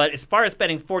 But as far as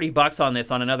spending $40 on this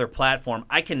on another platform,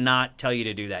 I cannot tell you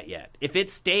to do that yet. If it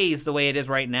stays the way it is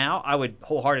right now, I would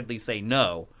wholeheartedly say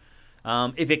no.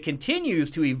 If it continues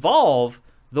to evolve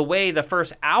the way the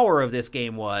first hour of this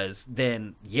game was,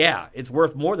 then yeah, it's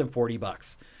worth more than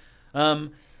 $40.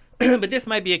 But this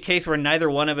might be a case where neither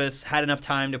one of us had enough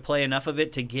time to play enough of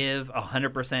it to give a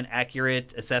 100%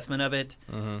 accurate assessment of it.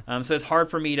 So it's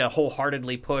hard for me to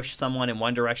wholeheartedly push someone in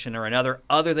one direction or another,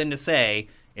 other than to say,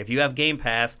 if you have Game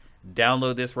Pass,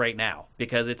 download this right now,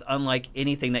 because it's unlike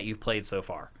anything that you've played so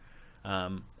far.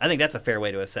 I think that's a fair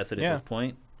way to assess it at this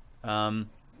point.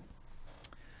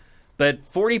 But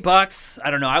 $40, I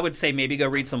don't know. I would say maybe go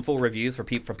read some full reviews from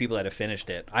people that have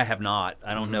finished it. I have not.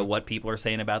 I don't know what people are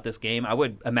saying about this game. I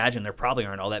would imagine there probably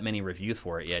aren't all that many reviews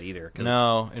for it yet either.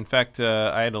 No, in fact,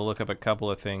 I had to look up a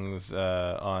couple of things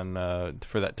on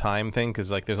for that time thing, because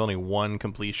like there's only one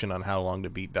completion on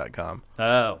howlongtobeat.com.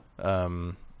 Oh.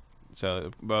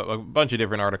 So a bunch of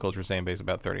different articles were saying based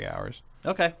about 30 hours.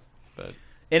 Okay. But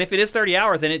and if it is 30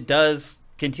 hours and it does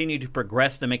continue to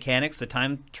progress the mechanics, the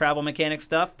time travel mechanic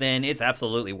stuff, then it's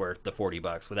absolutely worth the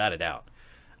 $40 without a doubt.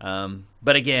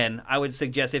 But again, I would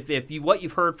suggest if what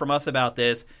you've heard from us about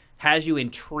this has you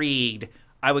intrigued,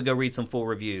 I would go read some full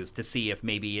reviews to see if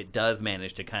maybe it does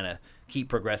manage to kind of keep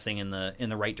progressing in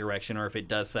the right direction, or if it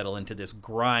does settle into this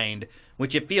grind,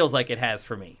 which it feels like it has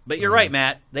for me. But you're right,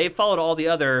 Matt. They've followed all the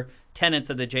other tenets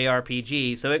of the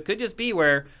JRPG, so it could just be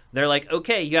where they're like,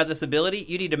 okay, you have this ability,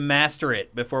 you need to master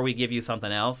it before we give you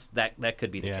something else. That could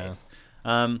be the case.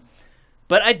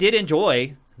 But I did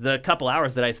enjoy the couple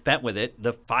hours that I spent with it,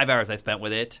 the 5 hours I spent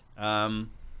with it.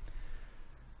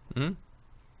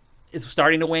 It's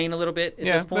starting to wane a little bit at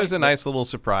this point. It was a nice little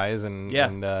surprise, and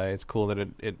it's cool that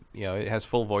it has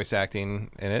full voice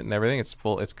acting in it and everything. It's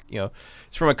full. It's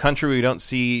from a country we don't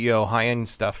see high end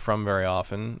stuff from very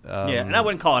often. And I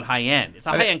wouldn't call it high end. It's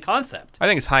a high end concept. I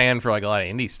think it's high end for like a lot of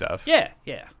indie stuff. Yeah.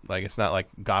 Like it's not like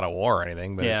God of War or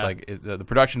anything, but it's like the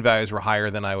production values were higher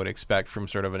than I would expect from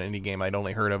sort of an indie game I'd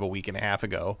only heard of a week and a half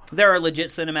ago. There are legit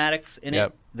cinematics in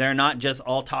it. They're not just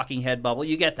all talking head bubble.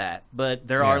 You get that, but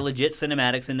there are legit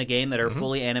cinematics in the game that are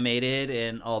fully animated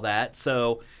and all that.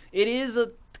 So it is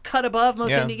a cut above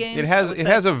most indie games. It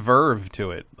has a verve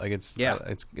to it. Like it's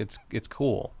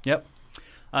cool. Yep.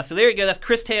 So there you go. That's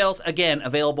Cris Tales, again,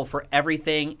 available for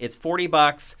everything. It's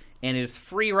 $40 and it is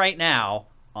free right now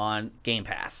on Game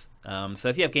Pass. So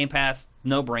if you have Game Pass,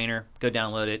 no brainer. Go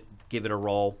download it, give it a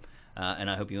roll, and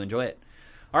I hope you enjoy it.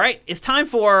 All right, it's time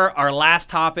for our last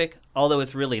topic, although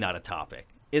it's really not a topic.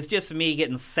 It's just me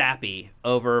getting sappy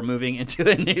over moving into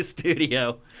a new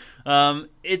studio.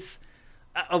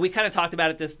 We kind of talked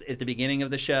about it at the beginning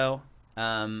of the show.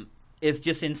 It's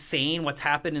just insane what's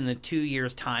happened in the 2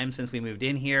 years' time since we moved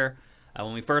in here.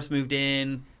 When we first moved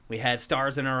in, we had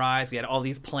stars in our eyes. We had all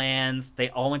these plans. They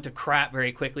all went to crap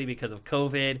very quickly because of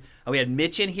COVID. We had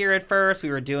Mitch in here at first. We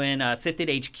were doing Sifted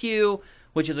HQ,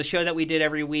 which is a show that we did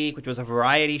every week, which was a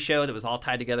variety show that was all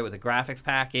tied together with a graphics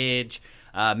package.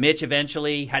 Mitch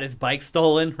eventually had his bike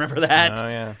stolen. Remember that? Oh,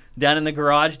 yeah. Down in the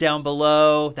garage down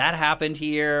below. That happened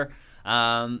here.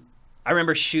 I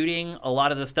remember shooting a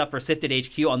lot of the stuff for Sifted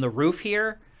HQ on the roof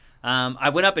here. I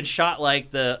went up and shot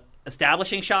like the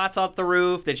establishing shots off the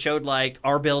roof that showed like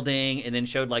our building and then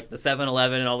showed like the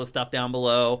 7-Eleven and all the stuff down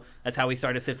below. That's how we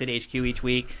started Sifted HQ each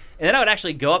week. And then I would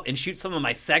actually go up and shoot some of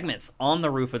my segments on the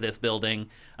roof of this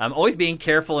building. I'm always being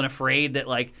careful and afraid that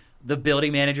like the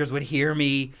building managers would hear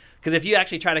me. Because if you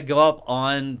actually try to go up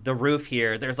on the roof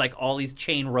here, there's like all these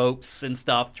chain ropes and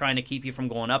stuff trying to keep you from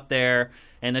going up there.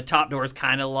 And the top door is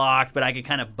kind of locked, but I could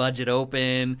kind of budge it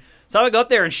open. So I would go up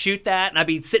there and shoot that, and I'd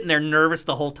be sitting there nervous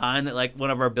the whole time that like one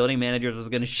of our building managers was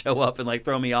going to show up and like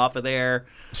throw me off of there.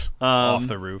 Off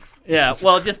the roof. Yeah,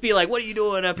 well, just be like, what are you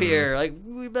doing up here? Like,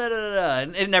 blah, blah, blah.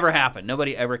 And it never happened.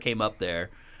 Nobody ever came up there.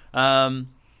 And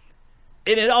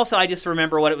it also, I just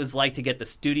remember what it was like to get the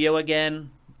studio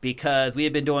again, because we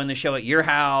had been doing the show at your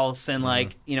house, and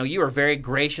like, you were very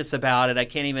gracious about it. I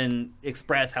can't even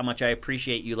express how much I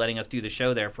appreciate you letting us do the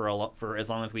show there for as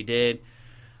long as we did.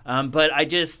 But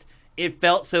it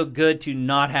felt so good to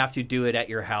not have to do it at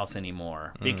your house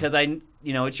anymore, because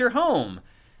it's your home.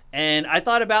 And I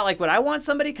thought about like, would I want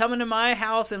somebody coming to my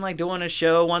house and like doing a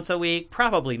show once a week?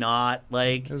 Probably not.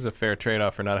 Like, it was a fair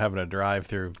trade-off for not having to drive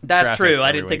through. That's true.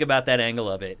 I didn't think about that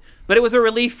angle of it, but it was a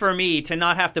relief for me to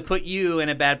not have to put you in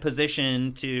a bad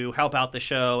position to help out the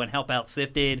show and help out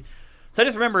Sifted. So I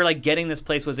just remember like getting this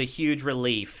place was a huge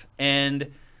relief,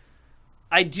 and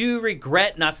I do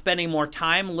regret not spending more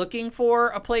time looking for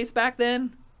a place back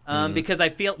then. because I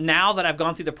feel now that I've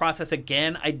gone through the process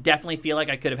again, I definitely feel like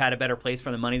I could have had a better place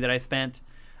for the money that I spent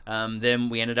than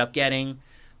we ended up getting.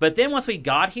 But then once we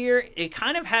got here, it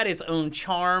kind of had its own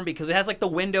charm because it has like the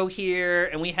window here,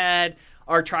 and we had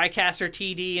our TriCaster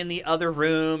TD in the other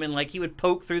room, and like he would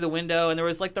poke through the window, and there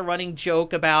was like the running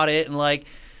joke about it, and like,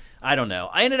 I don't know.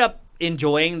 I ended up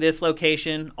enjoying this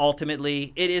location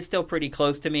ultimately. It is still pretty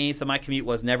close to me, so my commute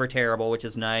was never terrible, which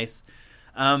is nice.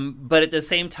 But at the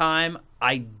same time,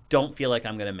 I don't feel like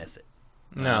I'm going to miss it.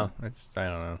 No, I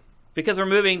don't know. Because we're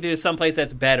moving to someplace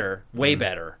that's better, way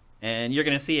better. And you're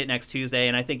going to see it next Tuesday,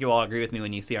 and I think you'll all agree with me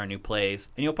when you see our new place.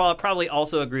 And you'll probably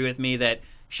also agree with me that,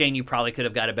 Shane, you probably could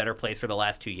have got a better place for the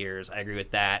last 2 years. I agree with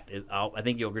that. I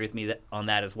think you'll agree with me on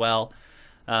that as well.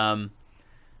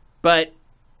 But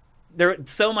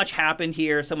so much happened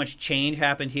here. So much change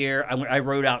happened here. I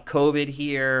wrote out COVID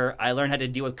here. I learned how to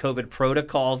deal with COVID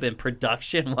protocols in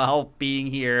production while being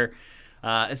here.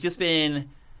 It's been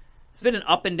an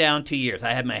up and down 2 years.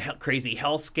 I had my crazy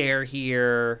health scare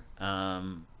here.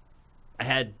 I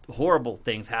had horrible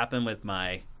things happen with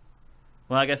my...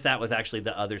 Well, I guess that was actually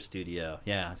the other studio.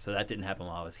 Yeah, so that didn't happen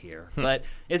while I was here. But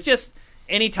it's just...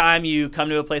 Anytime you come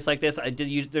to a place like this,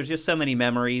 there's just so many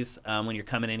memories when you're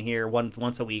coming in here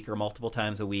once a week or multiple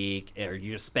times a week, or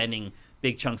you're just spending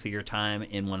big chunks of your time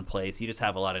in one place. You just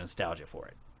have a lot of nostalgia for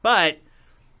it. But at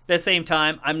the same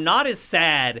time, I'm not as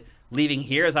sad leaving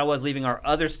here as I was leaving our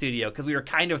other studio because we were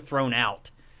kind of thrown out.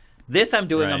 This I'm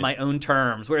doing on my own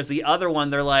terms, whereas the other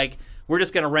one, they're like, we're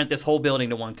just going to rent this whole building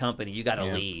to one company. You got to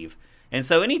leave. And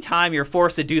so anytime you're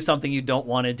forced to do something you don't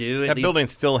want to do... That building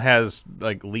still has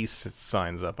like lease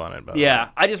signs up on it. By the way.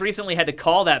 I just recently had to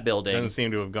call that building. Doesn't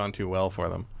seem to have gone too well for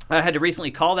them. I had to recently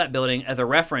call that building as a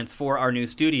reference for our new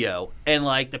studio. And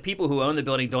like the people who own the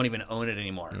building don't even own it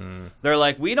anymore. They're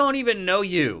like, we don't even know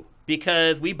you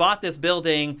because we bought this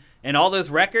building and all those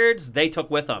records they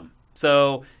took with them.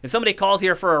 So if somebody calls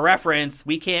here for a reference,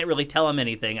 we can't really tell them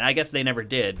anything. And I guess they never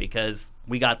did because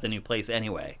we got the new place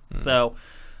anyway. So...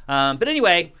 but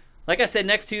anyway, like I said,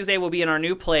 next Tuesday we'll be in our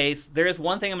new place. There is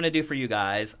one thing I'm going to do for you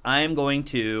guys. I'm going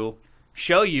to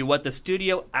show you what the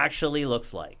studio actually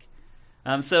looks like.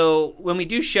 So when we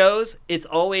do shows, it's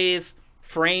always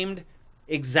framed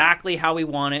exactly how we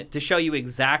want it to show you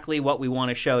exactly what we want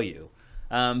to show you.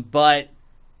 But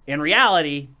in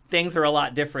reality, things are a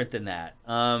lot different than that.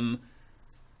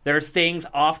 There's things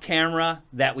off camera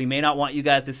that we may not want you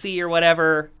guys to see or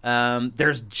whatever.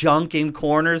 There's junk in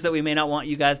corners that we may not want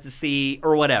you guys to see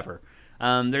or whatever.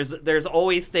 There's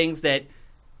always things that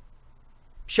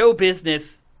show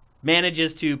business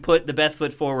manages to put the best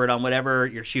foot forward on whatever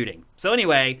you're shooting. So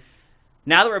anyway,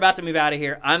 now that we're about to move out of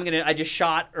here, I just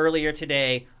shot earlier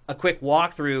today a quick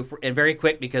walkthrough, and very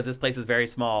quick because this place is very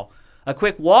small. A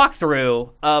quick walkthrough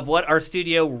of what our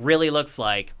studio really looks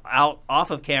like,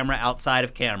 off of camera, outside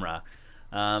of camera.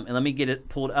 And let me get it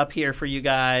pulled up here for you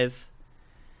guys.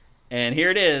 And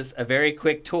here it is, a very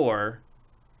quick tour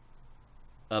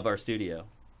of our studio.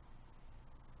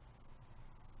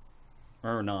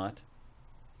 Or not.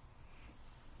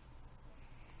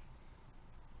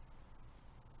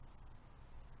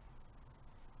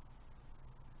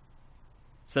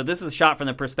 So this is a shot from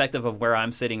the perspective of where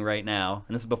I'm sitting right now,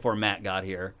 and this is before Matt got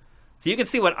here. So you can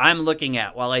see what I'm looking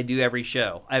at while I do every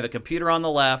show. I have a computer on the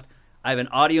left, I have an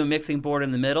audio mixing board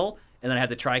in the middle, and then I have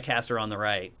the TriCaster on the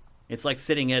right. It's like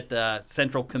sitting at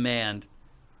Central Command.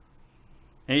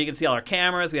 And you can see all our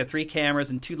cameras. We have 3 cameras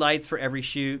and 2 lights for every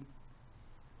shoot.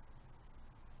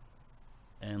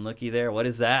 And looky there, what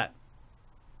is that?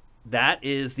 That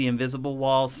is the invisible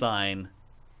wall sign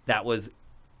that was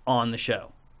on the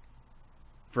show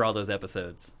for all those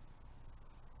episodes.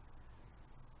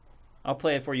 I'll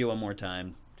play it for you one more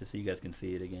time just so you guys can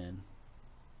see it again.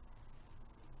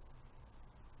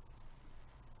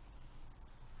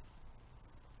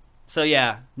 So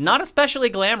yeah, not especially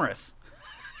glamorous.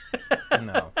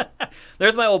 No.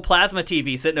 There's my old plasma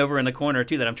TV sitting over in the corner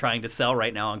too that I'm trying to sell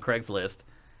right now on Craigslist.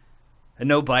 And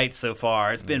no bites so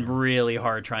far. It's been really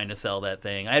hard trying to sell that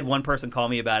thing. I had one person call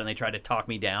me about it, and they tried to talk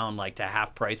me down like to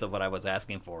half price of what I was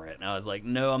asking for it. And I was like,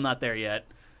 no, I'm not there yet.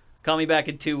 Call me back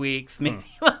in 2 weeks. Maybe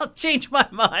I'll change my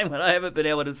mind when I haven't been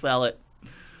able to sell it.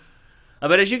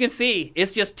 But as you can see,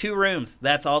 it's just 2 rooms.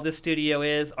 That's all this studio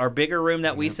is. Our bigger room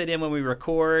that we sit in when we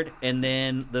record, and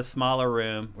then the smaller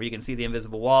room where you can see the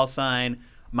invisible wall sign,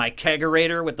 my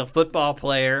kegerator with the football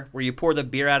player where you pour the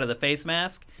beer out of the face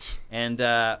mask, and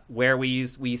where we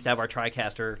used to have our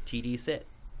TriCaster TD sit.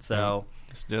 So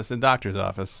it's just a doctor's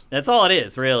office. That's all it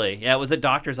is, really. Yeah, it was a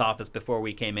doctor's office before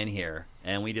we came in here,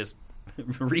 and we just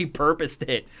repurposed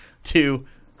it to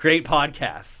create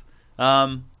podcasts.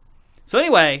 So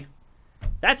anyway,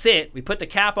 that's it. We put the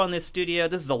cap on this studio.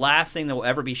 This is the last thing that will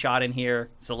ever be shot in here.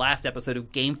 It's the last episode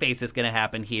of GameFace that's going to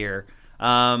happen here.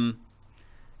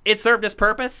 It served its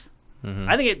purpose. Mm-hmm.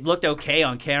 I think it looked okay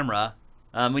on camera.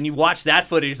 When you watch that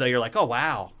footage, though, you're like, oh,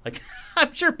 wow. Like,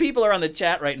 I'm sure people are on the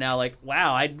chat right now like,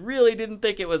 wow, I really didn't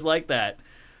think it was like that.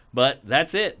 But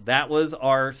that's it. That was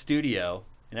our studio.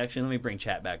 And actually, let me bring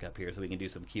chat back up here so we can do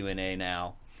some Q&A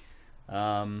now.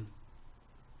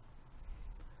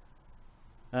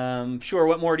 Sure,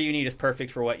 what more do you need is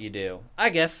perfect for what you do. I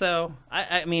guess so.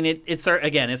 I mean, it served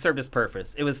its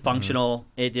purpose. It was functional.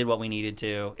 Mm-hmm. It did what we needed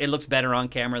to. It looks better on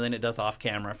camera than it does off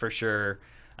camera, for sure.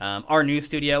 Our new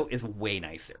studio is way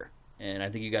nicer. And I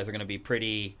think you guys are going to be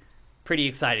pretty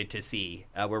excited to see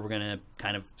where we're going to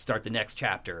kind of start the next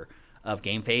chapter of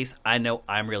GameFace. I know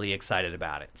I'm really excited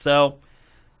about it. So,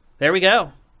 there we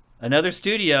go. Another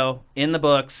studio in the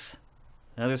books.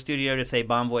 Another studio to say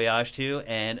bon voyage to,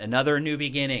 and another new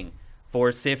beginning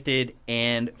for Sifted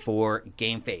and for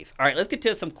GameFace. All right, let's get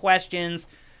to some questions.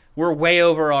 We're way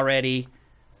over already.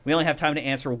 We only have time to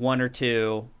answer one or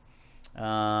two.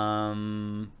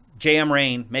 JM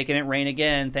Rain, making it rain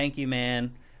again. Thank you,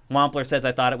 man. Wampler says,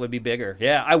 I thought it would be bigger.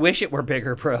 Yeah, I wish it were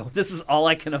bigger, bro. This is all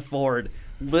I can afford.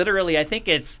 Literally, I think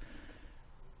it's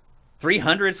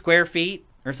 300 square feet.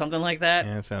 Or something like that.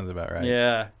 Yeah, that sounds about right.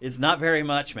 Yeah, it's not very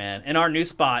much, man. And our new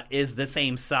spot is the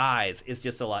same size. It's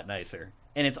just a lot nicer.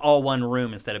 And it's all one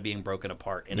room instead of being broken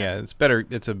apart. And it's better.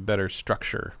 It's a better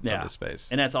structure of the space.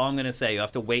 And that's all I'm going to say. You'll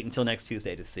have to wait until next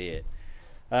Tuesday to see it.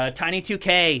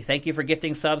 Tiny2K, thank you for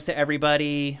gifting subs to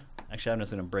everybody. Actually, I'm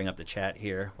just going to bring up the chat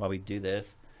here while we do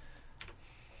this.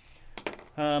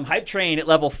 Hype Train at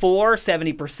level 4,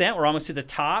 70%. We're almost to the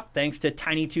top, thanks to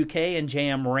Tiny2K and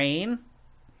JM Rain.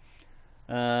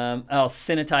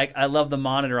 Cinetyke, I love the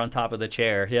monitor on top of the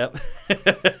chair. Yep.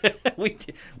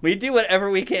 we do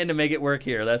whatever we can to make it work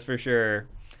here, that's for sure.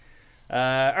 All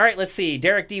right, let's see.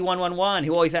 Derek D111,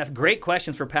 who always asks great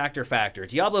questions for Pactor Factor.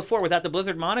 Diablo 4 without the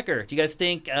Blizzard moniker. Do you guys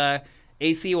think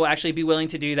AC will actually be willing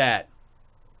to do that?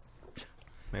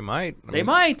 They might. They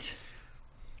might.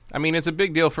 I mean, it's a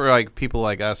big deal for like people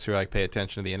like us who like pay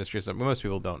attention to the industry. So most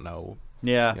people don't know.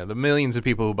 Yeah. You know, the millions of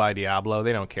people who buy Diablo,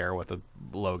 they don't care what the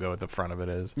logo at the front of it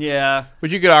is. Yeah.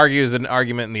 Which you could argue is an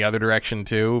argument in the other direction,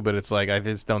 too, but it's like, I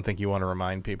just don't think you want to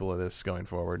remind people of this going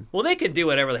forward. Well, they could do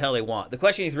whatever the hell they want. The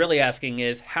question he's really asking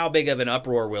is, how big of an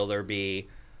uproar will there be?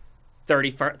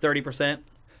 30%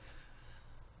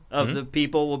 of the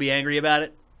people will be angry about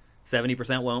it?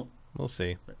 70% won't? We'll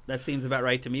see. That seems about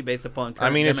right to me based upon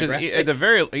current I mean, it's just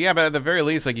demographics. but at the very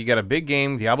least, like you got a big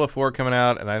game, Diablo 4 coming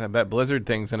out, and I bet Blizzard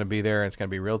thing's going to be there, and it's going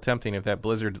to be real tempting if that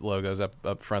Blizzard logo's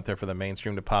up front there for the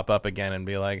mainstream to pop up again and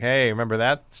be like, hey, remember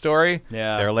that story?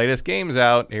 Yeah. Their latest game's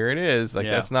out. Here it is. Like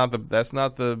that's not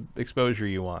the exposure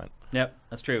you want. Yep,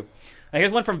 that's true.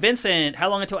 Here's one from Vincent. How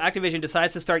long until Activision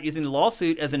decides to start using the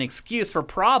lawsuit as an excuse for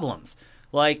problems?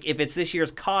 Like if it's this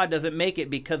year's COD doesn't make it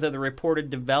because of the reported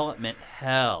development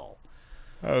hell.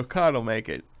 Oh, COD will make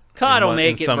it. COD will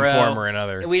make it, in some bro. form or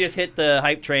another. We just hit the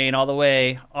hype train all the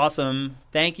way. Awesome.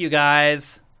 Thank you,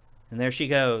 guys. And there she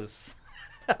goes.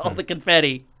 All the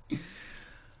confetti.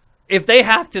 If they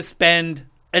have to spend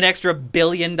an extra $1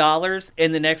 billion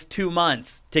in the next 2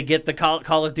 months to get the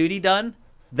Call of Duty done,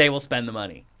 they will spend the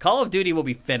money. Call of Duty will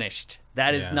be finished.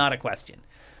 That is not a question.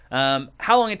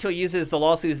 How long until it uses the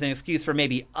lawsuit as an excuse for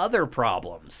maybe other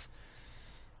problems?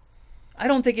 I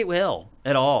don't think it will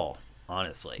at all.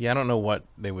 Honestly. Yeah, I don't know what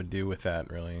they would do with that,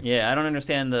 really. Yeah, I don't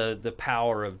understand the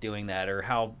power of doing that or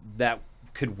how that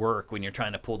could work when you're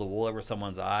trying to pull the wool over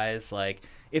someone's eyes. Like,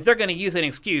 if they're going to use an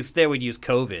excuse, they would use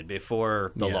COVID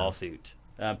before the lawsuit.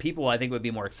 People, I think, would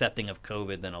be more accepting of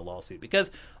COVID than a lawsuit because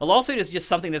a lawsuit is just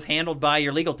something that's handled by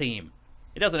your legal team.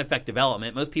 It doesn't affect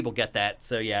development. Most people get that,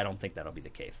 so yeah, I don't think that'll be the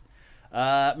case.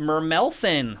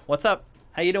 Mermelson, what's up?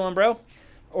 How you doing, bro?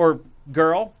 Or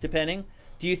girl, depending.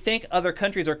 Do you think other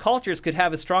countries or cultures could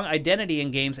have a strong identity in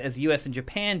games as U.S. and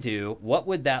Japan do? What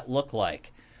would that look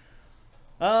like?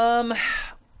 Honestly,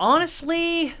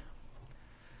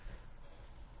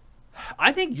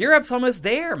 I think Europe's almost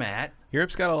there, Matt.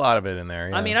 Europe's got a lot of it in there.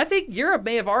 Yeah. I mean, I think Europe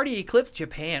may have already eclipsed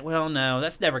Japan. Well, no,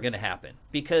 that's never going to happen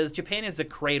because Japan is the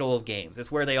cradle of games.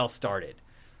 It's where they all started.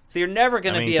 So you're never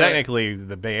going to be technically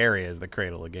the Bay Area is the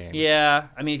cradle of games. Yeah,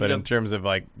 I mean, but in terms of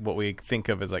like what we think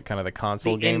of as like kind of the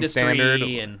console game industry standard,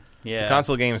 the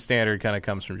console game standard kind of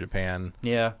comes from Japan.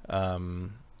 Yeah.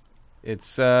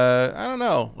 It's I don't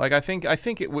know. Like I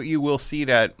think you will see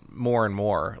that more and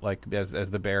more, like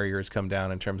as the barriers come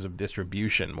down in terms of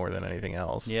distribution more than anything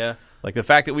else. Yeah. Like the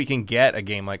fact that we can get a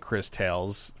game like Cris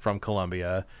Tales from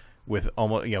Columbia with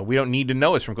almost, we don't need to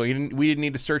know it's from Gold. We didn't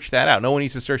need to search that out. No one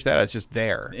needs to search that out. It's just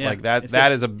there. Yeah, like that.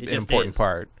 That is an important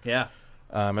part. Yeah.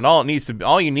 And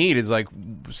all you need is like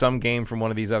some game from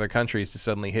one of these other countries to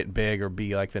suddenly hit big or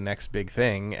be like the next big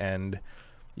thing, and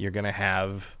you're gonna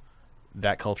have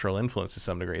that cultural influence to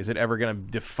some degree. Is it ever gonna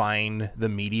define the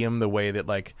medium the way that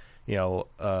like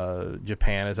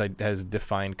Japan has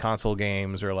defined console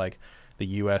games, or like the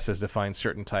U.S. has defined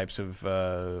certain types of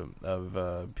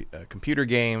computer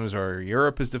games, or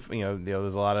Europe is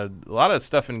there's a lot of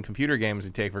stuff in computer games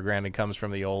you take for granted comes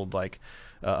from the old like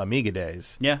Amiga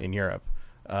days in Europe.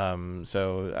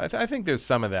 So I think there's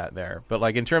some of that there, but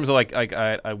like in terms of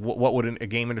what would a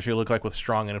game industry look like with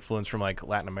strong influence from like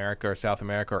Latin America or South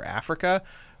America or Africa?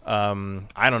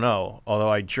 I don't know. Although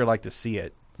I'd sure like to see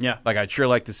it. Yeah, like I'd sure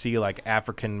like to see like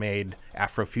African-made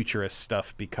Afrofuturist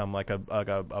stuff become like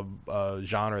a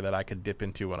genre that I could dip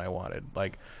into when I wanted.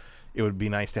 Like, it would be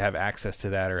nice to have access to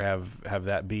that, or have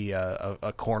that be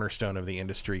a cornerstone of the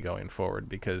industry going forward.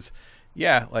 Because,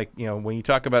 when you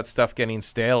talk about stuff getting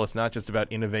stale, it's not just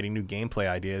about innovating new gameplay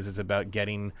ideas. It's about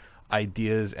getting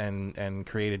ideas and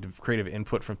creative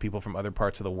input from people from other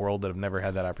parts of the world that have never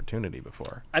had that opportunity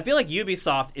before. I feel like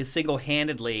Ubisoft is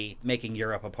single-handedly making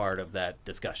Europe a part of that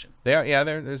discussion.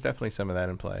 There's definitely some of that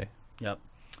in play. Yep.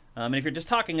 And if you're just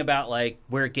talking about like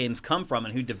where games come from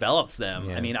and who develops them,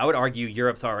 I mean, I would argue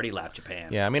Europe's already lapped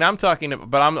Japan. Yeah, I mean, I'm talking,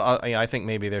 but I think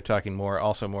maybe they're talking more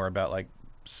about like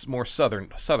more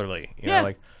southerly.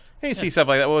 Like. Hey, you see stuff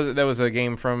like that. That was a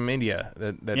game from India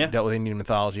that dealt with Indian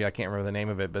mythology. I can't remember the name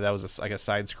of it, but that was like a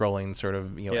side-scrolling sort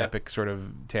of epic sort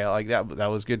of tale like that. That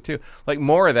was good too. Like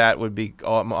more of that would be.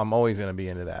 I'm always going to be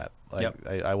into that. Like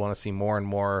I want to see more and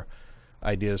more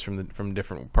ideas from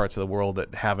different parts of the world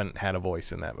that haven't had a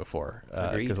voice in that before.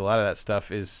 Because a lot of that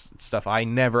stuff is stuff I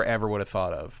never ever would have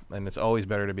thought of, and it's always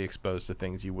better to be exposed to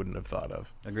things you wouldn't have thought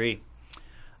of. Agree.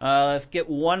 Let's get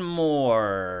one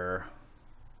more.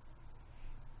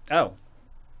 Oh,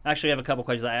 actually, I have a couple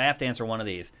questions. I have to answer one of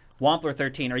these.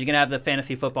 Wampler13, are you going to have the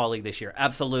Fantasy Football League this year?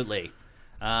 Absolutely.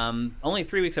 Only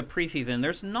 3 weeks of preseason.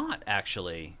 There's not,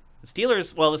 actually. The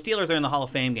Steelers are in the Hall of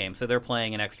Fame game, so they're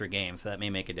playing an extra game, so that may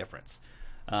make a difference.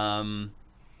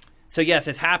 So, yes,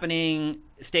 it's happening.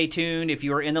 Stay tuned. If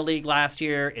you were in the league last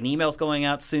year, an email's going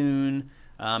out soon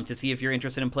to see if you're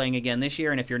interested in playing again this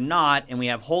year. And if you're not, and we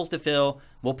have holes to fill,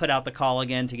 we'll put out the call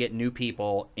again to get new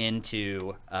people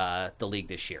into the league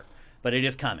this year. But it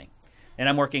is coming. And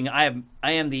I'm working, I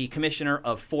am the commissioner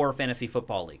of 4 fantasy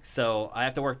football leagues. So I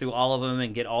have to work through all of them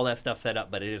and get all that stuff set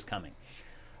up, but it is coming.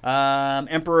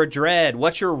 Emperor Dread,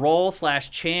 what's your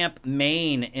role/champ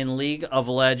main in League of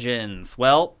Legends?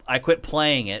 Well, I quit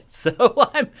playing it, so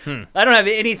I don't have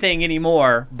anything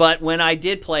anymore. But when I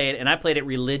did play it, and I played it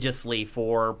religiously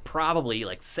for probably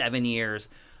like 7 years,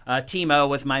 Teemo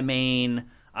was my main.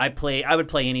 I would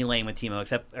play any lane with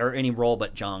Teemo or any role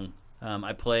but Jung.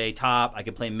 I play top. I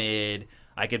could play mid.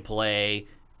 I could play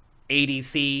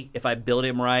ADC if I build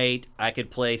him right. I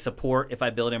could play support if I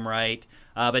build him right.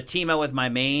 But Teemo was my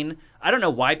main. I don't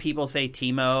know why people say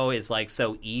Teemo is like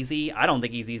so easy. I don't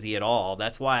think he's easy at all.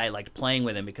 That's why I liked playing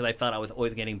with him, because I thought I was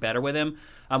always getting better with him.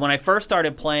 When I first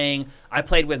started playing, I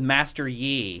played with Master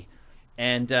Yi.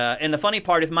 And the funny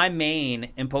part is my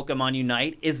main in Pokemon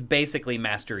Unite is basically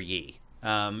Master Yi.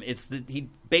 He's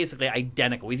basically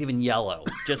identical. He's even yellow,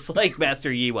 just like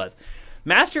Master Yi was.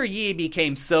 Master Yi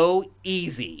became so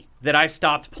easy that I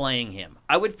stopped playing him.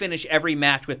 I would finish every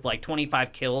match with like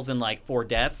 25 kills and like 4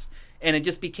 deaths, and it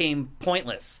just became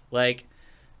pointless. Like,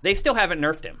 they still haven't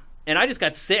nerfed him. And I just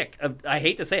got sick of, I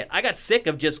hate to say it, I got sick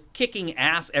of just kicking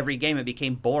ass every game. It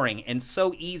became boring and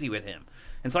so easy with him.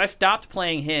 And so I stopped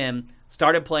playing him,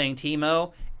 started playing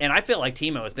Teemo, and I feel like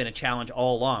Teemo has been a challenge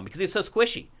all along because he's so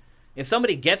squishy. If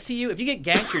somebody gets to you, if you get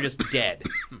ganked, you're just dead.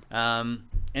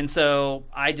 And so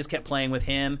I just kept playing with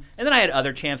him. And then I had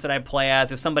other champs that I'd play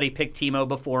as. If somebody picked Teemo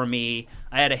before me,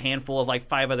 I had a handful of like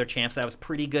 5 other champs that I was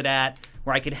pretty good at,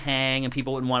 where I could hang and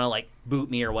people wouldn't want to like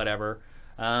boot me or whatever.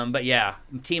 But yeah,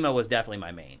 Teemo was definitely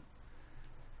my main.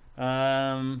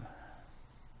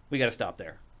 We got to stop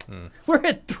there.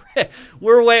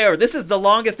 We're way over. This is the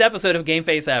longest episode of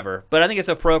GameFace ever, but I think it's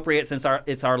appropriate since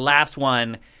it's our last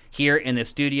one here in the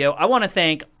studio. I want to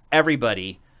thank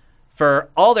everybody for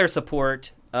all their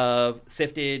support of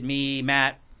Sifted, me,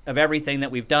 Matt, of everything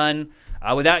that we've done.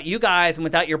 Without you guys and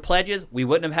without your pledges, we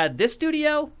wouldn't have had this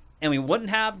studio, and we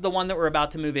wouldn't have the one that we're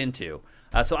about to move into.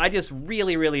 So I just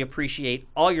really, really appreciate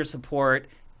all your support,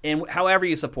 and however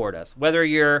you support us, whether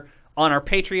you're on our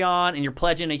Patreon and you're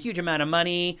pledging a huge amount of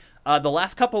money. The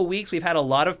last couple of weeks, we've had a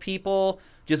lot of people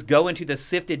just go into the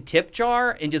Sifted tip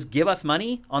jar and just give us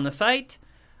money on the site.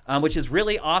 which is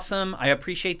really awesome. I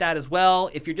appreciate that as well.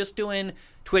 If you're just doing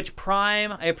Twitch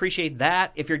Prime, I appreciate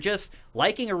that. If you're just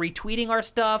liking or retweeting our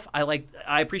stuff, I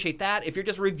appreciate that. If you're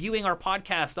just reviewing our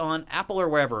podcast on Apple or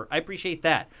wherever, I appreciate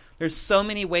that. There's so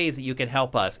many ways that you can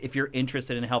help us if you're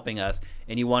interested in helping us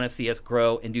and you want to see us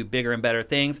grow and do bigger and better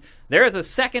things. There is a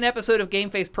second episode of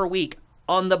GameFace per week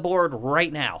on the board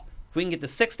right now. If we can get to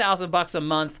 $6,000 a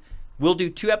month, we'll do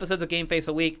 2 episodes of GameFace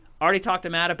a week. Already talked to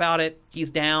Matt about it. He's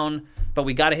down. But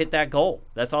we got to hit that goal.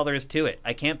 That's all there is to it.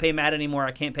 I can't pay Matt anymore.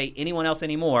 I can't pay anyone else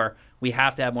anymore. We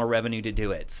have to have more revenue to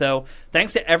do it. So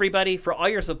thanks to everybody for all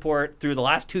your support through the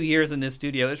last 2 years in this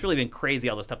studio. It's really been crazy,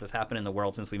 all the stuff that's happened in the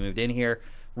world since we moved in here.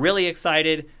 Really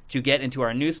excited to get into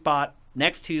our new spot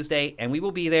next Tuesday. And we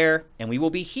will be there and we will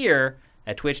be here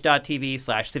at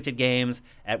twitch.tv/siftedgames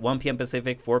at 1 p.m.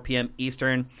 Pacific, 4 p.m.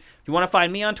 Eastern. If you want to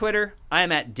find me on Twitter, I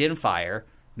am at Dinfire.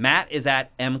 Matt is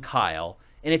at mkyle.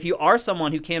 And if you are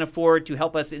someone who can't afford to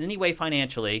help us in any way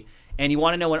financially and you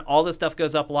want to know when all this stuff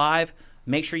goes up live,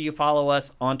 make sure you follow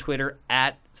us on Twitter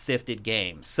at Sifted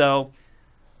Games. So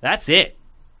that's it.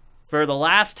 For the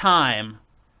last time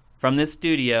from this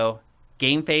studio,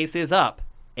 GameFace is up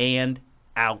and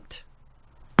out.